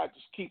bad spot,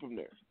 just keep them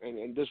there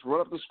and just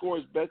run up the score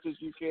as best as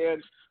you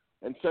can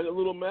and send a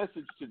little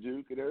message to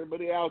Duke and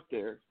everybody out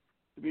there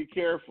to be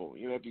careful.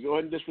 If you go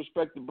ahead and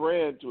disrespect the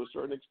brand to a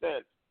certain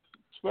extent,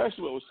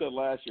 especially what was said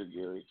last year,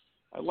 Gary,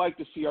 I'd like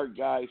to see our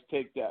guys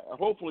take that.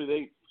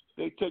 Hopefully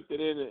they took that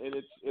in and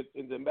it's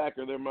in the back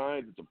of their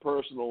minds. It's a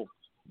personal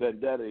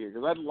vendetta here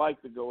because I'd like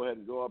to go ahead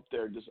and go up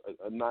there and just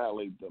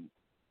annihilate them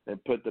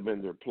and put them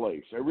in their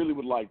place. I really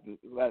would like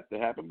that to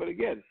happen. But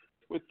again,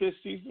 with this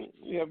season,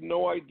 we have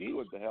no idea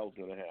what the hell's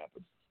going to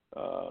happen.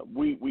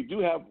 We do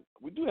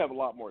have a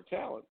lot more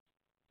talent,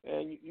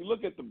 and you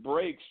look at the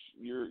breaks.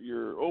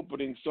 Your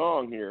opening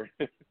song here,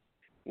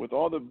 with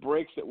all the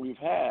breaks that we've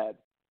had,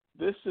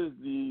 this is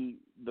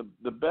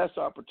the best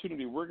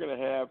opportunity we're going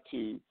to have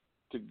to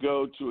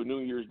go to a New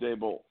Year's Day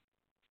Bowl.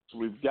 So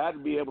we've got to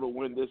be able to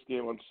win this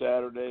game on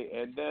Saturday,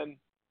 and then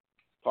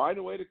find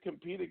a way to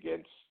compete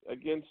against I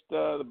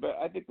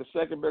think the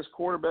second best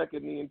quarterback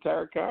in the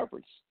entire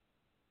conference.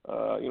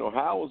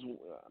 Howell is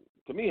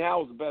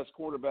the best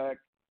quarterback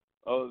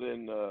other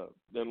than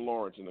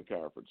Lawrence in the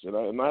conference,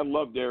 and I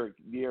love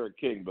De'Aaron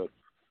King, but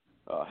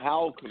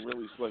Howell can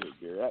really sling it,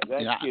 Gary.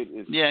 That kid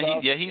is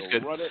tough. He's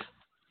good. Run it.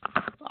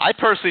 I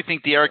personally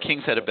think De'Aaron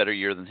King's had a better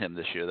year than him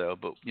this year, though.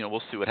 But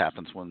we'll see what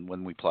happens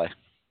when we play.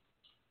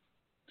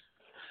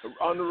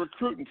 On the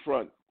recruiting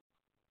front,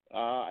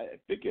 I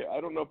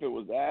don't know if it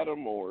was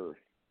Adam or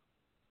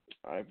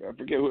I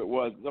forget who it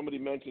was. Somebody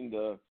mentioned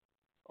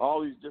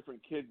all these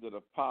different kids that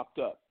have popped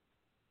up.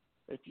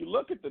 If you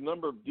look at the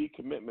number of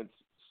decommitments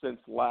since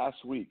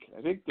last week,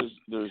 I think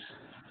there's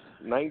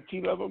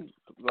 19 of them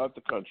throughout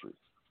the country.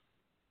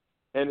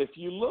 And if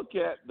you look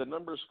at the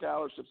number of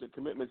scholarships and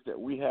commitments that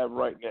we have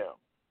right now,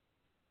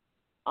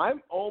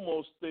 I'm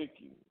almost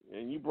thinking,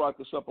 and you brought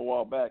this up a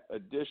while back,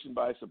 addition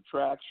by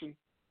subtraction.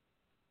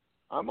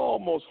 I'm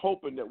almost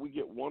hoping that we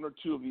get one or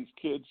two of these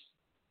kids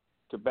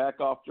to back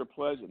off their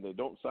pledge and they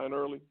don't sign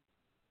early.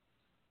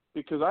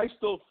 Because I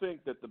still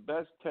think that the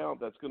best talent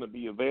that's going to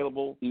be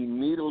available,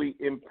 immediately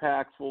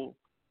impactful,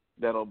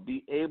 that'll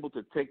be able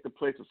to take the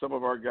place of some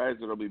of our guys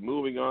that will be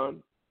moving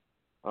on,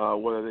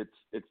 whether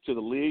it's to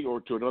the league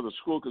or to another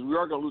school, because we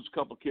are going to lose a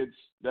couple kids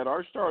that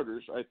are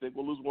starters. I think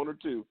we'll lose one or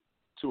two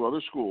to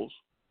other schools,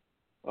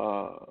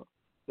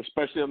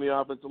 especially on the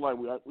offensive line.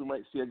 We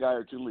might see a guy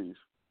or two leave.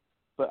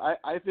 But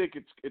I think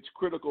it's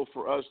critical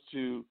for us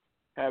to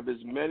have as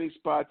many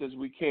spots as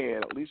we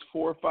can, at least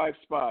 4 or 5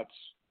 spots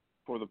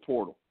for the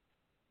portal.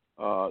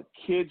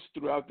 Kids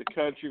throughout the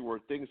country where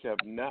things have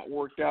not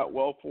worked out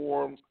well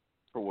for them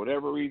for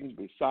whatever reasons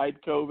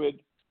beside COVID,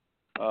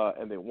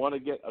 and they want to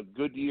get a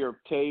good year of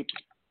tape.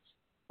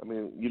 I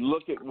mean, you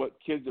look at what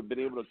kids have been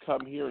able to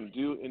come here and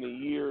do in a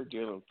year,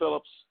 Jalen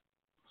Phillips,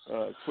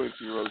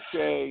 Quincy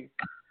Roche,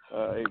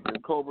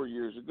 Adrian Colbert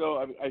years ago.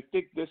 I mean, I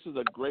think this is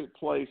a great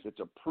place. It's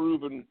a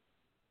proven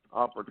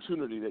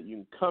opportunity that you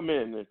can come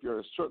in if you're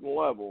at a certain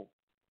level,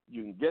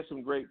 you can get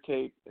some great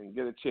tape and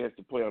get a chance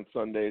to play on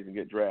Sundays and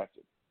get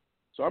drafted.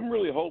 So I'm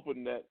really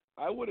hoping that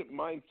I wouldn't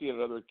mind seeing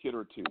another kid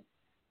or two,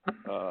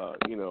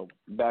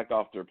 back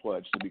off their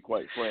pledge, to be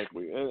quite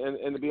frankly.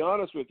 And to be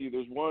honest with you,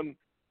 there's one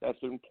that's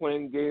been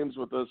playing games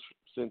with us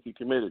since he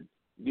decommitted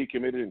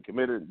and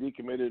committed and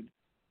decommitted.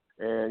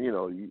 And,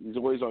 he's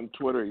always on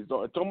Twitter.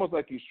 It's almost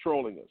like he's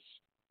trolling us.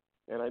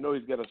 And I know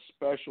he's got a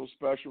special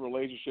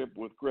relationship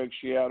with Greg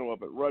Schiano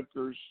up at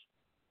Rutgers.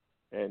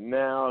 And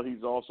now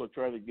he's also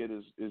trying to get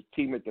his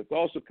teammate that's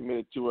also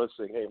committed to us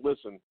saying, hey,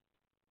 listen,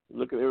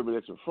 look at everybody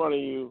that's in front of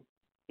you.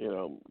 You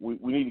know,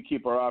 we need to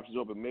keep our options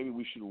open. Maybe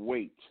we should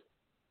wait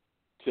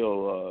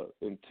until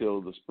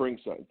the spring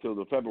sign, until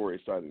the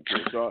February signing.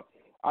 So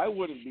I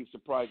wouldn't be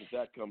surprised if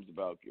that comes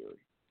about, Gary.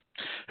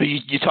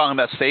 You talking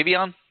about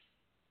Savion?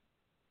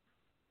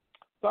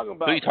 Talking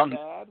about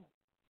Thad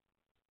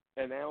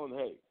and Alan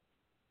Hay.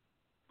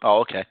 Oh,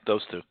 okay,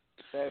 those two.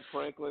 Thad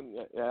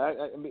Franklin. Yeah,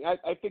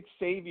 I think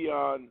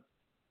Savion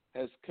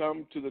has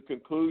come to the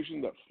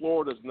conclusion that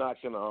Florida's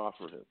not going to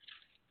offer him,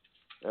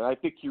 and I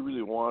think he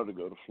really wanted to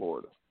go to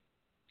Florida,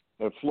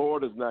 and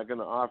Florida's not going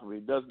to offer him. He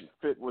doesn't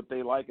fit what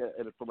they like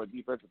from a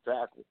defensive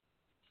tackle.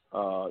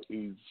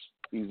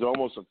 He's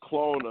almost a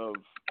clone of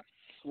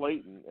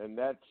Slayton, and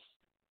that's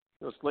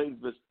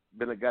Slayton's just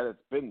been a guy that's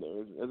been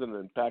there. Isn't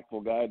an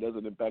impactful guy.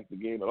 Doesn't impact the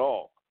game at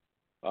all.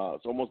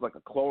 It's almost like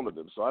a clone of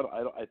him. So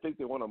I think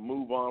they want to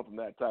move on from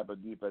that type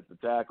of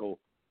defensive tackle.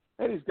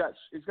 And he's got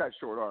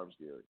short arms,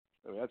 Gary.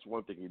 I mean, that's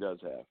one thing he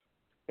does have.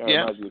 Kind of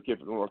reminds me of the kid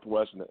from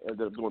Northwestern that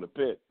ended up going to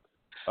Pitt.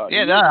 I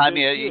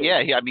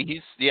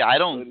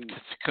don't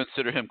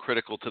consider him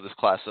critical to this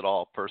class at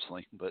all,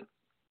 personally. But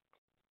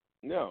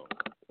no,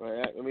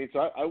 I mean,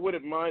 so I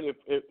wouldn't mind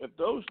if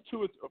those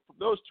two or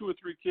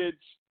three kids,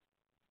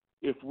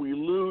 if we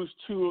lose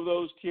two of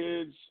those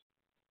kids,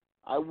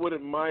 I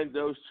wouldn't mind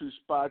those two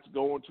spots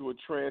going to a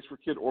transfer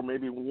kid or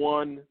maybe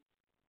one.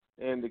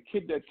 And the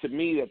kid that, to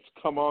me, that's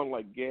come on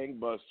like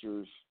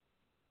gangbusters,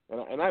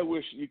 and I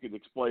wish you could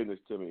explain this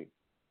to me,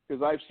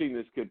 because I've seen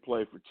this kid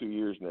play for 2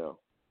 years now.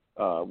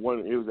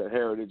 One, he was at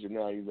Heritage, and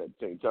now he's at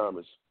St.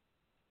 Thomas.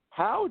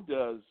 How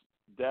does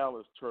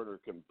Dallas Turner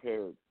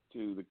compare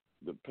to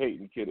the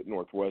Peyton kid at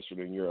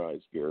Northwestern in your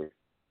eyes, Gary?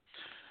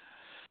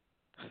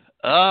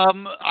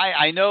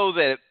 I know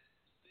that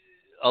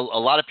a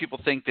lot of people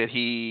think that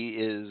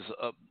he's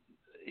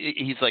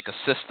like a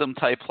system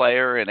type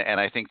player, and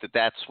I think that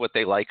that's what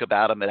they like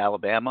about him at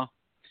Alabama.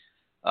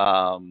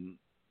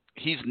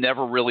 He's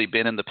never really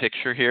been in the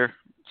picture here,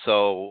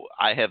 so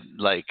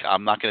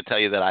I'm not going to tell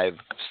you that I've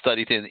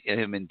studied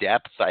him in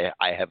depth. I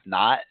have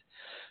not,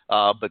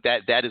 but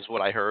that is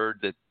what I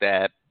heard,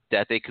 that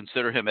they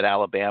consider him at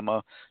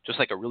Alabama just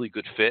like a really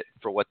good fit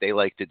for what they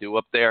like to do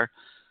up there.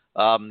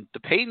 The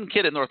Peyton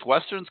kid at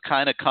Northwestern's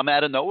kind of come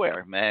out of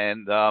nowhere,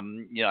 man.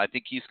 I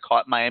think he's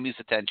caught Miami's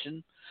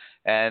attention,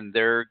 and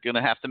they're going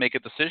to have to make a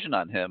decision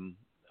on him.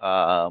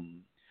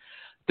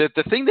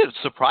 The thing that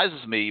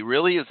surprises me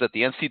really is that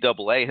the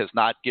NCAA has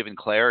not given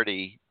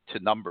clarity to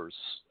numbers.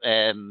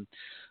 And,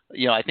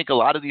 I think a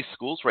lot of these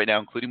schools right now,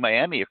 including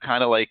Miami, are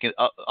kind of like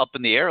up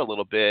in the air a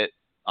little bit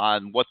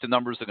on what the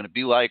numbers are going to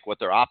be like, what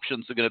their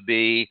options are going to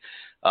be,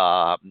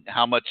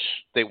 how much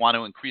they want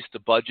to increase the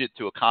budget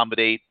to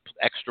accommodate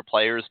extra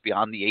players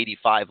beyond the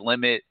 85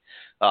 limit,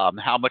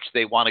 how much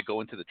they want to go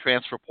into the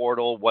transfer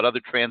portal, what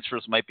other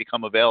transfers might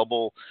become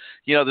available.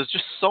 There's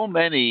just so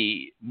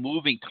many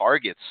moving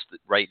targets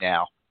right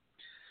now.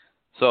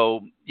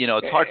 So,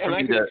 it's hard for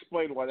me to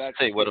explain why that's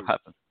say what will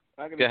happen.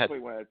 I can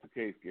explain why that's the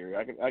case, Gary.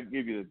 I can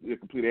give you the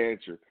complete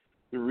answer.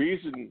 The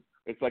reason,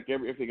 it's like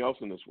everything else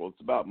in this world,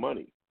 it's about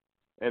money.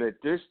 And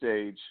at this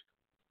stage,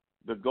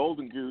 the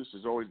golden goose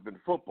has always been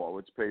football,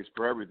 which pays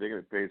for everything, and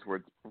it pays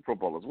for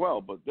football as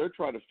well. But they're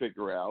trying to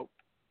figure out,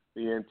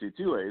 the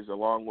NC2As,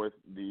 along with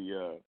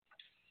the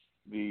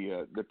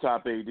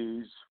top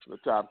ADs, the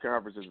top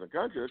conferences in the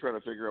country, they're trying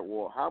to figure out,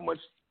 well, how much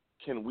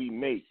can we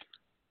make?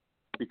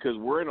 Because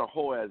we're in a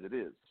hole as it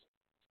is.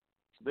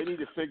 So they need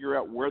to figure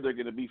out where they're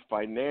going to be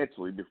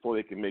financially before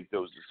they can make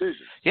those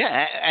decisions.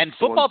 Yeah, and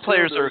football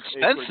players are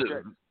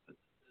expensive.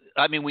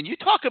 I mean, when you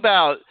talk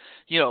about,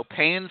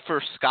 paying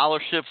for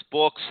scholarships,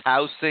 books,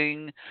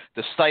 housing,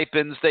 the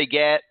stipends they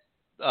get,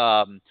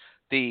 the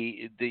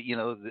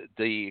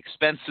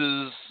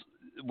expenses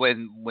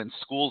when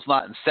school's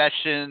not in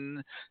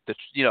session, the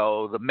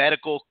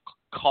medical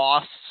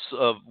costs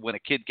of when a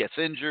kid gets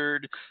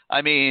injured.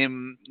 I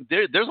mean,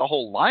 there's a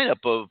whole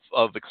lineup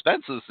of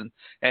expenses, and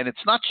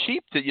it's not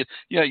cheap to you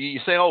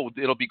say, oh,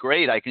 it'll be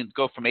great, I can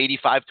go from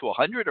 85 to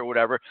 100 or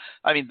whatever.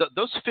 I mean,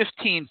 those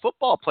 15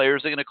 football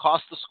players are going to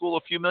cost the school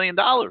a few $1 million.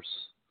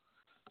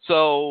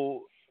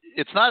 So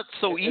it's not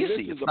so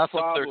easy. It's not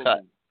so clear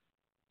cut.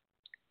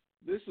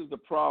 This is the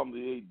problem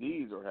the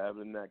ADs are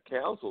having, that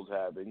council's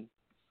having.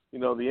 The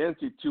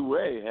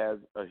NC2A has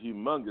a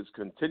humongous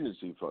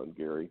contingency fund,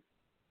 Gary.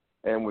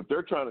 And what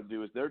they're trying to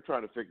do is they're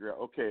trying to figure out,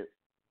 okay,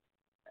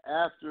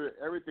 after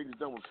everything's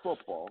done with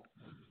football,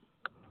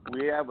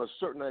 we have a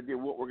certain idea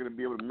what we're going to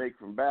be able to make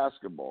from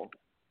basketball.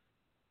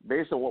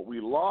 Based on what we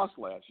lost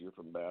last year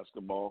from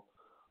basketball,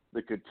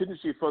 the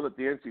contingency fund that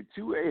the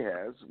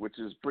NC2A has, which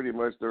is pretty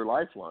much their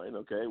lifeline,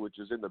 okay, which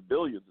is in the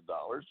billions of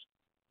dollars,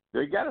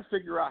 they got to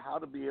figure out how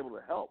to be able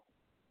to help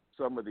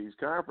some of these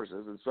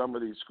conferences and some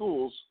of these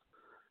schools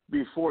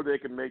before they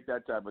can make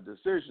that type of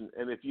decision.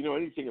 And if you know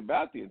anything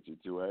about the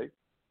NC2A,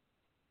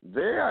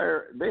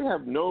 they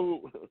have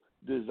no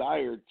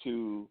desire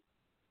to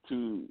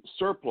to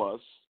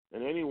surplus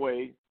in any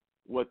way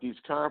what these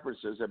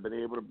conferences have been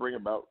able to bring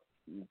about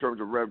in terms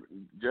of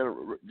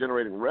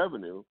generating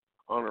revenue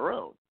on their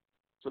own.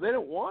 So they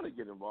don't want to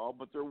get involved,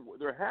 but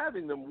they're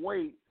having them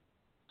wait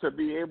to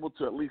be able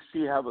to at least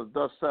see how the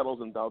dust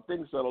settles and how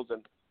things settles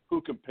and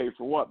who can pay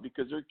for what,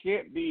 because there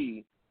can't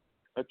be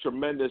a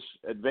tremendous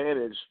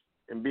advantage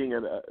in being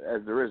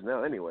as there is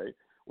now anyway,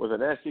 with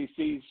an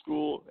SEC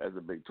school, as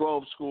a Big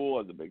 12 school,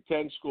 as a Big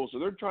 10 school. So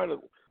they're trying to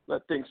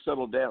let things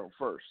settle down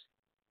first.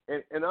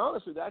 And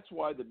honestly, that's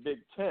why the Big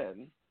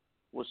 10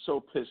 was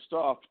so pissed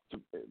off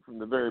from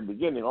the very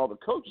beginning, all the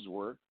coaches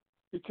were,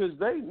 because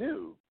they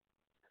knew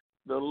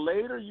the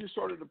later you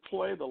started to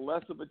play, the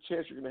less of a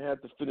chance you're going to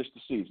have to finish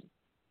the season.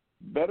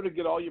 Better to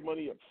get all your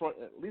money up front,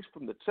 at least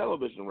from the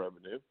television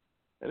revenue,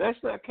 and that's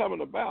not coming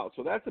about.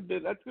 So that's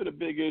been a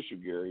big issue,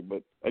 Gary.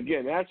 But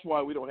again, that's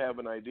why we don't have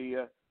an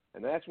idea,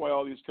 and that's why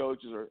all these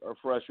coaches are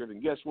frustrated.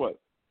 And guess what?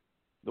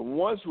 The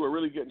ones who are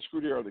really getting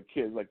screwed here are the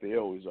kids, like they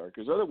always are,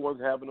 because other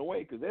ones having to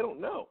wait because they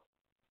don't know.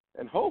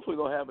 And hopefully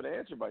they'll have an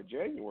answer by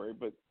January,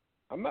 but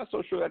I'm not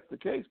so sure that's the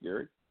case,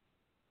 Gary.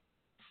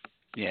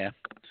 Yeah.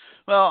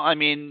 Well, I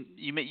mean,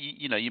 you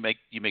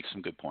make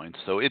some good points.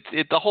 So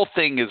the whole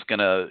thing is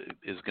gonna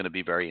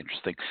be very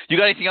interesting. You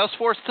got anything else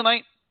for us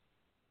tonight?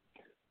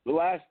 The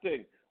last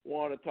thing I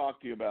want to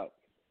talk to you about: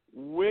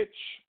 which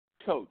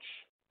coach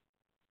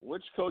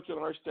on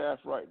our staff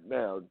right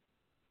now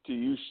do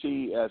you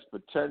see as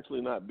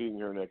potentially not being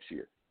here next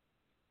year?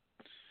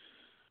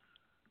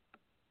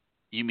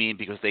 You mean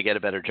because they get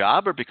a better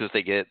job, or because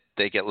they get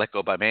let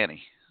go by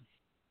Manny?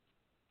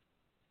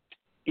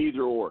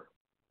 Either or.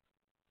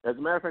 As a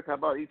matter of fact, how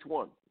about each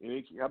one?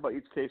 How about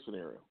each case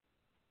scenario?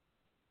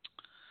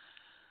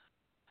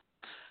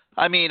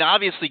 I mean,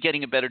 obviously,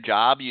 getting a better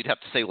job, you'd have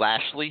to say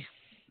Lashley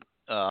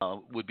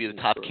would be the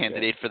top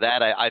candidate for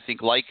that. I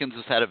think Likens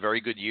has had a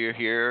very good year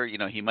here.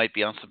 He might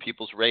be on some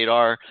people's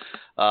radar.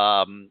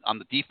 On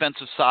the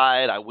defensive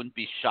side, I wouldn't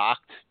be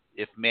shocked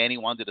if Manny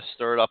wanted to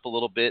stir it up a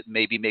little bit,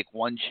 maybe make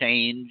one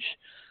change.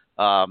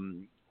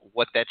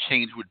 What that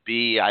change would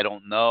be, I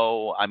don't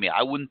know. I mean,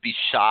 I wouldn't be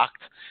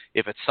shocked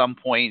if at some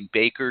point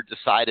Baker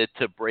decided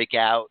to break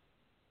out,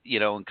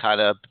 and kind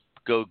of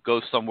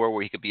go somewhere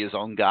where he could be his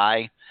own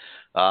guy.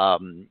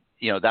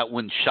 That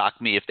wouldn't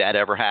shock me if that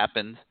ever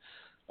happened.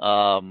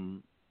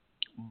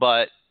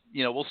 But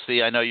we'll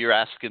see. I know you're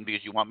asking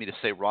because you want me to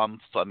say Rumpf.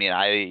 I mean,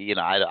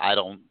 I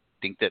don't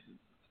think that.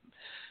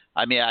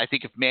 I mean, I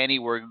think if Manny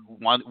were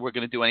going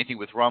to do anything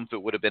with Rumpf,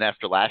 it would have been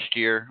after last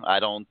year. I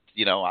don't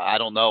know. I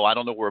don't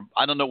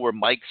know where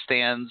Mike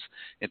stands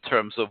in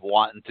terms of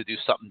wanting to do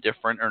something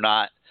different or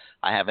not.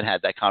 I haven't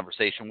had that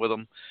conversation with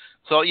him.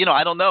 So,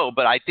 I don't know,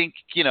 but I think,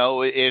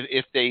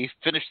 if they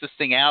finish this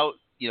thing out,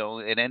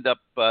 and end up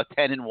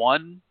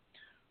 10-1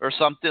 or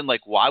something,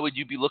 like, why would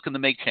you be looking to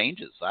make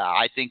changes?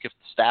 I think if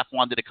the staff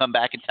wanted to come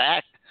back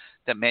intact,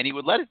 that Manny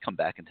would let it come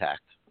back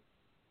intact.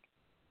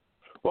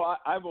 Well,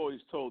 I've always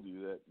told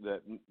you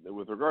that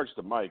with regards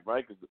to Mike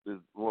is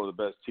one of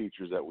the best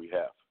teachers that we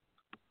have.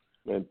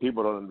 And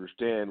people don't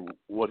understand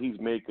what he's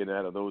making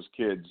out of those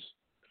kids,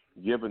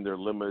 given their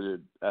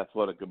limited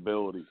athletic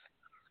ability.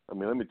 I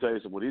mean, let me tell you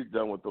something. What he's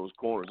done with those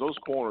corners,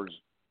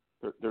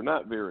 they're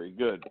not very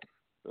good.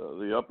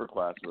 The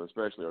upperclassmen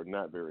especially are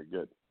not very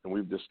good. And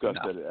we've discussed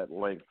that at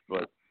length.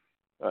 But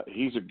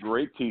he's a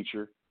great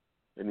teacher,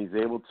 and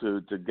he's able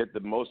to get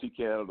the most he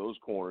can out of those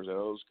corners, out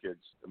of those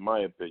kids, in my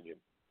opinion.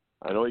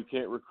 I know he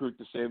can't recruit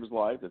to save his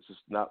life.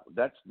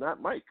 That's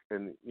not Mike.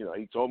 And,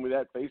 he told me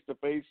that face to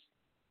face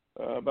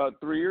about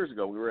 3 years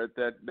ago. We were at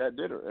that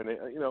dinner, and,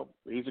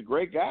 he's a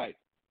great guy.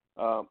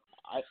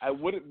 I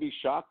wouldn't be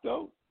shocked,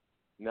 though,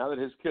 now that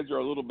his kids are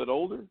a little bit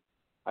older.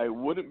 I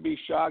wouldn't be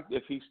shocked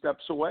if he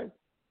steps away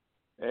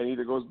and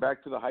either goes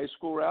back to the high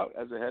school route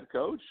as a head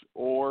coach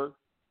or,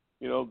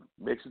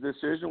 makes a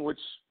decision,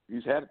 which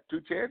he's had 2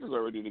 chances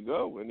already to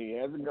go, and he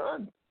hasn't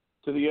gone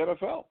to the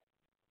NFL.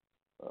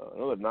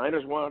 The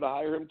Niners wanted to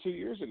hire him 2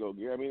 years ago.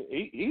 I mean,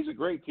 he's a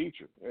great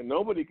teacher, and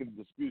nobody can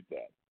dispute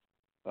that.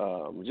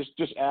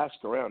 Just ask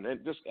around,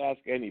 and just ask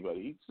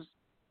anybody. He's just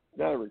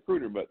not a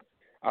recruiter, but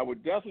I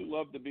would definitely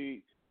love to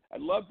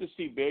I'd love to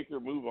see Baker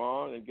move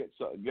on and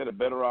get a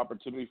better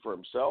opportunity for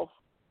himself.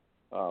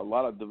 A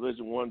lot of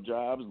Division I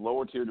jobs,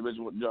 lower tier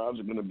Division I jobs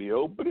are going to be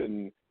open,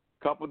 and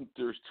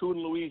there's 2 in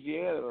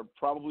Louisiana that are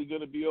probably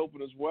going to be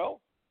open as well.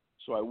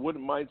 So I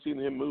wouldn't mind seeing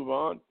him move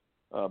on.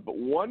 But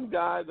one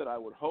guy that I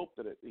would hope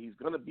that he's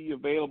going to be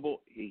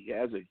available, he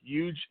has a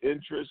huge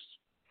interest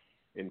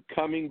in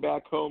coming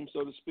back home,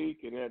 so to speak,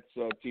 and that's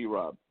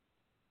T-Rob.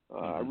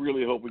 I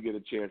really hope we get a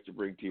chance to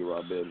bring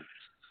T-Rob in.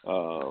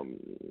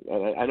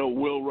 I know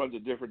Will runs a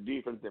different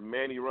defense than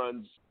Manny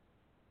runs,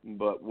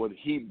 but what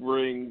he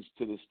brings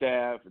to the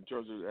staff in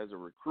terms of as a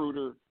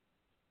recruiter,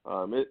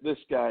 this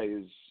guy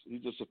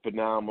he's just a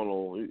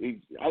phenomenal.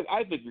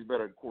 I think he's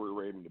better than Corey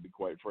Raymond, to be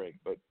quite frank,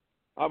 but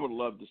I would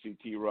love to see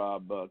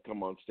T-Rob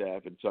come on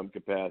staff in some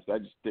capacity. I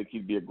just think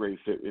he'd be a great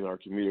fit in our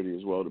community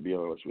as well, to be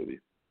honest with you.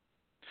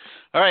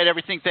 All right,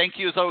 everything. Thank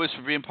you, as always,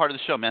 for being part of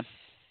the show, man.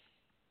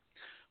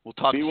 We'll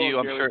talk to you.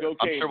 I'm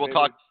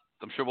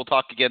sure we'll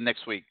talk again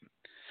next week.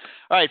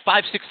 All right,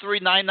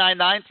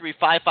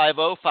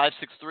 563-999-3550,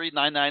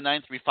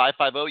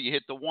 563-999-3550. You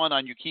hit the 1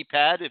 on your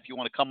keypad if you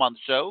want to come on the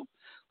show.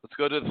 Let's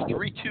go to the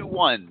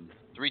 321.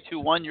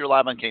 321, you're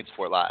live on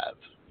CaneSport Live.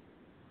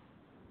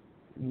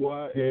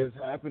 What is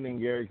happening,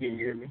 Gary? Can you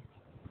hear me?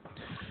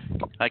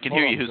 I can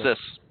hear you. Who's this?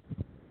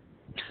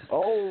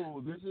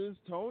 Oh, this is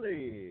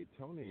Tony.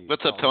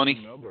 What's up,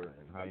 Tony?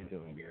 How you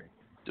doing, Gary?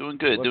 Doing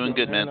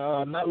good, man.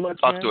 Not much,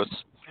 Talk man. to us.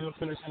 Still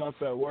finishing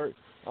up at work.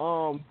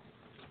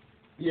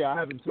 Yeah, I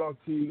haven't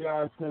talked to you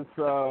guys since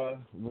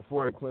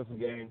before the Clemson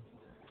game.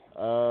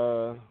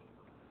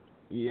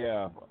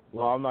 Yeah.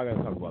 Well, I'm not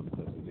gonna talk about the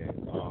Clemson game.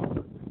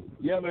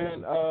 Yeah,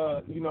 man.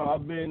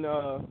 I've been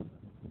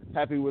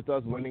happy with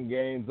us winning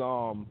games.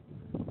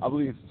 I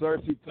believe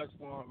Cersei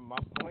touched on my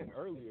point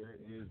earlier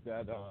is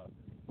that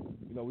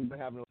we've been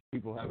having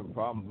people having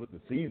problems with the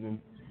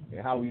season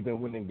and how we've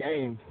been winning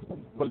games.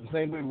 But at the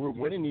same way we're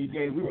winning these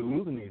games, we were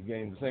losing these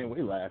games the same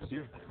way last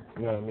year.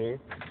 You know what I mean?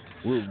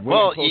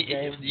 Well,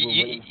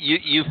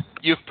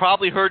 you've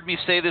probably heard me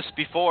say this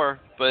before,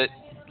 but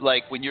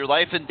like when you're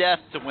life and death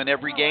to win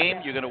every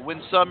game, you're going to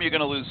win some, you're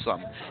going to lose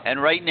some.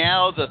 And right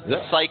now,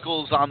 the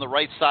cycle's on the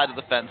right side of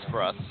the fence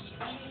for us.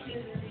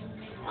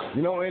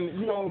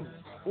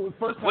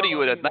 First what are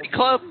you at a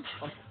nightclub?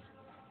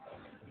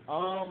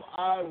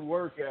 I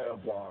work at a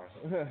bar.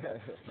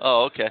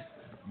 Oh, okay.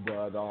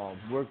 But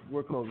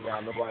we're closing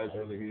down. Nobody's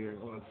really here.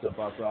 I'm gonna step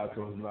outside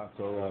so it's not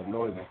so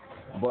noisy.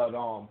 But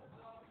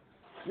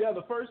yeah,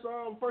 the first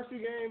few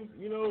games,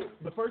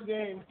 the first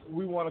game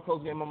we won a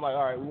close game. I'm like,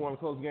 all right, we won a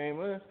close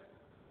game.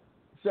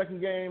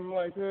 Second game,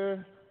 like,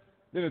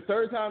 Then the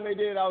third time they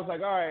did, I was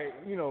like, all right,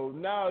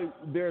 now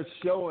they're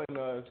showing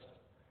us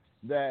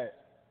that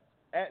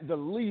at the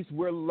least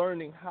we're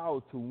learning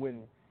how to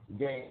win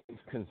games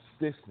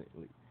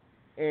consistently.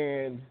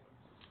 And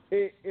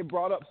it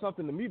brought up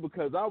something to me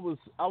because I was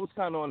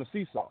kind of on the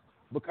seesaw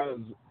because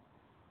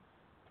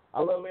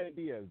I love Manny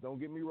Diaz. Don't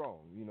get me wrong.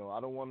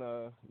 I don't want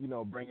to,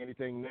 bring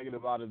anything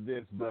negative out of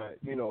this, but,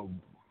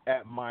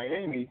 at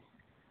Miami,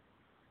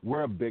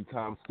 we're a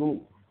big-time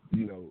school,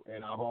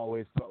 and I've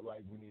always felt like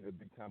we need a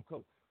big-time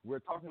coach. We're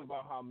talking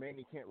about how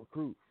Manny can't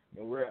recruit,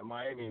 and we're at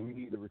Miami, and we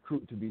need to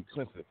recruit to be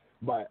Clemson.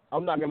 But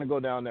I'm not going to go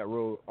down that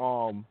road.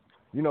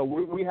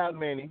 We have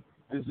Manny.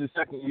 This is his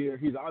second year.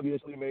 He's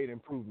obviously made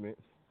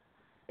improvements.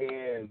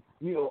 And,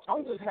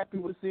 I'm just happy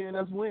with seeing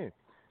us win.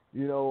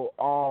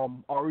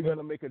 Are we going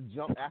to make a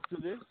jump after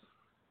this?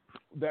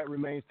 That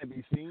remains to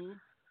be seen.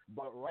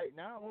 But right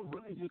now, I'm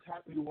really just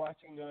happy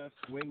watching us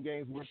win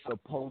games we're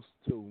supposed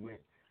to win.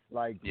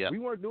 We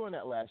weren't doing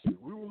that last year.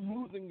 We were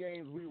losing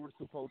games we were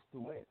supposed to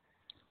win.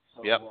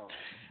 So, yep.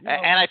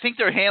 And I think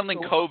they're handling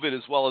COVID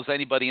as well as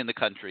anybody in the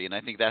country, and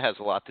I think that has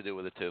a lot to do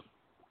with it, too.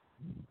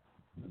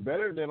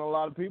 Better than a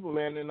lot of people,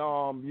 man. And,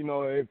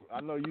 if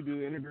I know you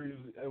do interviews.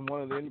 In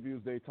one of the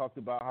interviews, they talked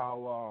about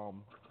how,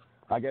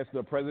 I guess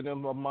the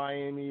president of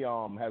Miami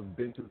has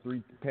been through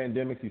 3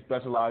 pandemics. He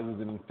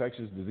specializes in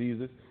infectious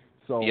diseases.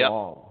 So,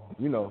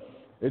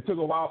 it took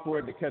a while for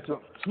it to catch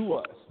up to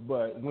us.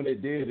 But when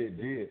it did, it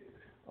did.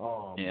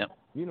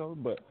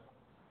 But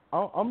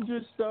I'm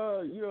just,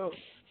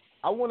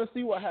 I want to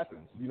see what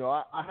happens.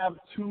 I have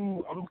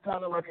I'm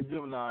kind of like a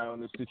Gemini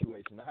on this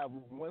situation. I have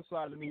one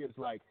side of me is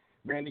like,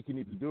 man, he can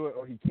either do it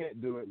or he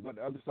can't do it. But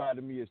the other side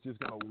of me is just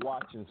going to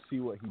watch and see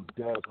what he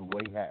does and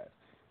what he has.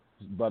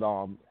 But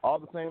all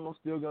the same, I'm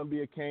still going to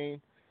be a Cane.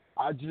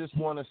 I just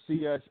want to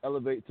see us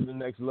elevate to the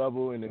next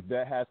level. And if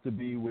that has to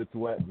be with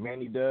what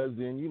Manny does,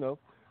 then,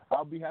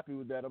 I'll be happy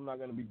with that. I'm not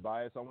going to be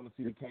biased. I want to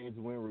see the Canes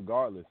win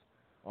regardless.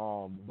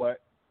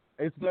 But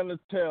it's going to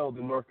tell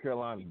the North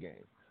Carolina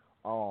game.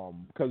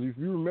 Because if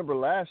you remember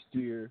last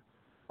year,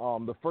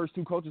 the first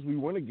 2 coaches we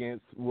went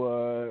against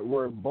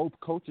were both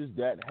coaches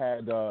that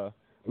had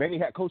Manny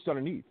had coached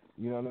underneath.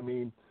 You know what I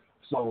mean?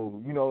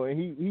 So and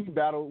we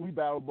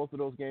battled both of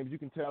those games. You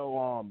can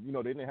tell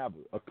they didn't have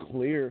a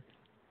clear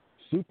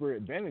super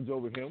advantage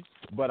over him.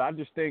 But I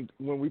just think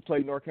when we play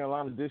North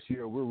Carolina this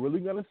year, we're really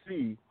gonna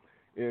see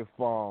if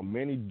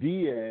Manny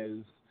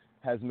Diaz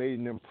has made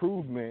an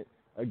improvement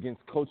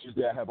against coaches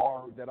that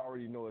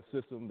already know a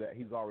system that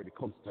he's already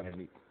coached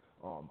underneath.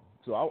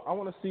 So I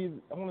want to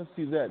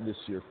see that this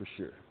year for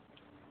sure.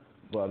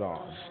 But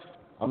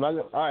I'm not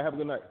gonna. All right, have a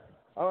good night.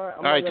 All right,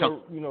 I'm not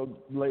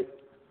gonna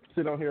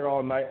sit on here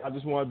all night. I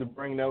just wanted to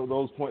bring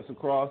those points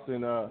across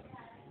and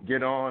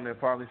get on and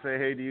finally say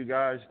hey to you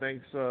guys.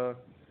 Thanks for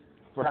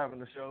having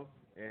the show,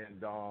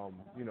 and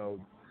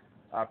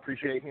I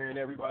appreciate hearing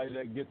everybody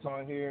that gets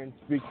on here and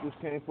speaks this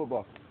Cane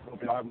football.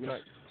 Hope y'all have a good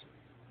night.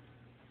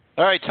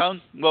 All right,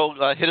 Tone. Well,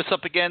 hit us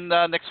up again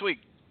next week.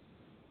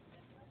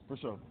 For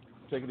sure.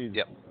 Take it easy.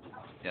 Yep.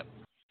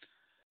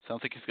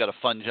 Sounds like he's got a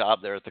fun job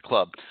there at the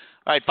club.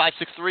 All right,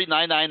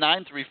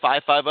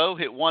 563-999-3550.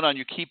 Hit 1 on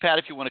your keypad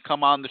if you want to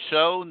come on the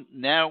show.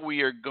 Now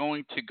we are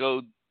going to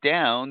go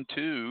down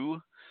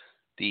to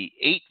the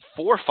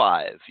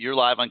 845. You're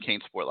live on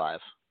CaneSport Live.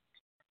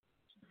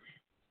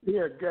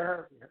 Yeah,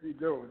 Gary, how you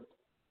doing?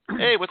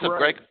 Hey, what's up,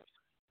 Greg?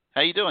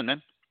 How you doing,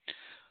 man?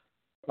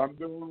 I'm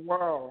doing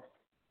well.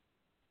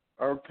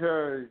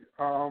 Okay.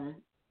 I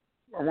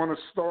want to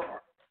start.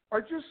 I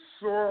just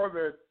saw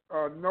that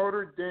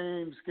Notre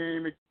Dame's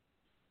game is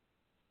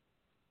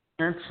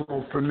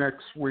canceled for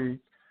next week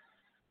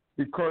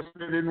because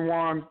they didn't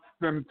want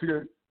them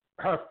to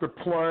have to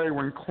play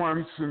when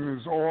Clemson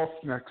is off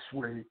next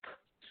week.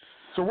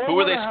 So who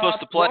were they supposed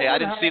to play? I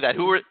didn't see that.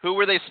 Who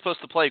were they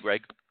supposed to play,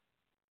 Greg?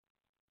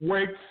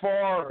 Wake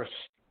Forest.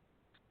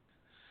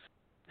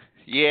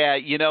 Yeah,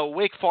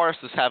 Wake Forest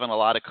is having a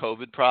lot of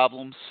COVID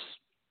problems,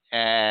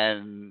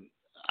 and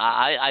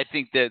I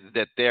think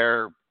that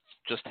they're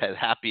just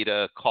happy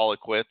to call it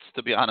quits,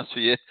 to be honest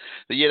with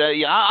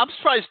you. I'm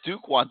surprised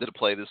Duke wanted to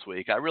play this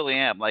week. I really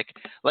am. I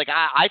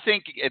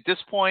think at this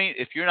point,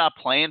 if you're not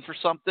playing for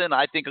something,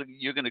 I think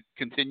you're going to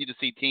continue to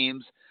see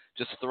teams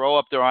just throw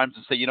up their arms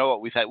and say, you know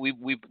what,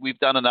 we've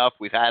done enough,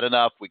 we've had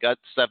enough, we got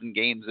 7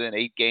 games in,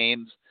 8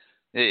 games.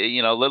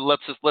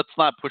 Let's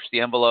not push the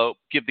envelope,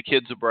 give the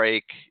kids a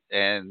break,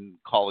 and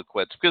call it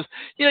quits. Because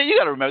you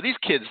got to remember, these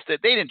kids, they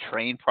didn't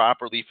train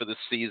properly for this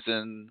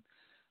season.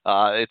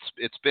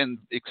 It's been,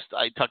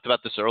 I talked about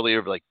this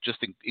earlier,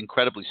 just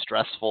incredibly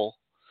stressful.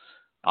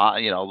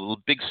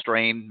 Big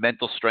strain,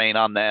 mental strain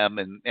on them,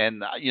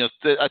 and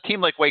a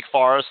team like Wake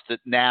Forest that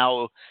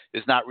now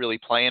is not really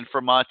playing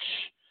for much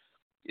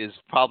is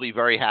probably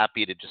very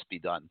happy to just be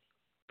done.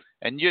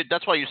 And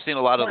that's why you're seeing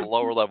a lot of the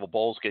lower level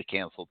bowls get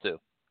canceled too.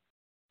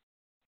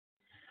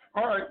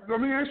 All right,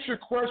 let me ask you a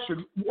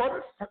question.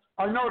 What if,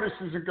 I know this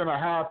isn't going to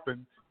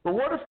happen, but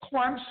what if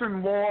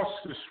Clemson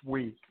lost this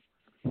week?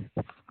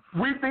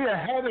 We'd be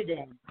ahead of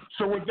them.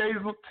 So would they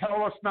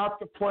tell us not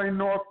to play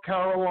North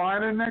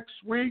Carolina next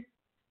week?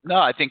 No,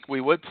 I think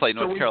we would play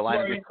North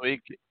Carolina next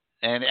week.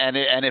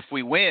 And if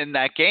we win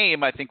that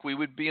game, I think we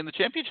would be in the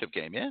championship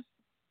game, yeah.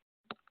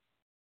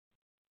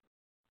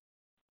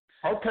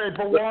 Okay,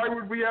 but why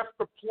would we have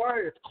to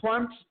play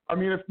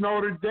if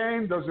Notre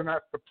Dame doesn't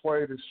have to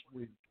play this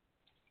week?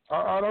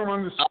 I don't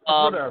understand.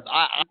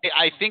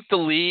 I think the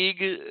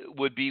league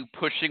would be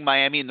pushing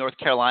Miami and North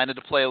Carolina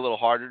to play a little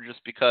harder just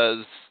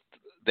because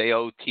they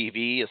owe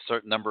TV a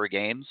certain number of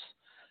games,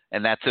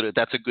 and that's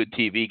a good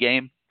TV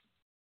game.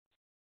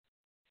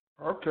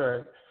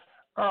 Okay.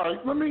 All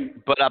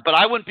right. But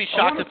I wouldn't be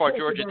shocked if our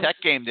Georgia Tech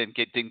game didn't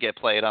get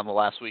played on the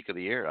last week of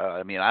the year.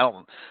 I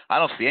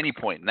don't see any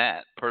point in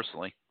that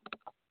personally.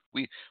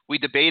 We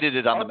debated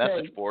it on the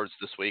message boards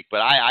this week, but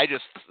I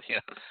just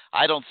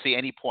I don't see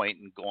any point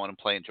in going and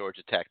playing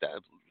Georgia Tech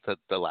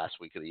the last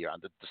week of the year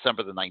on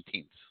December the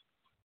 19th.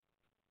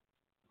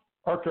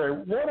 Okay,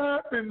 what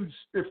happens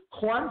if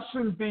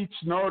Clemson beats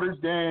Notre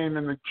Dame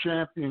in the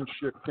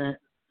championship game?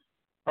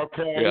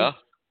 Okay. Yeah.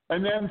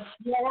 And then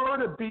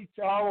Florida beats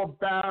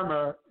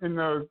Alabama in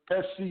the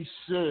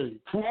SEC.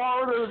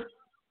 Florida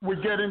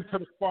would get into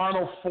the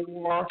Final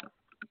Four.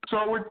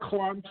 So would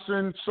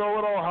Clemson, so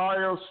would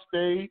Ohio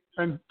State,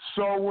 and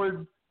so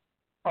would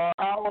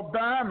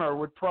Alabama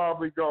would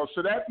probably go.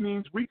 So that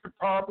means we could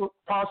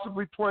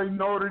possibly play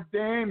Notre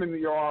Dame in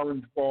the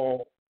Orange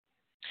Bowl.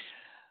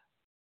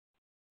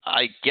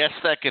 I guess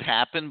that could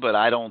happen, but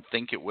I don't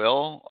think it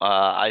will.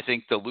 I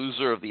think the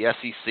loser of the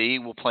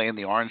SEC will play in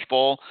the Orange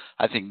Bowl.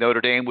 I think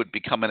Notre Dame would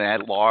become an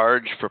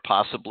at-large for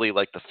possibly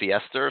like the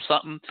Fiesta or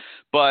something.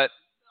 But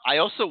I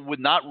also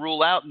would not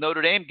rule out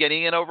Notre Dame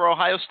getting in over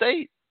Ohio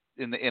State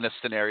in a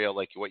scenario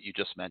like what you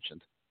just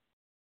mentioned.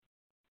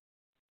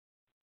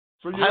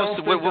 So you don't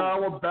think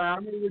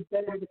Alabama would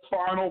go to the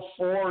Final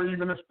Four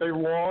even if they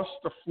lost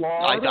to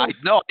Florida?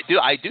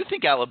 I do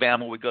think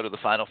Alabama would go to the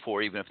Final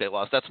Four even if they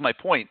lost. That's my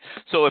point.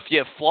 So if you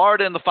have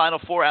Florida in the Final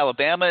Four,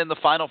 Alabama in the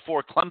Final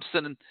Four,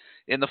 Clemson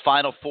in the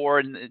Final Four,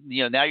 and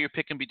now you're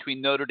picking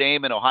between Notre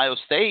Dame and Ohio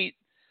State,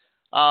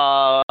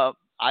 I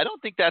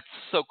don't think that's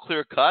so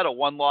clear cut. A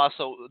one-loss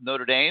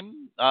Notre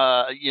Dame,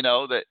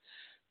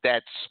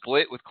 that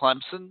split with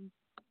Clemson,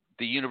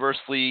 the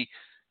universally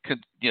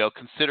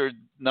considered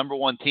number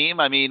one team.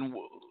 I mean,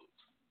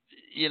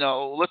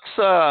 let's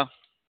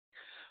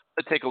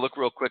take a look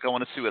real quick. I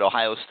want to see what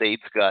Ohio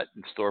State's got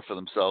in store for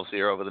themselves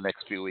here over the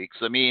next few weeks.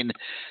 I mean,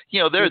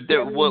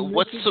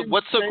 what's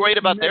so great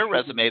about their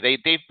resume?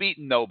 They've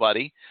beaten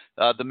nobody.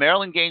 The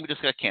Maryland game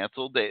just got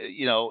canceled.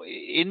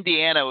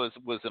 Indiana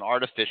was an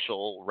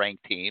artificial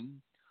ranked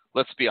team.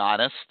 Let's be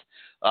honest.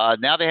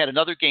 Now they had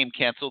another game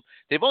canceled.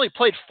 They've only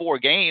played 4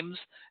 games,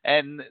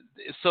 and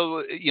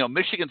so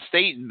Michigan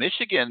State and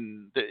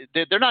Michigan,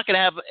 they're not going to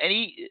have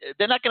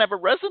they're not going to have a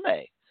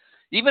resume.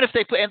 Even if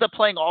they end up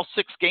playing all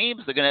 6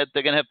 games, they're going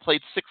to have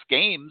played 6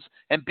 games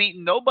and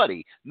beaten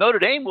nobody. Notre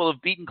Dame will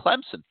have beaten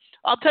Clemson.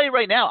 I'll tell you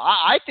right now,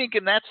 I think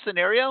in that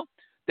scenario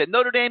that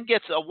Notre Dame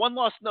gets a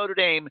one-loss Notre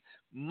Dame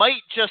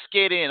might just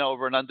get in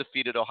over an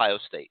undefeated Ohio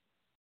State.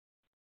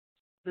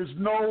 There's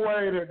no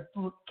way to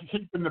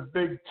keeping the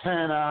Big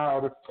Ten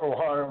out if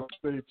Ohio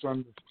State's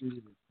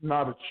undefeated.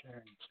 Not a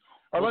chance.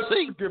 We'll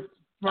see.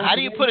 How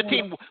do you put a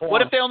team?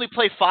 What if they only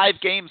play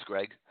 5 games,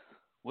 Greg?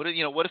 What if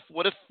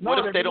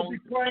they're they don't be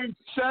playing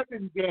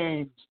 7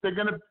 games? They're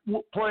going to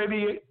play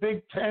the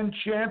Big Ten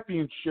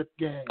championship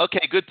game.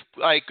 Okay, good.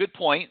 All right, good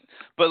point.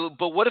 But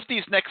what if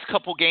these next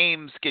couple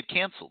games get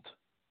canceled?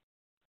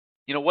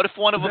 What if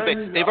one of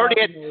them they've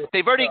already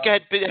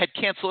had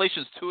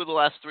cancellations 2 of the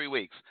last 3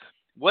 weeks?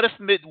 What if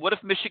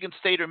Michigan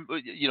State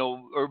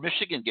or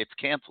Michigan gets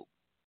canceled?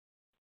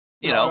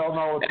 I don't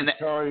know what to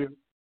tell you.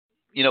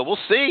 We'll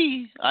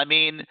see. I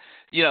mean,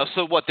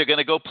 so what? They're going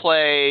to go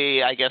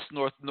play, I guess,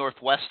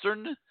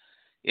 Northwestern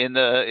in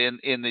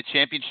the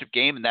championship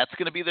game, and that's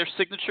going to be their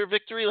signature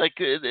victory. Like,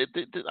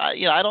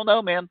 I don't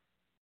know, man.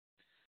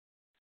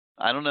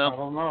 I don't know. I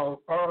don't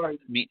know. All right.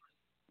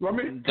 Let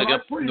me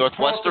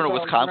Northwestern or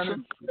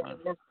Wisconsin.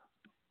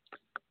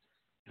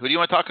 Who do you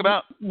want to talk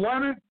about?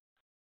 Leonard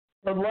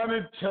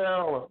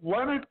Taylor.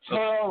 Leonard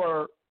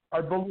Taylor,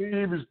 I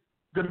believe, is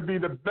going to be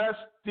the best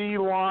D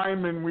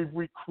lineman we've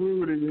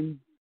recruited in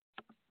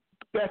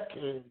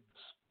decades.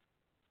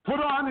 Put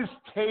on his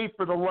tape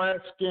for the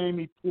last game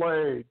he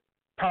played.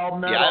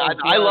 Palmetto. Yeah,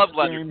 I love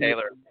Leonard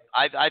Taylor.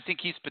 I think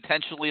he's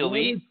potentially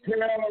elite.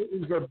 Leonard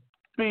Taylor is a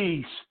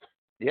beast.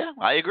 Yeah,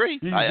 I agree.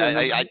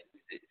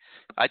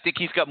 I think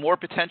he's got more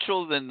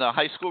potential than the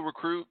high school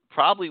recruit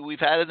probably we've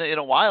had in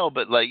a while.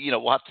 But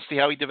we'll have to see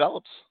how he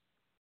develops.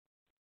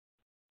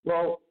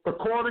 Well,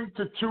 according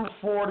to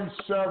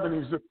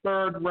 247, he's the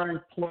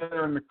 3rd-ranked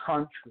player in the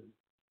country.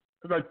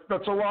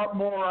 That's a lot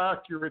more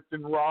accurate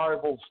than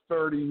Rivals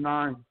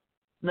 39.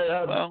 They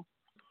have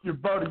your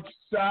buddy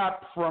Sapp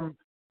from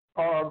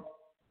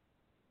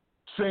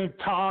St.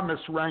 Thomas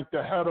ranked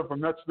ahead of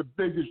him. That's the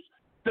biggest.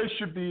 They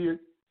should be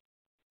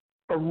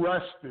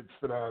arrested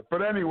for that.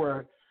 But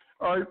anyway,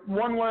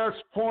 one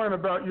last point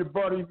about your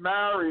buddy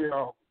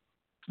Mario.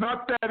 It's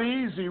not that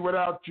easy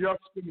without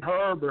Justin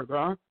Herbert,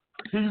 huh?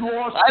 He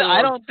lost.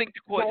 I don't think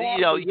but I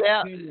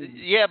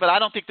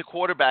don't think the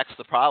quarterback's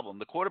the problem.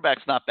 The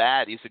quarterback's not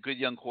bad. He's a good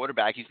young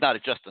quarterback. He's not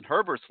at Justin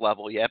Herbert's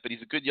level yet, but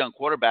he's a good young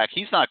quarterback.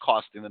 He's not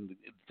costing them.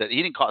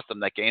 He didn't cost them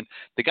that game.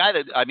 The guy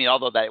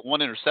although that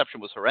one interception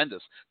was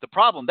horrendous, the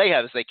problem they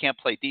have is they can't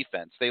play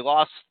defense. They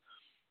lost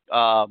 2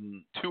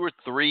 or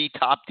 3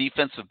 top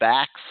defensive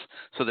backs,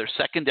 so their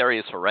secondary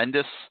is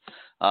horrendous.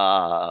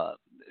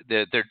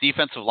 Their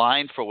defensive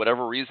line, for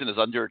whatever reason, is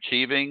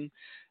underachieving.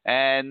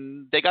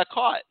 And they got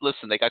caught.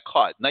 Listen, they got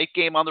caught. Night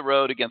game on the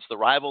road against the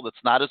rival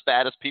that's not as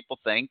bad as people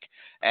think.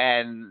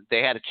 And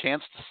they had a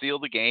chance to seal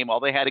the game. All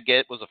they had to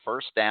get was a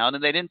first down,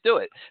 and they didn't do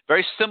it.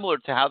 Very similar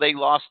to how they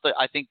lost,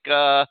 I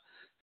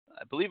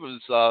believe it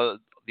was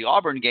the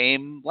Auburn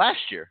game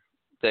last year.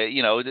 So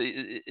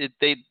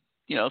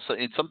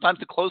sometimes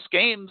the close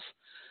games,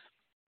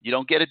 you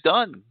don't get it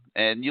done,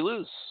 and you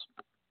lose.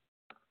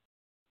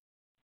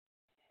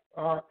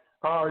 By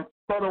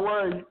the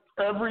way,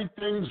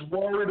 everything's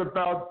worried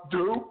about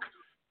Duke.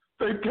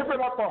 They've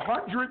given up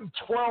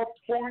 112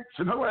 points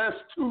in the last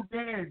 2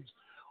 games.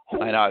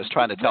 I know. I was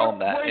trying to tell them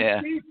that. Yeah.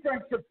 What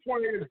defensive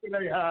players do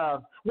they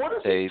have? What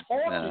is he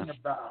talking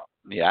about?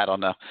 Yeah, I don't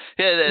know.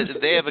 Yeah,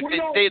 they have a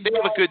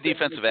good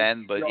defensive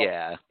end, but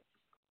yeah.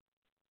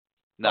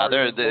 No,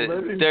 they're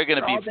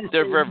going to be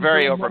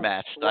very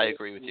overmatched. I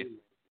agree with you.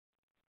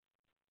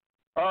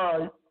 All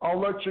right, I'll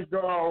let you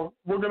go.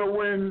 We're going to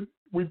win.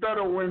 We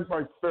better win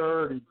by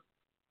 30.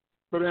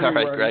 But anyway, all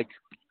right, Greg.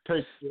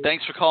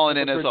 Thanks for calling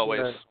in as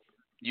always. Day.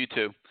 You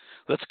too.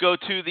 Let's go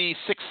to the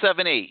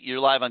 678. You're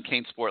live on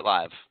CaneSport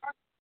Live.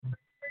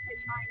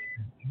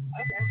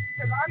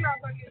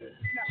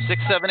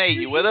 678,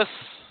 you with us?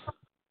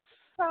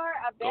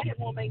 I bet it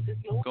won't make this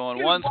noise.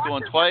 Going once,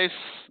 going twice.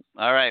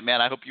 All right,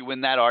 man. I hope you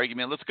win that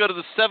argument. Let's go to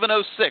the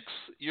 706.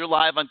 You're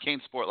live on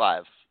CaneSport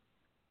Live.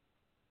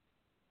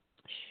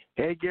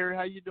 Hey, Gary,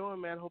 how you doing,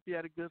 man? Hope you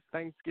had a good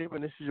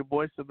Thanksgiving. This is your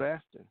boy,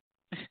 Sebastian.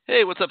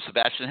 Hey, what's up,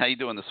 Sebastian? How you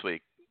doing this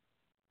week?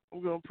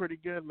 I'm doing pretty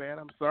good, man.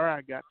 I'm sorry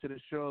I got to the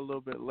show a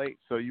little bit late,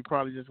 so you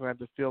probably just going to have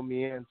to fill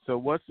me in. So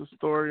what's the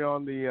story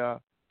on the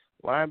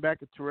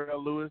linebacker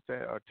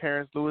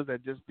Terrence Lewis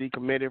that just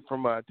decommitted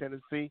from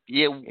Tennessee?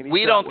 Yeah,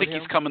 we don't think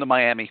he's coming to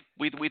Miami.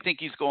 We think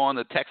he's going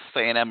to Texas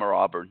A&M or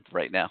Auburn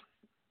right now.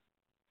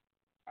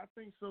 I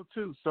think so,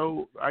 too.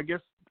 So I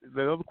guess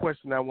the other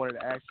question I wanted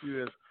to ask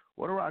you is,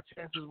 what are our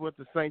chances with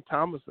the St.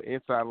 Thomas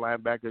inside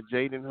linebacker,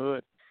 Jaden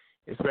Hood,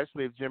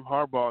 especially if Jim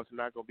Harbaugh is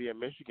not going to be at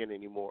Michigan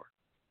anymore?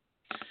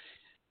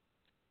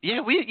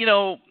 Yeah, we've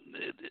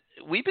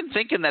been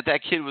thinking that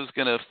kid was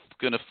gonna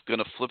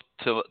flip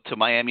to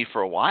Miami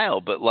for a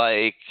while, but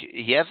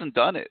he hasn't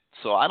done it.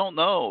 So I don't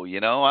know.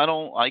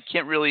 I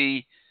can't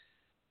really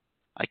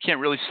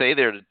say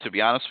there to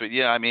be honest with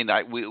you. I mean,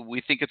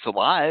 we think it's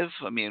alive.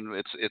 I mean,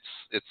 it's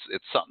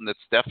something that's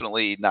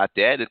definitely not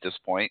dead at this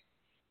point,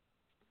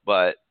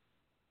 but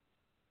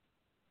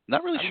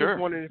not really sure.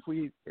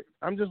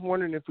 I'm just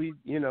wondering if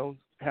we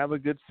have a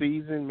good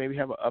season, maybe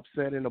have an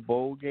upset in a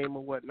bowl game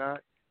or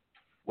whatnot.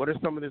 What are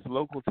some of this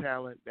local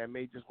talent that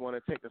may just want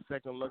to take a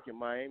second look at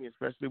Miami,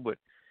 especially with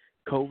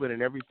COVID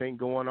and everything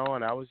going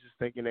on? I was just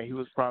thinking that he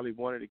was probably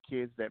one of the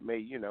kids that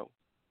may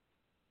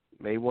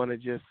want to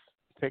just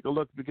take a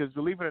look, because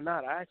believe it or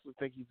not, I actually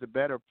think he's a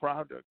better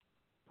product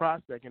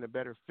prospect and a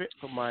better fit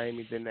for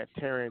Miami than that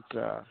Terrence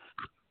kid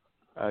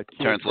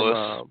Terrence from,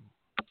 Lewis.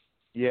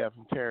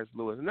 From Terrence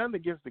Lewis. Nothing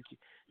against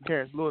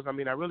Terrence Lewis. I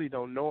mean, I really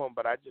don't know him,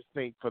 but I just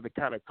think for the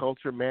kind of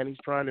culture Manny's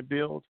trying to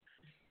build,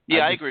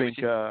 I agree with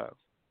you.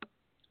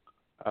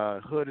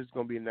 Hood is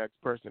going to be the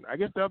next person. I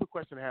guess the other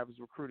question I have is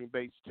recruiting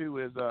based too.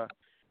 Is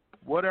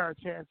what are our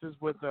chances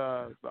with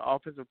the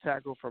offensive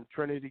tackle from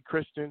Trinity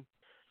Christian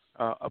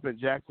up in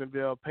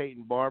Jacksonville,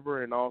 Peyton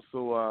Barber, and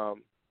also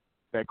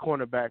that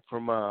cornerback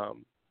from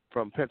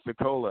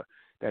Pensacola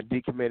that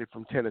decommitted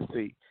from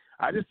Tennessee?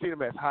 I just see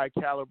them as high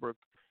caliber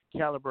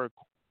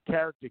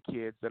character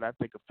kids that I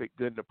think will fit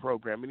good in the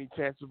program. Any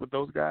chances with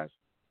those guys?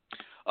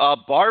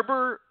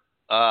 Barber,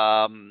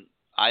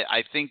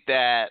 I think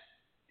that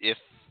if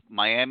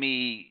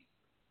Miami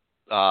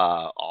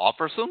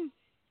offers him,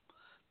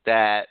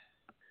 that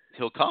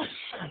he'll come.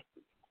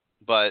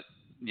 But,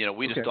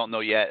 we just don't know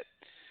yet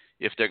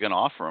if they're going to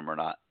offer him or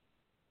not.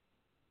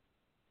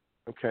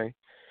 Okay.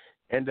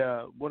 And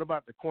what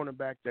about the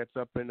cornerback that's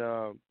up in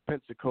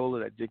Pensacola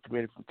that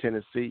decommitted from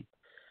Tennessee?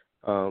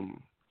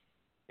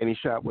 Any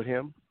shot with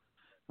him?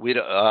 You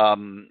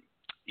talking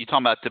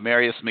about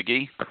Demarius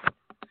McGee?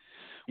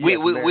 Yeah,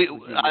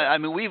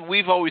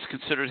 we've always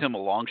considered him a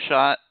long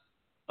shot.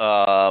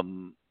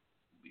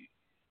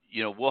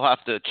 We'll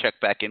have to check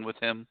back in with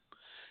him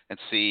and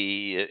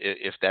see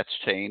if that's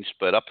changed.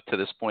 But up to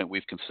this point,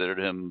 we've considered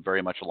him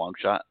very much a long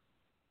shot.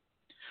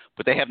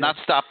 But they have not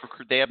stopped.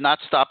 They have not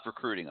stopped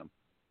recruiting him.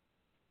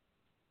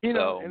 And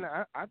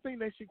I think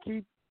they should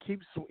keep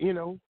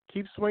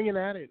swinging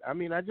at it. I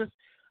mean, I just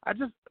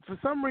for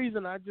some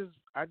reason I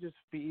just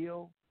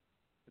feel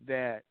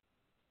that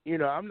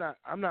I'm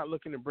not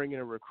looking to bring in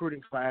a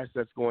recruiting class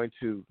that's going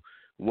to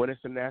win us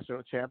a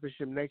national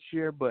championship next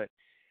year, but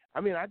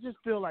I mean I just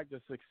feel like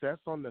the success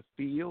on the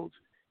field.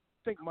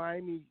 I think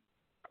Miami.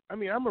 I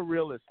mean, I'm a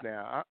realist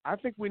now. I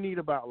think we need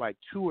about like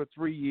 2 or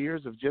 3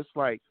 years of just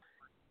like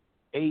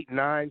 8,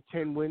 9,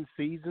 10 win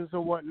seasons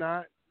or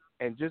whatnot,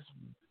 and just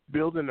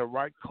building the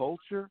right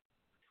culture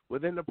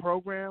within the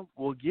program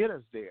will get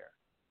us there.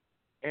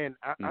 And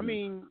I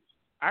mean,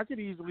 I could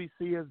easily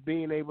see us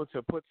being able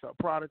to put some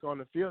product on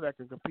the field that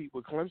can compete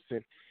with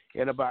Clemson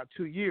in about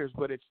 2 years.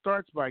 But it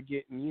starts by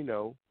getting,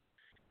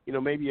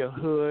 maybe a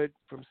Hood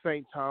from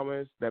St.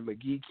 Thomas, that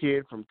McGee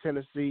kid from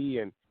Tennessee,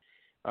 and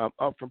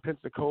up from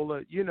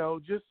Pensacola. You're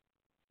gonna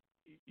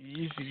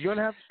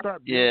have to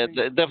start. Yeah,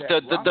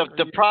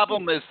 the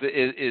problem is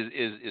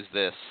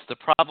this. The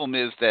problem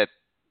is that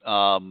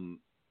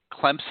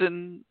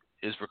Clemson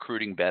is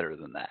recruiting better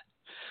than that.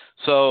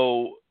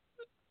 So,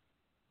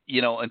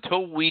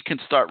 until we can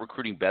start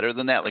recruiting better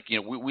than that,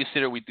 we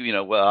sit here,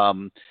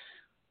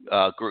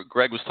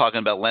 Greg was talking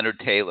about Leonard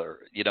Taylor.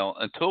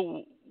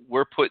 Until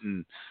we're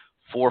putting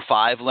 4 or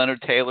 5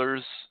 Leonard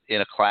Taylors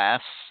in a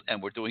class,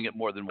 and we're doing it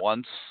more than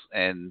once,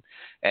 and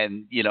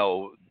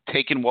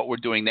taking what we're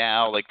doing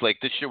now, like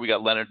this year we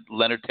got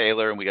Leonard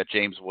Taylor and we got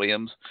James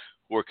Williams,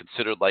 who are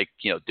considered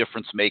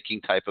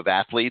difference-making type of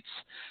athletes.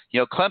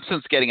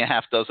 Clemson's getting a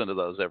half dozen of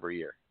those every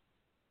year.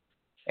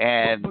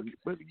 And,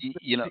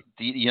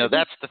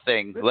 that's the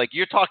thing. Like,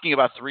 you're talking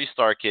about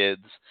 3-star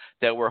kids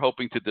that we're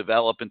hoping to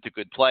develop into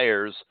good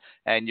players,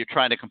 and you're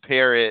trying to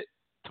compare it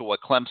to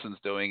what Clemson's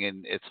doing,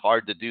 and it's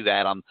hard to do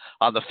that on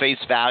the face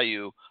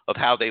value of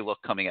how they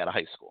look coming out of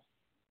high school.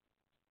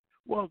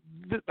 Well,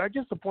 I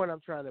guess the point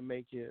I'm trying to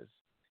make is,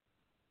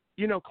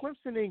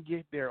 Clemson didn't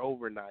get there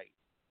overnight.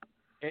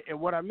 And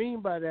what I mean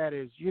by that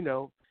is,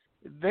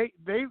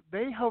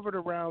 they hovered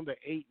around the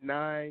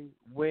 8-9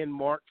 win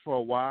mark for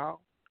a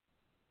while.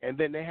 And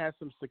then they had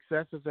some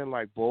successes in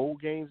like bowl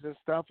games and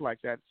stuff,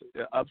 like that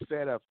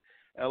upset of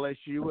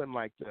LSU and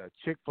like the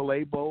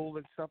Chick-fil-A Bowl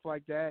and stuff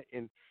like that.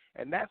 And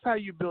that's how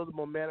you build the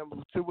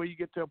momentum to where you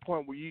get to a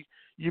point where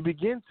you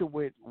begin to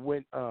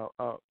win.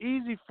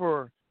 Easy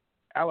for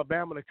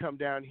Alabama to come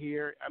down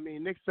here. I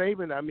mean, Nick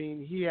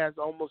Saban, he has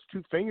almost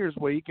 2 fingers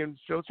where he can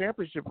show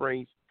championship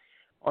rings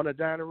on a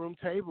dining room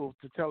table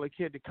to tell a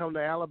kid to come to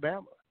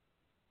Alabama.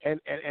 And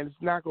it's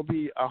not going to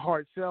be a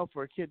hard sell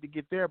for a kid to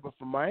get there. But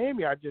for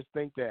Miami, I just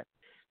think that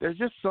there's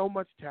just so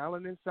much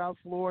talent in South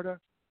Florida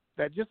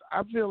that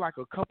I feel like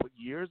a couple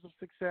years of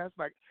success.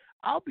 Like,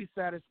 I'll be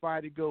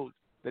satisfied to go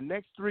the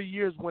next 3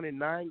 years winning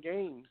 9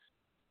 games,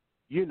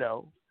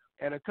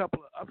 and a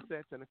couple of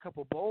upsets and a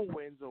couple bowl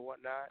wins or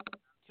whatnot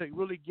to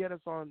really get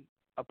us on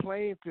a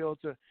playing field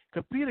to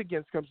compete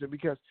against Clemson.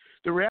 Because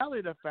the reality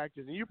of the fact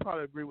is, and you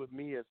probably agree with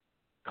me, is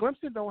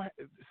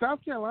South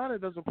Carolina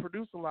doesn't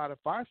produce a lot of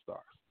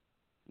 5-stars.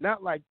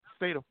 Not like the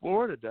state of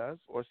Florida does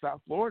or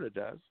South Florida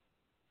does.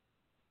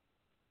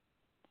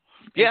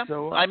 Yeah,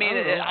 so, I'm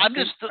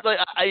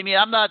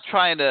not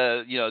trying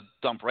to,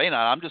 dump rain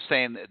on it. I'm just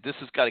saying that this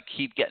has got to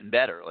keep getting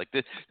better. Like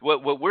this,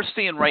 what we're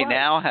seeing right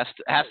now has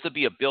to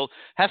be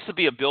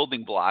a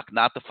building block,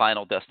 not the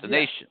final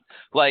destination.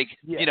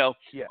 Yeah.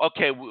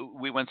 Okay,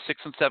 we went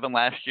 6 and 7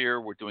 last year.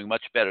 We're doing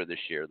much better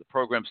this year. The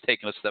program's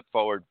taken a step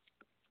forward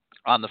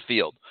on the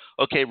field.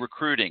 Okay,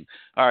 recruiting.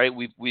 All right,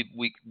 we've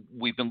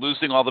been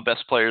losing all the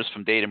best players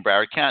from Dade and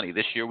Broward County.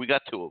 This year we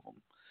got 2 of them.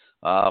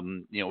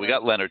 We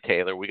got Leonard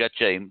Taylor, we got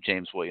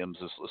James Williams,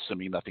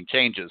 assuming nothing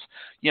changes.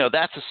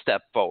 That's a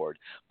step forward.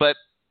 But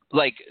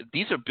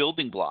these are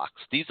building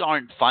blocks. These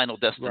aren't final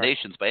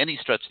destinations by any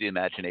stretch of the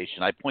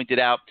imagination. I pointed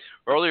out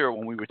earlier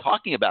when we were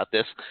talking about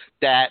this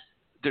that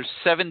there's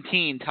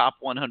 17 top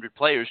 100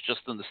 players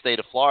just in the state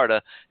of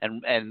Florida,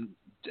 and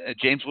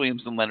James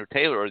Williams and Leonard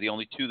Taylor are the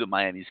only two that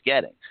Miami's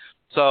getting.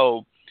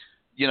 So,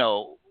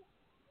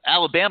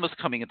 Alabama's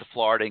coming into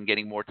Florida and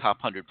getting more top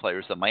 100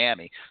 players than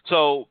Miami.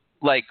 So,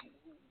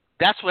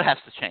 that's what has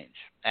to change.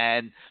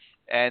 And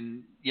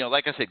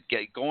like I said,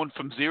 going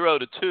from 0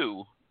 to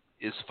 2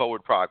 is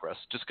forward progress.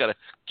 Just got to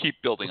keep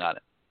building on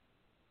it.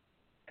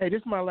 Hey, this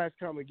is my last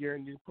comment, Gary,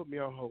 and you put me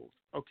on hold.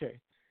 Okay.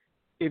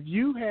 If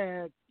you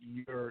had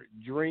your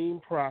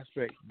dream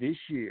prospect this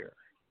year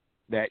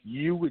that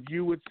you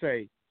would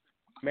say,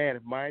 man,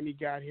 if Miami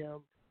got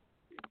him,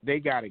 they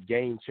got a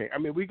game changer. I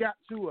mean, we got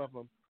two of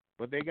them,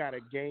 but they got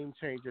a game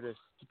changer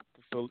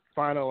to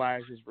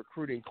finalize his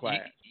recruiting class.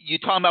 You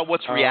talking about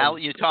what's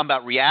reality? You talking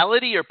about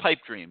reality or pipe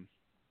dream?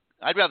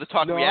 I'd rather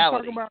talk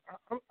reality.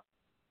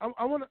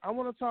 I want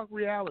to talk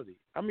reality.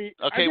 I mean,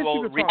 okay.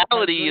 Well,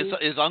 reality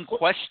is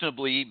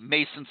unquestionably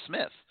Mason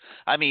Smith.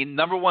 I mean,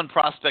 number one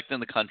prospect in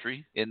the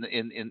country in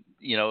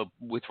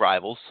with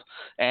rivals,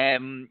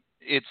 and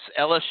it's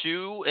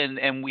LSU,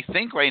 and we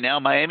think right now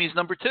Miami's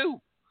number 2.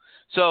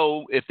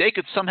 So if they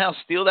could somehow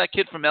steal that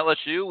kid from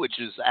LSU, which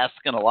is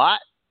asking a lot,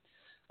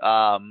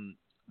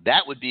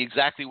 that would be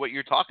exactly what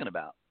you're talking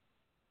about.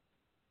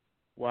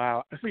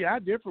 Wow. See, I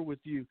differ with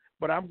you,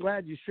 but I'm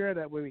glad you shared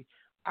that with me.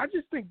 I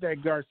just think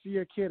that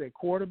Garcia kid at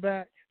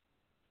quarterback.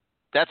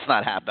 That's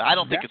not happening. I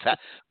don't think it's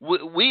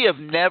happening. We have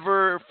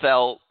never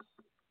felt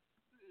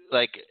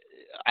like,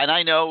 and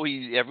I know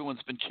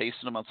everyone's been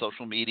chasing him on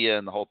social media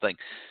and the whole thing.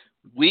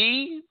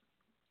 We,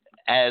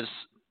 as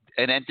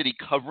an entity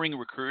covering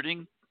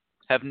recruiting,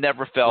 have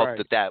never felt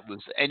that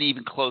was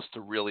even close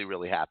to really,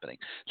 really happening.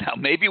 Now,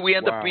 maybe we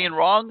end up being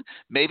wrong.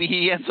 Maybe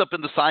he ends up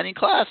in the signing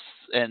class,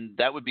 and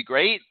that would be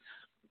great.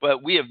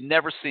 But we have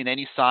never seen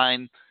any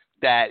sign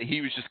that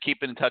he was just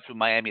keeping in touch with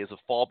Miami as a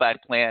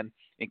fallback plan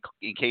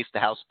in case the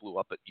house blew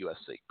up at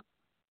USC.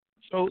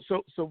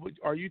 So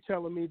are you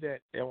telling me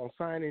that on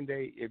signing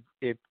day,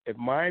 if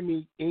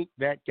Miami inked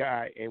that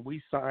guy and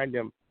we signed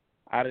him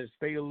out of the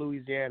state of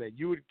Louisiana,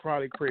 you would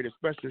probably create a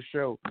special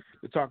show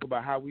to talk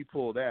about how we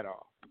pulled that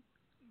off?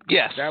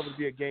 Yes. That would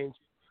be a game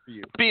for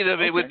you.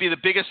 It would be the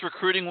biggest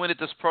recruiting win at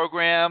this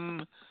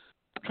program.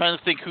 I'm trying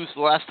to think who's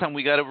the last time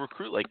we got a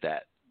recruit like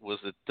that. Was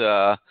it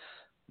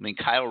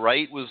Kyle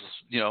Wright was,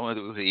 he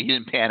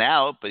didn't pan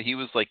out, but he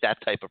was like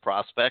that type of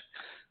prospect.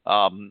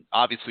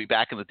 Obviously,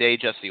 back in the day,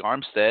 Jesse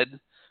Armstead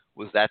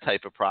was that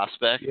type of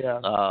prospect. Yeah.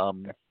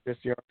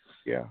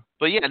 Yeah.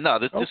 But yeah, no,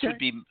 this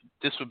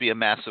would be a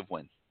massive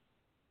win.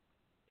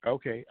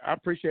 Okay, I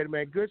appreciate it,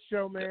 man. Good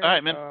show, man. All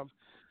right, man.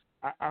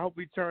 I hope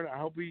we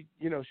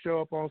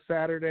show up on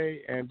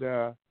Saturday, and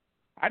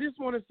I just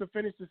want us to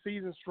finish the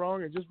season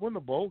strong and just win the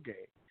bowl game.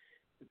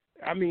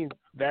 I mean,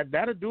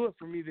 that'll do it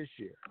for me this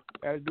year.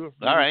 That'll do it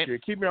for me this year.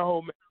 Keep me on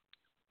hold, man.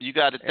 You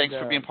got it. Thanks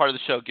for being part of the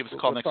show. Give us a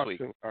call next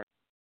week. All right.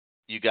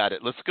 You got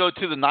it. Let's go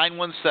to the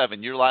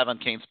 917. You're live on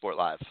CaneSport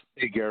Live.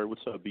 Hey, Gary.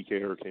 What's up,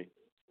 BK Hurricane?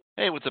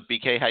 Hey, what's up,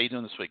 BK? How you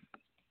doing this week?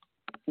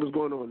 What's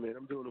going on, man?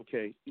 I'm doing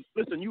okay.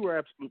 Listen, you were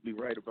absolutely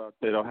right about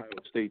that Ohio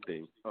State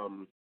thing.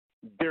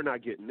 They're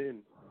not getting in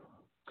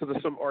because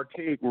of some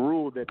archaic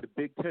rule that the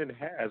Big Ten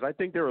has. I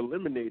think they're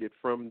eliminated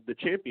from the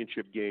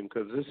championship game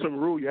because there's some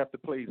rule you have to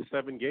play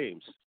 7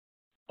 games.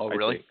 Oh,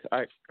 really?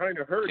 I kind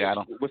of heard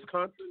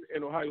Wisconsin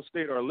and Ohio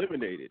State are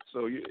eliminated.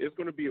 So it's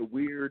going to be a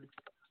weird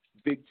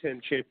Big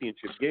Ten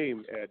championship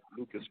game at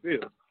Lucas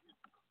Field.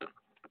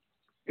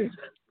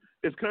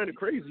 It's kind of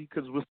crazy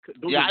because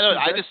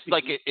I just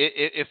like it.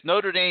 If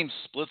Notre Dame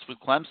splits with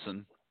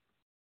Clemson,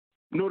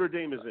 Notre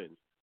Dame is in.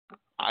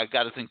 I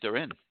got to think they're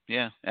in.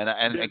 Yeah, and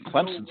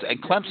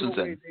Clemson's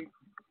in.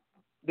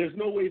 There's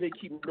no way they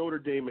keep Notre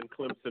Dame and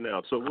Clemson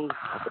out. So we'll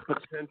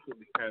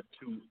potentially have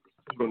 2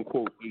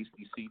 quote-unquote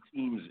ACC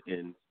teams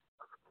in,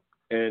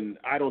 and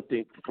I don't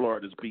think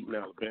Florida's beating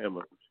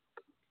Alabama.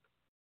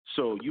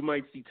 So you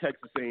might see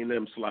Texas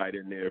A&M slide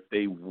in there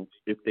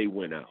if they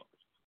win out.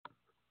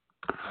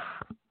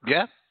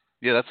 Yeah,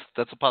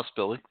 that's a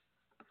possibility.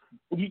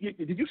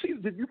 Did you see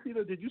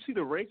the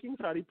rankings?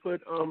 How they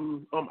put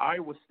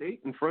Iowa State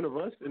in front of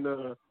us?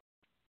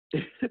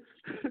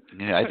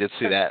 Yeah, I did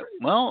see that.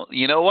 Well,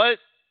 you know what?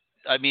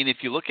 I mean, if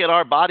you look at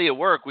our body of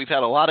work, we've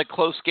had a lot of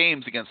close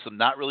games against some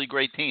not really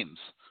great teams.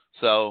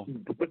 So,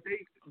 but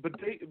they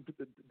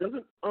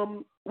doesn't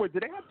wait.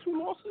 Did they have 2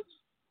 losses?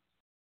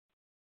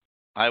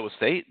 Iowa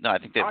State? No, I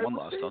think they have 1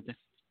 loss, don't they?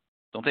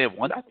 Don't they have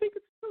 1? I think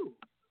it's 2.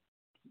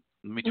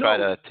 Let me try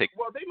to take.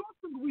 Well, they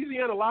lost to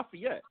Louisiana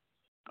Lafayette,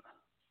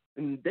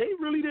 and they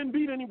really didn't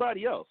beat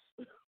anybody else.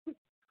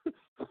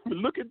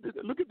 Look at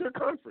their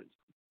conference.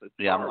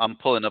 Yeah, I'm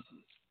pulling up.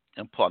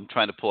 I'm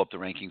trying to pull up the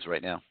rankings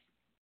right now.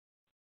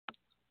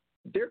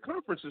 Their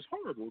conference is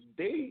horrible.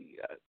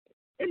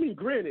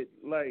 Granted,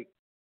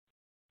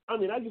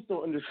 I just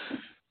don't understand.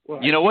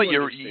 Well, you know what?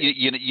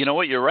 You know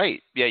what? You're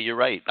right. Yeah, you're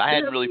right. I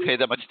hadn't really paid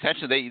that much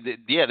attention.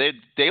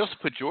 They also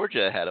put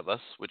Georgia ahead of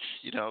us, which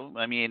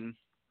I mean,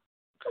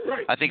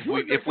 right. I think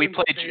if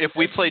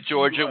we played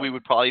Georgia, we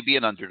would probably be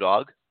an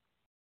underdog.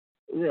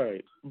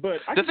 Right, but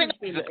the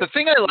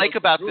thing I like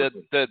about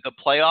the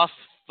playoff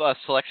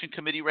selection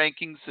committee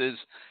rankings is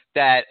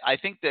that I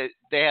think that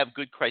they have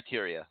good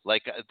criteria.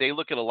 Like they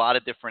look at a lot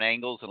of different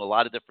angles and a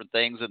lot of different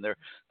things, and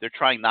they're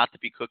trying not to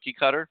be cookie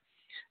cutter.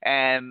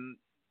 And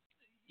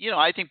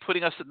I think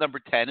putting us at number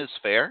 10 is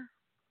fair.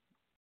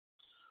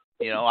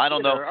 I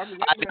don't know.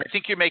 I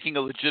think you're making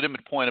a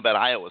legitimate point about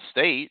Iowa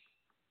State.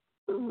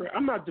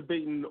 I'm not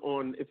debating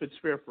on if it's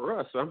fair for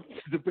us. I'm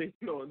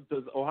debating on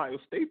does Ohio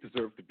State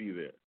deserve to be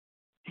there.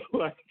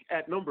 Like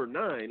at number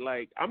 9,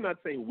 like I'm not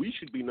saying we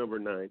should be number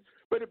 9,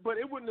 but it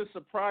wouldn't have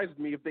surprised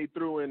me if they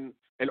threw in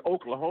an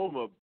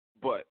Oklahoma.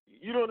 But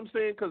you know what I'm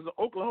saying? Because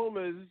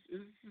Oklahoma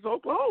is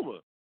Oklahoma.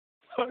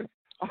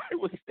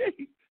 Iowa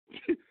State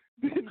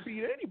didn't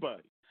beat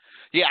anybody.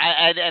 Yeah,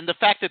 and the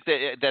fact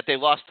that they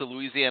lost to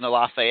Louisiana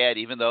Lafayette,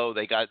 even though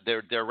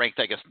they're ranked,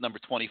 I guess, number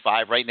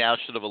 25 right now,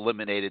 should have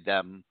eliminated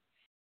them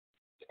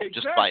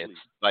just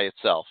by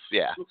itself.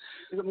 Yeah.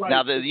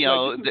 Now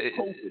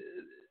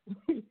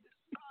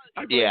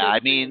I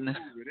mean,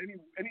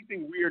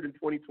 anything weird in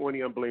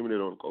 2020, I'm blaming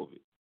it on COVID.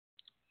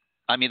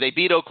 I mean, they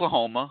beat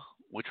Oklahoma,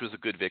 which was a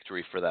good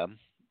victory for them.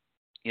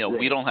 Right.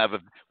 We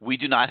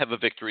do not have a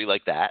victory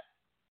like that.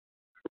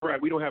 Right,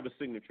 we don't have a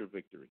signature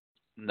victory.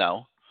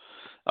 No.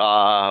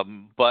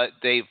 But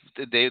they're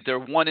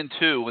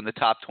 1-2 in the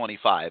top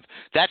 25.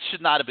 That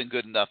should not have been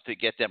good enough to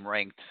get them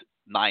ranked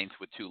 9th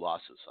with 2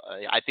 losses.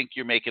 I think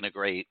you're making a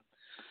great.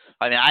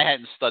 I mean, I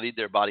hadn't studied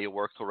their body of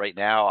work till right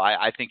now.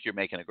 I think you're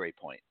making a great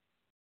point.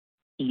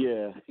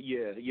 Yeah.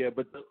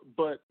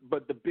 But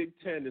the Big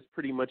Ten is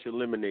pretty much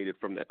eliminated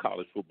from that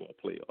college football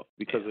playoff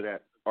because of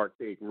that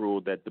archaic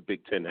rule that the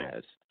Big Ten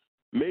has.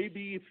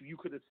 Maybe if you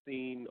could have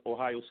seen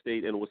Ohio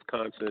State and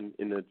Wisconsin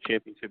in the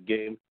championship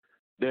game,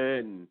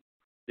 then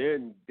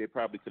they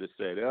probably could have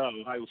said, "Oh,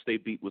 Ohio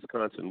State beat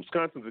Wisconsin.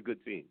 Wisconsin's a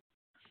good team."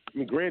 I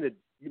mean, granted,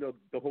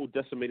 the whole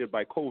decimated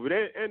by COVID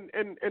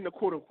and the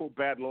quote unquote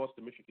bad loss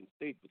to Michigan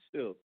State, but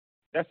still,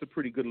 that's a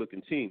pretty good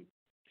looking team.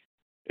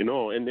 And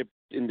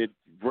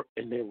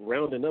they're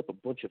rounding up a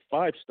bunch of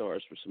 5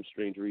 stars for some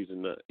strange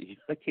reason.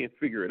 I can't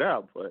figure it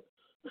out, but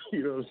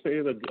you know what I'm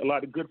saying? A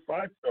lot of good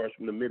 5 stars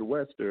from the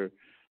Midwest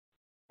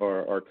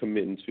are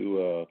committing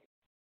to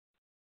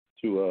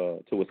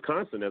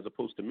Wisconsin as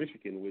opposed to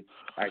Michigan, which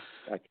I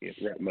can't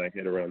wrap my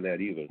head around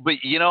that either. But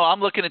I'm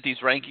looking at these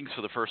rankings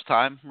for the first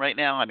time right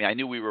now. I mean, I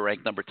knew we were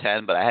ranked number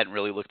 10, but I hadn't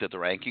really looked at the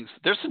rankings.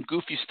 There's some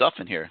goofy stuff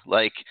in here,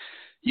 like.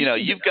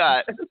 You've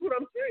got that's what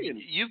I'm saying.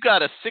 You've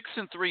got a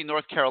 6-3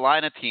 North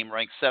Carolina team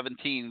ranked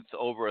 17th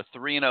over a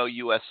 3-0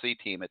 USC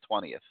team at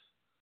 20th.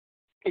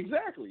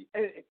 Exactly.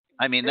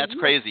 I mean, that's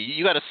crazy.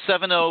 You got a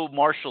 7-0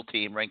 Marshall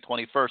team ranked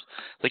 21st.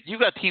 Like you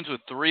got teams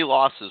with 3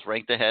 losses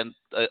ranked ahead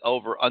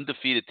over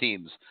undefeated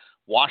teams.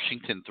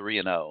 Washington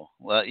 3-0.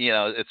 Well,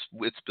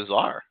 it's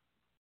bizarre.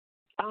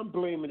 I'm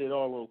blaming it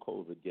all on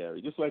COVID,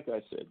 Gary. Just like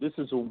I said, this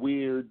is a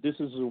weird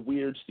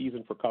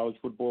season for college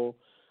football.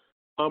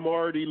 I'm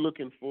already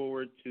looking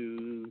forward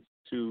to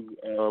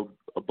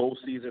a bowl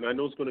season. I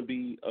know it's going to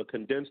be a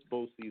condensed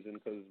bowl season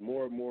because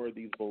more and more of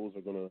these bowls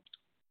are going to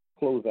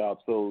close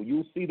out. So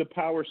you'll see the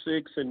Power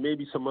 6 and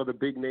maybe some other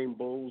big name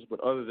bowls, but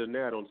other than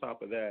that, on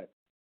top of that,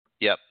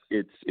 yep,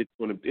 it's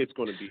going to be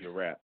a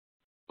wrap.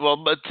 Well,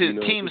 but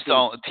teams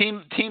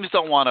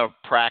don't want to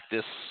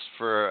practice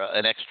for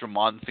an extra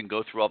month and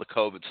go through all the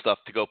COVID stuff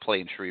to go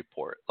play in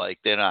Shreveport. Like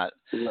they're not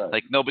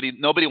like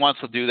nobody wants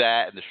to do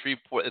that, and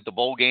the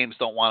bowl games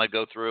don't want to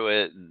go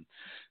through it, and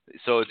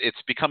so it's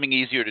becoming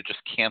easier to just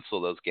cancel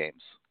those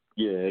games.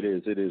 Yeah, it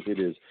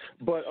is.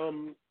 But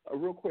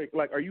real quick,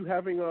 like, are you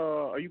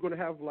going to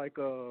have like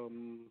a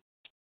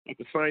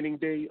signing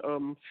day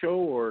show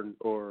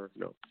or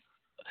no?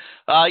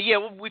 Yeah,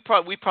 we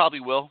probably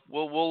will.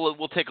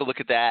 We'll take a look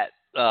at that.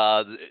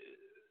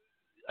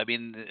 I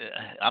mean,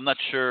 I'm not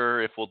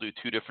sure if we'll do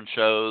 2 different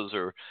shows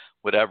or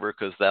whatever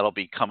because that'll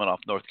be coming off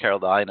North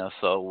Carolina.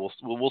 So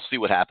we'll see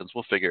what happens.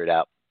 We'll figure it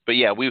out. But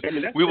yeah, we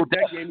will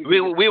definitely.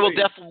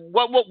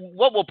 What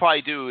we'll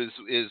probably do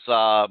is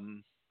I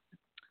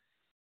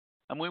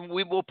mean,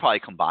 we will probably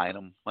combine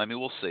them. I mean,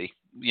 we'll see.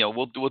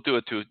 We'll do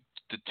it to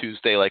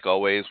Tuesday like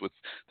always with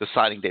the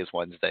signing days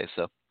Wednesday.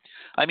 So.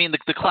 I mean,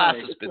 the class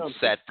has been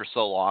set for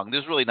so long.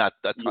 There's really not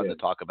a ton to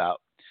talk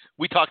about.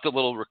 We talked a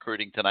little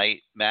recruiting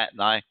tonight, Matt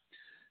and I,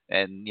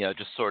 and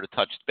just sort of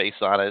touched base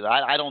on it.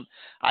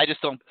 I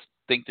just don't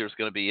think there's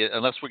going to be,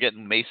 unless we're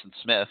getting Mason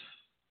Smith.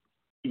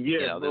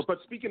 Yeah,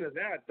 but speaking of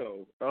that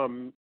though,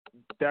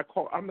 that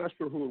call, I'm not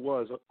sure who it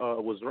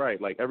was right.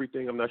 Like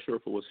everything, I'm not sure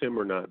if it was him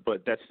or not.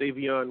 But that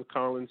Savion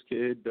Collins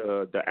kid,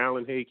 the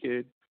Allen Hay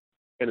kid,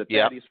 and the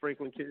Thaddeus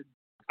Franklin kid,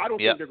 I don't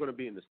think they're going to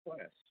be in this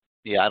class.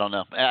 Yeah, I don't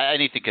know.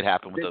 Anything could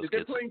happen with those kids.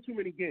 They're playing too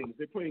many games.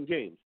 They're playing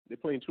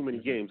too many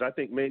games. I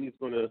think Manny's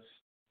going to,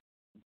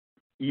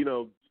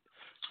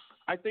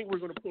 I think we're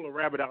going to pull a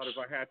rabbit out of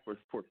our hat for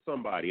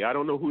somebody. I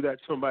don't know who that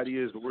somebody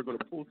is, but we're going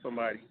to pull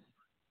somebody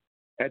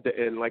at the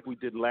end like we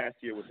did last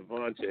year with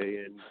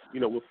Devontae, and,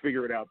 we'll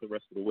figure it out the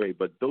rest of the way.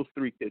 But those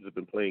three kids have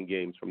been playing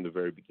games from the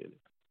very beginning.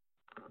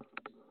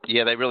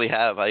 Yeah, they really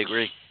have. I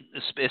agree,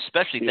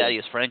 especially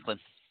Thaddeus Franklin.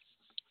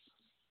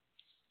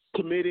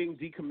 Committing,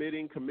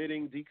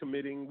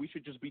 decommitting. We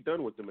should just be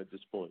done with them at this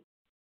point.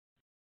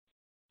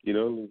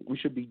 We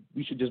should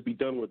just be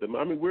done with them.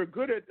 I mean, we're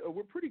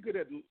pretty good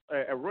at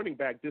running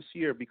back this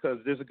year because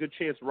there's a good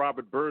chance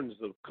Robert Burns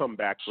will come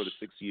back for the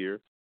 6th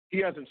year. He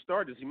hasn't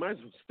started. He might as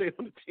well stay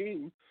on the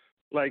team,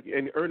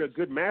 and earn a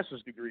good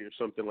master's degree or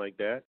something like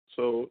that.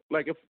 So,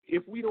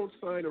 if we don't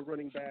sign a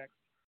running back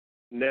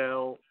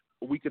now,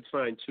 we could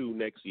sign 2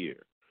 next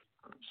year.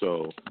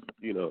 So,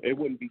 it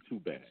wouldn't be too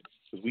bad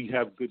because we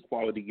have good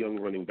quality young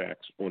running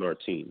backs on our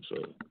team. So,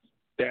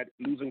 that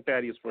losing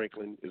Thaddeus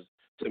Franklin is,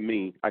 to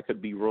me, I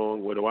could be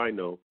wrong. What do I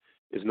know?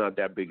 Is not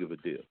that big of a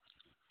deal.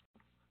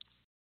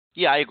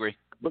 Yeah, I agree.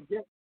 But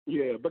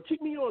but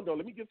keep me on though.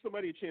 Let me give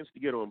somebody a chance to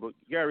get on. But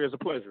Gary, it's a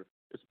pleasure.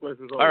 It's a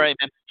pleasure as always. All right,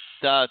 man.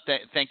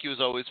 Thank you as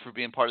always for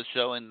being part of the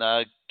show, and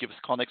give us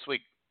a call next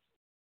week.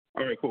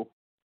 All right, cool.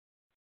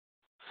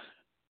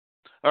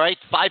 All right,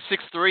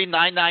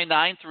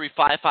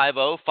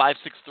 563-999-3550,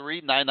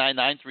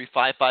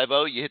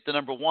 563-999-3550. You hit the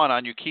number 1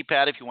 on your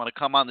keypad if you want to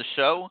come on the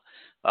show.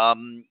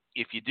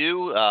 If you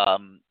do,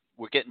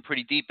 we're getting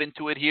pretty deep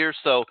into it here,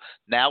 so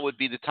now would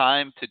be the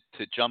time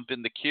to jump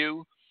in the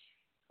queue.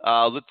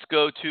 Let's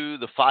go to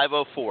the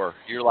 504.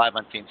 You're live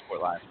on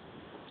CaneSport Live.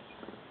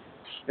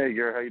 Hey,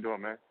 Gary, how you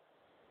doing, man?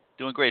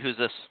 Doing great. Who's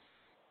this?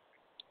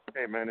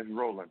 Hey, man, it's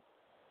Roland.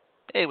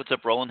 Hey, what's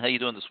up, Roland? How you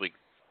doing this week?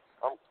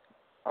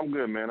 I'm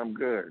good, man. I'm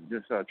good.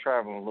 Just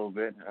traveling a little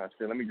bit. I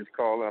said, let me just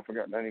call. I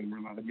forgot. I didn't even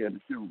realize I had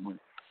the show. But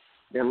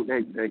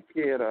that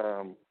kid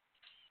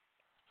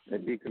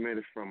that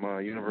decommitted from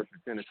University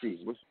of Tennessee.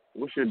 What's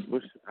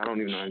I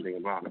don't even know anything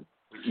about him.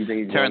 You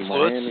think he's Terrence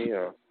going to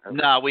Lewis?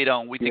 Miami? No, we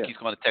don't. We think he's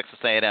going to Texas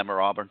A&M or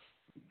Auburn.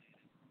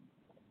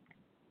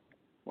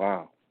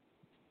 Wow.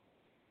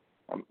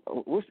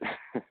 Well,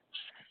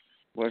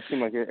 it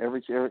seems like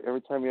every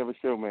time you have a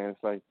show, man,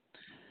 it's like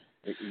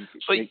it's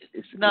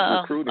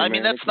recruiting, I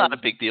mean, man. that's not a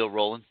big deal,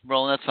 Roland.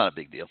 Roland, that's not a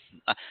big deal.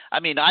 I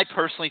mean, I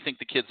personally think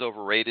the kid's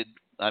overrated.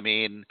 I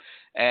mean,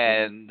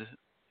 and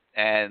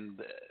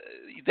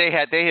they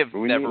have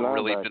never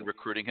really been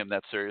recruiting him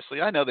that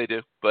seriously. I know they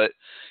do, but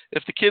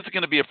if the kid's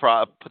going to be a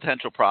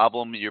potential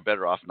problem, you're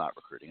better off not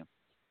recruiting him.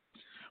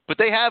 But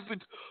they have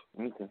been.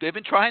 Okay. They've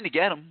been trying to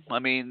get him. I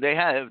mean, they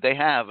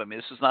have. I mean,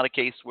 this is not a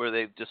case where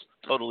they've just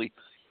totally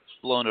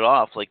blown it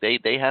off. Like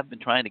they have been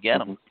trying to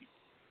get him.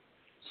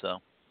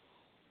 So.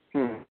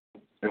 And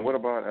what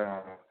about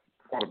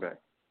quarterback?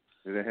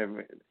 Do they have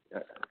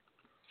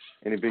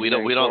any big? We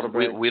don't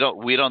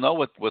know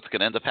what's going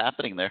to end up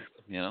happening there.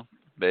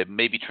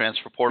 Maybe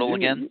transfer portal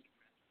again.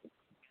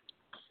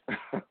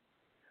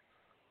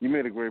 You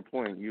made a great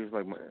point. You was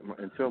like,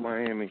 until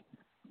Miami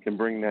can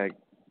bring that,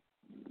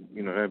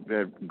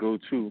 that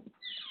go-to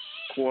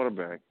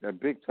quarterback, that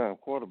big-time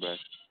quarterback,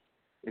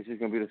 it's just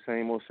going to be the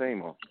same old.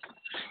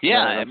 Yeah,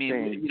 I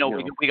mean,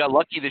 we got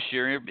lucky this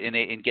year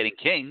in getting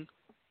King,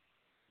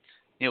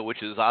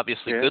 which is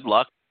obviously good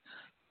luck,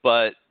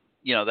 but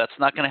that's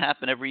not going to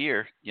happen every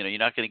year. You're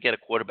not going to get a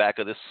quarterback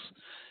of this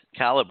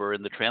caliber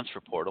in the transfer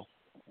portal.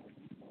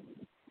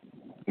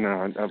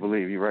 No, I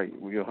believe you're right.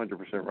 You're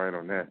 100% right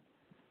on that.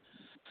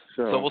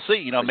 So we'll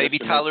see. Maybe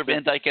Tyler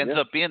Van Dyke ends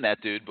up being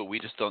that dude, but we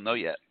just don't know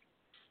yet.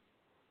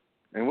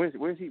 And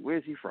where's he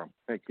from?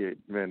 That kid,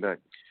 Van Dyke.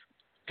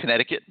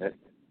 Connecticut.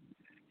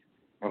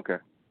 Okay.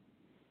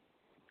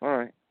 All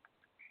right.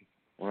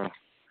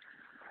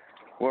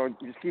 Well,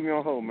 just keep me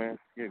on hold, man.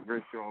 Yeah,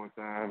 great show all the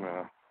time.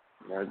 I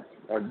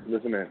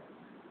listen in.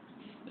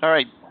 All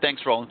right.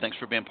 Thanks, Roland. Thanks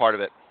for being part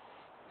of it.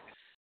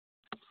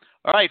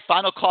 All right.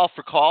 Final call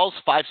for calls,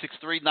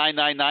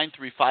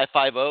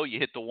 563-999-3550. You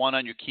hit the 1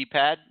 on your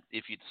keypad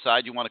if you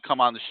decide you want to come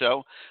on the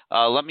show.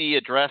 Let me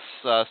address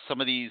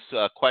some of these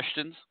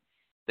questions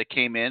that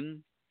came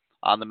in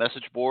on the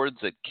message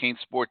boards at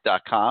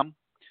CaneSport.com.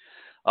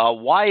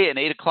 Why an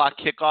 8 o'clock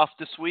kickoff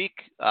this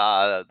week?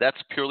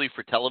 That's purely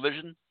for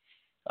television,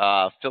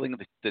 filling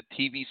the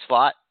TV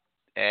slot,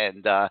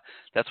 and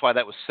that's why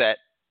that was set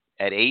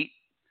at 8.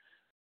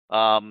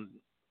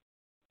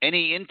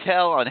 Any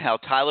intel on how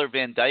Tyler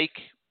Van Dyke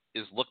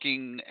is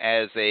looking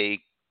as a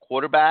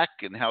quarterback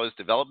and how his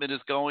development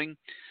is going?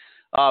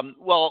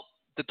 Well,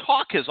 the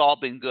talk has all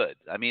been good.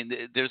 I mean,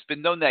 there's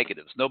been no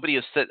negatives. Nobody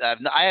has said.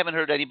 I haven't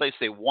heard anybody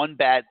say one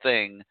bad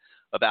thing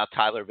about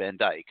Tyler Van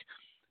Dyke.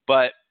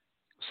 But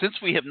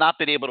since we have not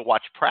been able to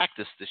watch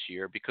practice this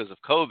year because of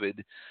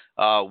COVID,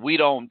 we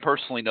don't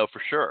personally know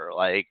for sure.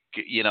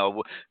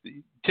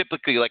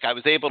 Typically, I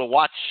was able to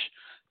watch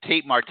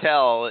Tate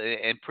Martell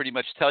and pretty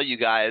much tell you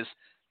guys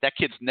that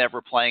kid's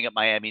never playing at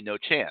Miami, no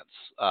chance.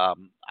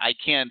 I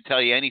can't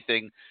tell you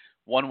anything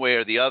one way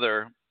or the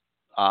other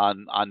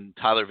on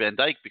Tyler Van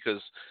Dyke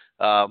because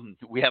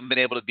we haven't been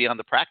able to be on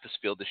the practice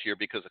field this year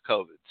because of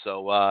COVID.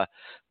 So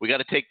we got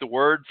to take the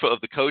word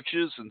of the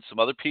coaches and some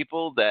other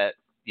people that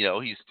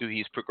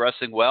he's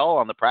progressing well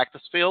on the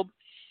practice field.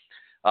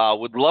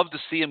 Would love to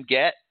see him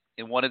get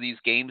in one of these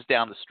games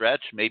down the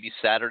stretch, maybe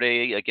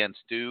Saturday against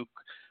Duke,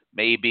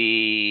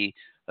 maybe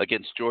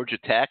against Georgia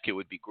Tech. It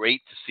would be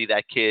great to see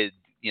that kid,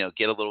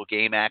 get a little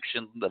game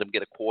action, let him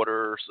get a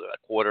quarter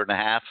and a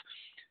half,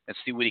 and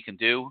see what he can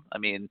do. I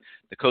mean,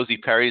 the Cozy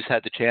Perrys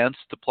had the chance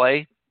to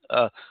play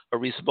a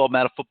reasonable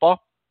amount of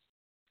football.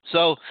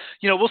 So,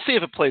 we'll see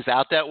if it plays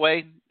out that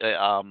way.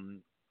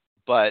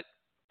 But,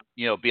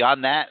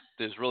 beyond that,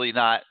 there's really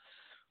not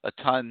a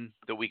ton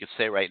that we could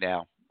say right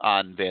now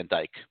on Van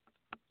Dyke.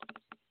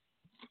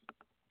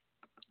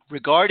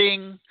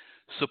 Regarding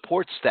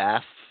support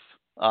staff,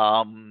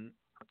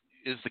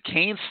 is the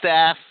Cane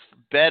staff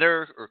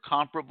better or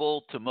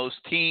comparable to most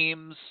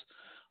teams?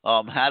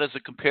 How does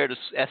it compare to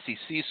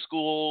SEC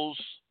schools?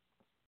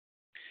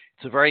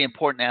 It's a very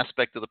important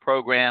aspect of the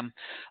program.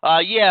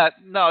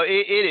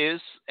 It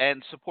is,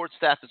 and support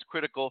staff is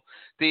critical.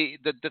 The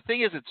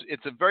thing is,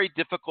 it's a very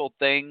difficult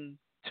thing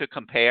to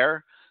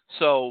compare.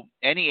 So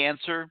any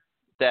answer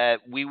that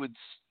we would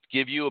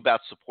give you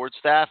about support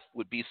staff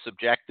would be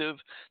subjective.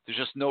 There's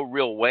just no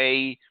real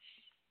way,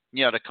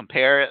 to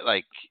compare it.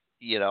 Like,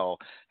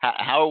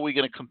 how are we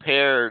going to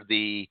compare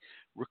the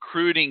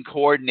recruiting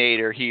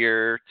coordinator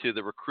here to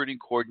the recruiting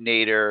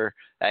coordinator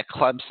at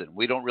Clemson?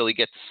 We don't really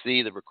get to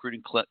see the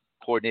recruiting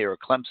coordinator at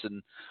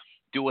Clemson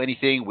do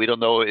anything. We don't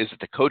know, is it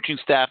the coaching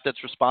staff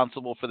that's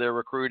responsible for their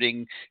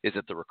recruiting? Is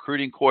it the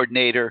recruiting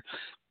coordinator?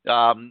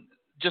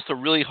 Just a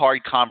really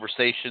hard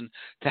conversation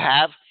to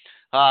have.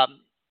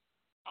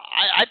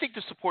 I think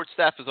the support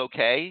staff is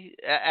okay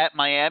at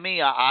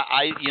Miami.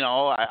 I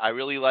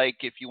really like,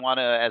 if you want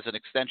to, as an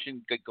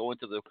extension, go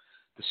into the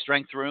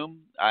strength room.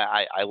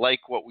 I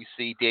like what we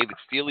see David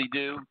Feely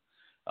do.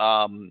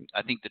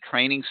 I think the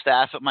training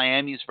staff at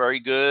Miami is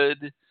very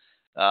good.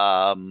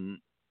 There's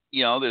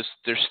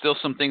still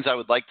some things I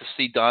would like to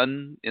see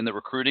done in the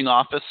recruiting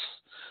office.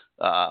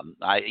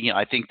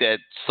 I think that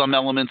some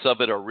elements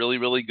of it are really,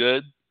 really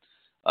good.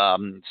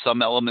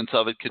 Some elements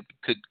of it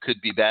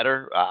could be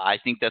better. I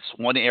think that's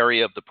one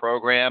area of the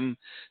program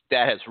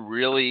that has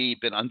really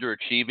been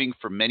underachieving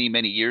for many,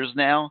 many years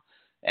now,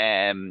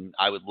 and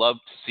I would love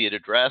to see it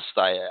addressed.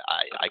 I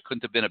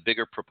couldn't have been a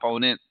bigger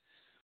proponent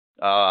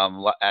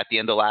at the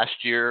end of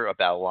last year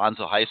about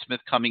Alonzo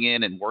Highsmith coming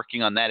in and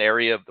working on that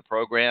area of the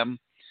program.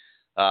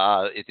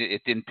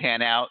 It didn't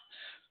pan out.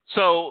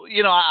 So,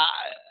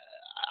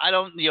 I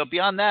don't,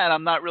 beyond that,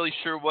 I'm not really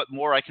sure what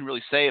more I can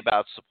really say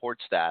about support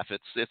staff.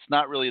 It's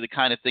not really the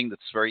kind of thing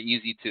that's very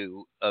easy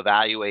to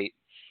evaluate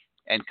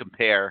and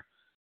compare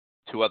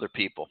to other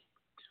people.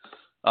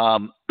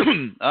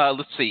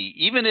 Let's see.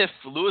 Even if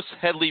Lewis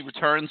Headley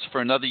returns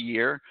for another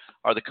year,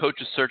 are the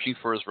coaches searching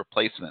for his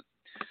replacement?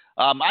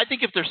 I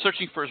think if they're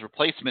searching for his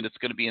replacement, it's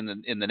going to be in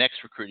the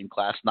next recruiting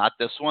class, not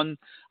this one.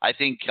 I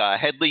think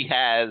Headley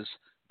has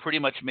pretty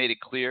much made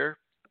it clear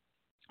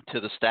to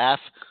the staff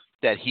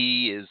that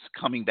he is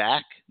coming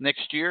back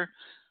next year.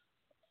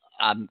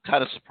 I'm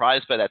kind of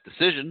surprised by that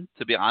decision,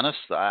 to be honest.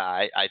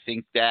 I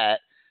think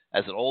that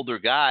as an older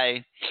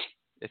guy,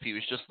 if he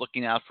was just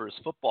looking out for his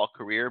football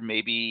career,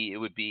 maybe it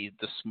would be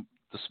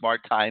the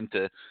smart time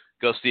to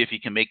go see if he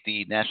can make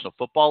the National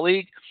Football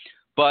League.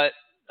 But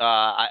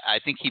I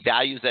think he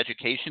values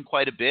education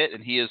quite a bit,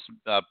 and he has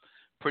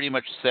pretty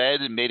much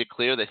said and made it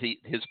clear that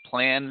his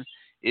plan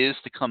is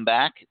to come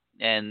back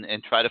and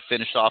try to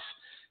finish off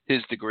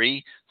his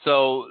degree.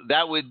 So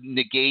that would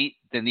negate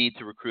the need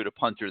to recruit a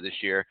punter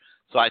this year.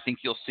 So I think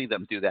you'll see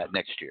them do that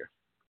next year.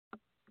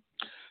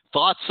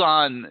 Thoughts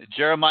on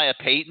Jeremiah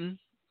Payton?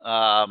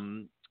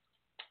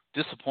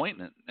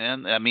 Disappointment,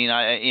 man. I mean,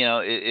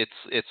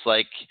 it's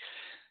like,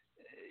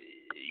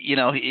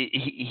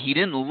 he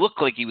didn't look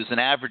like he was an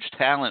average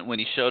talent when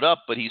he showed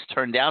up, but he's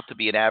turned out to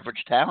be an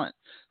average talent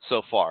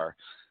so far.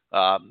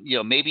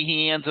 Maybe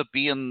he ends up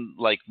being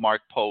like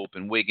Mark Pope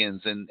and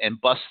Wiggins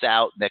and busts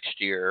out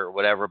next year or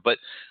whatever. But,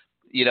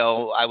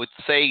 I would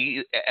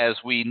say as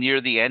we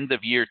near the end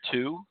of year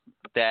 2,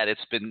 that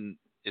it's been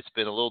a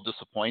little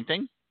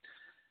disappointing.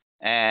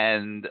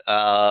 And,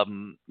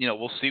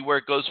 we'll see where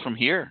it goes from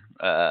here.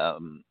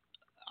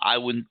 I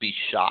wouldn't be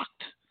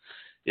shocked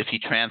if he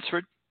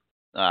transferred.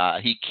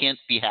 He can't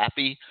be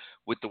happy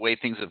with the way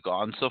things have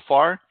gone so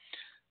far.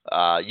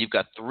 You've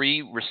got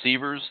 3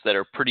 receivers that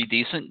are pretty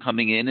decent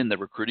coming in the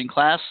recruiting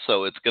class,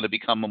 so it's going to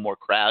become a more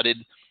crowded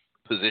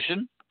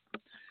position.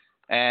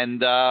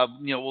 And,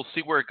 we'll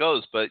see where it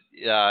goes. But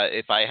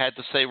if I had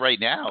to say right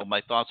now,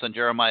 my thoughts on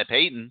Jeremiah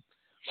Payton,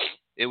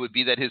 it would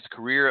be that his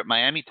career at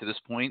Miami to this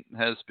point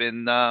has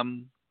been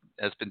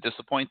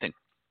disappointing.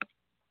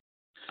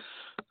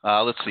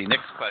 Let's see.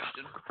 Next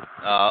question.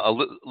 A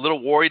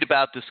little worried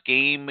about this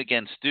game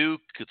against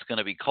Duke. It's going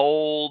to be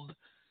cold.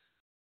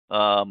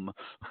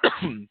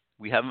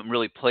 We haven't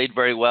really played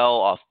very well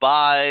off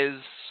buys.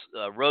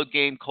 Road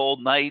game,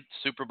 cold night,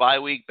 super bye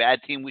week,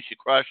 bad team we should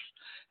crush,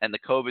 and the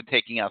COVID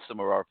taking out some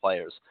of our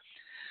players.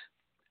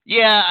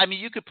 Yeah, I mean,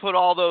 you could put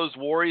all those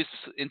worries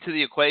into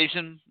the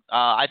equation.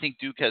 I think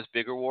Duke has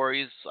bigger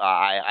worries.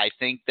 I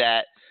think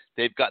that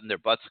they've gotten their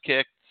butts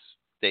kicked.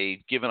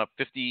 They've given up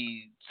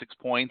 56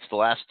 points the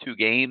last two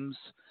games.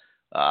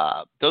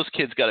 Those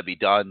kids got to be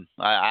done.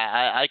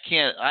 I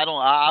can't. I don't.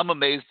 I'm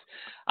amazed.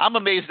 I'm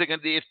amazed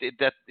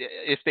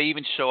if they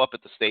even show up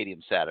at the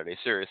stadium Saturday.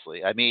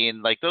 Seriously, I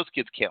mean, like those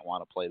kids can't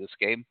want to play this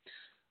game.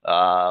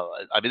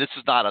 I mean, this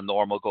is not a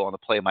normal going to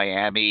play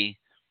Miami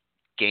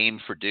game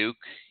for Duke.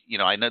 You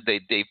know, I know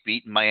they've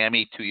beaten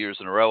Miami 2 years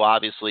in a row,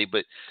 obviously,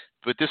 but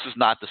this is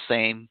not the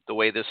same the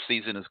way this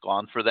season has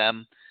gone for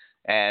them.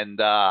 And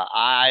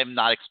I'm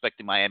not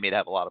expecting Miami to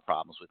have a lot of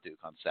problems with Duke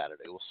on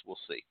Saturday. We'll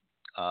see.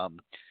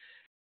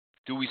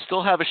 Do we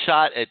still have a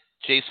shot at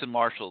Jason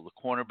Marshall, the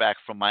cornerback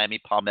from Miami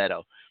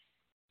Palmetto?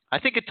 I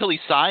think until he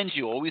signs,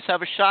 you always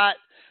have a shot,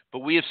 but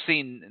we have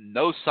seen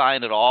no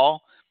sign at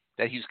all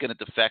that he's going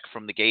to defect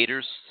from the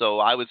Gators. So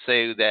I would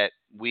say that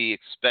we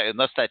expect,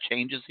 unless that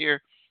changes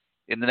here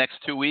in the next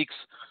 2 weeks,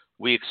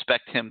 we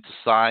expect him to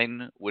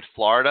sign with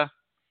Florida.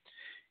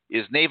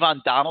 Is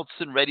Navon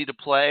Donaldson ready to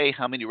play?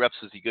 How many reps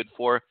is he good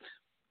for?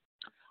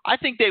 I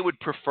think they would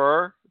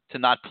prefer to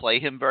not play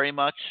him very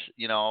much.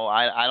 You know,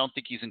 I don't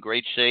think he's in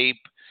great shape.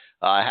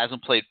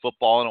 Hasn't played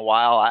football in a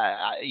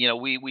while.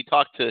 We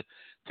talked to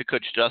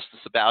Coach Justice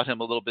about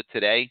him a little bit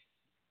today.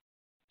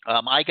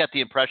 I got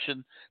the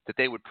impression that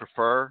they would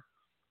prefer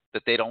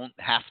that they don't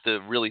have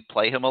to really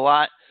play him a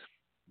lot.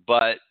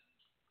 But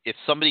if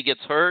somebody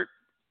gets hurt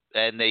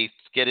and they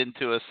get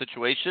into a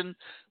situation,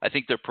 I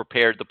think they're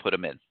prepared to put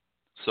him in.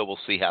 So we'll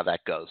see how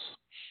that goes.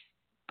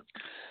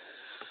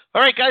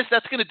 All right, guys,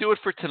 that's going to do it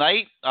for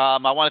tonight. I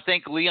want to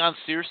thank Leon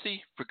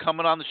Searcy for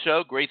coming on the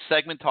show. Great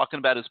segment talking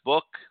about his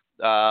book.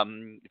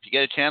 If you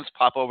get a chance,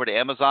 pop over to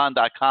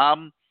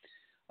Amazon.com,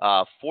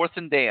 Fourth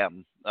and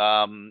Damn,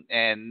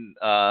 and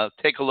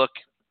take a look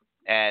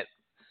at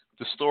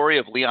the story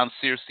of Leon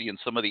Searcy and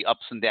some of the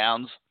ups and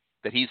downs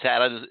that he's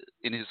had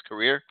in his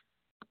career.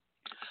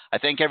 I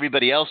thank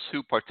everybody else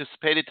who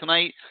participated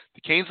tonight.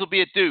 The Canes will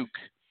be at Duke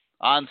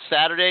on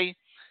Saturday,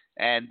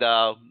 and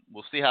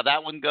we'll see how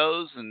that one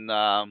goes. And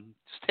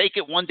just take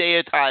it one day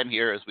at a time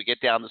here as we get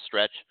down the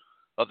stretch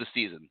of the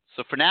season.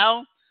 So for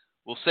now,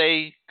 we'll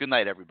say good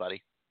night,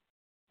 everybody.